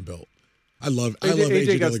ever been built. I love AJ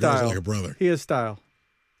AJ got Dillon style. like a brother. He has style.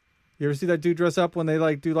 You ever see that dude dress up when they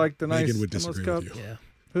do the nice Megan would MLS disagree Cup? with you. yeah,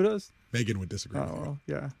 Who does? Megan would disagree with you. Oh,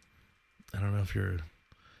 yeah. I don't know if your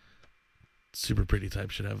super pretty type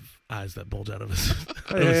should have eyes that bulge out of his,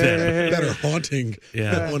 out of his head. That are haunting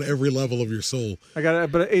Yeah. on every level of your soul. I got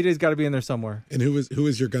it, but AJ's got to be in there somewhere. And who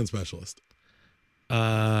is your gun specialist?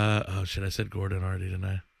 Oh shit! I said Gordon already, didn't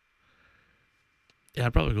I? Yeah,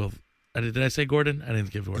 I'd probably go. Did I say Gordon? I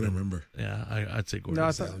didn't give I Gordon. don't remember. Yeah, I'd say Gordon. No,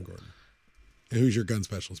 I Alan Gordon. And who's your gun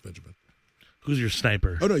specialist, Benjamin? Who's your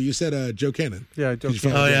sniper? Oh no, you said Joe Cannon. Yeah, Did you Joe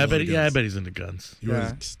find- Oh Cannon. yeah, I A lot bet. of Yeah, I guns. bet he's into guns. You Yeah.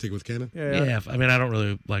 want to stick with Cannon? Yeah. I mean, I don't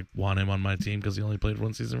really want him on my team because he only played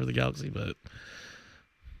one season for the Galaxy, but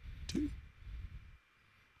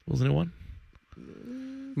wasn't it one?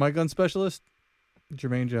 My gun specialist,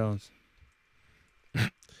 Jermaine Jones.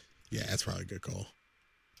 Yeah, that's probably a good call.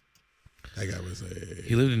 That guy was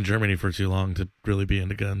He lived in Germany for too long to really be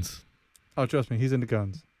into guns. Oh, trust me, he's into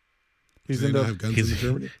guns. He's Does he not into. have guns he's- in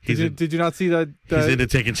Germany? Did you not see that? He's into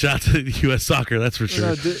taking shots at U.S. soccer. That's for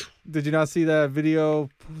sure. Did you not see that video?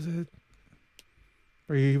 What was it?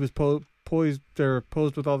 Where he was posed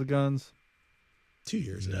with all the guns. 2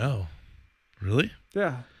 years ago. No, really?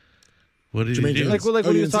 Yeah, What did Jermaine he do? Jones. like Oh,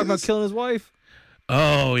 when you he was didn't see talking about this? killing his wife.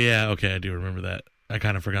 Oh yeah, okay, I do remember that. I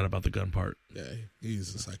kind of forgot about the gun part. Yeah,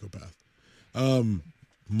 he's a psychopath.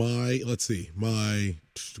 Let's see, my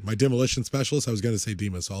demolition specialist. I was going to say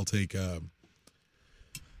Dima, so I'll take.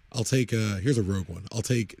 Here's a rogue one. I'll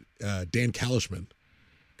take Dan Kalishman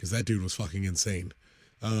because that dude was fucking insane.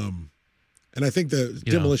 And I think the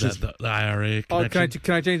You know, demolition. the IRA Oh, connection.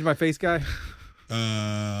 can I change my face guy?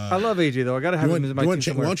 I love AJ though. I gotta have him as my team why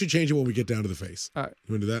somewhere. don't you change it when we get down to the face? All right.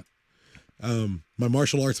 You want to do that? My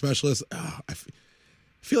martial arts specialist. I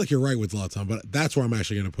feel like you're right with Zlatan, but that's where I'm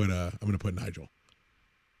actually going to put. I'm going to put Nigel.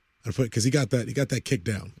 I put because he got that kick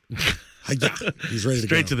down. Yeah, he's ready to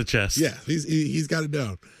Straight go. to the chest. Yeah, he's got it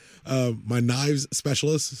down. My knives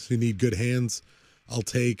specialists who need good hands. I'll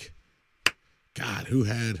take. God, who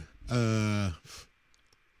had?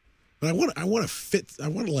 But I want to fit. I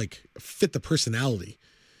want to like fit the personality,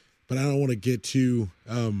 but I don't want to get too.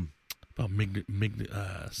 About Stefan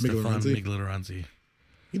Mignoranzi? Mignoranzi.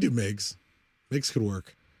 You do Migs. Migs could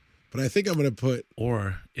work, but I think I'm going to put.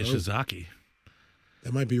 Or Ishizaki.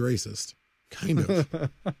 That might be racist, kind of,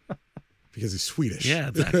 because he's Swedish. Yeah,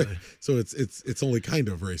 exactly. So it's only kind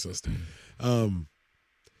of racist.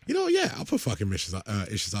 Yeah, I'll put fucking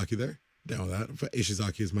Ishizaki there. Down with that. I'll put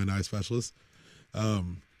Ishizaki is my knife specialist. For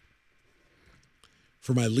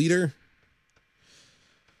my leader,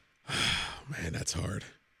 man, that's hard.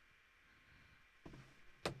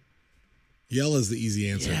 Yella's the easy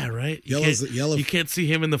answer. Yeah, right. Yella. You can't see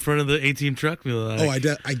him in the front of the 18 truck. Be like,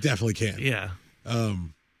 I definitely can. yeah.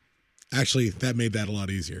 Actually, that made that a lot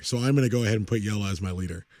easier. So I'm going to go ahead and put Yella as my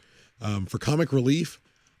leader. For comic relief,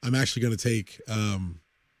 I'm actually going to take. I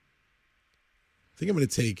think I'm going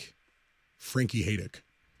to take Frankie Haydock.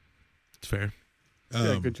 It's fair.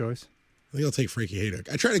 Yeah, good choice. I think I'll take Frankie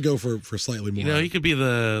Haydock. I try to go for slightly more. You know, he could be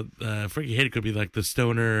the Frankie Hayden could be like the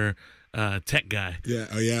stoner tech guy. Yeah.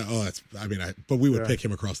 Oh yeah. Oh, that's. I mean, but we would Yeah. pick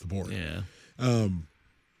him across the board. Yeah.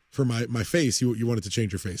 For my face, you wanted to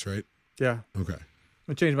change your face, right? Yeah, Okay.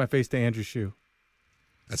 I'm gonna change my face to Andrew Shue.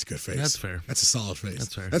 That's a good face. That's fair. That's a solid face.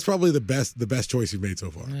 That's fair. That's probably the best choice you've made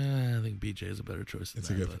so far. I think BJ is a better choice than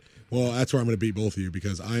That's a that. good. Well, that's where I'm going to beat both of you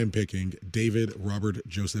because I am picking David Robert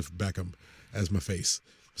Joseph Beckham as my face.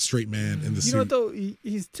 Straight man in the You suit. know what though?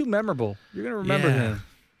 He's too memorable. You're gonna remember Yeah. him.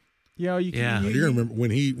 You know, you can. Yeah. You're gonna remember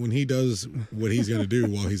when he does what he's gonna do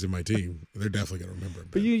while he's in my team. They're definitely gonna remember him.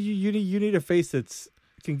 But you need a face that's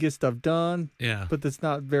can get stuff done, Yeah. but that's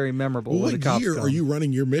not very memorable. Well, when the what cops year come. are you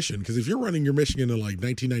running your mission? Because if you're running your mission in like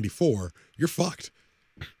 1994, you're fucked.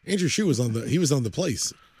 Andrew Shue was on the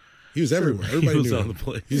place. He was everywhere. Everybody was knew on him. the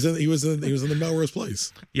place. He was in the Melrose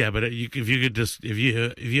Place. Yeah, but if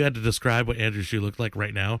you had to describe what Andrew Shue looked like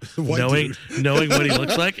right now, White knowing what he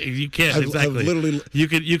looks like, you can't I've exactly. literally-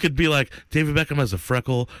 you could be like David Beckham has a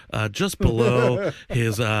freckle just below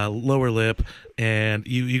his lower lip, and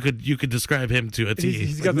you could describe him to a T.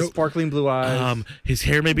 He's got the sparkling blue eyes. His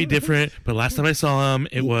hair may be different, but last time I saw him,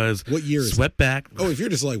 it was What year is swept back. Oh, if you're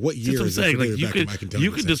just like what year That's what I'm is it saying. for Like David Beckham, I can tell you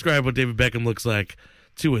the could same. describe what David Beckham looks like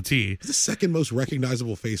to a T. He's the second most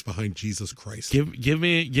recognizable face behind Jesus Christ. Give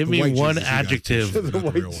me The one white Jesus, you guys adjective. bullshit, not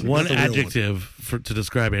the real one. One Not the real adjective to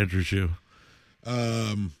describe Andrew Shue.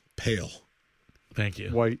 Pale. Thank you.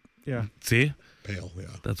 White. Yeah. See, Pale, yeah.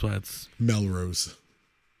 That's why it's. Melrose.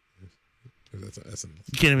 That's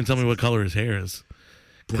You can't even tell me what color his hair is.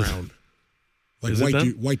 brown. Like Is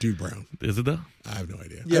it white dude brown. Is it though? I have no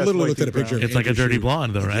idea. Yeah, I it's literally white looked at a dude brown. picture of It's like a Andrew dirty Shue,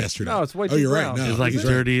 blonde, though, like, right? yesterday. No, it's white Oh, dude you're brown. right. No, It's like he's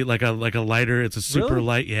dirty, like a lighter. It's a super Really?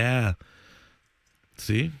 light. Yeah.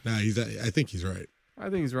 See, Right. Nah, I think he's right. I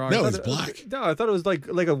think he's wrong. No, I it's thought black. No, I thought it was like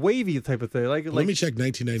a wavy type of thing. Let me check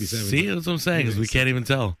 1997. see, that's what I'm saying. Is we can't even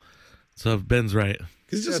tell. So Ben's right.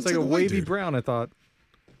 Because it's like a wavy brown. I thought.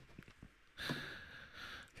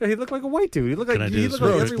 Yeah, he looked like a white dude. He looked like Can I do he this looked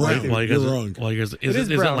like real every quick? white quick? dude. While you guys, You're wrong. while you guys, It is is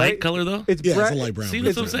it brown, light right? color though? It's Yeah, brown. it's a light brown. See,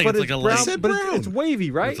 that's what I'm saying. But It's like a brown, light. said but brown. it's wavy,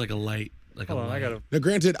 right? It's like a light. Like Hold a on, light. I gotta. Now,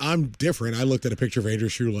 granted, I'm different. I looked at a picture of Andrew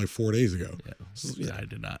Shue like 4 days ago. Yeah, I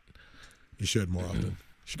did not. You should more often. You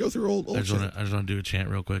should go through old I just shit. want to do a chant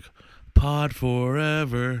real quick. Pod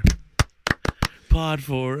forever. Pod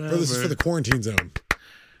forever. Bro, this is for the quarantine zone.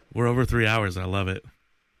 We're over 3 hours. And I love it.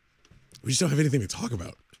 We just don't have anything to talk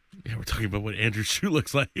about. Yeah, we're talking about what Andrew Shue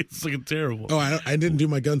looks like. It's looking terrible. Oh, I didn't do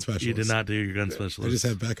my gun specialist. You did not do your gun specialist. I just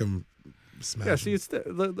had Beckham smash. Yeah, see, it's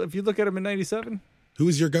if you look at him in '97, Who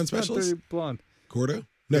was your gun not specialist? dirty blonde. Gordo?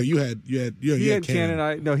 No, you had He had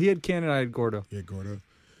Cannon. He had Cannon. I had Gordo. Yeah, Gordo.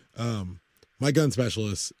 My gun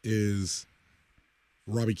specialist is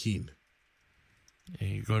Robbie Keane. Yeah,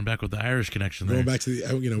 you're going back with the Irish connection there. Going back to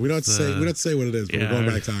the, we don't have to say what it is, but Yeah, we're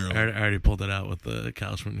going back to Ireland. I already pulled it out with the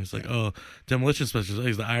Couchman. He's like, oh, demolition specialist. Oh,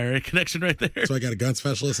 he's the IRA connection right there. So I got a gun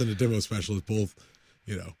specialist and a demo specialist, both,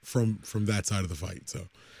 from that side of the fight. So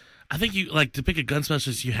I think you like to pick a gun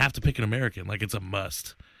specialist. You have to pick an American. Like it's a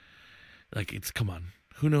must. Like it's come on.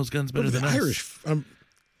 Who knows guns better but than the us? Irish.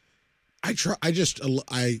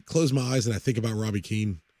 I close my eyes and I think about Robbie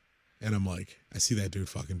Keane, and I'm like, I see that dude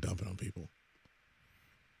fucking dumping on people.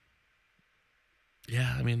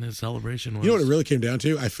 Yeah, I mean the celebration was. You know what it really came down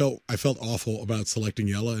to? I felt awful about selecting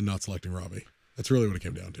Yella and not selecting Robbie. That's really what it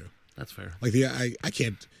came down to. That's fair. Like I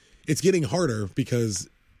can't. It's getting harder because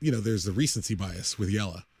there's the recency bias with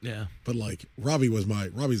Yella. Yeah. But like Robbie's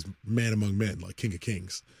man among men, like king of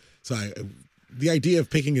kings. So the idea of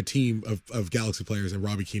picking a team of Galaxy players and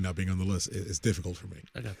Robbie Keane not being on the list is difficult for me.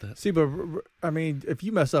 I got that. See, but I mean, if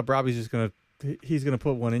you mess up, Robbie's just gonna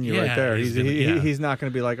put one in you Yeah, right there. he's He's not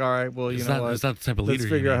gonna be like, all right, well, It's you know not, what? it's not the type of leader. Let's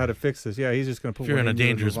figure you out how need. to fix this. Yeah, he's just gonna put If you're one on a in you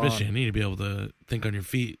and dangerous move on. mission, you need to be able to think on your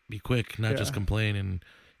feet, be quick, not just Yeah. complain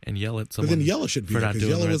and yell at But someone. then Yella should be for there not because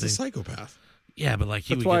doing Yella the right was a thing. psychopath. Yeah, but like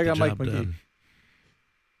he That's would why get I the got job Mike McGee. done.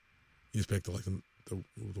 You just picked like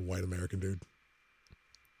the white American dude.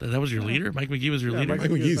 That was your leader? Mike McGee was your leader? Mike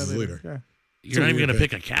McGee's his leader. Yeah. You're not even weird going to pick.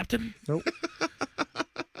 pick a captain? Nope.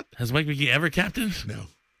 Has Mike McGee ever captained? No.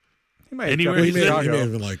 He might have Anywhere jumped He he's may, in? he may Chicago.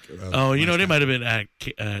 have been like. Oh, you know, last they guy. might have been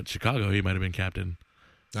at Chicago. He might have been captain.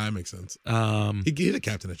 That makes sense. He He hit a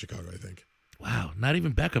captain at Chicago, I think. Wow, not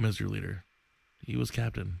even Beckham is your leader. He was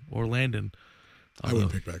captain. Or Landon. I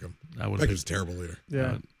wouldn't pick Beckham. I wouldn't Beckham's a terrible leader.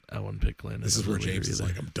 Yeah. I wouldn't pick Landon. This is as a where leader James is either.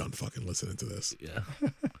 like, I'm done fucking listening to this. Yeah.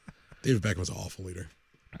 David Beckham was an awful leader.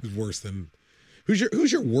 He's worse than. Who's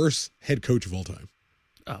your worst head coach of all time?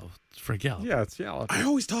 Oh, it's Frank Gallup. Yeah, it's Gallup. I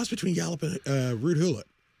always toss between Gallup and Rude Hulett.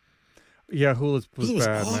 Yeah, Hewlett was Hewlett was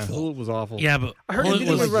bad, man. awful. Hewlett was awful. Yeah, but I heard Hulett he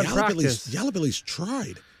didn't was, even run Gallup practice. Gallup at least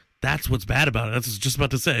tried. that's what's bad about it. That's what I was just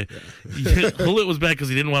about to say. Hulett was bad because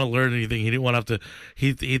he didn't want to learn anything. He didn't want to have to.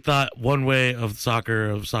 He thought one way of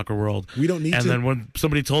soccer world. We don't need and to. then when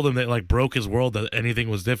somebody told him that like broke his world that anything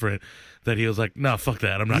was different, that he was like, no, fuck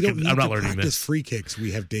that. I'm not. We don't need I'm not to learning practice this. free kicks.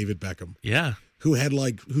 We have David Beckham, Yeah, who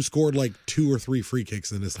scored like 2 or 3 free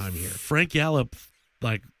kicks in his time here. Frank Gallup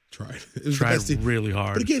like Tried. It was the tried best team. really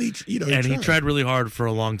hard. But again, he he tried really hard for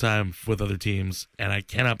a long time with other teams, and I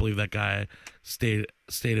cannot believe that guy stayed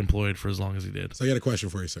employed for as long as he did. So I got a question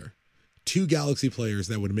for you, sir. 2 Galaxy players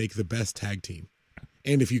that would make the best tag team,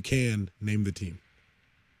 and if you can, name the team.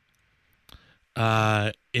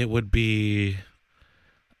 It would be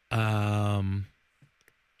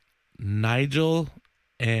Nigel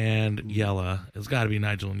and Yella. It's got to be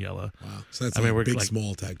Nigel and Yella. Wow. So that's I mean, a we're big, like-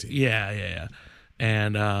 small tag team. Yeah.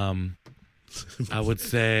 And I would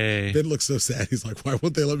say Ben looks so sad. He's like, why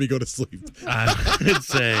won't they let me go to sleep? I would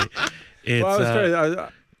say it's Well,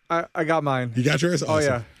 I got mine. You got yours? Oh,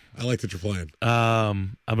 Awesome. yeah. I like that you're playing.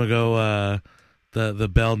 I'm gonna go the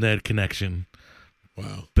Bell Ned connection.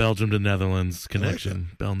 Wow. Belgium to Netherlands connection.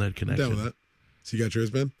 Bell Ned I'm connection. down with that. So you got yours,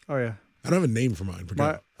 Ben? Oh, yeah. I don't have a name for mine. But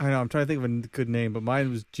go. I know. I'm trying to think of a good name, but mine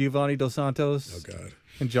was Giovanni Dos Santos Oh, God.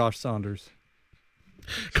 and Josh Saunders.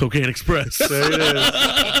 Cocaine Express. There it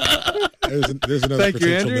is. There's another Thank you,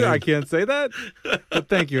 potential Andrew. name. I can't say that, but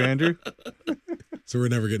thank you, Andrew. So we're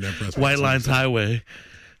never getting that press. White box. Lines Highway.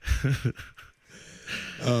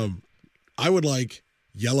 I would like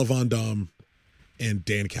Yella Von Dam and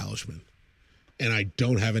Dan Kalishman. And I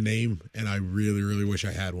don't have a name, and I really, really wish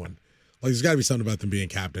I had one. Like, there's got to be something about them being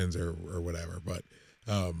captains or whatever, but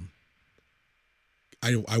I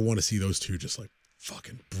want to see those two just like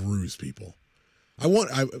fucking bruise people. I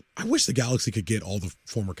wish the Galaxy could get all the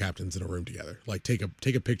former captains in a room together. Like take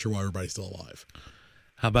a picture while everybody's still alive.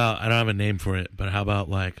 How about, I don't have a name for it, but how about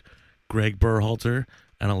like Greg Berhalter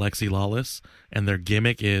and Alexi Lawless, and their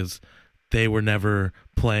gimmick is they were never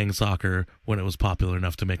playing soccer when it was popular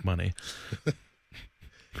enough to make money.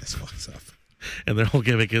 That's fucked up. And their whole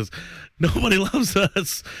gimmick is nobody loves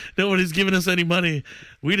us. Nobody's giving us any money.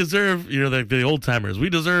 We deserve, the old timers.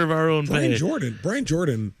 We deserve our own pay. Brian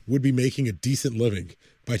Jordan would be making a decent living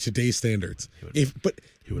by today's standards. He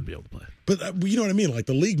wouldn't be able to play. But you know what I mean? Like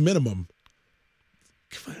the league minimum.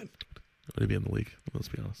 Come on. Would he be in the league? Let's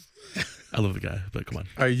be honest. I love the guy, but come on.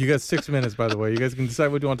 All right, you got 6 minutes, by the way. You guys can decide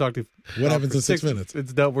what you want to talk to. What happens in 6 minutes?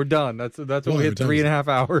 It's done. We're done. That's what we hit 3.5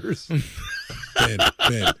 hours.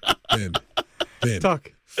 Ben.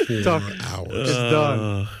 Talk. 4 hours. It's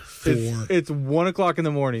done. 4. It's 1 o'clock in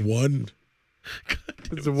the morning.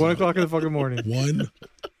 It's 1 o'clock in the fucking morning. 1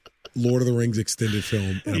 Lord of the Rings extended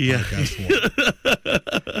film in a podcast form.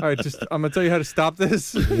 All right, I'm gonna tell you how to stop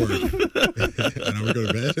this. And I'm gonna go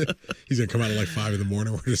to bed. He's gonna come out at like 5 in the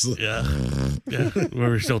morning. We're just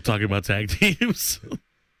We're still talking about tag teams.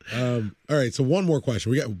 All right, so one more question.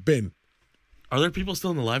 We got Ben. Are there people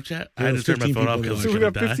still in the live chat? Yeah, I had to turn my phone off because we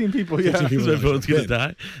got 15 people. Yeah, 15 people my phone's gonna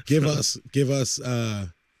die. Give us.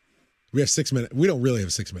 We have 6 minutes. We don't really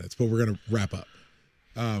have 6 minutes, but we're gonna wrap up.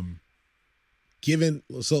 I'm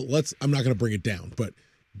not gonna bring it down, but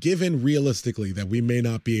given realistically that we may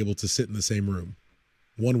not be able to sit in the same room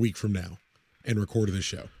 1 week from now and record this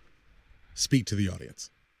show, speak to the audience.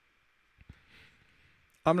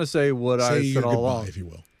 I'm gonna say what I said all along, if you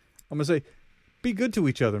will. I'm gonna say, be good to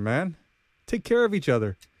each other, man. Take care of each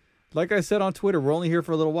other. Like I said on Twitter, we're only here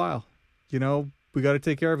for a little while. We got to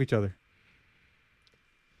take care of each other.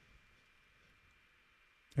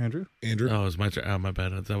 Andrew? Oh, it was my turn. Oh, my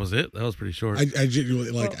bad. That was it? That was pretty short. I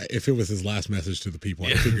genuinely, if it was his last message to the people,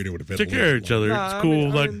 I figured it would have been take care of each other. It's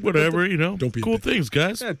cool. Whatever, Don't be cool things,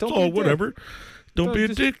 guys. Yeah, don't be a dick. Whatever. Don't be a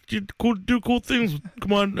dick. You do cool things.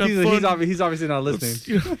 Come on, have fun. He's obviously not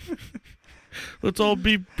listening. Let's all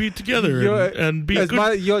be together and be good.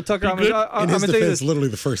 Tucker, in his defense, literally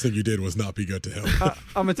the first thing you did was not be good to him.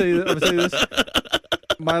 I'm gonna tell you this.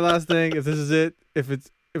 My last thing, if this is it, if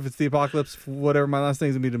it's the apocalypse, whatever, my last thing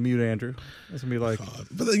is gonna be to mute Andrew. It's gonna be like,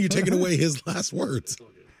 but then you're taking away his last words.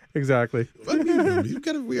 Exactly. We're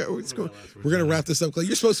gonna wrap this up.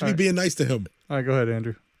 You're supposed to be being nice to him. All right, go ahead,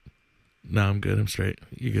 Andrew. No, I'm good. I'm straight.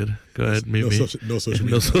 You good? Go ahead. Meet me. No social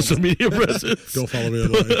media. No social media presence. Don't follow me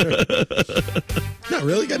online. Not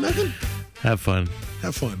really. Got nothing. Have fun.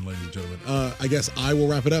 Have fun, ladies and gentlemen. I guess I will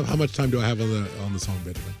wrap it up. How much time do I have on the song,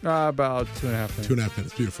 Benjamin? About 2.5 minutes. 2.5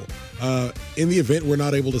 minutes. Beautiful. In the event we're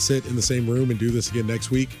not able to sit in the same room and do this again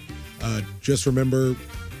next week, just remember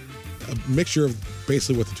a mixture of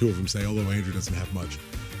basically what the two of them say, although Andrew doesn't have much.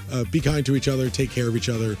 Be kind to each other. Take care of each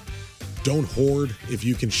other. Don't hoard. If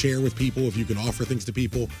you can share with people, if you can offer things to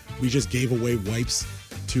people. We just gave away wipes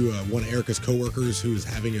to one of Erica's coworkers who's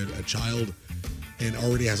having a child and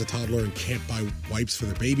already has a toddler and can't buy wipes for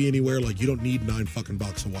their baby anywhere. Like, you don't need 9 fucking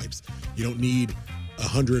boxes of wipes. You don't need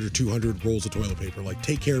 100 or 200 rolls of toilet paper. Like,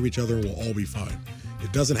 take care of each other and we'll all be fine.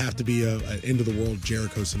 It doesn't have to be an end of the world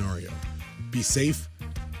Jericho scenario. Be safe.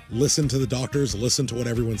 Listen to the doctors. Listen to what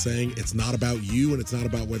everyone's saying. It's not about you, and it's not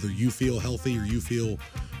about whether you feel healthy or you feel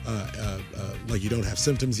like you don't have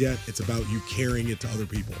symptoms yet. It's about you carrying it to other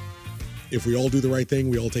people. If we all do the right thing,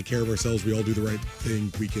 we all take care of ourselves, we all do the right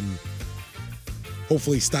thing, we can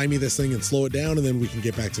hopefully stymie this thing and slow it down, and then we can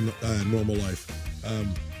get back to normal life.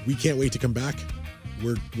 We can't wait to come back.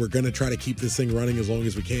 We're going to try to keep this thing running as long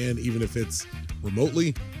as we can, even if it's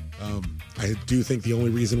remotely. I do think the only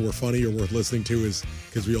reason we're funny or worth listening to is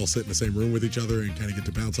because we all sit in the same room with each other and kind of get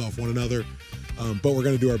to bounce off one another. But we're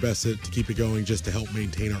going to do our best to keep it going just to help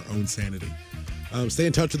maintain our own sanity. Stay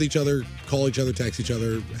in touch with each other, call each other, text each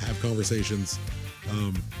other, have conversations.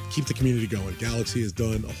 Keep the community going. Galaxy has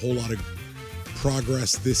done a whole lot of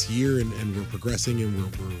progress this year, and we're progressing,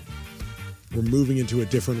 and we're moving into a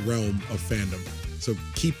different realm of fandom. So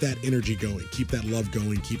keep that energy going, keep that love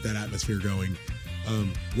going, keep that atmosphere going.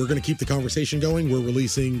 We're going to keep the conversation going. We're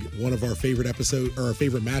releasing one of our favorite episodes or our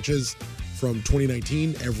favorite matches from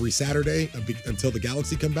 2019 every Saturday until the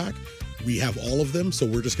Galaxy come back. We have all of them, so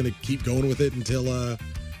we're just going to keep going with it until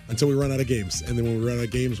we run out of games. And then when we run out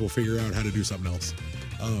of games, we'll figure out how to do something else.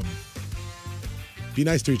 Be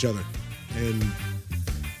nice to each other. And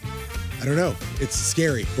I don't know. It's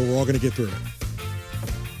scary, but we're all going to get through it.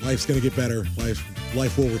 Life's going to get better.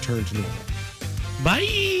 Life will return to normal.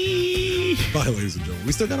 Bye. Bye, ladies and gentlemen.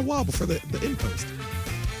 We still got a while before the end post.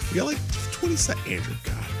 We got like 20 seconds. Andrew,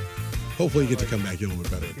 God. Hopefully you get to come back a little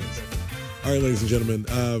bit better at this. All right, ladies and gentlemen.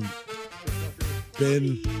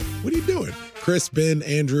 Ben, what are you doing? Chris, Ben,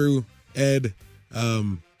 Andrew, Ed,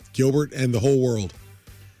 Gilbert, and the whole world.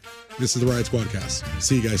 This is the Riot Squadcast.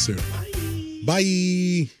 See you guys soon.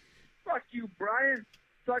 Bye. Fuck you, Brian.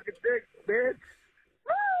 Suck a dick, bitch.